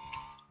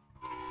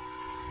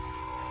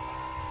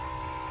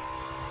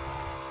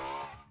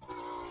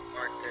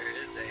 Mark, there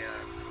is a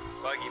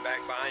buggy back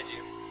behind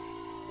you.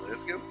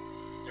 Let's go.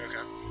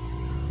 Okay.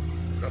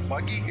 A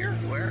buggy here?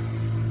 Where?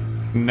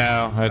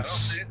 No, don't it's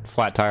see it.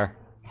 flat tire.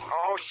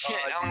 Oh shit,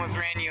 I almost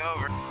ran you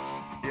over.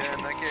 Yeah,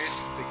 in that case,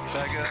 pick me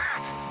back up.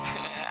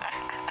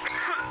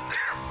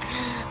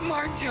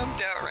 Mark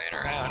jumped out, ran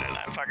around, and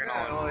I fucking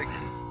Yeah, almost. like,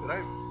 did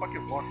I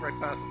fucking walk right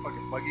past the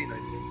fucking buggy and I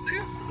didn't see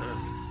it?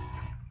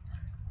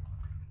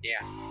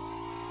 Yeah.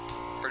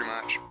 Pretty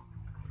much.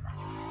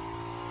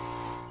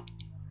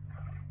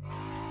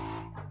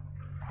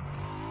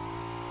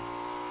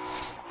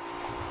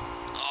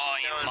 Oh,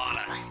 you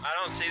mother. I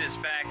don't see this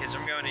package.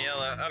 I'm going to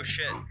yellow. Oh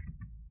shit.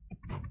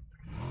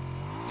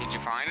 Did you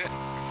find it?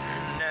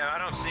 No, I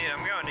don't see it.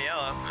 I'm going to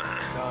yellow.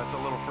 No, it's a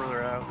little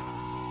further out.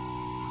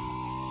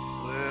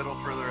 Little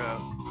further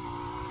out.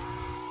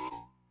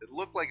 It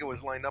looked like it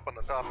was lined up on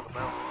the top of the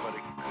mountain, but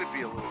it could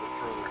be a little bit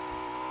further.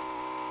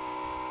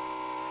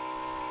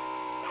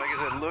 Like I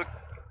said, look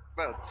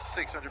about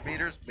 600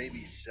 meters,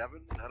 maybe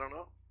 7, I don't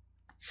know.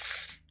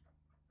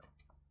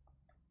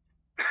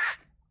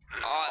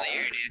 Oh,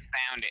 there it is.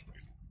 Found it.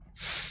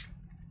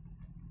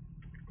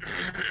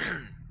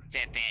 It's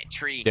at that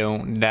tree.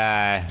 Don't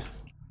die.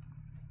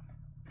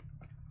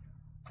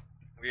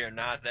 We are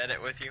not at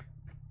it with you.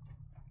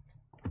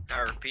 I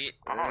repeat.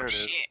 There Oh, it is.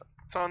 shit.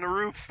 It's on the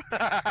roof.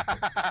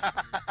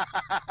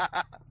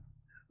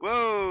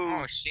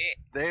 Whoa! Oh, shit.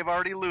 They've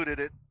already looted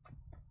it.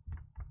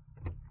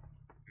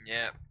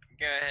 Yep.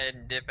 Go ahead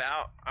and dip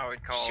out. I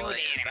would call Shoot it at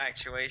him.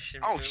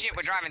 evacuation. Oh, shit,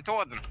 we're driving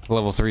towards him.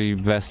 Level 3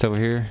 vest over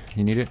here.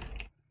 You need it?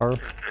 Haru?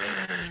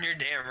 You're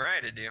damn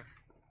right I do.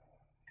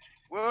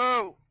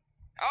 Whoa!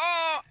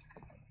 Oh!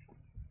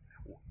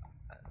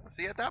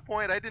 See, at that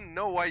point, I didn't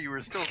know why you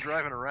were still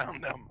driving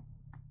around them.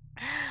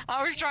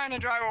 I was trying to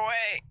drive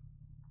away.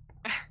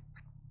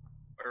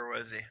 Where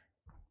was he?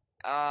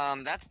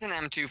 That's an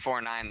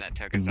M249 that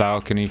took us out.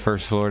 Balcony,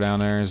 first floor down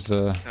there is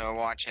the... So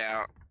watch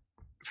out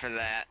for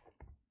that.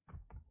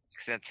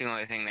 Cause that's the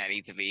only thing that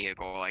eats a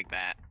vehicle like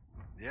that.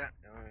 Yeah,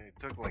 it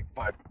took like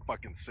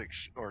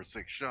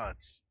 6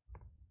 shots.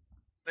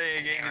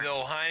 They gave you the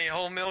old hiney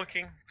hole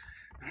milking.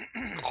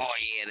 Oh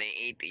yeah, they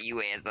ate the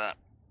US up.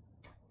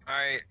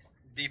 Alright,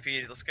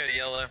 DP, let's go to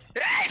yellow.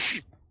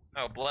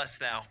 Oh, bless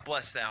thou,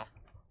 bless thou.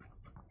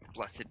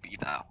 Blessed be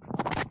thou.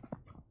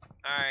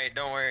 Alright,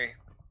 don't worry.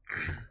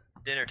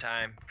 Dinner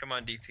time. Come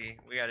on, DP.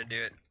 We gotta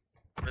do it.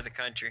 For the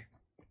country.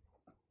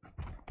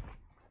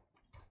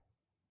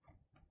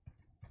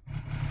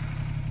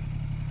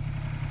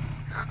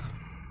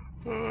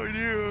 Oh,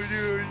 yeah.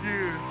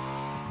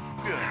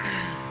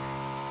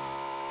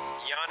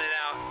 Yawn it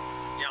out.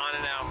 Yawn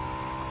it out.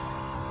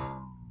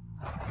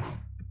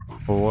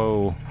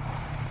 Whoa.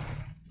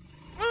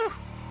 Woo!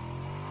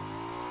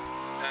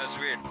 That was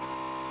weird.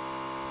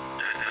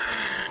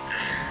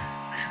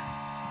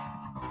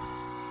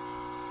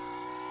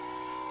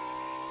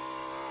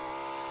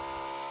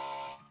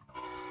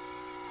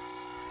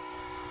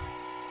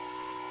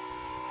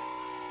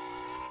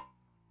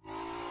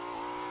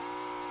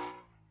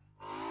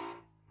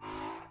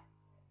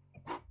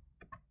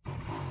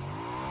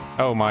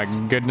 Oh my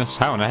goodness,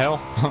 how in the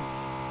hell?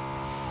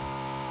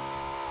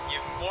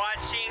 You're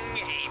watching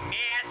a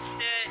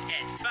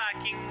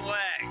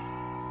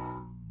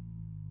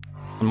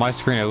On my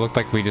screen, it looked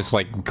like we just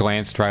like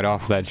glanced right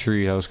off that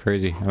tree. That was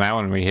crazy. And that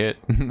one we hit.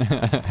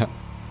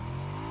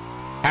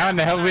 How in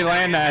the hell did we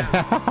land that?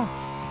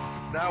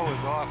 That was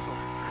awesome.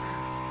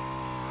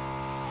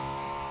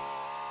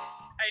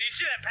 Hey, do you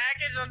see that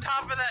package on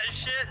top of that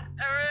shit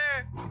over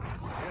there?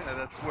 Yeah,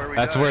 that's where we.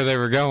 That's died. where they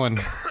were going.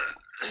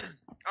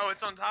 Oh,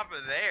 it's on top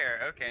of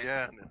there. Okay.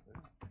 Yeah.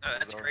 Oh,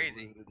 that's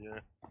crazy. Looted, yeah.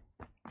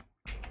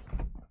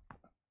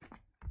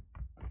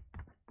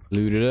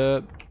 Looted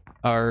up.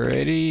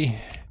 Alrighty. Yeah,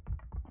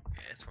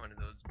 it's one of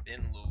those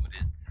bin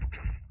loaded.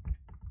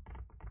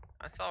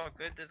 That's all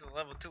good. There's a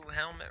level 2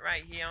 helmet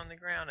right here on the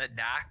ground. A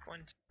dark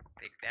one.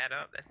 Pick that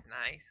up. That's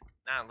nice.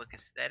 Now look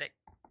aesthetic.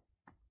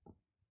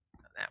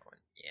 That one.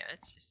 Yeah,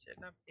 it's just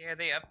sitting up there. Are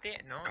they up there?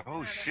 No.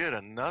 Oh shit,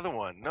 another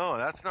one. No,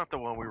 that's not the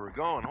one we were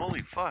going.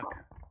 Holy fuck.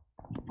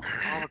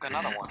 Oh, look,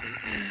 another one.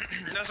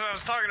 That's what I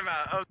was talking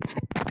about. Oh,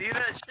 see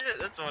that shit?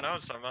 That's the one I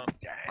was talking about.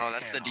 Oh,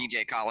 that's the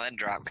DJ Khaled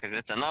drop, because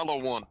it's another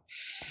one.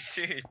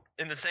 Dude,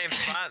 in the same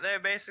spot there,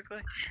 basically?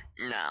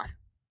 No,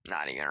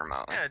 not even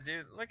remotely. Yeah,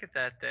 dude, look at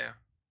that there.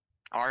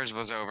 Ours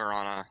was over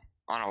on a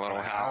little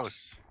Oh,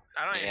 house.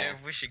 I don't even Yeah. know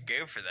if we should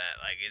go for that.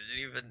 Like, is it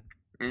even...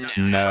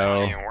 No, No. it's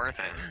not even worth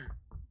it.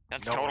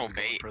 That's No total one's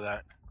going bait. for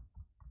that.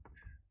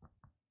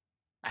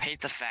 I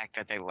hate the fact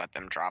that they let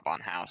them drop on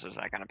houses.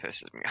 That kind of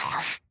pisses me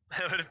off.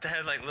 What if they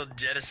had, like, little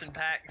jettison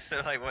packs?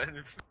 So, like, what...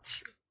 Did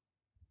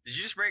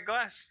you just break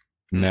glass?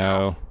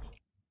 No.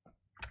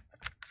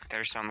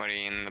 There's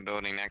somebody in the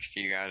building next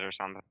to you guys or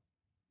something.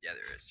 Yeah,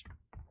 there is.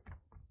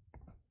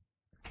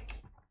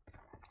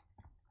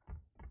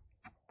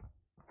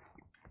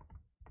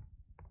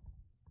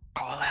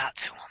 Call out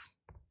to them.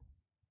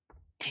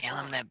 Tell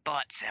them their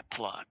butts are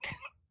plugged.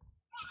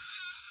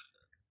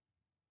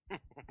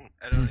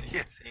 I don't even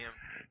Yeah. see him.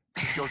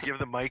 Go give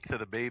the mic to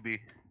the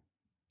baby.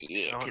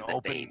 Yeah, Oh, to the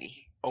open-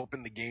 baby.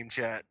 Open the game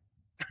chat.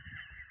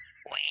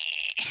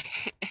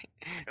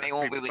 They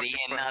won't be able to Fucking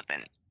hear funny.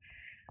 nothing.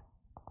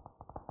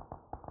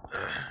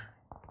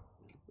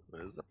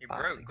 There's a He pie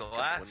broke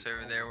glass going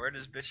over there. Where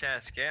does bitch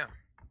ass go?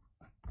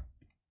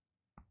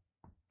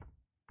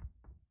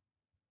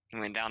 He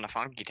went down to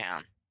Funky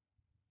Town.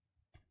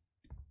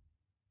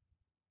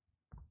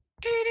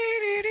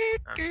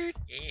 I'm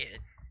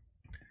scared.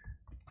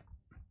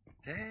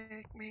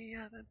 Take me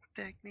out,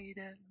 take me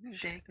down,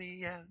 take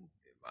me out.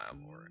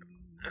 Goodbye, Laura.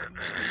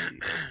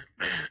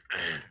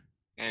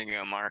 There you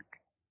go, Mark.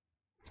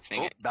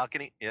 Sing Oh, it.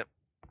 balcony. Yep.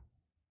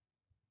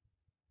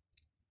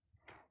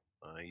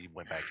 He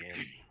went back in.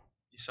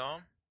 You saw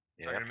him?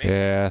 Yeah. Talking to me?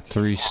 Yeah,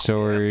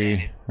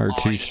 3-story or Oh,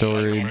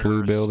 2-story yeah.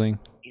 blue building.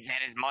 He's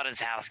at his mother's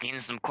house getting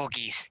some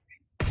cookies.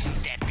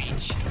 Shoot that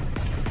bitch.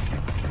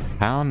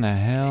 How in the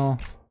hell?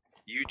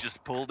 You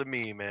just pulled a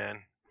me,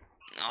 man.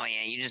 Oh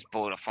yeah, you just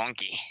pulled a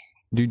funky.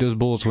 Dude, those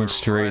bullets You went were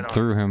straight right on.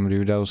 through him,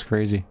 dude. That was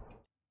crazy.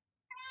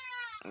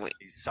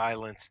 He's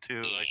silenced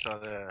too. I saw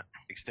the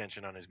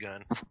extension on his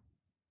gun.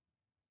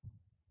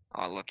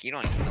 Oh, look, you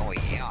don't even know what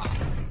you are.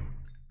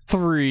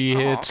 3 Oh,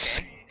 hits.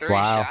 okay. 3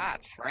 Wow.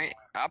 shots, right?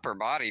 Upper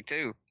body,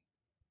 too.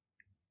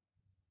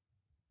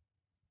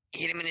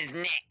 Hit him in his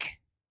neck.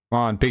 Come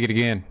on, pick it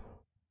again.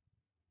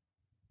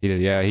 He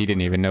did, yeah, he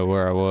didn't even know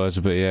where I was,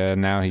 but yeah,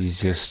 now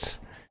he's just...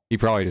 He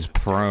probably just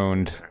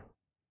proned.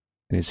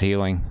 And he's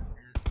healing.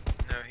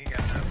 No, he got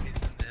up. He's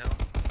in the hill.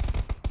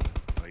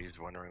 Oh, he's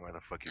wondering where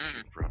the fuck you're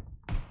shooting from.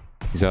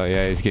 So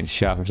yeah, he's getting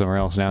shot from somewhere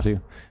else now,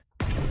 too.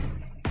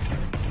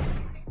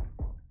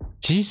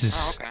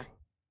 Jesus. Oh, okay.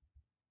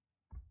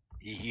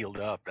 He healed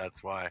up,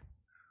 that's why.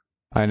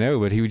 I know,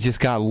 but he just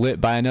got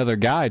lit by another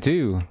guy,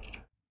 too.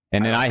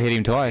 And then I hit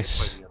him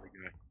twice. Play the other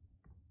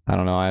guy. I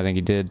don't know, I think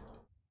he did.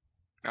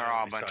 They're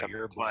all I a bunch saw of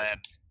your blood.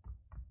 plebs.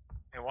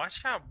 Hey,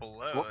 watch out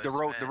below. Whoop, the us,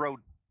 road, man. the road.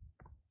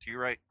 To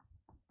your right.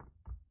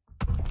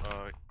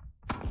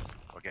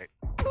 Okay.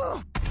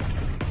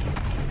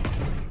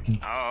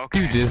 Oh,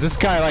 okay. Dude, is this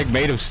guy like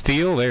made of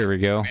steel? There we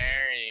go.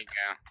 There you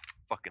go.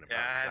 Fucking Yeah,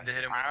 I had to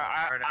hit him with a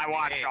I hard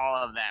watched 98. all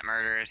of that,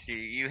 Murderous.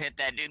 You hit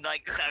that dude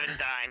like 7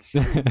 times.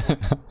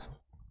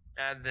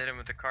 I had to hit him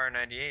with the car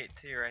 98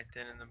 too, right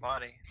then in the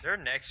body. They're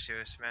next to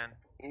us, man.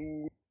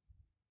 Ooh,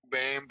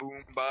 bam,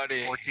 boom,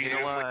 body. 14 Hit him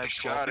with the alive,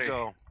 12 to shotty.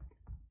 go.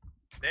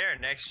 They're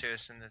next to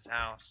us in this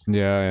house.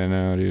 Yeah, I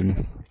know,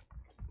 dude.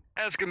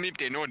 Ask him if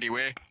they know the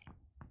way.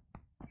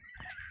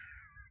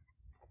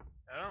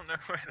 I don't know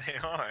where they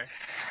are.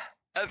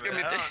 Ask but him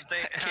if I they. don't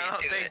think, I can't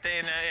don't do think it.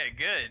 they know. Yeah,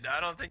 good. I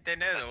don't think they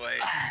know the way.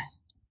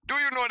 Do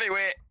you know the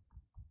way?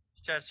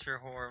 Shut your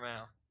whore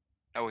mouth.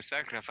 I will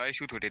sacrifice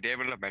you to the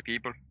devil of my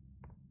people.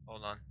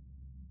 Hold on.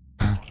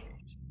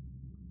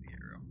 Get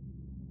real.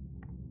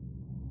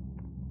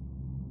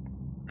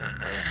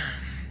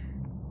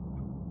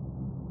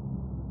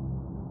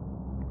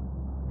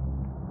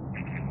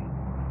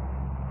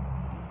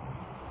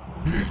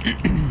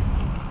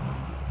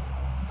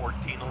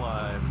 14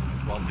 alive,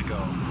 12 to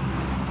go.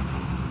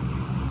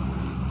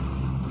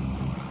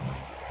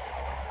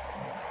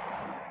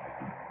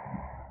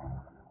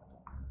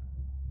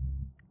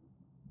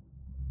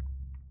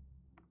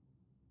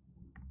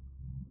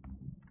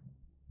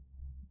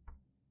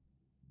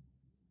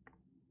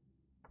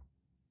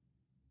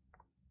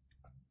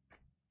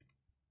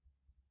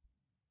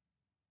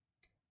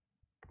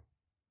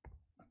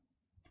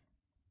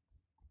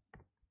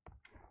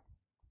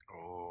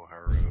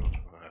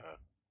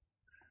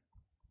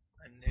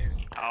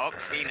 Oh,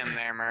 seen them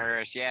there,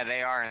 murderers. Yeah,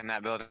 they are in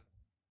that building.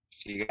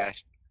 See you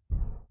guys.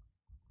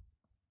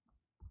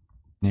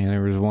 Yeah,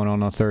 there was one on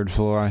the 3rd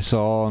floor I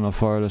saw on the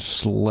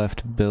farthest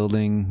left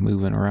building,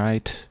 moving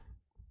right.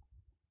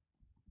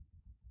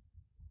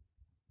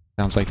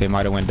 Sounds like they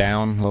might have went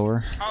down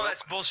lower. Oh,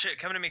 that's bullshit.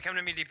 Come to me,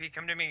 DP.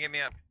 Come to me and get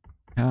me up.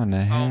 How in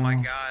the hell? Oh my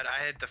god,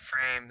 I hit the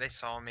frame. They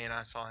saw me and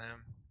I saw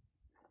him.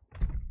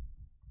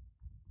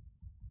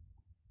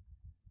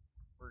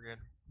 We're good.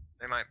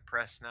 They might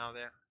press now,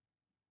 though.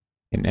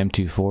 An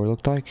M24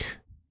 looked like?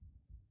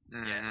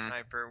 Yeah,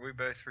 sniper. We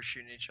both were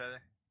shooting each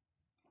other.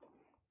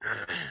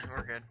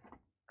 We're good.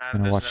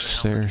 Gonna watch the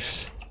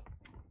stairs.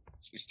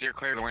 Steer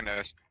clear of the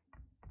windows.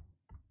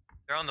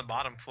 They're on the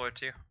bottom floor,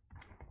 too.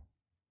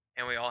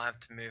 And we all have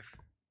to move.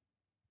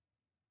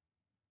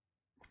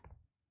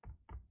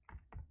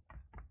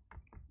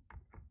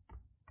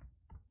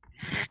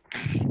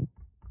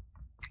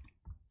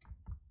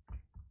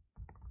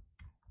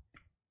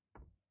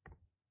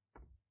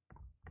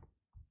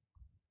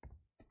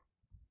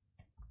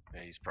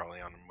 Yeah, he's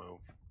probably on the move.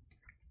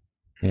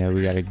 Yeah,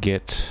 we gotta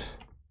get...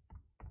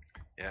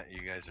 Yeah,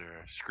 you guys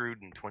are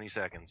screwed in 20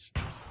 seconds.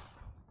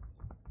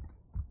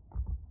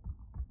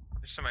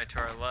 There's somebody to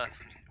our left.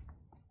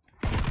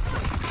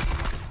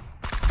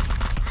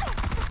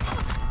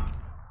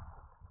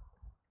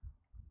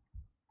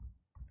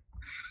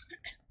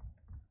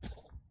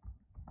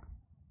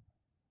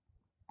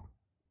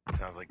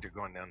 Sounds like they're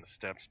going down the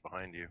steps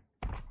behind you.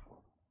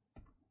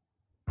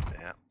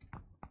 Yeah.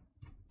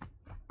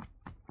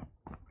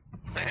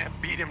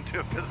 Beat him to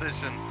a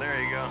position.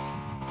 There you go.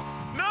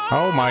 No!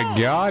 Oh my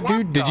god,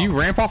 dude, did you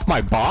ramp off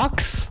my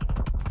box?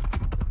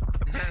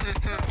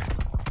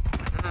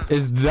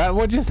 Is that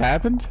what just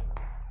happened?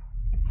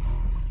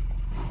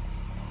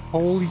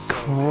 Holy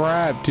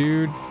crap,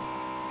 dude.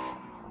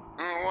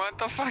 What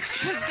the fuck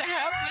just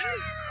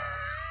happened?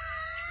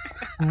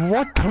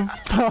 What the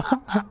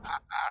fuck?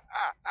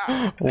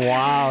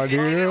 Wow,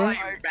 dude. Like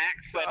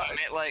backflip him,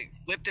 it like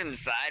flipped him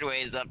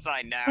sideways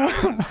upside down.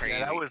 Crazy.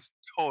 Yeah, that was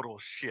total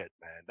shit,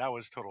 man. That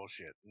was total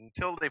shit.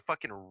 Until they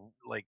fucking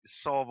like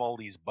solve all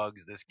these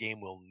bugs, this game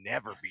will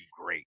never be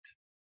great.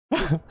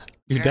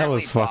 Dude, that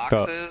was fucked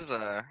up. Boxes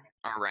are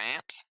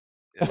ramps.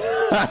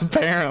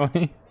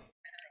 Apparently.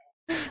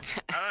 I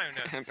don't even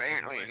know. If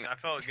Apparently. I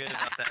felt good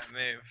about that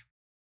move.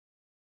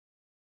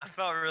 I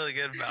felt really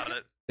good about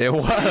it. It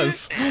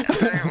was.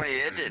 Apparently,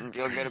 it didn't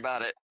feel good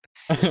about it.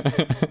 Yeah,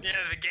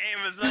 the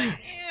game was like,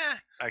 yeah.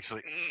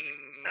 Actually,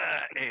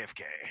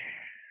 AFK.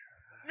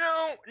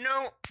 No.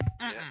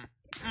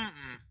 Yeah.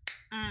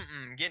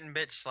 Getting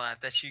bitch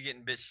slapped. That's you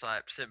getting bitch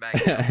slapped. Sit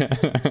back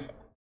down.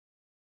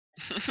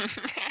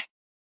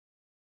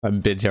 My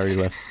bitch already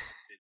left.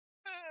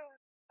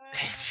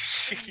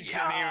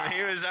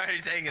 He was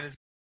already taking his.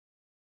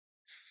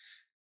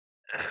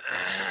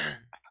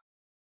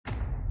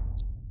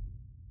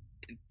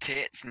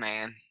 Tits,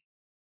 man.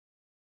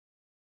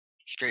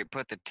 Straight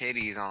put the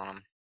titties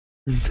on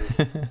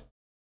them.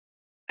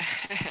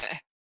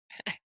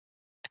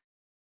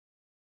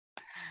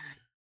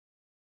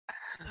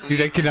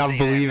 Dude, I cannot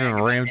believe it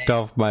ramped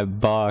off my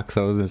box.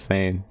 That was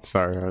insane.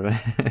 Sorry about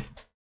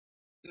that.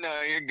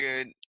 No, you're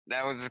good.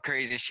 That was the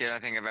craziest shit I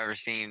think I've ever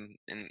seen.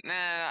 And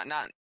nah,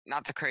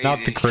 not the craziest.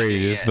 Not the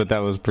craziest, but that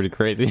was pretty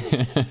crazy.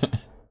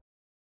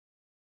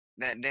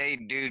 That day,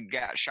 dude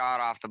got shot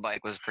off the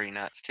bike was pretty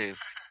nuts too.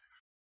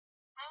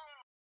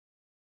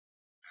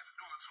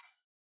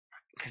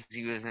 Cause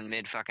he was in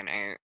mid fucking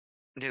air,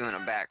 doing a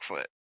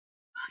backflip.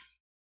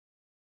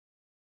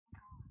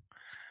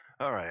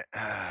 All right.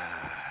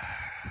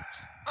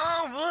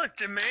 Oh, look,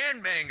 the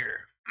man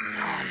banger.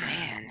 Oh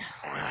man.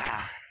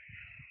 Wow.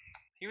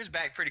 He was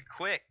back pretty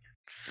quick.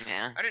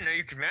 Yeah. I didn't know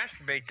you could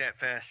masturbate that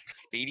fast.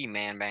 Speedy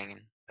man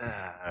banging. Here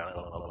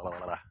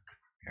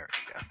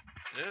we go.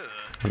 Ugh.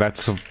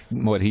 That's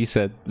what he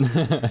said.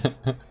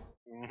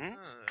 Mm-hmm.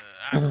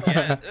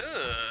 Yeah.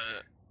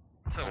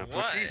 So That's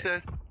what? what she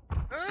said.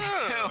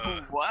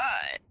 Ugh.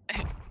 What?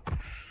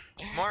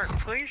 Mark,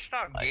 please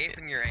stop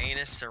gaping your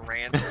anus to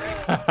random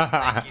people.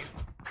 Thank you.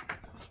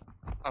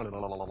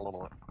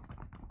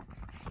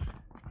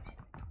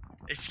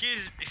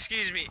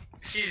 Excuse me,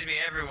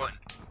 everyone.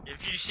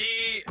 If you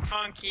see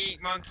Funky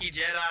Monkey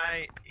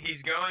Jedi,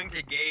 he's going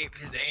to gape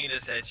his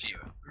anus at you.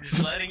 I'm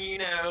just letting you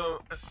know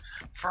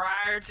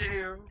prior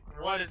to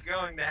what is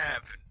going to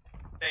happen.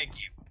 Thank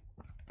you.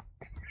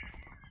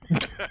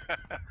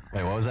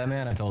 Wait, what was that,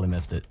 man? I totally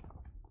missed it.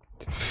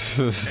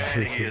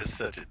 Man, he is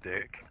such a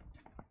dick.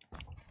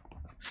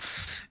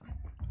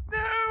 No,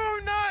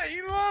 I'm not.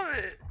 You love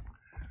it.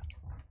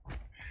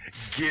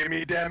 Give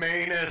me them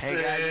anuses.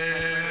 Hey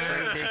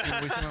guys,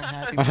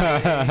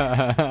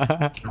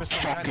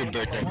 Fucking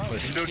dick.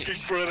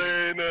 Looking for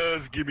the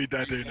anus. Give me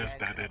that anus.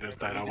 That anus.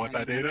 That I want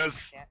that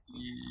anus.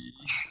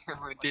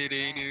 What did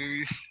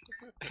anus?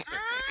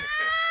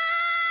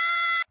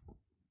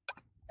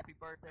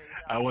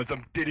 I want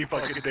some titty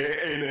fucking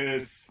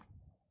anus.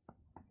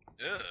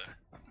 Ugh.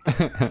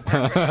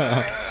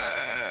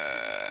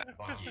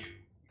 Fuck you.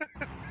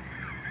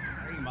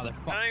 I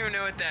don't even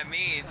know what that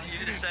means.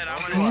 You just said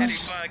I'm gonna titty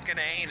fuck an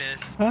anus.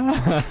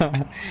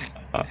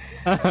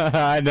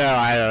 I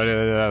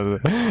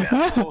don't know.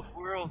 Best of both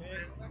worlds, man.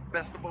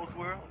 Best of both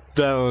worlds.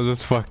 That was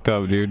just fucked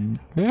up, dude.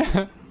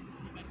 I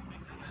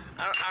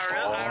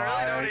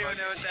really don't even know what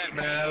that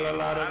smell means. a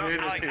lot of I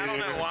anus don't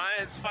know here. why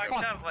it's fucked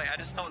up. Like I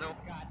just don't know.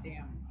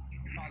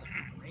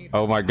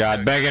 Oh my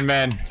god, banging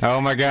men.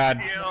 Oh my god.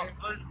 Yo,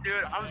 let's do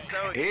it. I'm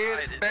so excited.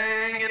 It's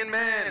banging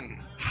men.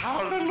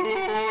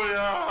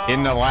 Hallelujah.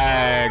 In the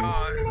lag.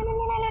 Oh,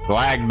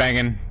 Lag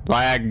banging.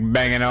 Lag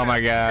banging, oh my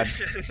god.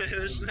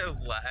 There's no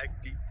lag,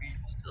 DP.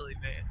 Silly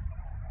man.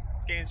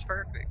 This game's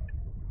perfect.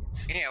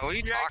 Yeah, what are you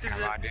act talking as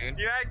about, if, dude?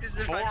 You act as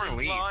if Full I just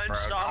release, launched bro.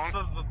 off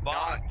Don't- of a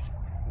box.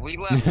 We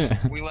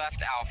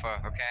left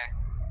alpha, okay?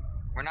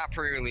 We're not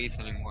pre-release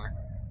anymore.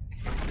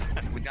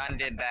 We done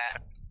did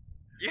that.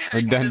 Yeah,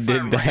 We done as if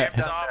did I that. ramped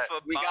Done off that.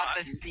 a We got the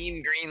box.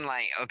 Steam green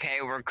light, okay?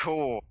 We're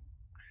cool.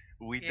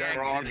 We Yeah, done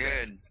We're all did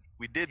good. that.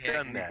 We did Yeah,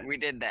 done that. We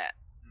did that.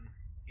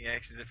 He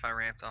acts as if I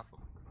ramped off a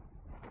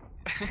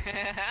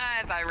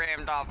As I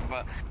rammed off of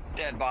a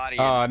dead body.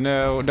 Oh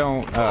no,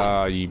 don't.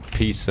 Oh, you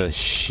piece of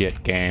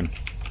shit game.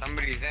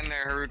 Somebody's in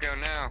there, Haruko,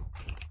 no.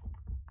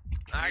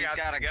 I He's got,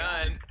 got the a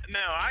gun. gun. No,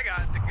 I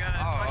got the gun.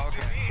 Oh, What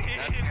okay. you mean?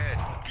 That's good.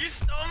 You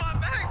stole my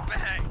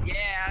backpack.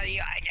 Yeah, I did.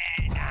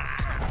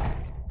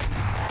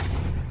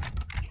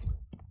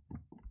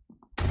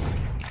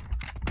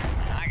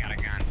 I got a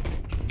gun.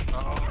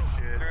 Oh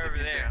shit. They're over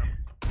Get there. down.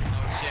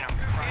 Oh shit, I'm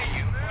in front of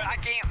you. I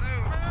can't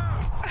move. I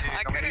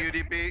Coming to you,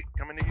 couldn't. DP.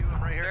 Coming to you.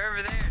 I'm right here. They're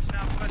over there,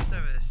 southwest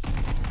of us.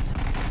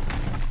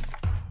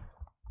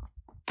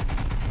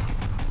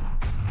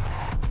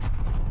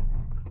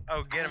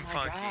 Oh, get him, Oh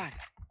my Funky.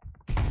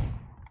 God.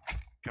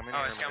 Coming Oh,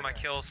 here, it's got right my here.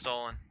 kill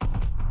stolen. Oh,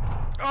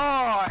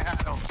 I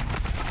had him.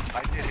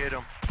 I did hit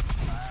him.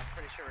 I'm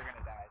pretty sure we're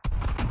gonna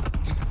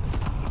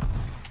die.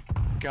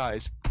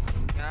 Guys,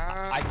 No.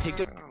 I picked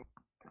it-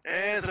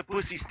 There's a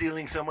pussy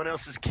stealing someone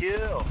else's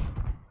kill.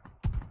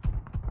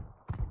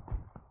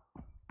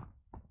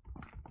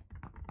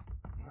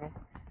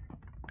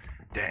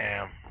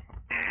 Damn.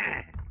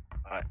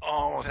 I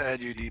almost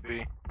had you,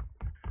 DP.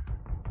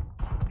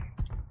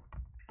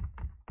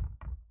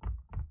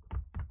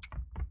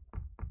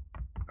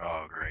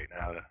 Oh, great.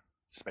 Now the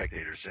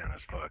spectator sound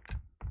is fucked.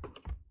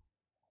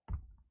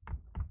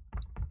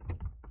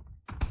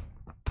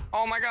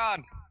 Oh my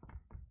God.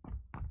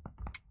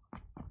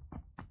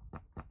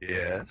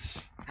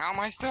 Yes. How am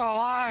I still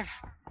alive?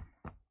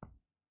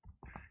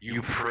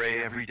 You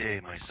pray every day,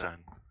 my son.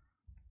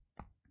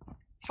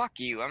 Fuck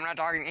you. I'm not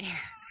talking to you.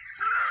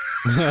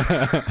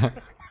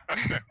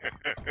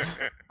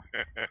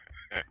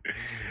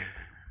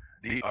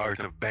 The art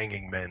of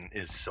banging men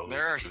is so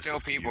There are exclusive still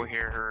to people you.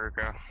 here,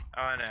 Haruko.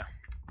 Oh, I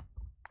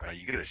know.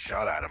 You get a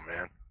shot at him,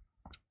 man.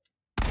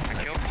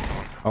 I killed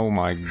people. Oh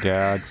my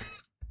god.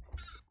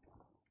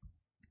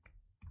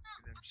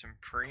 Give them some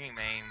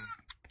pre-main.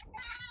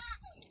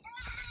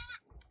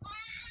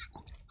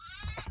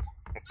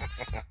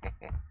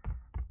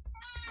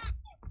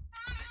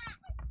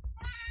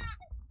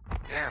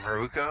 Damn,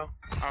 Haruko.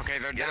 Okay,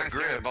 they're Get a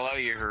downstairs grip. below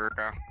you,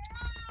 Haruko.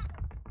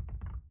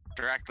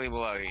 Directly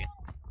below you.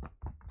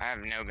 I have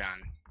no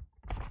gun.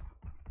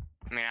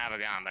 I mean, I have a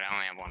gun, but I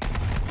only have one.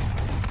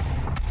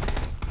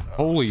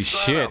 Holy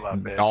Son shit. of a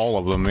bitch. All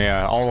of them,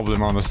 yeah. All of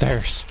them on the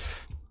stairs.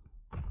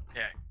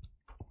 Yeah.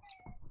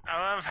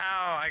 I love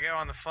how I go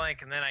on the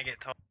flank and then I get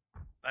told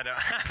I don't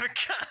have a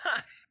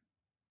gun.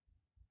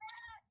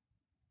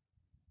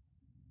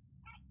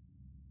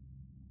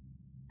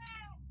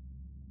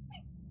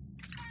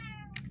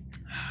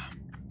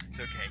 It's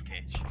okay,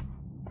 Cage.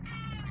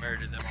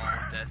 Murdered them all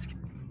with desk.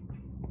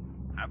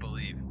 I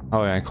believe.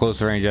 Oh yeah,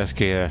 close range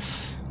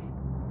SKS.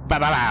 Bow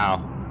bow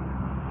bow.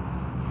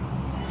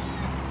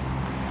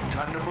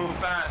 Time to move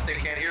fast. They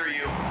can't hear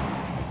you.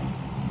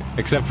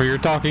 Except for you're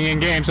talking in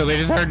game, so they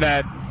just heard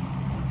that.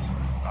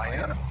 I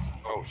am.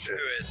 Oh shit.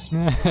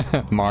 Who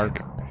is?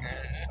 Mark.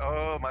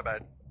 Oh my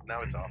bad.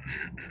 Now it's off.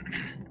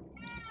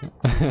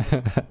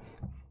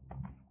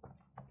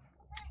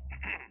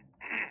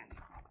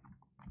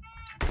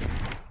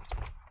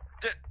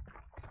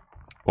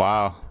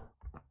 Wow.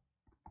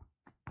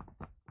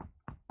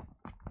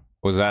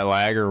 Was that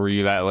lag or were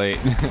you that late?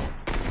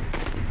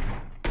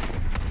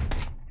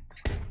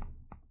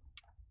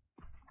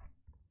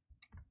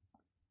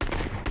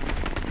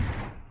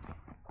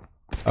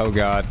 Oh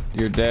god,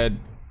 you're dead.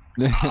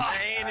 That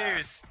ain't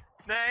news.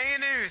 That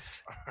ain't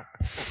news.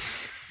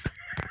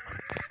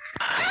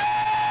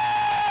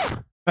 I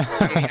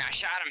mean, I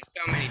shot him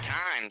so many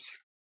times.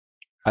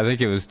 I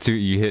think it was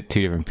you hit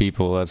two different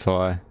people, that's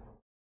why.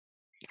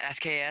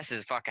 SKS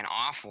is fucking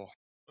awful.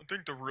 I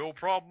think the real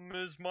problem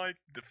is, Mike,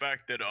 the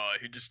fact that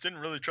he just didn't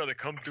really try to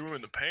come through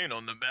in the paint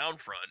on the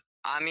bound front.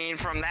 I mean,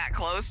 from that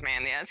close,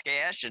 man, the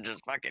SKS should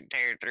just fucking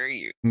tear through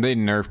you. They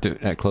nerfed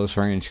it at close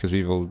range because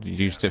people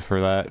used it for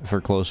that,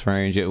 for close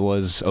range. It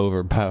was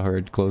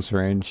overpowered close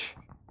range.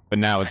 But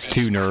now it's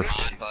too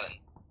nerfed. But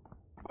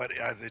But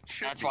as it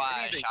should that's be, why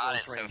I anything shot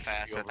close it so range should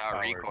fast be without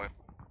overpowered. recoil.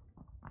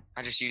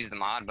 I just use the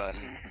mod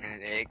button,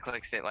 and it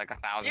clicks it like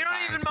 1,000 You don't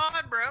times even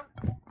mod,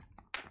 bro.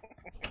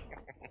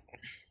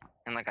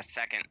 in like a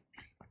second.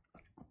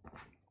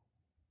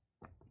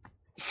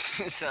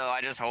 So I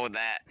just hold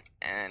that,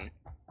 and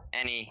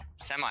any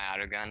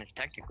semi-auto gun is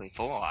technically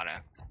full auto.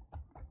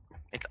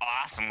 It's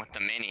awesome with the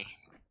mini.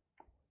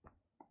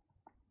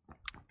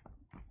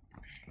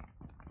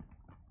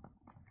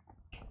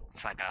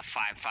 It's like a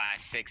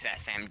 5.56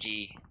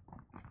 SMG.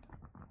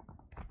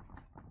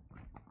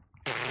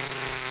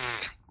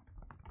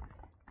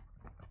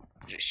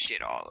 Just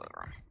shit all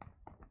over him.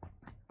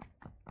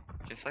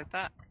 Just like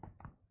that.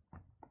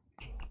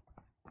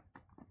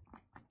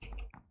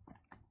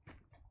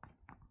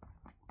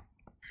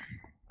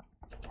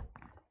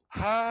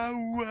 How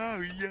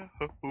are you?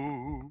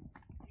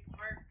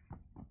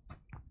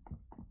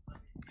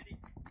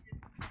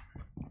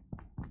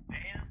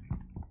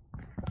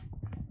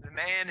 The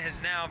man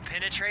has now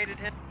penetrated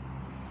him.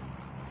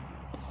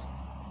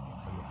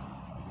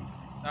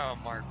 Oh,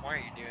 Mark, why are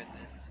you doing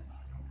this?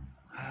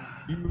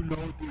 I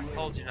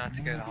told you not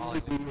to go to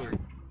Hollywood, Mark.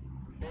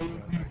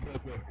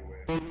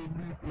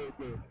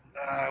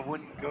 I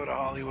wouldn't go to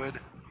Hollywood.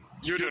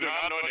 You do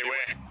not know the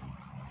way.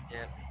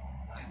 Yep.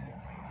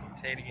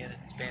 Say it again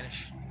in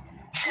Spanish.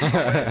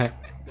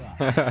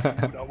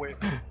 No way.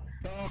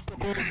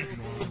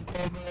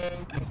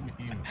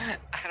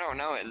 I don't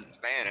know it in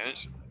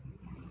Spanish.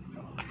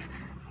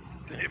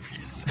 If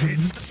you say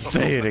so.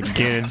 Say it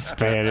again in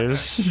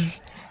Spanish.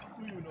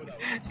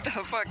 The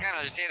fuck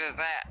kind of shit is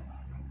that?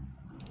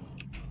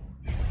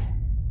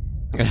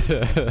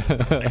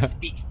 I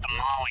speak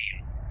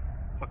Somalian.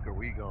 Fuck are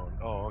we going?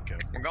 Oh, okay.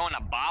 We're going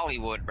to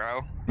Bollywood,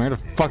 bro. Where the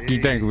fuck you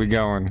think we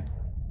going?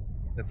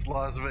 It's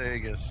Las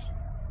Vegas.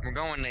 We're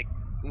going to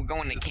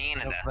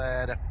Canada.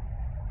 Nevada.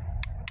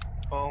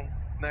 Oh,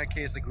 in that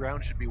case, the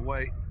ground should be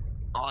white.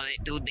 Oh,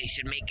 dude, they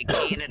should make a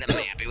Canada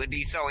map. It would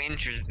be so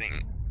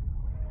interesting.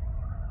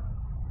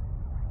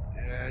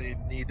 Yeah, you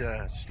need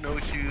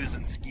snowshoes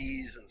and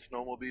skis and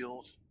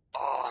snowmobiles.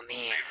 Oh man,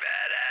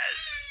 Badass.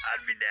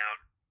 I'd be down.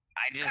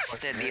 I just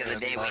said the other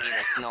day we need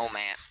a snow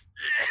map.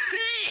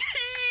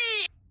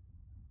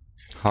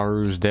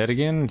 Haru's dead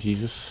again?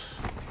 Jesus.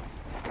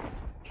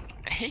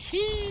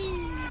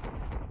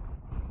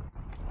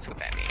 That's what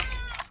that means.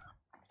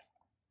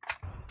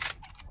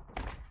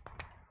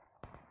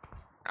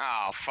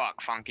 Oh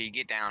fuck, Funky,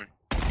 get down.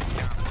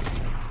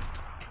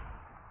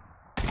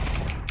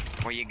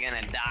 Or you're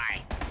gonna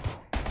die.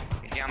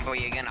 Jump or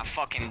you're gonna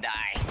fucking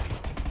die.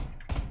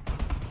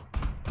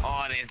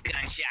 Oh, there's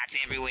gunshots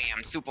everywhere.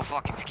 I'm super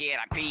fucking scared.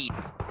 I peed.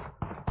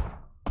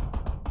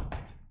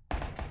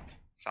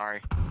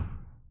 Sorry.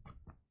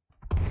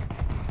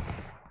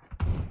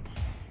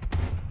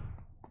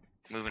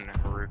 Moving to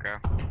Haruko.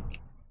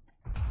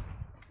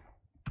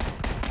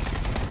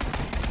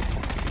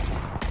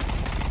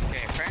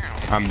 Okay,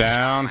 apparently. I'm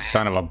down,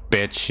 son of a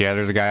bitch. Yeah,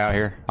 there's a guy out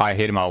here. I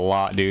hit him a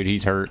lot, dude.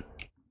 He's hurt.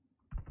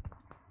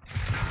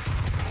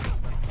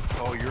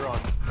 Oh, you're on.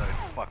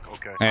 Fuck.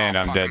 Okay. And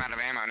I'm Fuck, dead. I'm out of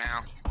ammo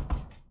now.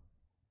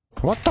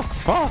 What the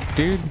fuck,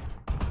 dude?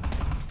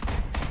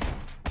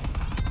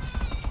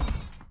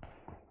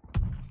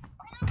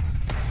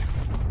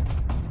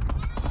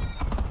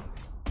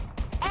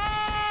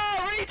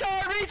 Oh,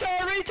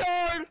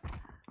 retard!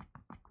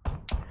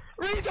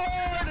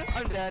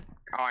 I'm dead.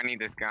 Oh, I need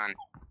this gun.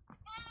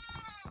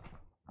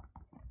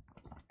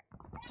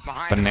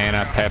 Behind Banana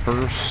us.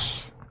 peppers.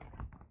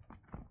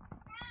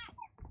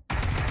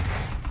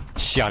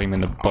 Shot him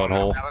in the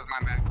butthole. That was my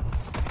bad.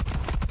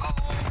 Oh,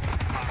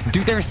 fuck.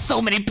 Dude, there's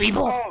so many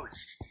people! Oh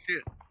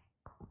shit.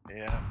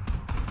 Yeah.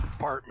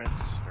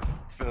 Apartments are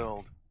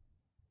filled.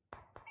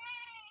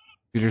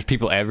 Dude, there's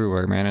people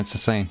everywhere, man. It's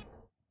insane.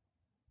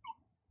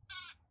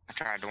 I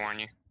tried to warn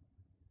you.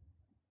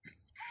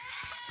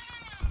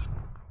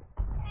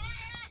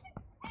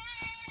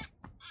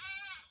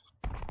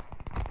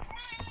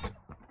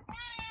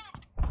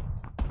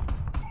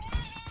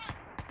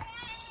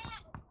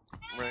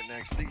 Right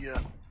next to you.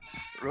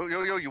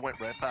 Yo, you went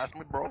right past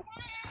me, bro.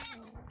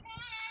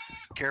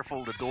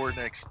 Careful, the door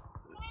next.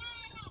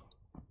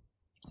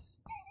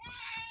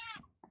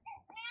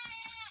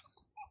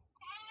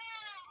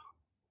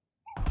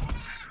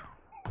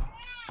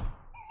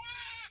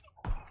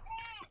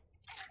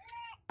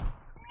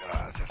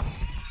 Gracias.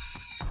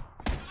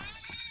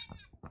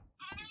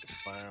 Need to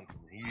find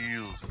some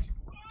heals.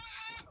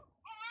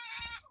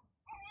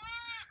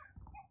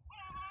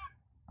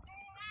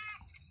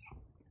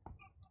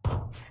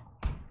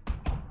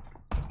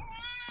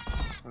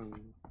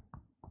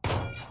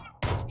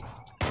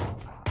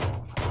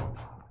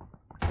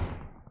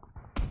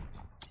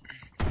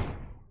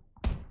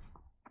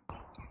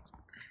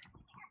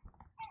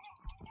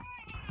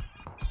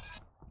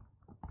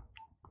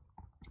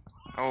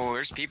 Oh,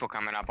 there's people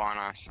coming up on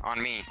us. On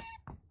me.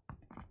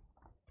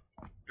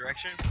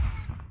 Direction?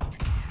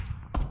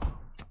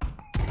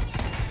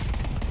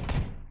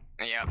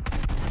 Yep.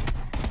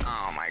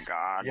 Oh my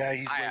god. Yeah,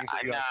 he's waiting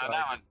for you no,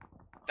 outside.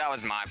 that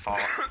was my fault.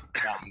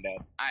 Yeah, I'm dead.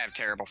 I have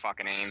terrible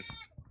fucking aim.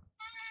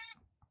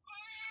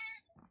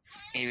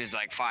 He was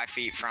like 5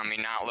 feet from me,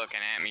 not looking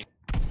at me.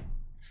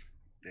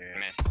 Damn.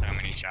 Missed so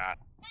many shots.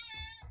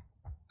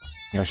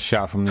 Got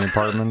shot from the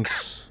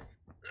apartments.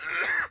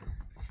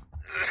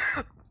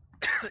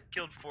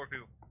 Killed 4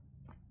 people.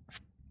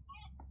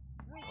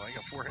 Oh, I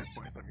got 4 hit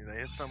points. I mean, I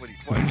hit somebody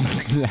twice. I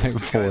think it's those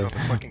two guys 4. on the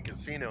fucking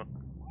casino.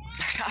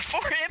 I got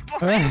 4 hit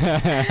points.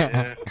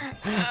 Yeah.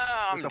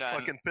 Oh, I'm With the done.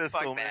 fucking pistol,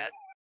 Fuck man.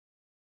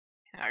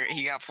 that.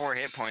 He got 4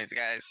 hit points,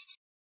 guys.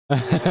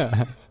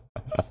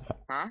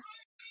 Huh?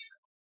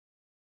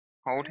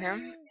 Hold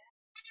him?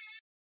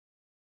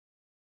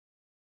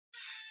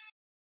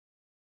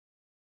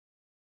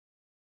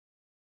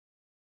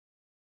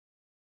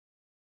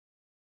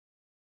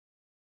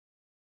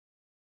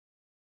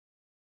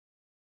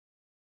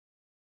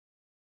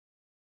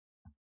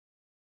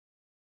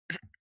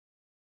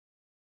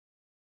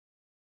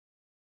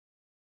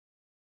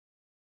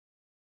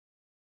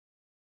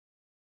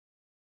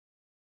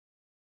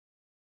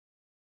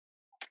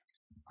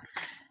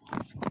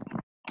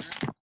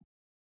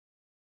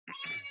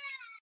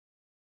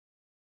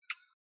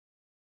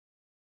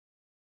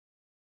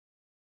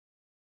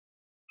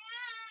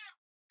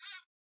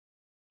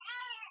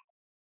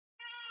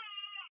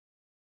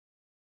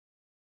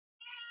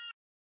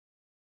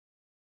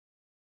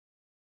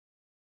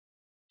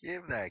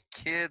 Give that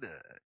kid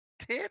a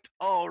tit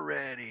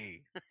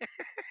already.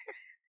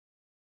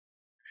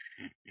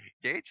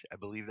 Gage, I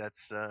believe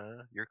that's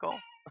your call.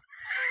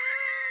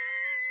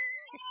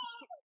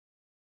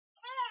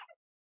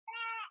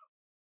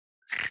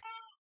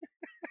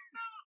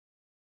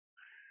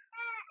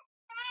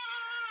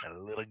 That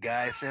little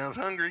guy sounds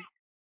hungry.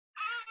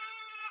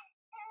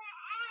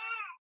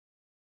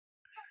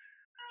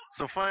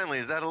 So finally,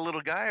 is that a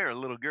little guy or a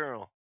little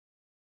girl?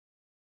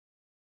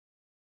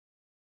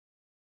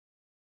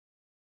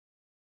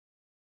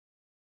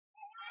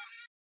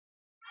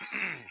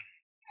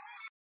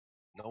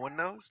 No one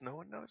knows? No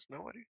one knows?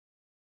 Nobody?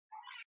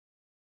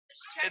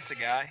 It's a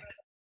guy.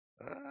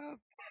 Uh,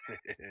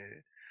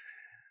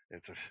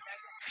 it's a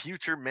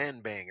future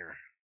man banger.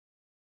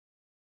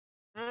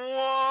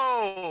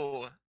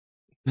 Whoa!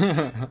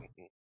 A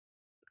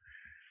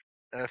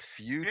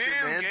future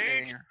Damn, man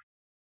Gage. banger.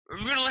 Are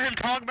you gonna let him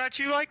talk about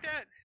you like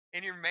that?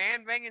 And your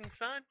man banging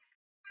son?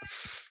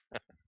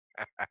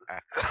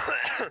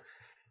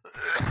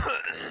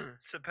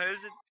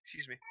 Supposed?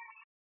 Excuse me.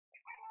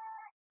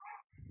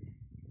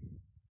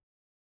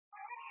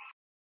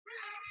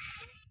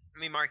 I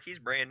mean, Mark, he's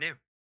brand new.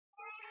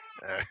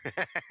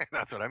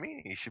 That's what I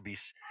mean. He should be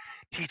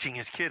teaching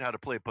his kid how to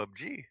play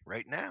PUBG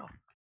right now.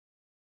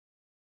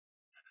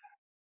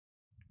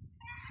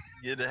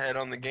 Get ahead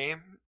on the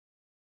game.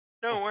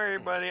 Don't worry,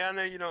 buddy. I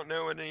know you don't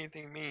know what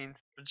anything means,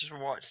 but just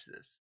watch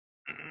this.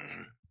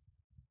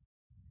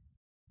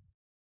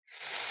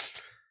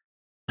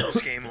 This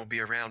game will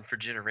be around for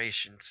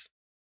generations.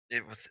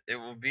 It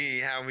will be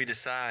how we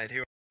decide who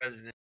our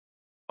president.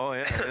 Oh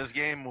yeah, this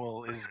game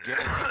is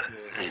guaranteed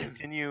to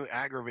continue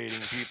aggravating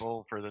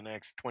people for the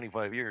next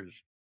 25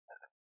 years.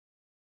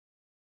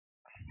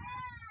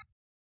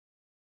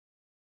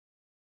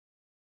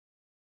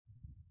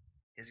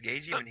 Is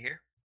Gage even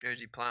here? Or is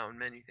he plowing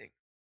men, you think?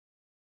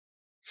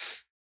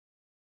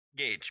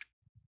 Gage.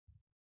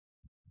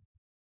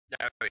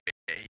 No,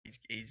 yeah,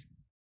 he's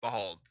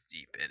balls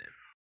deep in him.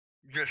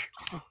 Just.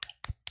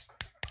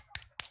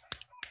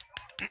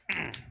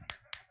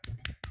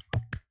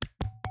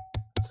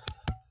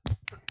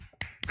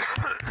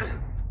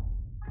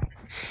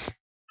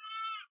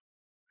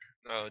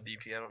 Oh,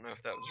 DP, I don't know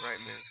if that was right,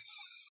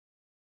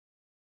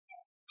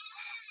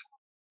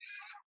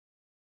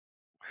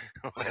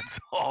 man. Let's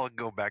all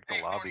go back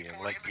to lobby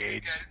and let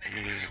Gage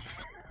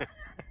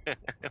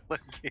let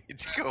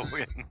Gage go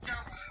in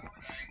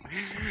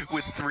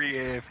with 3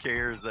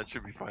 AFKers. That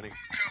should be funny.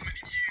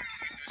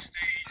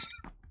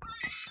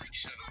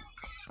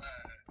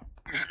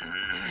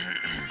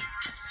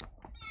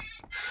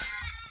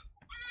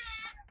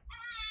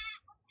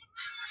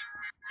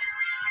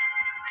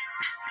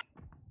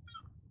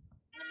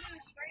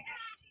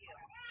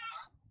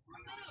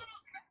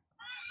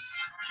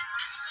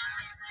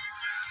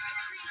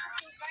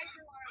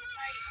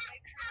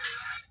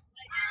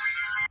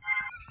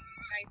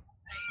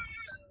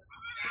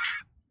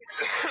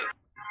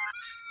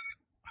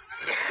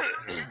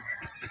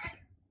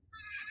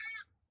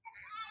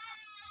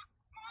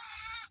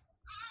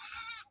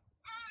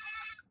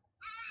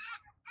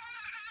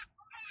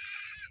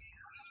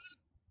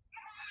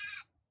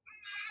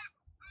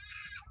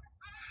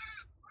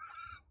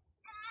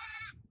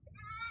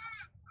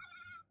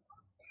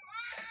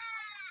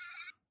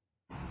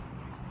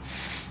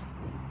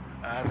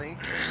 I think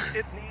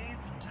it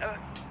needs a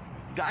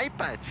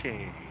diaper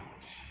change.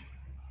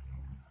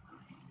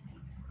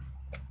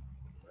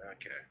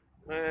 Okay,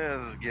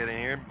 let's get in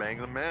here and bang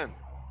the men.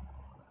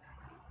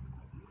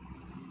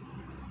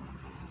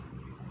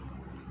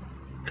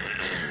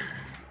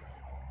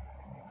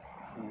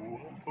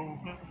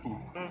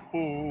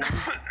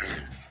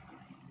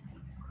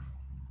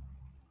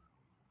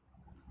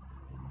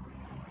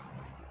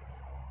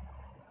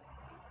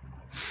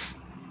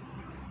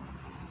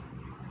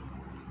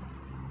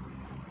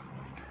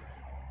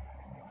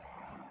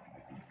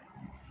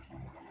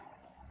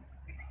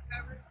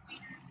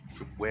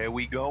 So where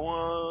we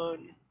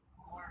going?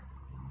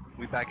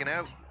 We backing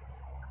out?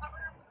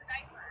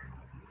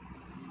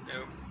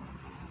 Nope.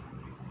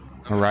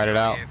 We'll ride it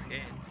out. AFK.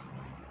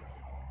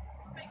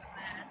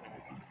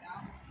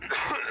 It's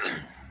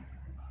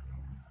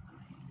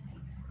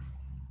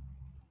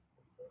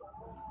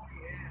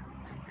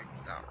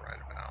not right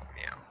about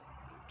meow.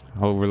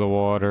 Over the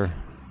water.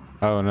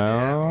 Oh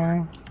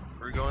no.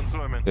 We're going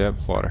swimming. Yep,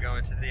 water.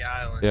 Going to the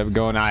island. Yep,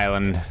 going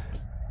island.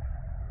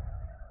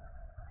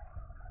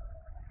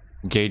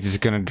 Gage is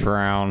gonna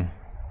drown.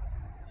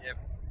 Yep.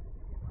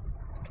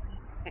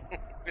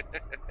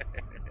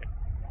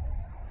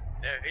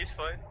 Yeah, he's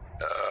fine.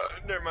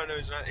 Never mind, no,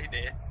 he's not. He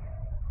did.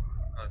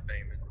 I'm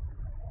famous.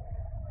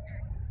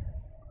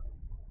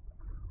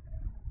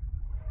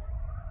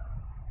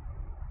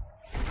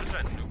 What's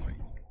that noise?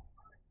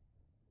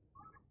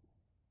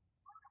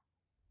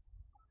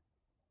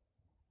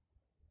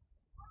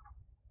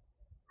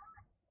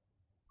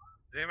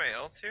 Does anybody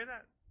else hear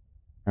that?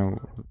 Oh,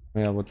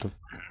 yeah, what the?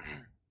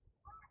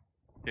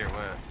 Here,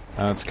 what?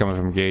 Oh, it's coming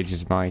from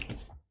Gage's mic.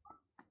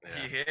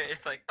 You hear it?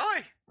 It's like,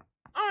 oi!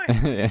 Oi!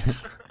 Yeah.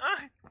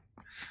 Oi!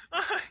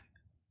 Oi!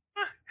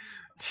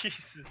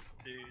 Jesus,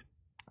 dude.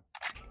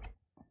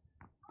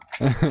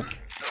 A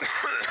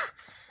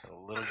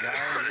little guy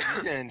with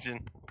attention.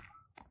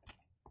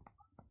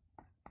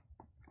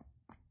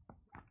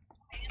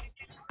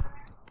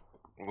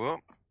 Whoop.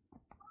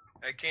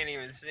 I can't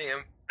even see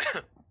him.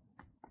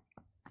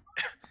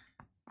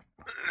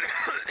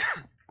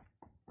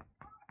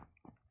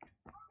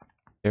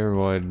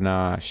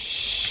 Everyone,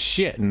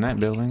 shit in that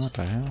building. What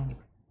the hell?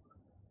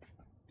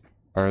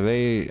 Are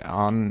they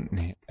on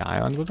the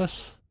island with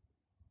us?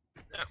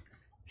 No.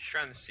 Just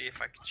trying to see if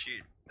I can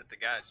shoot at the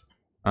guys.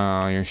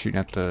 Oh, you're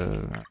shooting at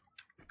the.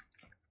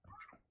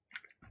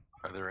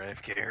 Are there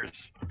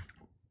AFKers?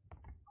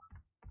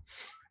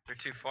 They're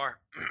too far.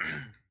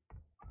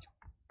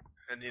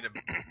 I need a.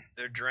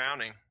 They're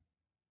drowning.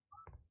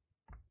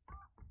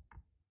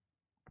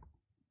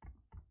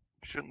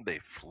 Shouldn't they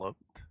float?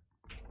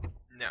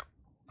 No.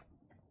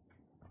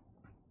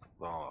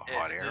 Oh,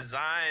 hot air. It's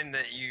designed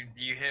that you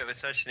hit with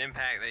such an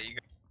impact that you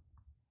go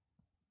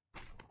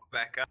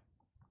back up.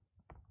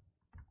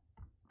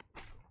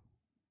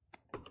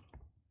 You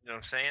know what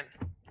I'm saying?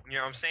 You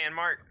know what I'm saying,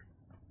 Mark?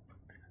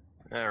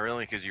 Not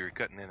really, because you were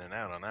cutting in and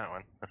out on that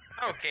one.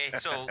 Okay,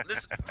 so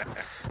this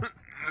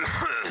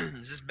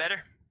is this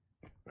better?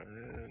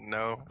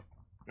 No.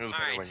 It was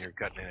better Alright, when so- you were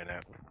cutting in and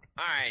out.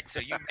 Alright,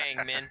 so you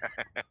bang men.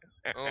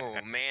 Oh,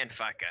 man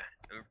fucker.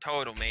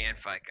 Total man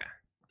fucker.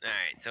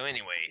 Alright, so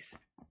anyways.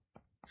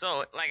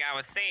 So, like I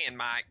was saying,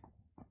 Mike,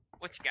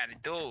 what you gotta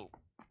do?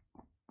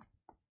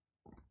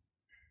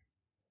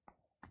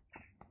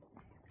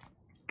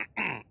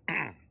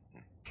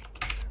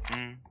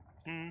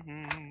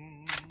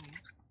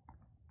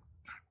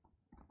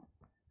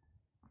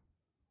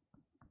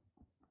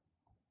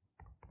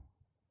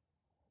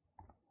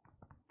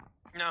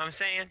 You know what I'm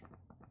saying?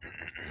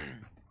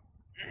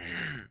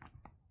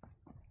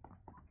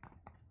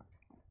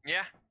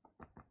 Yeah?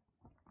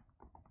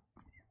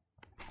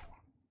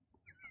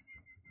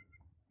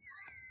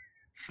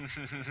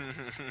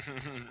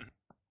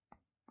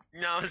 You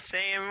know what I'm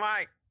saying,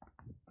 Mike?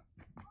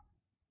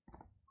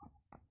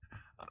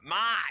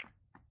 Mike!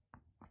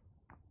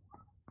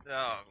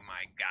 Oh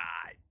my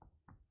god.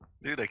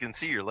 Dude, I can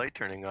see your light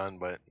turning on,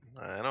 but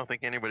I don't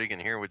think anybody can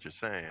hear what you're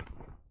saying.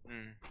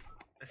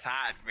 It's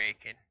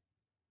heartbreaking.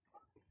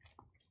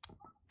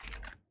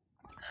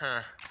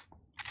 Huh.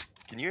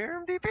 Can you hear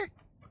him, DP?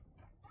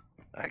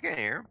 I can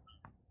hear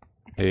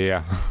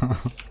Yeah. him.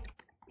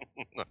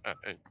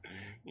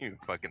 You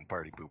fucking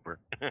party pooper.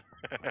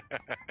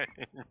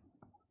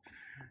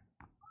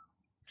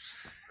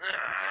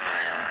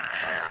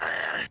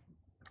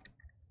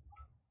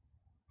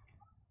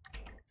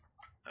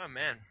 Oh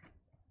man.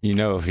 You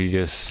know, if he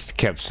just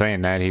kept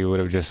saying that, he would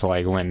have just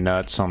like went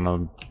nuts on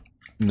the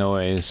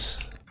noise,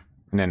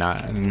 and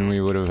then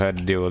we would have had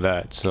to deal with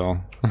that. So.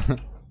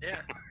 Yeah.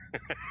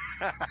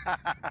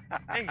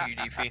 Thank you,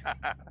 DP.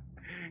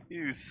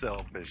 You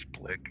selfish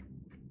plick.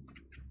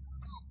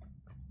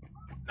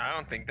 I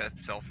don't think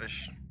that's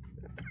selfish.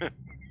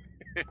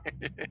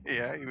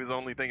 Yeah, he was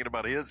only thinking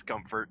about his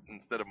comfort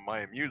instead of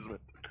my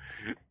amusement.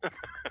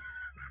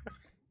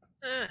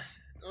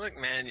 Look,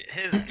 man,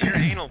 your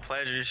anal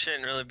pleasure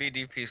shouldn't really be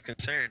DP's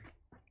concern.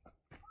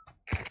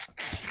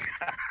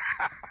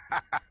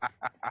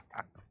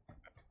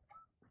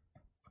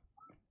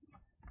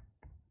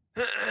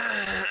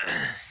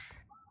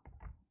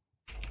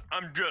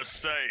 I'm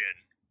just saying.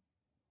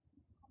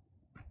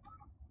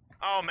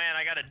 Oh man,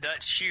 I got a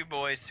Dutch shoe,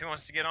 boys. Who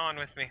wants to get on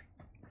with me?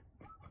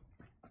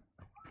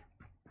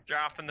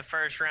 Dropping the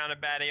first round of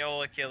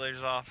Badiola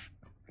killers off.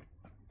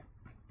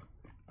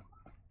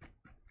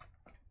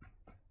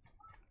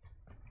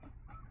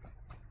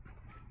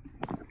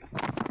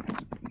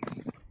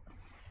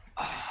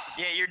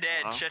 Yeah, you're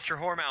dead. Hello? Shut your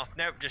whore mouth.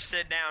 Nope, just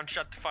sit down.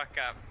 Shut the fuck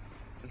up.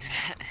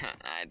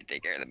 I had to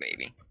take care of the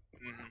baby.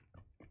 Mm-hmm.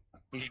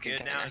 He's He good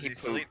content. now? He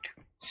Is he asleep?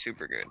 pooped.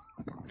 Super good.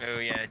 Oh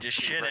yeah, just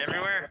shit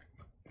everywhere.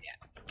 Yeah.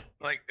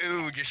 Like,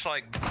 ooh, just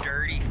like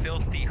dirty,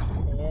 filthy,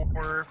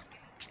 horror,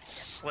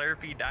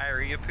 slurpy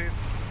diarrhea poop.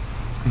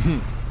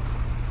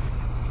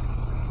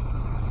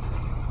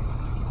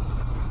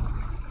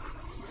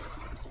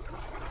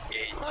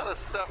 A lot of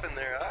stuff in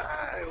there.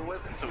 I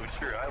wasn't so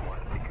sure I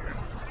wanted to hear.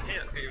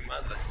 Yeah, your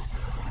mother.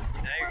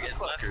 Now you're getting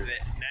left there.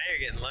 Now you're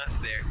getting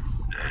left there.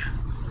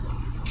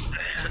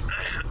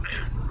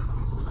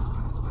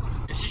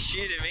 Did you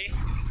shoot at me?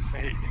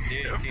 Hey,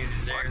 Dude, you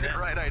deserve fucking that.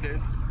 right I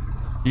did.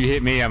 You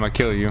hit me, I'ma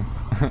kill you.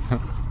 Yeah,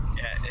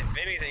 if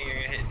anything,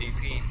 you're gonna hit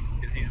DP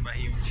because he's my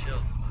human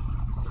shield.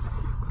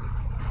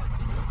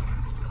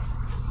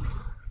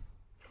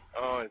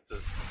 Oh, it's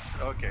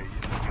okay, you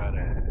just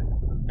gotta...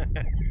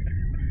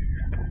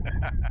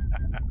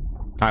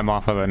 I'm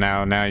off of it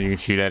now. Now you can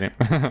shoot at him.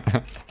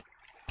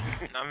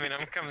 I mean,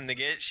 I'm coming to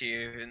get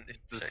you. And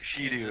The start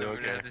ski shooting, dude, I'm gonna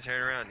okay. have to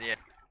turn around. Yeah.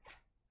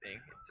 Thing.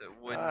 It's a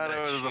wooden. I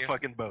know it was a shield.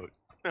 fucking boat.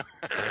 Oh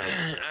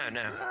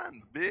no.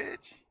 Son,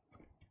 bitch.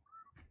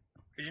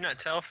 Could you not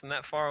tell from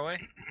that far away?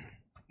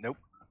 Nope.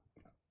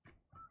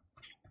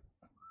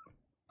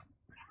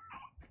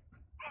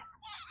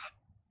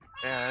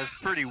 Yeah, it's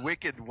pretty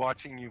wicked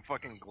watching you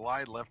fucking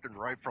glide left and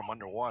right from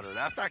underwater.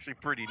 That's actually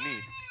pretty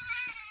neat.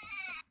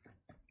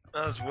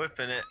 I was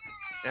whipping it.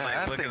 Yeah, Like,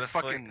 that look at thing the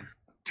fucking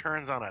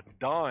turns on a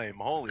dime.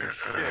 Holy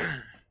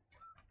shit.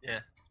 Yeah.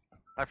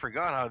 I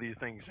forgot how these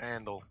things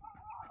handle.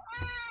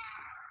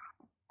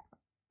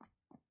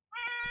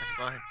 That's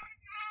fine.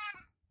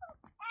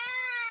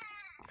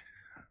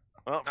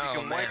 Well, if you Oh,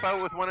 can wipe man.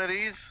 out with one of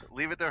these,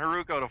 leave it to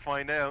Haruko to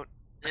find out.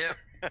 Yep.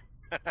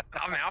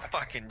 I mean, I'll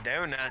fucking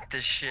donut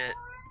this shit.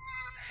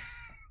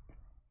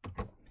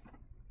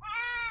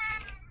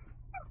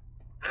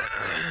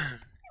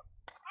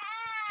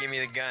 Give me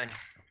the gun.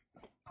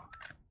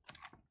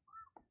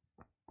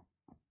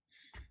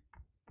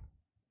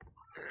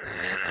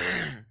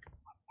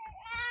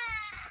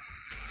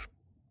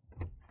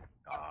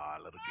 Ah,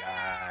 little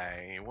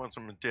guy, he wants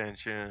some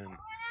attention.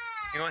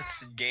 He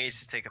wants Gage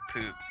to take a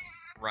poop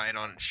right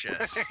on its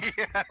chest.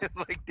 Yeah, it's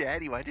like,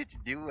 Daddy, why did you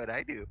do what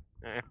I do?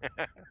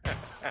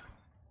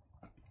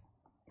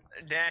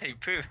 Daddy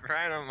pooped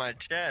right on my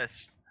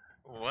chest.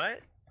 What?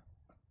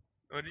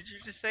 What did you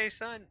just say,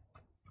 son?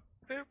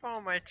 Poop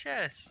on my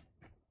chest.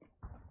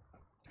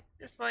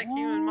 Just like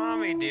you and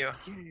mommy do.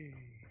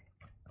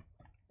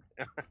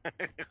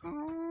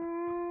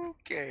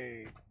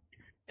 Okay.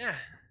 Yeah.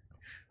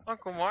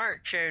 Uncle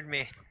Mark showed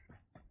me.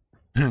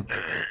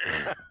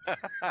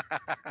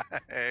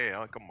 Hey,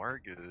 Uncle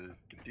Marcus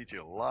can teach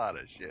you a lot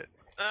of shit.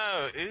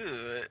 Oh,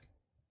 ew.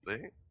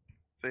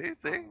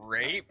 See?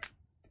 Rape?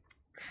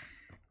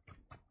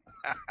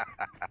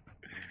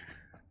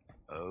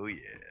 Oh yeah.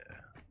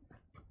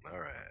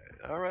 Alright.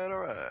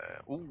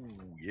 Ooh,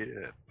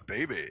 yeah,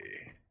 baby.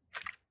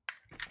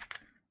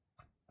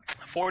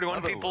 41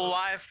 Another people load.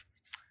 alive.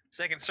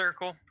 Second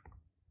circle.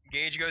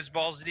 Gage goes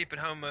balls deep in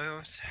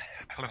homos.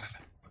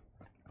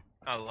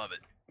 I love it.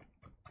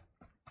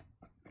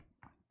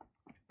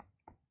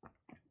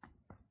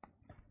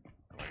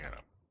 I got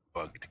a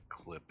bugged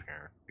clip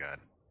here. God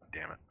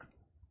damn it.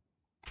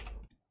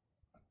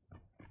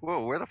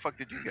 Whoa, where the fuck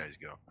did you guys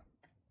go?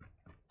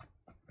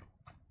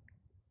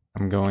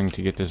 I'm going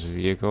to get this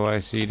vehicle I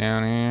see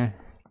down here.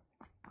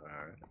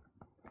 Alright.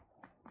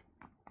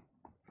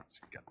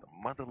 Just got the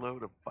mother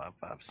load of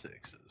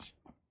 5.56s.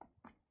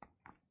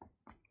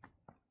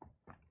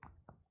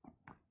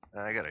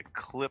 I got a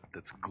clip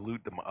that's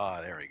glued to my...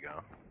 Ah, there we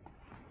go.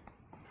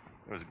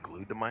 It was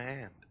glued to my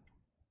hand.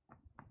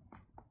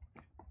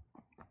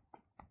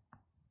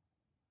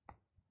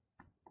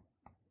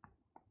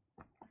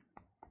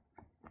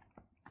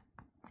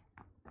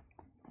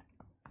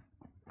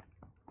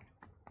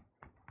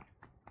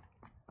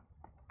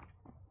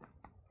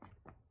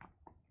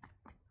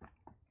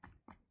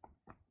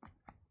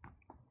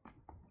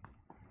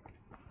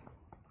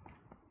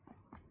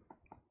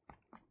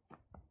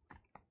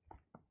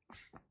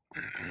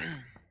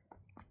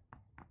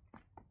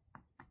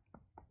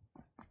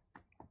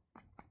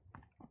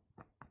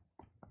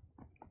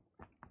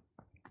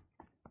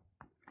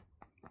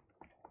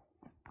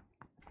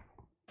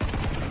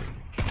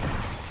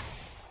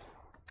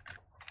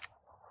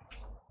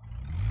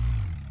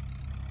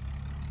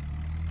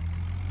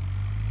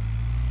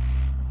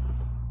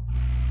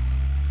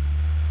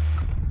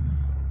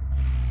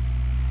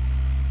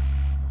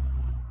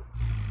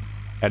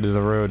 Head to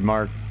the road,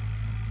 Mark.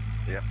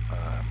 Yep,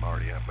 I'm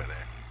already up by there.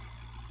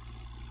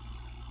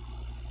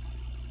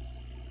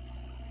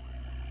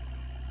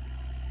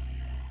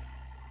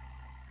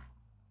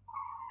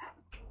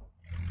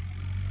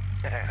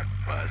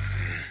 Bus.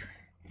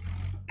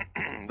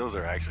 Those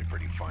are actually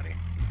pretty funny.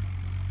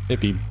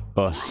 Hippie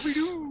bus.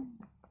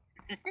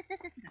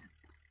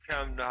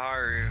 Come to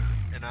Haru,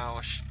 and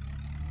I'll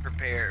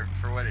prepare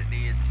for what it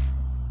needs.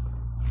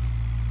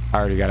 I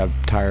already got a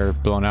tire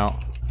blown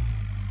out.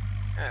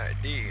 Oh,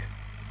 dear.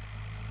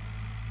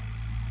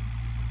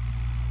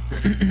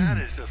 That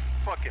is just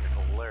fucking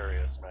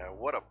hilarious, man.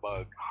 What a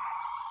bug.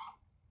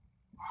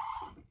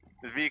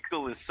 This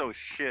vehicle is so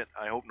shit,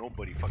 I hope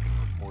nobody fucking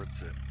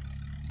reports it.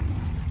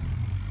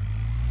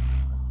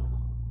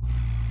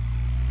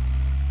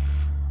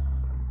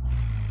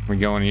 We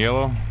going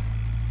yellow?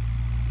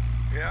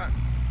 Yeah.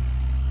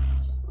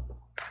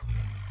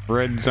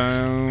 Red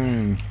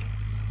zone.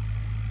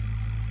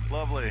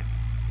 Lovely.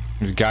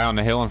 There's a guy on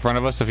the hill in front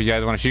of us if you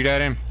guys want to shoot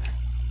at him.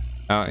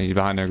 Oh, he's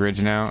behind the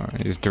ridge now.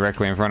 He's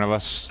directly in front of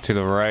us to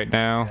the right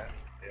now.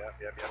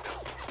 Yep.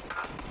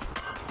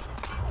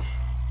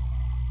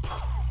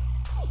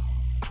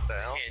 What the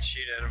hell? Can't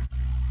shoot at him.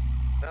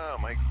 Oh,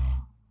 my.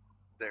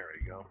 There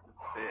we go.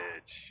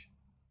 Bitch.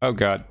 Oh,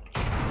 God.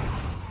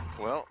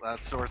 Well,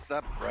 that sorts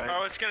that, right?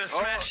 Oh, it's gonna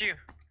smash you.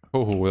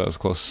 Oh, that was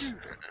close.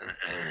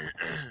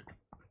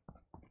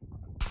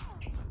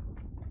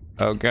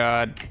 Oh,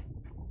 God.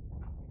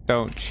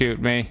 Don't shoot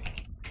me.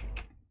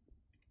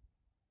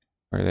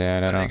 Where are they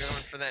at? Are they going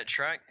for that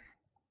truck?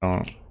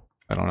 I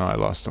don't know. I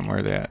lost them. Where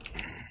are they at?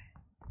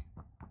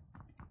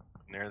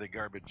 Near the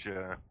garbage. He's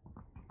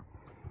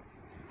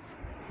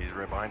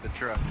right behind the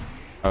truck.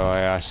 Oh,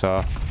 yeah, I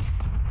saw.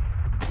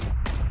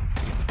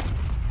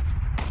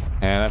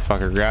 Yeah, that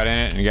fucker got in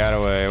it and got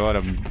away. What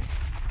a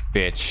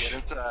bitch.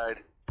 Get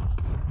inside.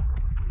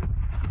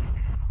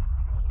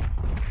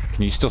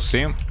 Can you still see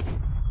him?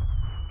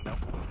 No.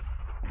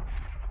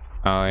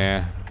 Oh,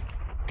 yeah.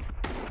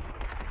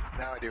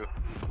 Now I do.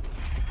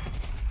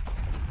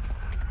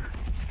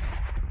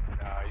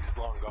 Nah, he's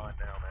long gone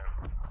now,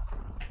 man.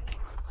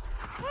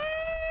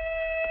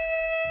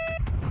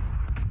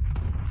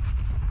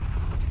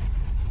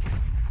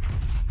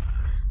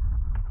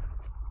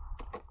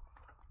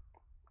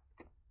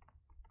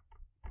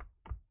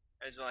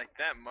 How'd you like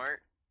that,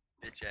 Mark?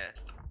 Bitch ass.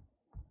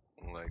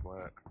 Like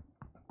what?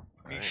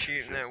 Me I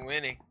shooting shit. that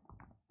Winnie.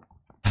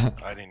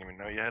 I didn't even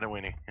know you had a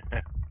Winnie.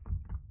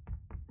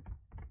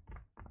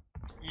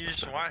 You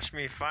just watched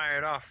me fire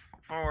it off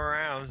 4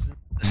 rounds.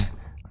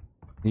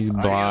 He's I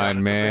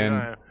blind,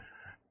 man.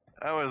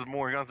 was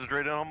more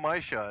concentrated on my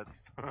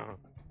shots.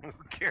 Who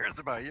cares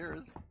about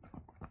yours?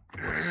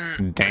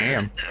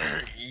 Damn.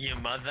 You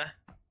mother.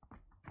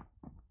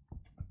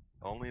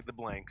 Only the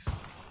blanks.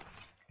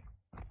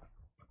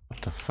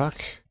 What the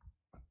fuck?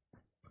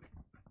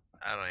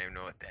 I don't even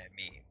know what that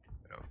means,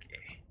 but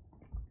okay.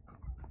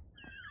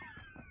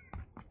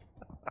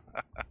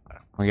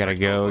 We gotta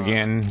go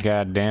again.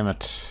 God damn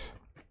it.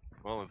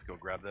 Well, let's go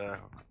grab the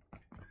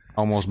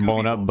Almost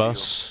blown up Scooby-Doo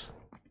bus.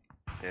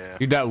 Yeah.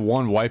 Dude, that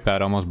one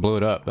wipeout almost blew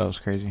it up. That was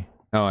crazy.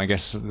 Oh, I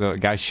guess the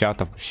guy shot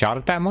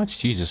it that much?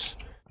 Jesus.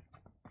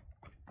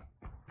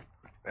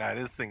 Yeah,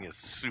 this thing is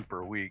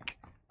super weak.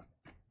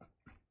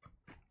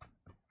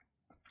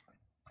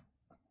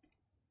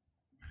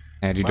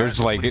 Yeah, dude, Might there's as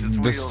well like fix its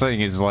this wheels.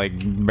 thing is like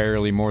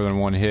barely more than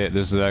one hit.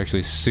 This is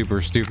actually super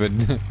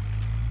stupid.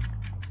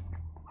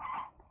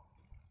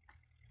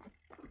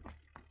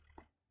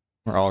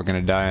 We're all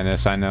gonna die in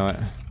this, I know it.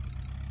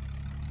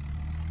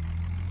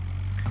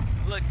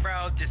 Look,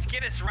 bro, just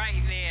get us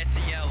right there to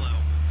yellow.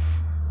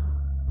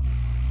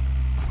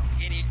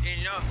 And you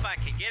know, if I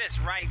could get us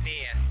right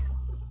there.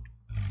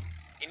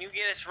 Can you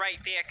get us right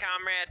there,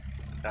 comrade?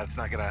 That's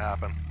not gonna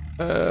happen.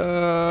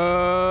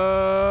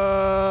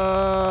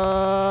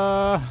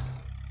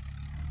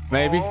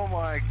 Maybe. Oh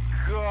my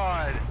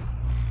god.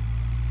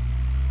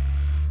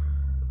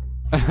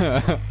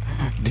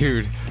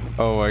 Dude,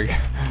 oh my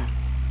god.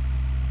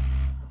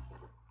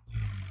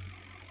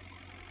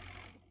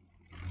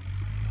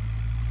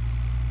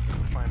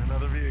 Let's find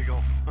another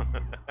vehicle.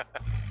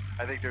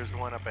 I think there's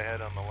one up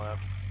ahead on the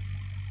left.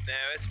 No,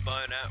 it's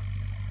blown up.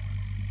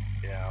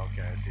 Yeah,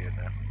 okay, I see it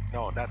now.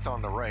 No, that's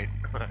on the right.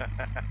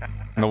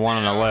 The one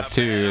on the left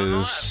too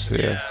is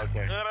yeah.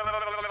 Okay.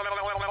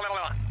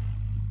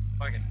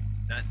 Fucking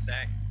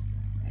nutsack.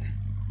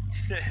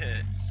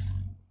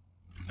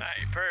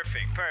 Alright,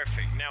 perfect.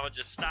 Now we'll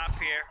just stop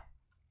here.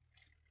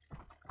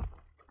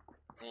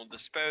 We'll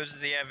dispose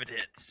of the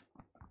evidence.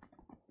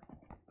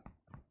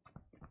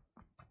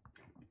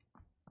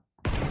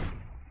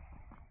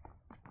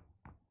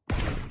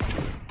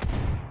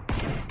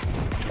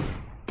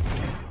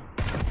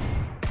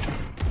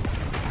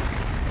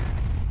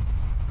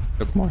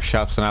 Took more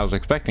shots than I was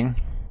expecting.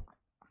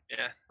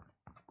 Yeah.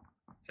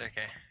 It's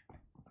okay.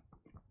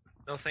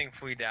 They'll think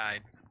we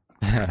died.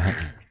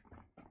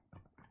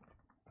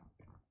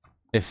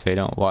 If they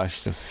don't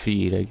watch the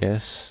feed, I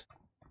guess.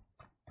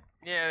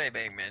 Yeah, they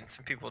big man.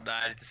 Some people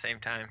died at the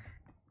same time.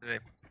 They...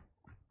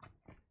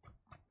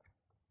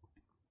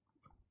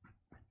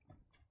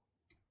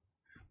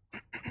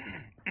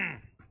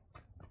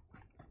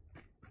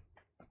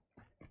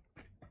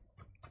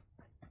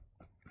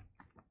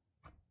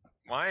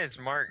 Why is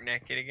Mark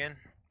naked again?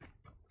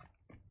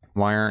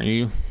 Why aren't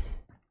you?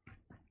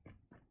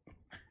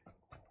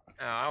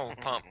 Oh, I will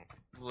pump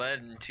lead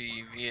into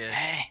you via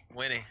Hey,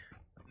 Winnie.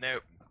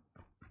 Nope.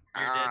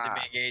 You're dead to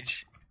big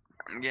age.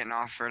 I'm getting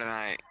off for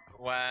tonight.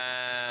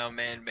 Wow,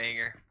 man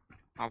banger.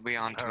 I'll be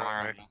on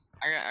tomorrow. Alright.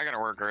 I gotta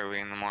work early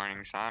in the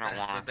morning, so I don't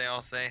That's want what they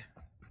all say.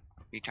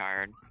 to be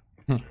tired.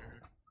 Hmm.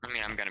 I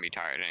mean, I'm gonna be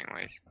tired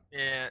anyways.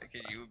 Yeah,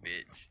 'cause you a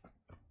bitch.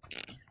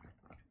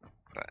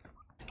 Have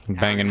a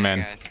Banging good night, men.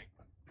 guys.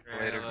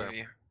 Alright, Later, I love bro.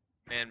 you.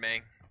 Man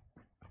bang.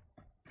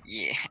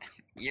 Yeah,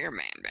 you're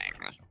man bang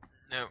me.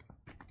 Nope.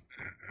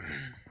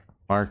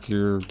 Mark,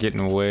 you're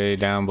getting way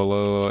down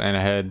below and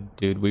ahead,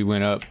 dude. We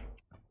went up.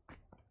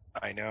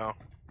 I know.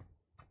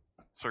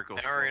 Circle.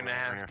 Now we're gonna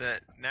have to.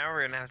 Now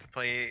we're gonna have to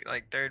play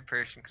like third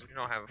person because we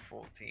don't have a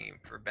full team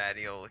for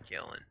Badiola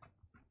killing.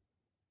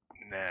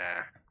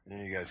 Nah.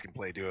 You guys can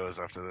play duos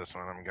after this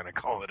one. I'm gonna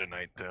call it a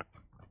night too.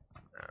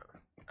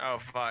 Oh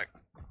fuck.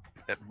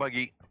 That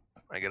buggy.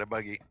 I got a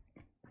buggy.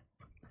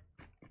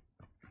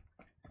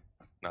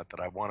 Not that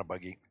I want a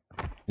buggy.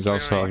 There's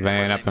also a don't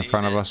van really up in need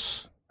front of it.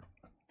 us.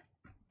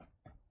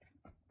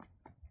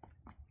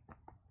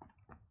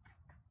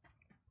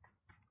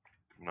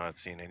 I'm not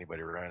seeing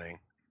anybody running.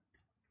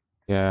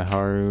 Yeah,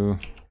 Haru.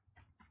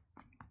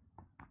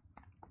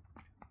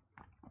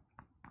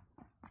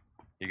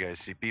 You guys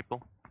see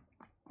people?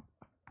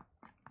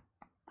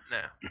 No.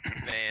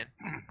 Van.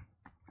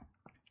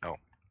 Oh.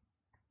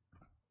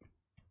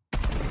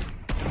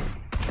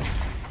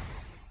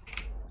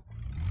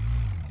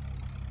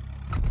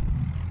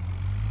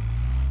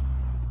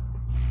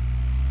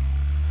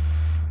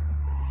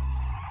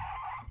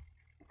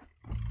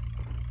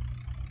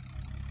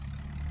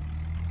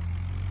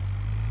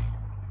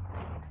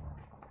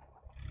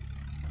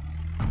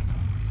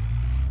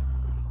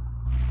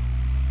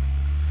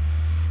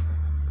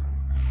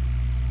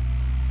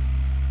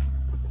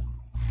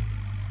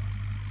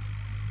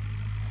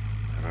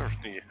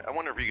 I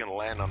wonder if you can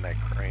land on that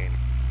crane.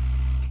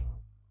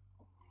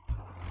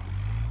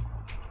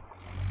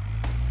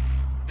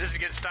 This is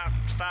good. Stop.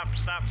 Stop.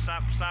 Stop.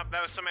 Stop. Stop.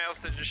 That was somebody else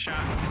that just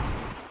shot.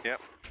 Yep.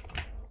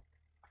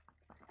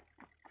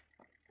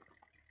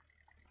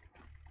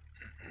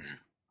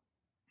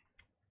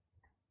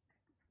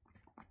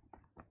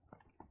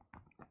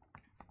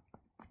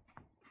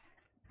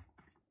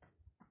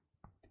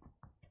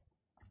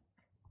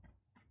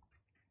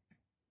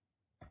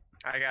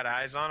 I got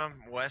eyes on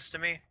him west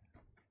of me.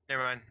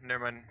 Never mind.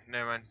 Never mind.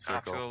 Never mind. Circle.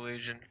 Optical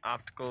illusion.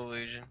 Optical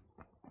illusion.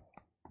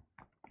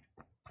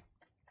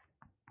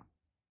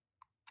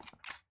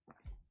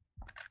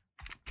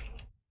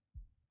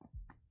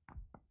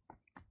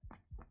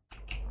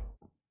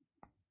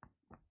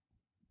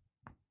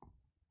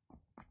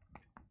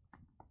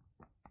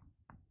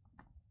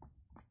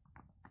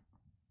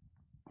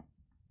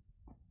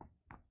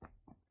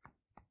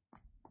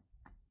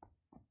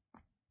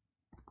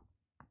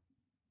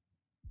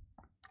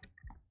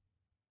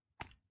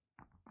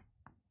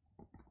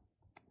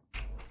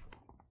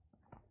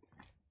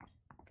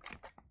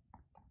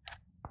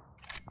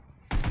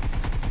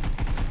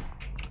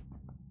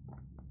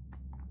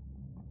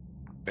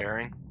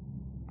 Bearing.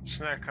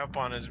 Snuck up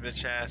on his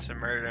bitch ass and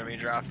murdered him. He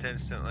dropped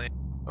instantly.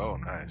 Oh,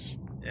 nice.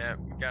 Yep.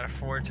 Got a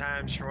 4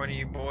 times for one of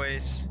you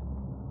boys.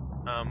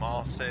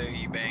 Also,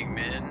 you bang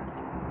men.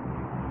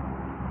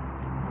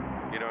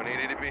 You don't need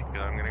it, because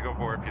I'm gonna go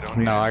for it if you don't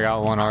need No, it. I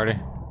got one already.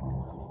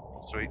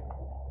 Sweet.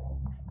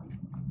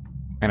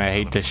 And I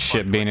hate this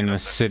shit being in the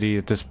city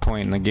at this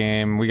point in the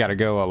game. We gotta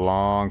go a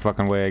long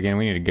fucking way again.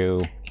 We need to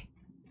go.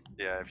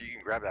 Yeah, if you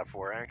can grab that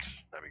 4X,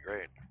 that'd be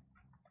great.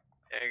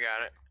 Yeah,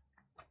 got it.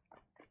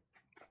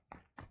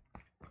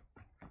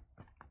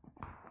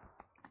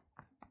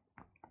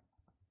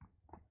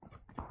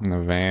 And the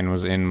van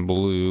was in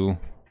blue.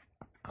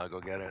 I'll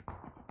go get it.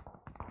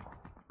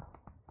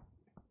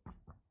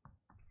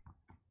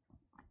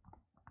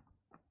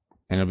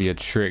 And it'll be a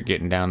trick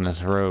getting down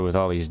this road with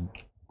all these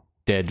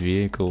dead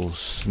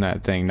vehicles and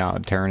that thing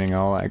not turning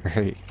all that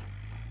great.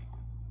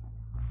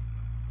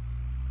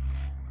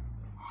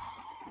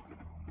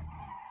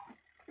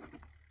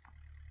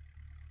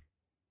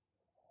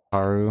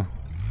 Haru.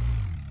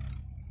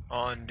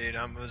 On, dude.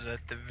 I was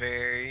at the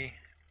very,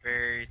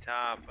 very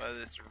top of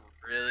this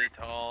really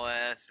tall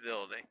ass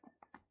building.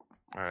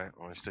 Alright,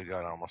 well, we still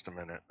got almost a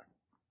minute.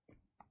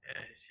 Yeah,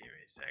 just give me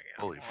a second.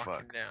 Holy I'm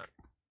walking fuck. down.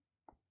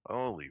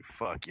 Holy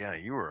fuck, yeah,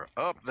 you were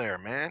up there,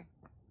 man.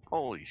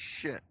 Holy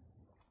shit.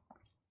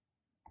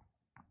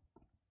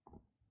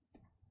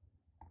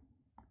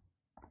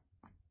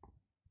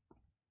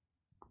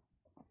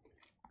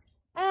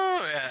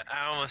 Oh yeah,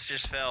 I almost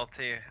just fell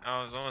too.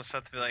 I was almost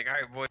about to be like,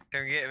 alright boy,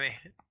 come get me.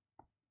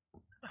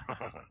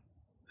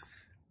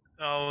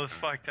 I almost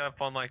fucked up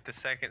on like the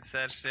second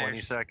set of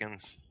 20 stairs.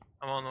 seconds.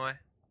 I'm on the way.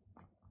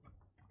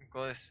 I'm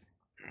close.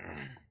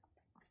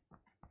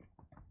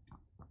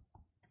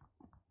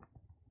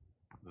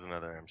 There's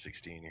another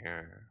M16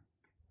 here.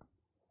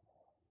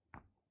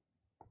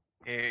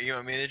 Here, you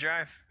want me to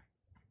drive?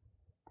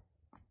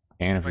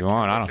 And if I you can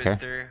want, I whip don't care. it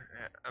through.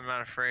 I'm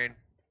not afraid.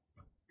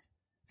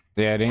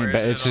 Yeah, it ain't Where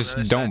bad. is It's it on just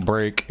the other don't side?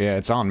 break. Yeah,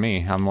 it's on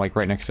me. I'm like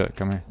right next to it.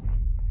 Come here.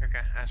 Okay,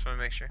 I just want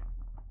to make sure.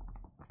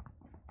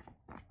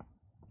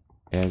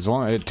 Yeah, as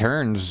long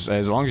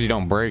as you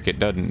don't break, it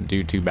doesn't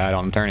do too bad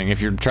on turning.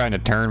 If you're trying to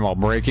turn while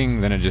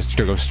braking, then it just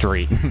goes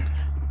straight.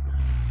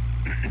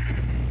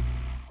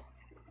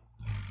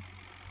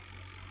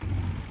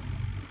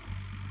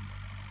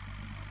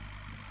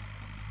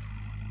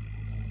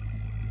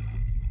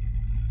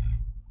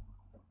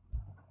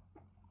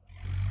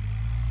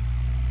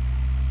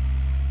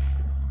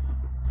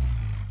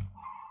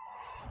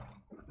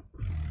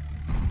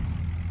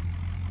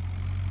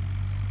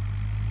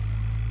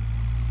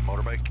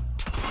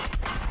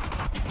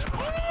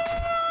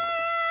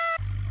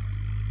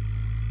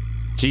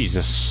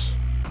 Jesus.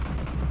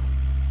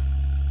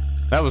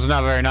 That was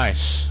not very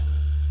nice.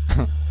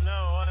 No,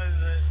 what is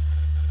it?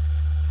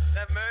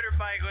 That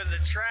motorbike was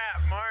a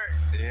trap, Mark.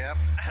 Yep.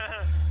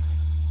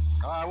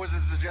 I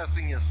wasn't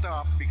suggesting you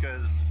stop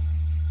because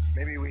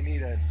maybe we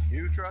need a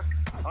new truck.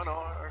 Oh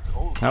no.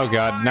 Oh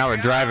god, now we're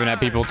driving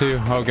at people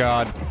too. Oh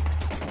god.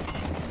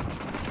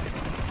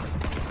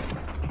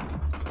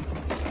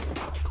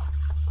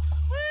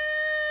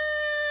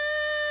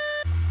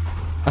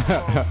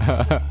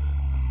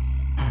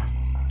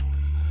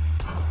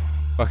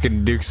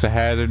 Fucking Dukes of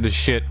Hazzard the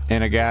shit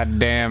in a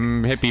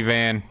goddamn hippie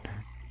van.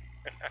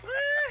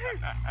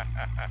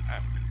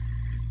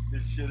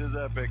 This shit is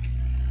epic.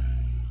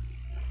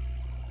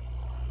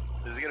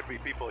 There's gonna be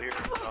people here.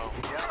 Oh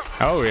yeah.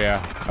 Oh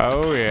yeah.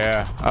 Oh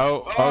yeah.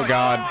 Oh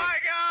god. Oh my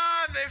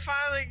god, they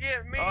finally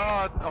get me.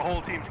 Oh, the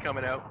whole team's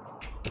coming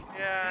out.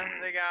 Yeah,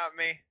 they got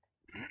me.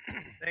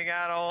 They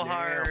got old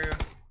Haru.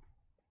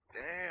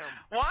 Damn.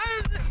 Why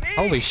is it me?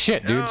 Holy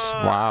shit, dudes.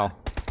 Wow.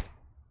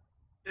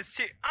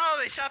 It's oh,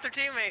 they shot their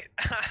teammate.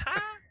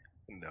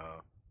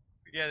 No.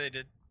 Yeah, they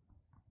did.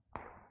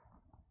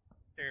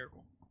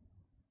 Terrible.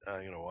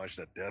 I'm gonna watch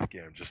that death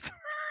cam just.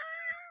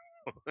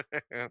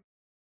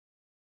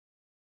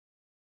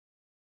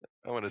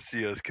 I want to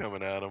see us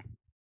coming at him.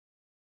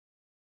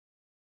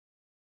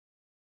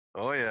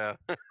 Oh yeah.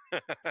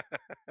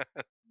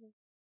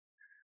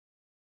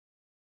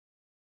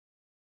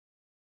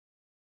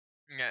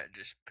 Yeah,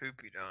 just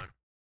poopied on.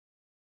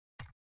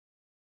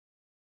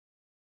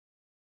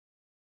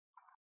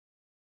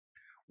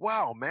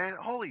 Wow, man.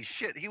 Holy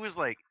shit. He was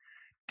like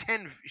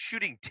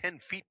shooting 10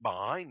 feet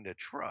behind the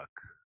truck.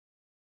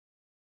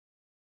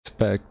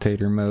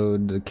 Spectator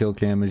mode, the kill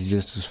cam is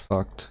just as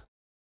fucked.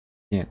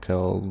 Can't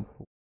tell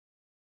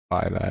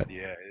by that.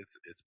 Yeah,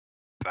 it's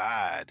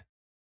bad.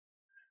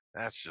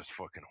 That's just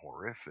fucking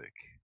horrific.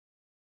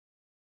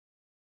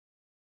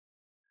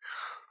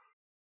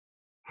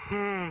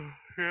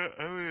 Yeah,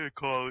 I'm gonna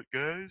call it,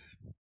 guys.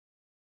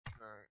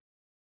 Alright.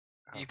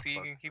 Oh, DP, you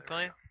fuck, can keep there we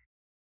playing? go.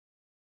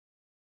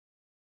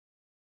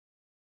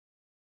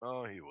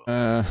 Oh, he will.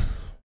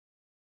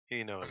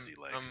 He knows he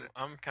likes it.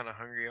 I'm kind of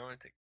hungry. I want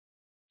to take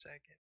a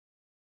second.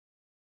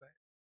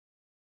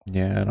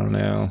 Yeah, I don't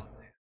know.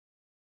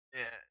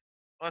 Yeah.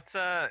 Let's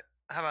how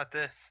about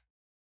this?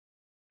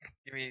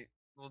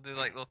 We'll do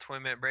like a little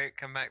 20-minute break.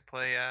 Come back,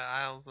 play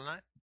Isles of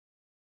Night.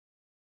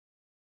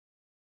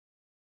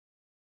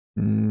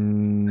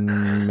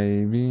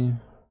 Maybe.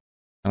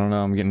 I don't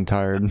know. I'm getting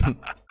tired. All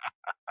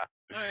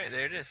right,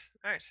 there it is.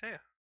 All right, see ya.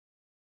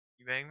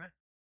 You bang, man.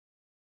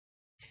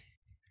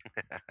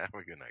 Have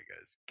a good night,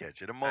 guys.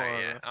 Catch you All tomorrow.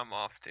 right, yeah, I'm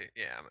off too.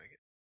 Yeah, I'm gonna get.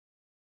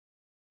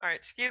 All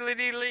right, skeedly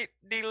deedly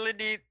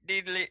deedly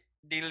deedly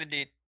deedly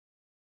deed.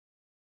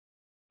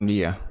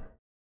 Yeah.